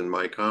substance in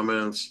my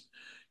comments.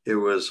 It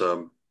was,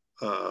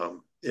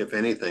 if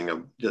anything,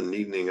 a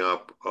neatening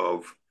up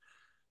of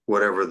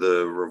whatever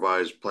the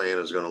revised plan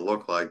is going to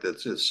look like.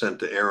 It's sent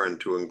to Aaron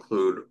to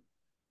include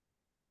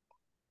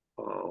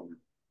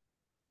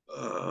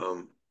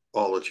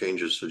all the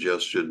changes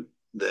suggested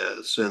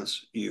that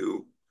since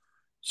you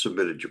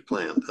submitted your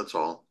plan. That's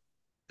all.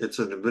 It's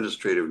an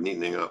administrative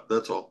neatening up.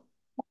 That's all.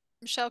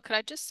 Michelle, could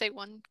I just say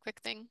one quick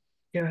thing?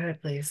 Go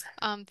ahead, please.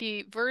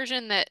 The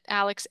version that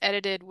Alex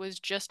edited was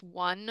just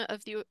one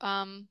of the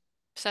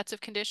sets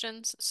of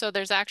conditions. So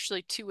there's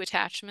actually two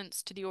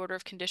attachments to the order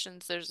of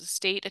conditions. There's a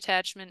state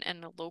attachment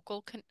and a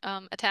local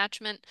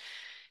attachment.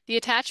 The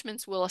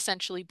attachments will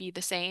essentially be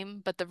the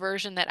same, but the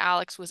version that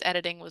Alex was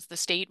editing was the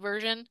state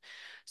version.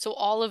 So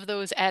all of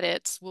those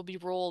edits will be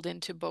rolled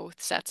into both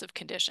sets of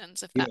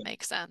conditions, if that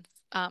makes sense.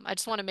 I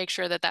just want to make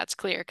sure that that's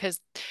clear, because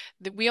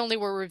we only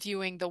were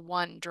reviewing the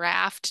one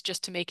draft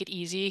just to make it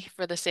easy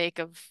for the sake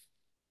of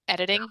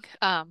editing,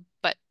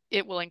 but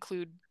it will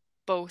include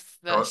both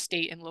the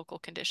state and local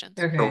conditions.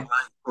 Okay. So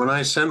when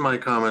I sent my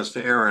comments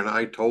to Erin,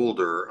 I told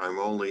her I'm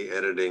only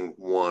editing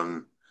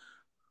one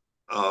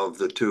of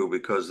the two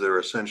because they're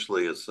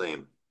essentially the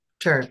same.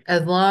 Sure.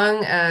 As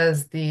long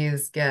as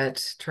these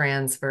get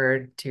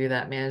transferred to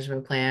that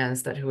management plan,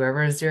 so that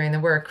whoever is doing the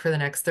work for the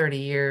next 30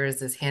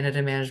 years is handed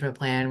a management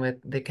plan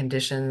with the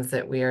conditions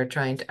that we are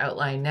trying to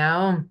outline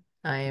now,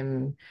 I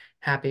am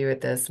happy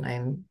with this, and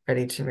I'm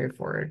ready to move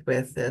forward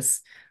with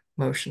this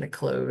motion to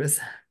close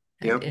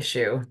and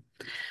issue.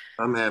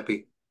 I'm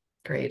happy.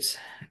 Great.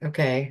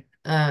 Okay.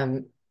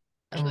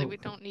 Actually, we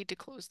don't need to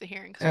close the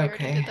hearing because we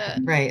already did that.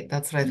 Right.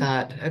 That's what I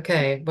thought.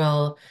 Okay.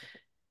 Well,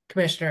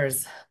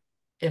 commissioners,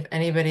 if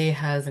anybody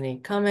has any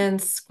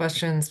comments,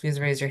 questions, please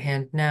raise your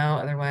hand now.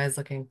 Otherwise,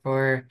 looking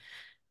for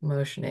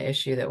motion to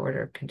issue the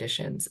order of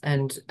conditions.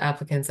 And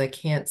applicants, I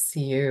can't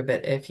see you,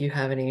 but if you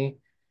have any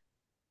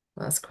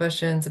last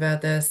questions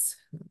about this,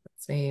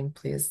 let's see,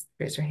 please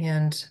raise your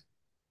hand.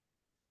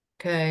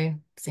 Okay,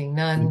 seeing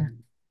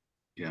none.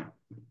 Yeah.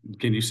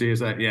 Can you see us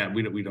that? Yeah,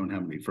 we don't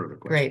have any further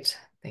questions. Great.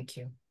 Thank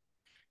you.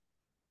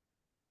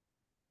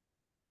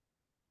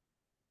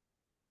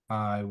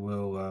 I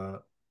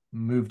will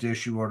move to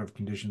issue order of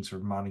conditions for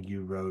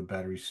Montague Road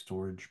Battery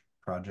Storage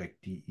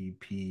Project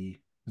DEP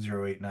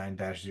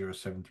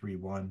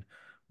 089-0731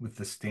 with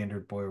the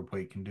standard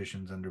boilerplate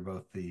conditions under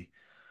both the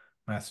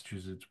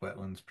Massachusetts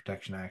Wetlands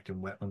Protection Act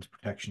and Wetlands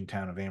Protection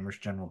Town of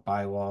Amherst General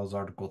Bylaws,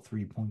 Article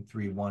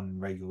 3.31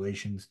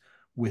 regulations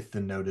with the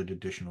noted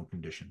additional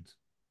conditions.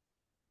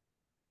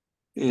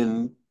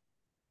 I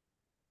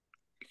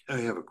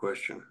have a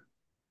question.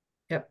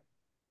 Yep.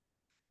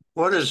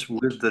 What is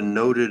with the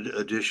noted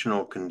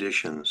additional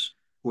conditions?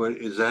 What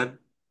is that?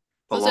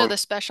 Those are the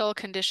special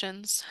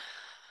conditions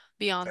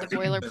beyond the As-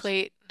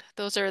 boilerplate.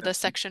 Those are the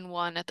section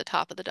 1 at the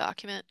top of the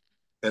document.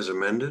 As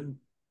amended?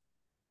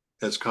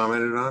 As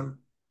commented on?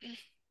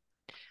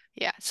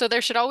 Yeah, so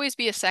there should always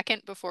be a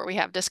second before we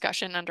have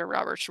discussion under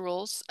Robert's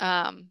rules,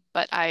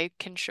 but I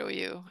can show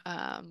you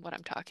what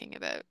I'm talking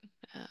about.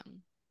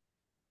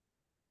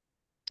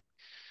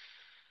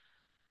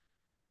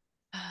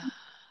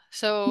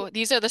 So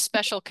these are the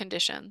special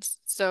conditions.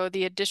 So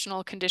the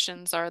additional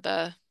conditions are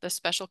the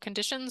special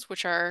conditions,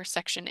 which are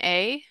section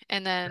A.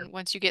 And then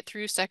once you get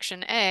through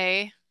section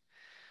A,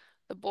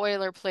 the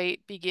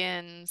boilerplate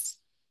begins.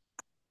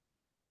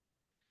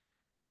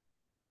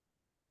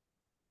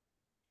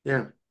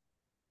 Yeah.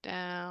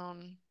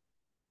 Down.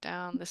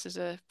 This is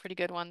a pretty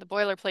good one. The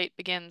boilerplate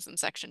begins in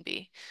section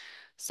B.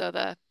 So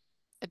the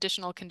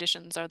additional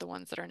conditions are the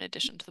ones that are in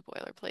addition to the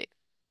boilerplate.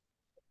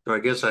 So I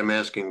guess I'm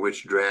asking,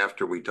 which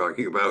draft are we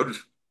talking about?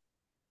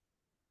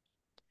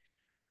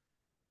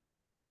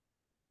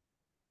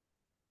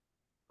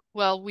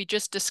 Well, we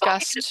just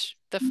discussed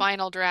the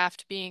final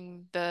draft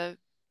being the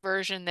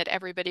version that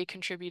everybody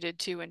contributed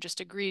to and just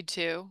agreed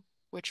to,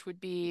 which would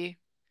be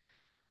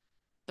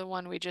the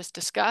one we just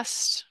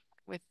discussed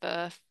with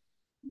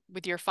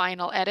your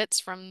final edits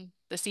from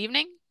this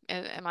evening.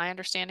 Am I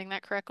understanding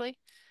that correctly?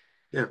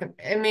 Yeah.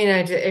 I mean,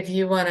 if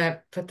you want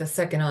to put the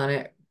second on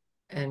it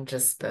and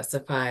just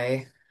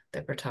specify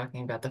that we're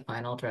talking about the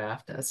final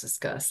draft as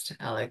discussed,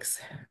 Alex.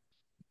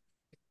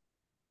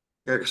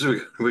 Yeah,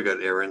 because we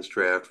got Aaron's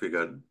draft, we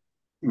got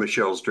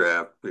Michelle's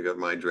draft, we got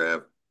my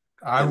draft.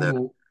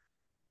 I'll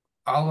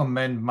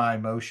amend my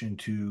motion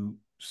to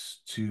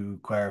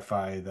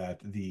clarify that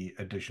the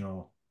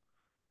additional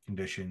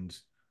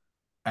conditions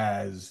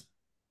as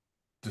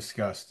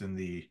discussed in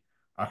the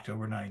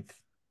October 9th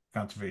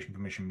Conservation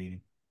Commission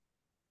meeting.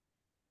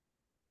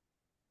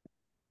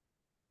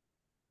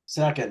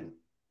 Second.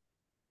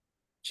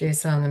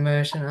 Jason on the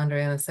motion,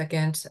 Andre on the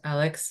second,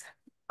 Alex.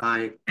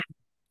 Aye.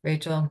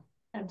 Rachel.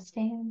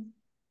 Abstain.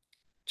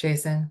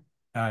 Jason.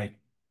 Aye.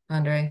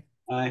 Andre.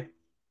 Aye.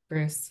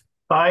 Bruce.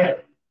 Aye.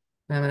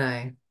 I'm an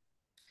aye.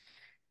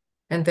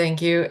 And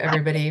thank you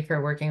everybody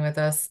for working with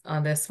us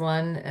on this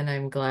one. And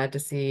I'm glad to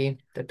see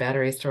the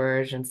battery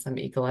storage and some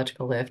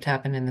ecological lift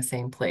happen in the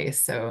same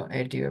place. So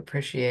I do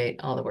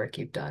appreciate all the work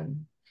you've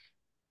done.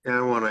 Yeah,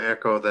 I want to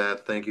echo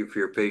that. Thank you for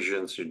your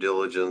patience, your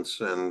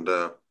diligence, and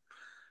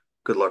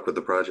good luck with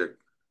the project.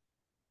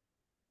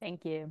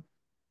 Thank you.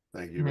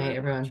 Thank Good night,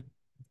 everyone.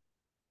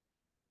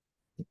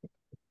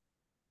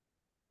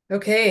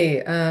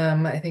 Okay,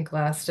 I think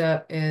last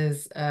up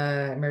is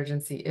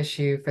emergency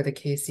issue for the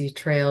KC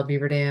Trail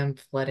Beaver Dam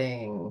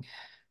flooding,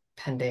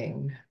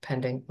 pending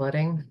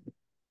flooding.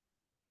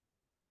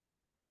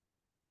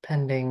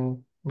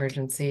 Pending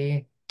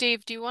emergency.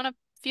 Dave, do you want to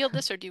field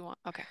this or do you want?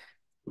 Okay.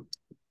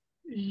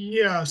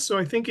 Yeah, so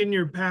I think in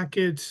your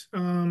packet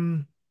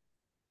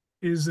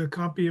is a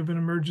copy of an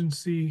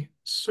emergency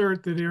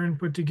cert that Aaron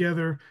put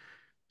together.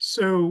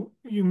 So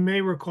you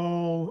may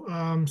recall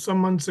some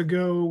months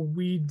ago,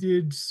 we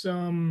did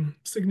some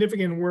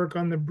significant work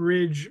on the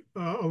bridge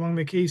along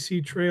the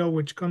KC Trail,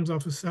 which comes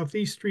off of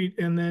Southeast Street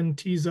and then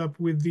tees up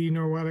with the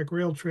Norwottuck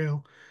Rail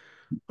Trail.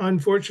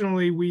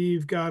 Unfortunately,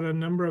 we've got a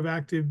number of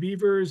active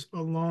beavers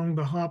along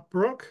the Hop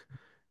Brook,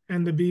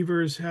 and the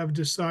beavers have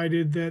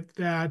decided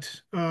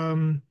that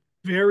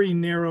very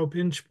narrow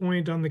pinch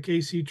point on the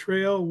KC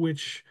Trail,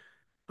 which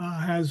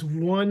has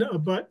one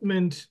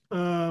abutment,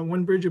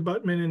 one bridge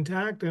abutment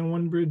intact and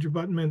one bridge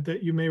abutment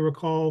that you may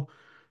recall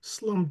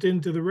slumped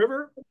into the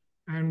river.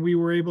 And we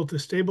were able to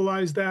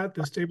stabilize that.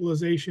 The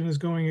stabilization has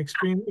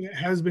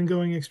been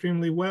going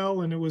extremely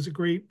well, and it was a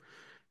great,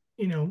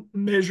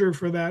 measure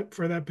for that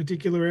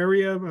particular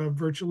area.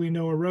 Virtually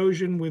no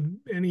erosion with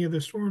any of the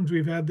storms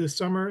we've had this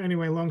summer.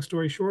 Anyway, long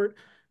story short,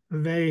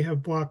 they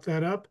have blocked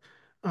that up.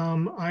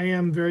 I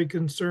am very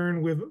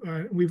concerned with.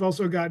 We've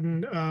also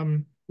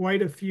gotten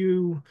quite a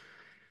few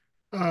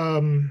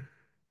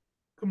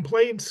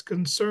complaints,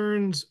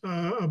 concerns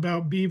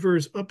about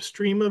beavers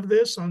upstream of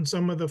this on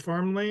some of the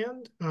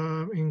farmland,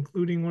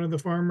 including one of the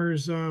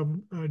farmers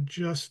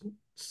just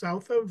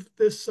south of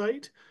this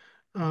site.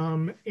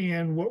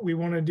 And what we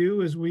want to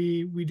do is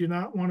we do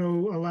not want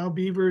to allow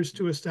beavers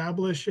to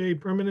establish a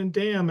permanent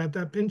dam at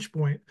that pinch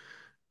point.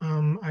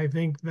 I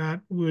think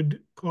that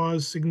would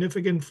cause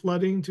significant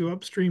flooding to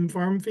upstream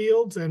farm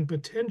fields and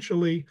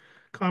potentially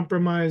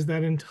compromise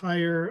that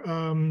entire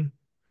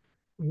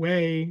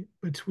way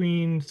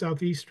between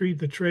Southeast Street,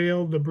 the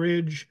trail, the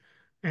bridge,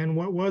 and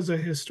what was a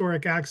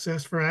historic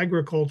access for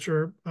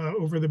agriculture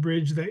over the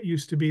bridge that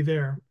used to be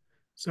there.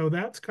 So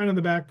that's kind of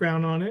the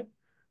background on it.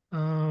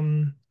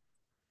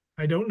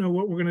 I don't know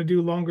what we're going to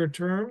do longer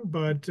term,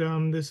 but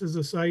this is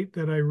a site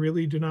that I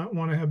really do not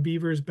want to have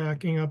beavers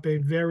backing up a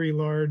very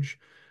large,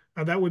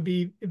 that would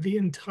be the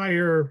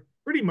entire,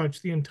 pretty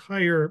much the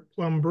entire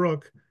Plum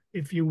Brook,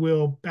 if you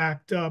will,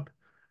 backed up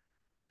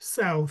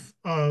south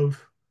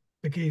of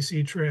the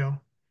KC Trail.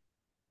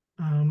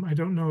 I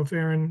don't know if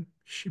Erin,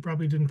 she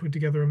probably didn't put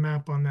together a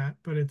map on that,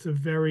 but it's a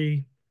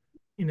very,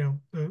 you know,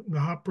 the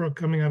Hop Brook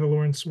coming out of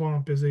Lawrence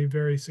Swamp is a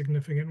very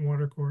significant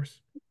water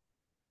course.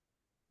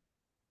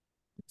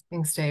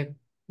 Thanks, Dave.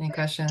 Any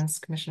questions,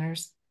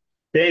 commissioners?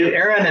 Dave,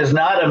 Erin is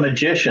not a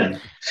magician.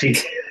 She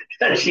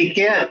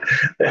can't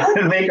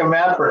make a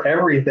map for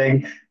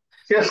everything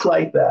just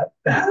like that.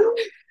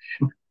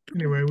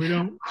 Anyway, we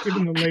don't,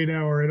 given the late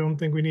hour, I don't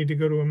think we need to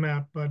go to a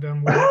map, but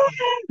we'll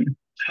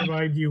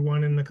provide you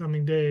one in the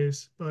coming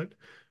days. But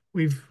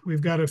we've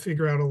got to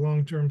figure out a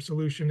long-term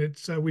solution.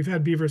 It's we've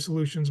had Beaver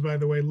Solutions, by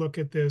the way, look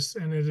at this,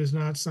 and it is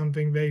not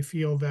something they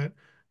feel that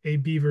a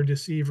beaver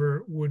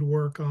deceiver would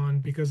work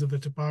on because of the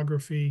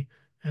topography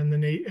and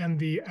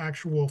the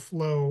actual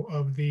flow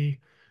of the.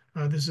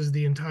 This is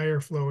the entire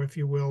flow, if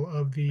you will,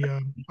 of the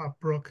Hop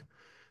Brook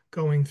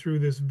going through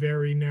this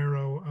very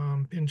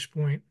narrow pinch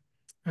point.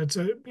 It's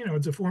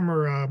a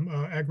former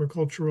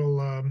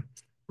agricultural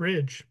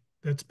bridge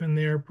that's been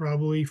there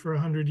probably for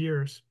 100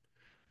 years.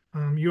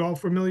 You all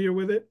familiar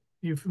with it?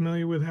 You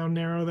familiar with how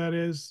narrow that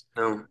is?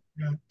 No.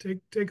 Yeah,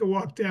 take a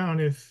walk down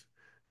if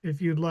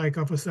you'd like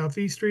off of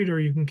Southeast Street, or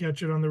you can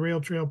catch it on the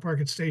rail trail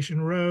park at Station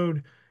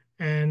Road,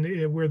 and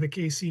where the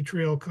KC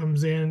Trail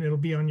comes in, it'll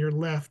be on your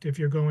left if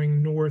you're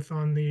going north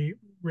on the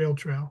rail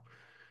trail.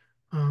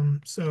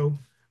 So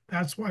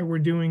that's why we're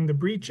doing the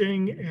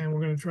breaching, and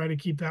we're going to try to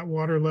keep that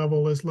water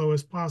level as low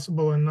as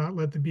possible and not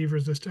let the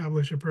beavers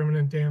establish a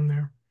permanent dam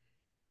there.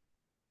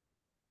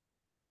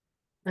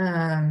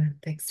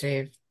 Thanks,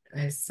 Dave.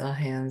 I saw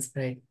hands,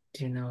 but I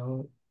do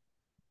no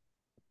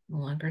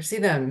longer see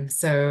them.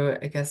 So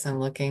I guess I'm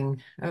looking.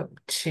 Oh,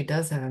 she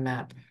does have a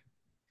map.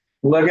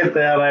 Look at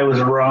that. I was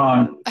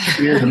wrong.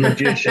 She is a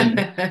magician.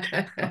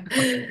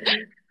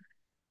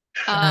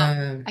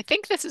 I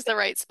think this is the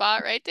right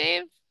spot, right,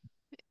 Dave?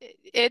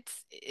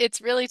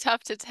 It's really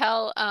tough to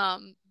tell.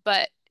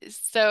 But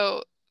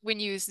so when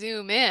you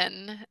zoom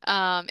in,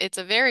 it's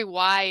a very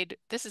wide,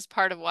 this is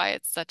part of why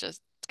it's such a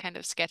kind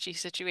of sketchy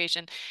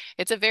situation.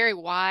 It's a very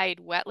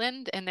wide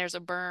wetland, and there's a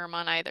berm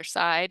on either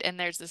side, and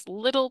there's this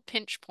little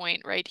pinch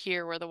point right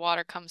here where the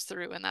water comes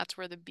through, and that's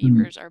where the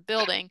beavers are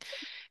building.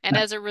 And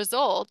as a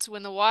result,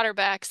 when the water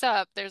backs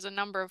up, there's a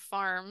number of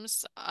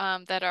farms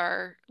that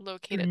are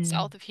located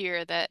south of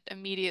here that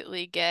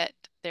immediately get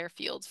their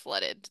fields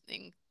flooded.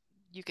 And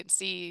you can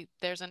see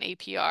there's an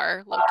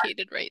APR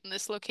located right in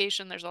this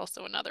location. There's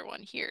also another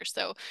one here.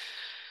 So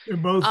they're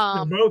both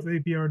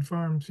APR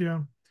farms,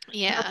 yeah.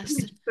 Yes.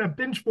 That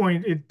pinch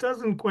point, it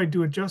doesn't quite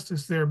do it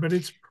justice there, but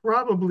it's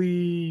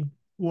probably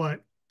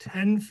what,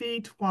 10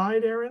 feet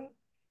wide, Erin?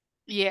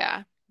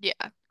 Yeah,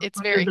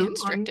 it's very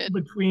constricted.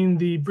 Between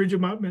the bridge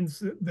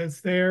abutments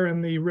that's there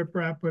and the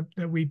riprap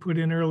that we put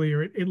in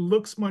earlier, it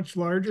looks much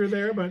larger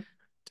there, but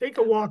take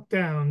a walk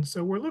down.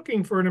 So we're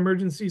looking for an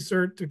emergency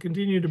cert to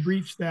continue to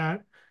breach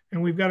that,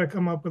 and we've got to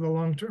come up with a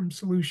long-term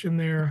solution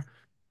there.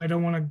 I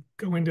don't want to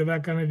go into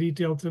that kind of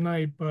detail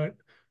tonight, but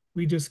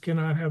we just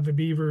cannot have the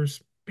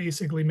beavers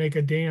basically make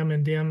a dam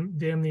and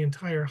dam the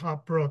entire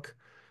Hop Brook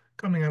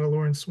coming out of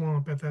Lawrence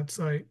Swamp at that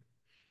site.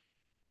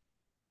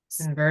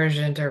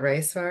 Conversion to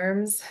rice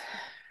farms.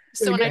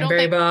 So and I don't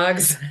cranberry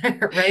think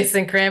bogs, rice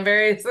and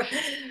cranberries.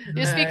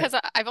 Just because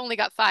I've only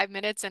got 5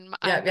 minutes and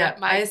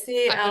I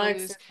see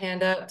Alex's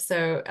hand up.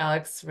 So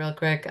Alex, real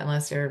quick,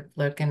 unless you're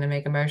looking to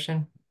make a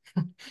motion.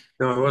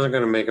 No, I wasn't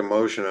going to make a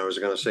motion. I was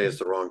going to say it's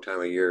the wrong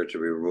time of year to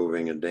be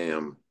removing a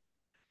dam.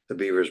 The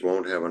beavers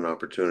won't have an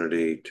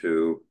opportunity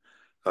to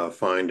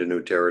find a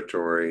new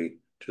territory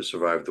to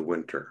survive the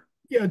winter.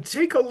 Yeah,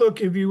 take a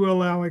look, if you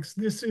will, Alex.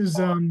 This is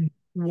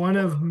one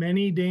of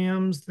many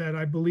dams that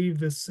I believe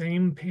the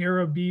same pair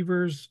of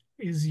beavers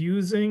is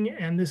using,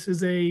 and this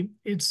is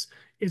it's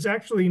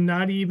actually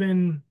not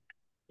even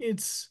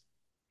it's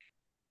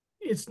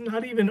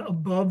not even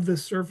above the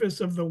surface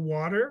of the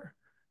water,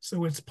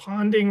 so it's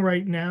ponding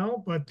right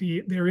now, but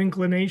their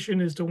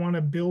inclination is to want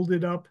to build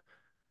it up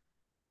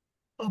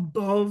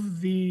above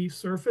the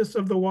surface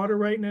of the water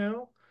right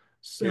now.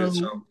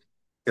 So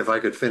if I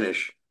could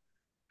finish,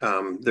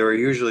 there are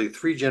usually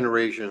 3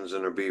 generations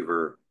in a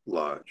beaver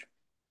lodge.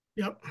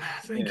 Yep,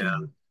 thank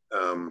you.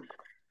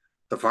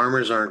 The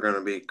farmers aren't going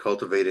to be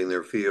cultivating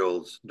their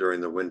fields during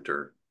the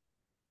winter,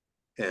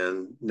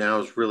 and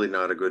now is really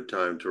not a good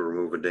time to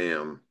remove a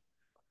dam.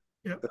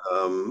 Yep.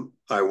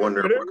 I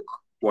wonder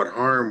what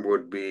harm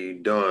would be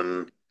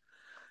done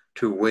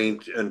to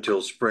wait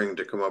until spring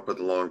to come up with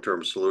a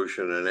long-term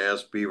solution and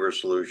ask Beaver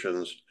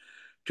Solutions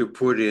to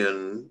put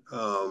in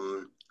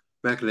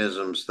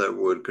mechanisms that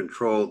would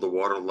control the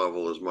water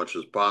level as much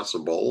as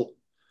possible.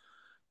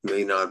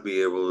 May not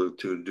be able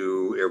to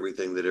do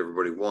everything that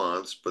everybody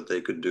wants, but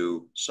they could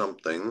do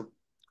something.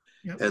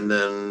 Yep. And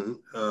then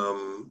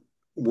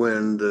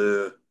when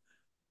the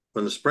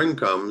when the spring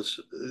comes,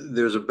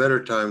 there's a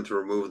better time to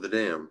remove the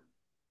dam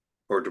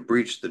or to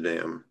breach the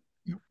dam.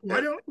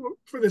 Why don't,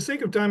 for the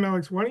sake of time,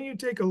 Alex, why don't you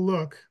take a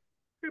look?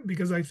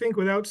 Because I think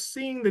without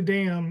seeing the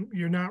dam,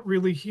 you're not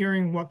really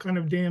hearing what kind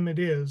of dam it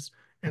is.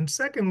 And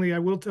secondly, I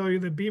will tell you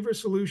that Beaver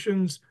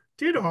Solutions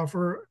did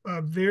offer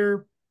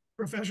their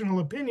professional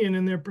opinion,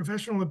 and their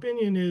professional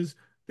opinion is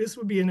this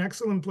would be an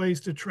excellent place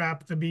to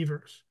trap the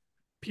beavers,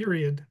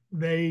 period.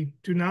 They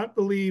do not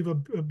believe a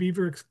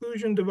beaver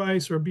exclusion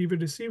device or a beaver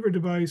deceiver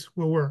device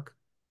will work,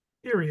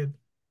 period.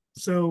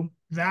 So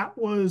that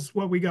was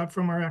what we got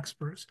from our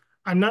experts.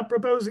 I'm not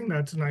proposing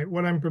that tonight.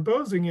 What I'm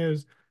proposing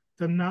is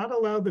to not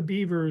allow the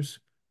beavers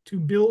to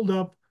build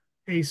up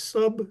a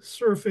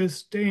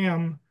subsurface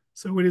dam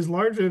so it is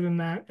larger than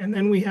that. And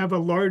then we have a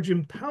large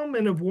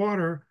impoundment of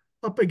water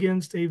up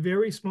against a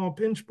very small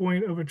pinch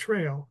point of a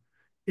trail.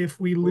 If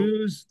we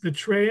lose the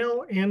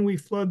trail and we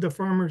flood the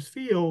farmers'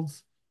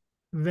 fields,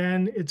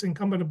 then it's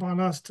incumbent upon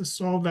us to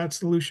solve that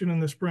solution in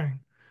the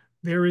spring.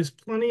 There is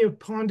plenty of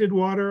ponded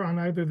water on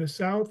either the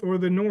south or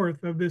the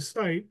north of this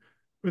site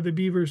for the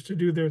beavers to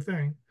do their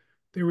thing.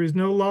 There is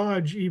no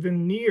lodge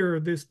even near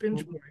this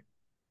pinch point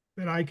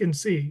that I can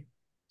see.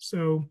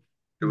 So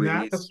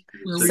that's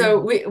so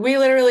we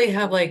literally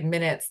have like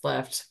minutes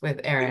left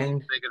with Aaron.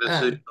 Make a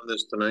decision on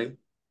this tonight.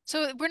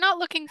 So we're not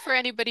looking for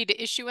anybody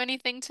to issue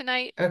anything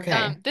tonight.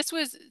 Okay.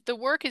 The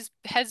work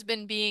has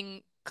been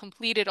being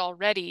completed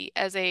already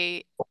as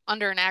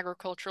under an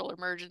agricultural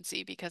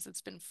emergency because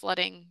it's been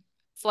flooding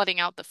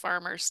out the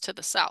farmers to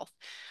the south.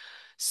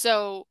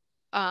 So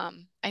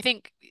I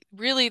think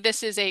really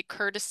this is a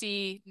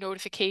courtesy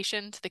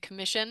notification to the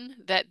commission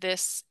that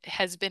this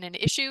has been an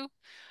issue.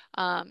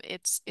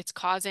 It's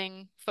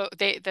causing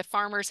the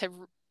farmers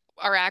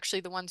are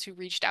actually the ones who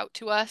reached out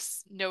to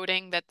us,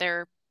 noting that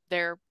their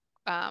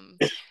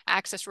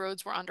access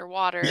roads were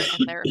underwater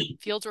and their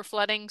fields were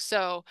flooding.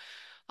 So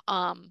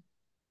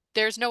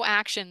there's no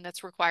action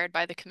that's required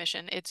by the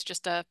commission. It's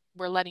just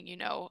we're letting you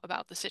know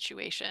about the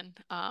situation.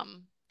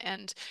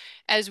 And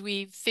as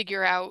we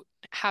figure out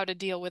how to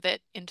deal with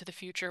it into the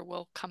future,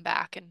 we'll come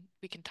back and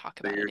we can talk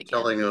about it again. You're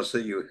telling us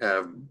that you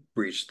have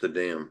breached the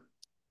dam.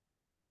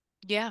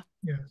 Yeah.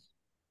 Yes.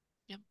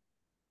 Yep.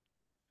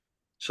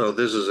 So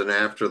this is an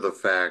after the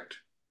fact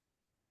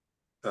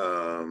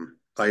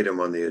item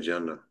on the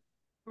agenda.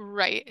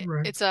 Right.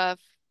 It's an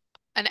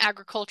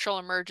agricultural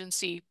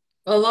emergency.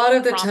 A lot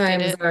of the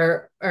times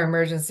our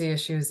emergency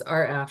issues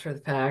are after the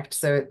fact,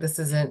 so this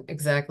isn't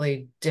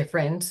exactly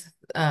different.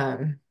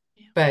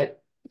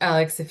 But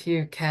Alex, if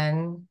you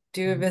can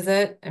do a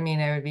visit, I mean,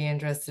 I would be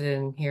interested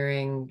in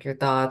hearing your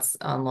thoughts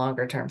on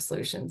longer term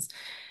solutions.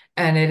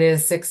 And it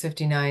is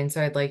 6:59,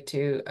 so I'd like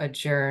to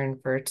adjourn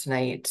for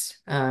tonight.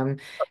 If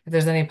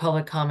there's any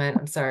public comment,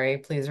 I'm sorry,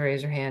 please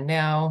raise your hand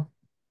now.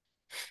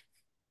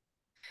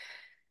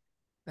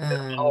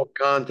 I'll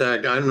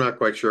contact, I'm not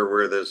quite sure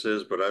where this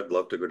is, but I'd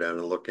love to go down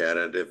and look at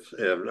it.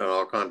 And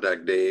I'll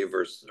contact Dave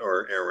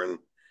or Aaron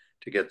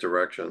to get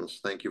directions.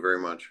 Thank you very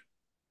much.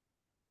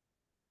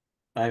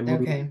 I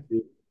move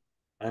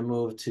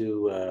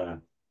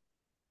to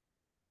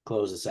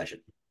close the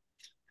session.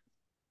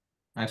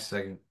 I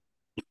second.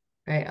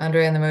 All right,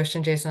 Andre on the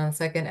motion, Jason on the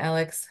second.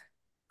 Alex?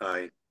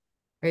 Aye.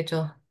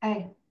 Rachel?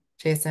 Aye.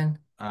 Jason?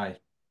 Aye.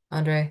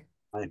 Andre?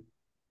 Aye.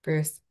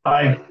 Bruce?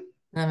 Aye.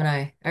 I'm an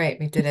aye. All right,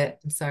 we did it.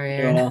 I'm sorry,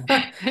 Aaron. No,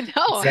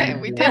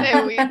 we did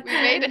it. We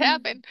made it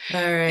happen.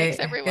 All right. Thanks,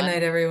 everyone. Good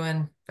night,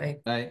 everyone. Bye.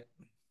 Bye.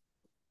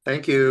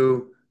 Thank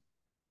you.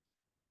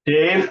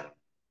 Dave?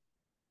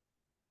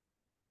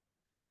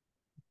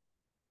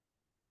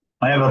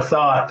 I have a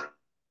thought.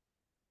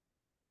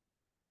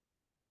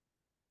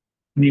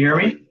 Can you hear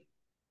me?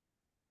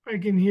 I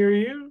can hear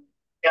you.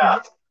 Yeah.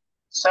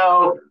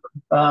 So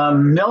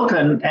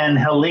Milton and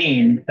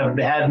Helene have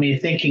had me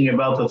thinking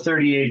about the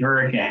 38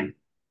 hurricane.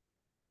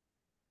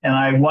 And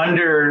I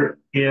wonder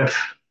if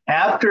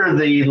after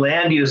the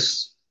land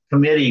use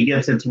committee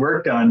gets its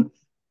work done,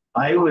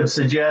 I would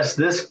suggest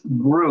this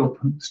group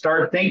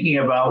start thinking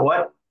about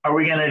what are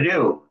we going to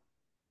do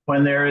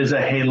when there is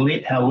a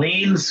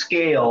Helene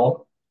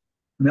scale,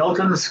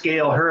 Milton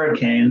scale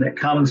hurricane that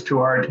comes to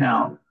our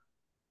town.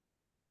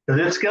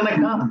 Because it's going to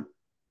come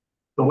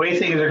the way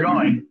things are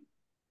going.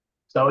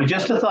 So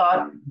just a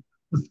thought.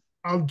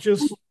 I'll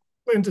just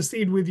plant a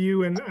seed with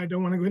you, and I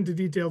don't want to go into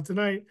detail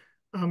tonight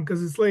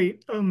because it's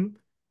late.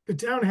 The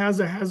town has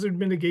a hazard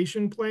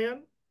mitigation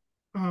plan.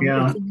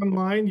 It's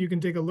online. You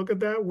can take a look at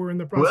that. We're in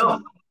the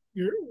process.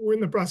 We're in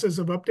the process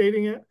of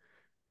updating it.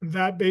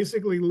 That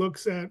basically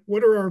looks at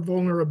what are our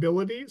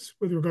vulnerabilities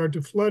with regard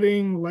to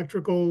flooding,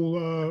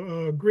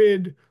 electrical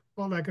grid,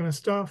 all that kind of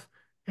stuff.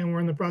 And we're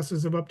in the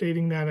process of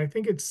updating that. I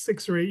think it's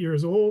 6 or 8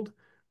 years old.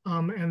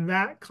 And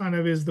that kind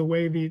of is the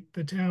way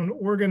the town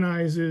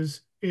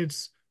organizes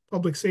its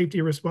public safety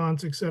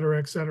response, et cetera,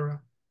 et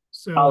cetera.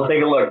 So I'll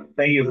take a look.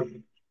 Thank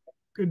you.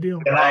 Good deal.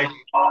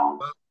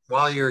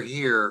 While you're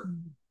here,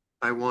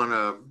 I want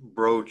to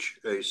broach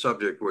a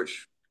subject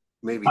which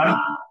maybe Yeah,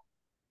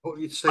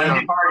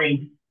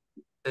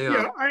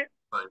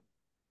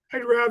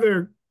 I'd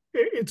rather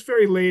It's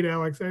very late,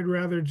 Alex. I'd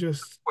rather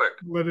just Quick.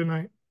 let a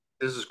night.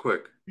 This is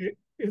quick.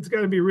 It's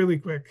got to be really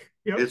quick.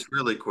 Yep. It's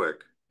really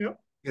quick. Yep.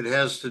 It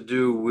has to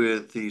do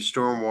with the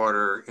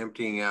stormwater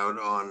emptying out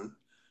on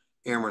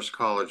Amherst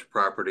College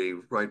property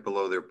right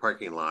below their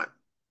parking lot.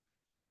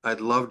 I'd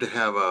love to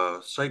have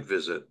a site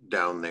visit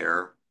down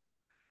there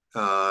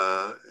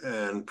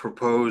and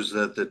propose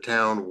that the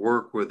town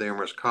work with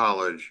Amherst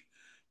College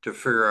to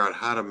figure out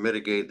how to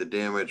mitigate the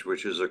damage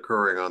which is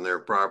occurring on their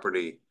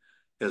property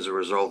as a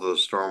result of the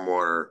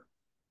stormwater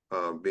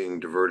being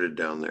diverted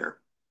down there.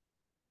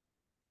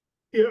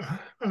 Yeah,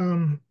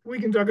 we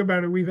can talk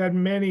about it. We've had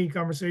many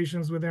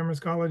conversations with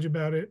Amherst College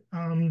about it.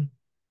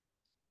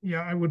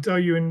 Yeah, I would tell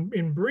you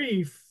in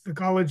brief, the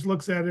college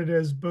looks at it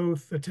as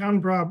both a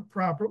town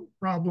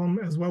problem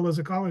as well as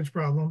a college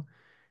problem.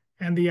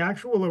 And the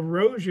actual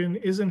erosion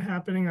isn't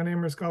happening on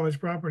Amherst College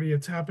property.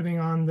 It's happening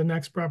on the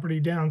next property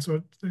down.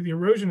 So the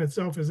erosion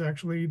itself is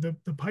actually the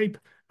pipe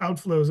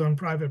outflows on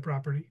private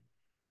property.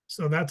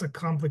 So that's a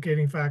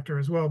complicating factor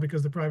as well,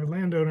 because the private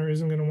landowner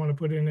isn't going to want to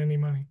put in any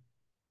money.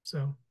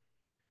 So,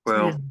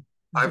 well, yeah,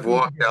 I've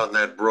walked down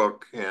that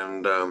brook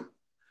and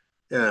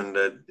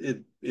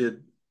it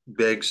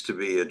begs to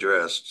be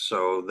addressed.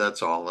 So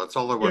that's all. That's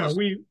all there was.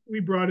 Yeah, we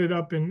brought it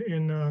up in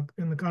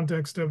the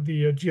context of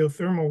the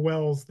geothermal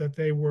wells that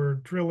they were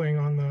drilling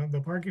on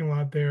the parking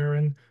lot there,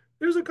 and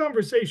there's a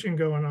conversation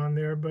going on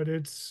there, but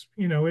it's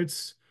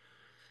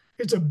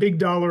it's a big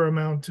dollar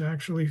amount to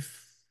actually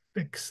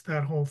fix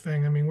that whole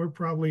thing. I mean, we're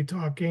probably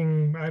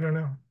talking, I don't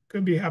know,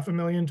 could be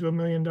 $500,000 to $1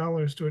 million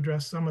to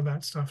address some of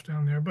that stuff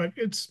down there, but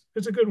it's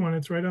a good one.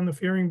 It's right on the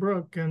Fearing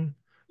Brook, and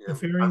the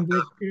Fearing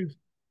Brook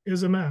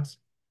is a mess.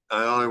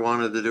 All I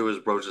wanted to do was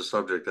broach the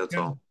subject. That's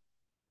Yeah. all.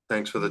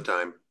 Thanks for the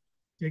time.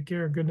 Take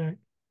care. Good night.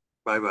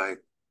 Bye-bye.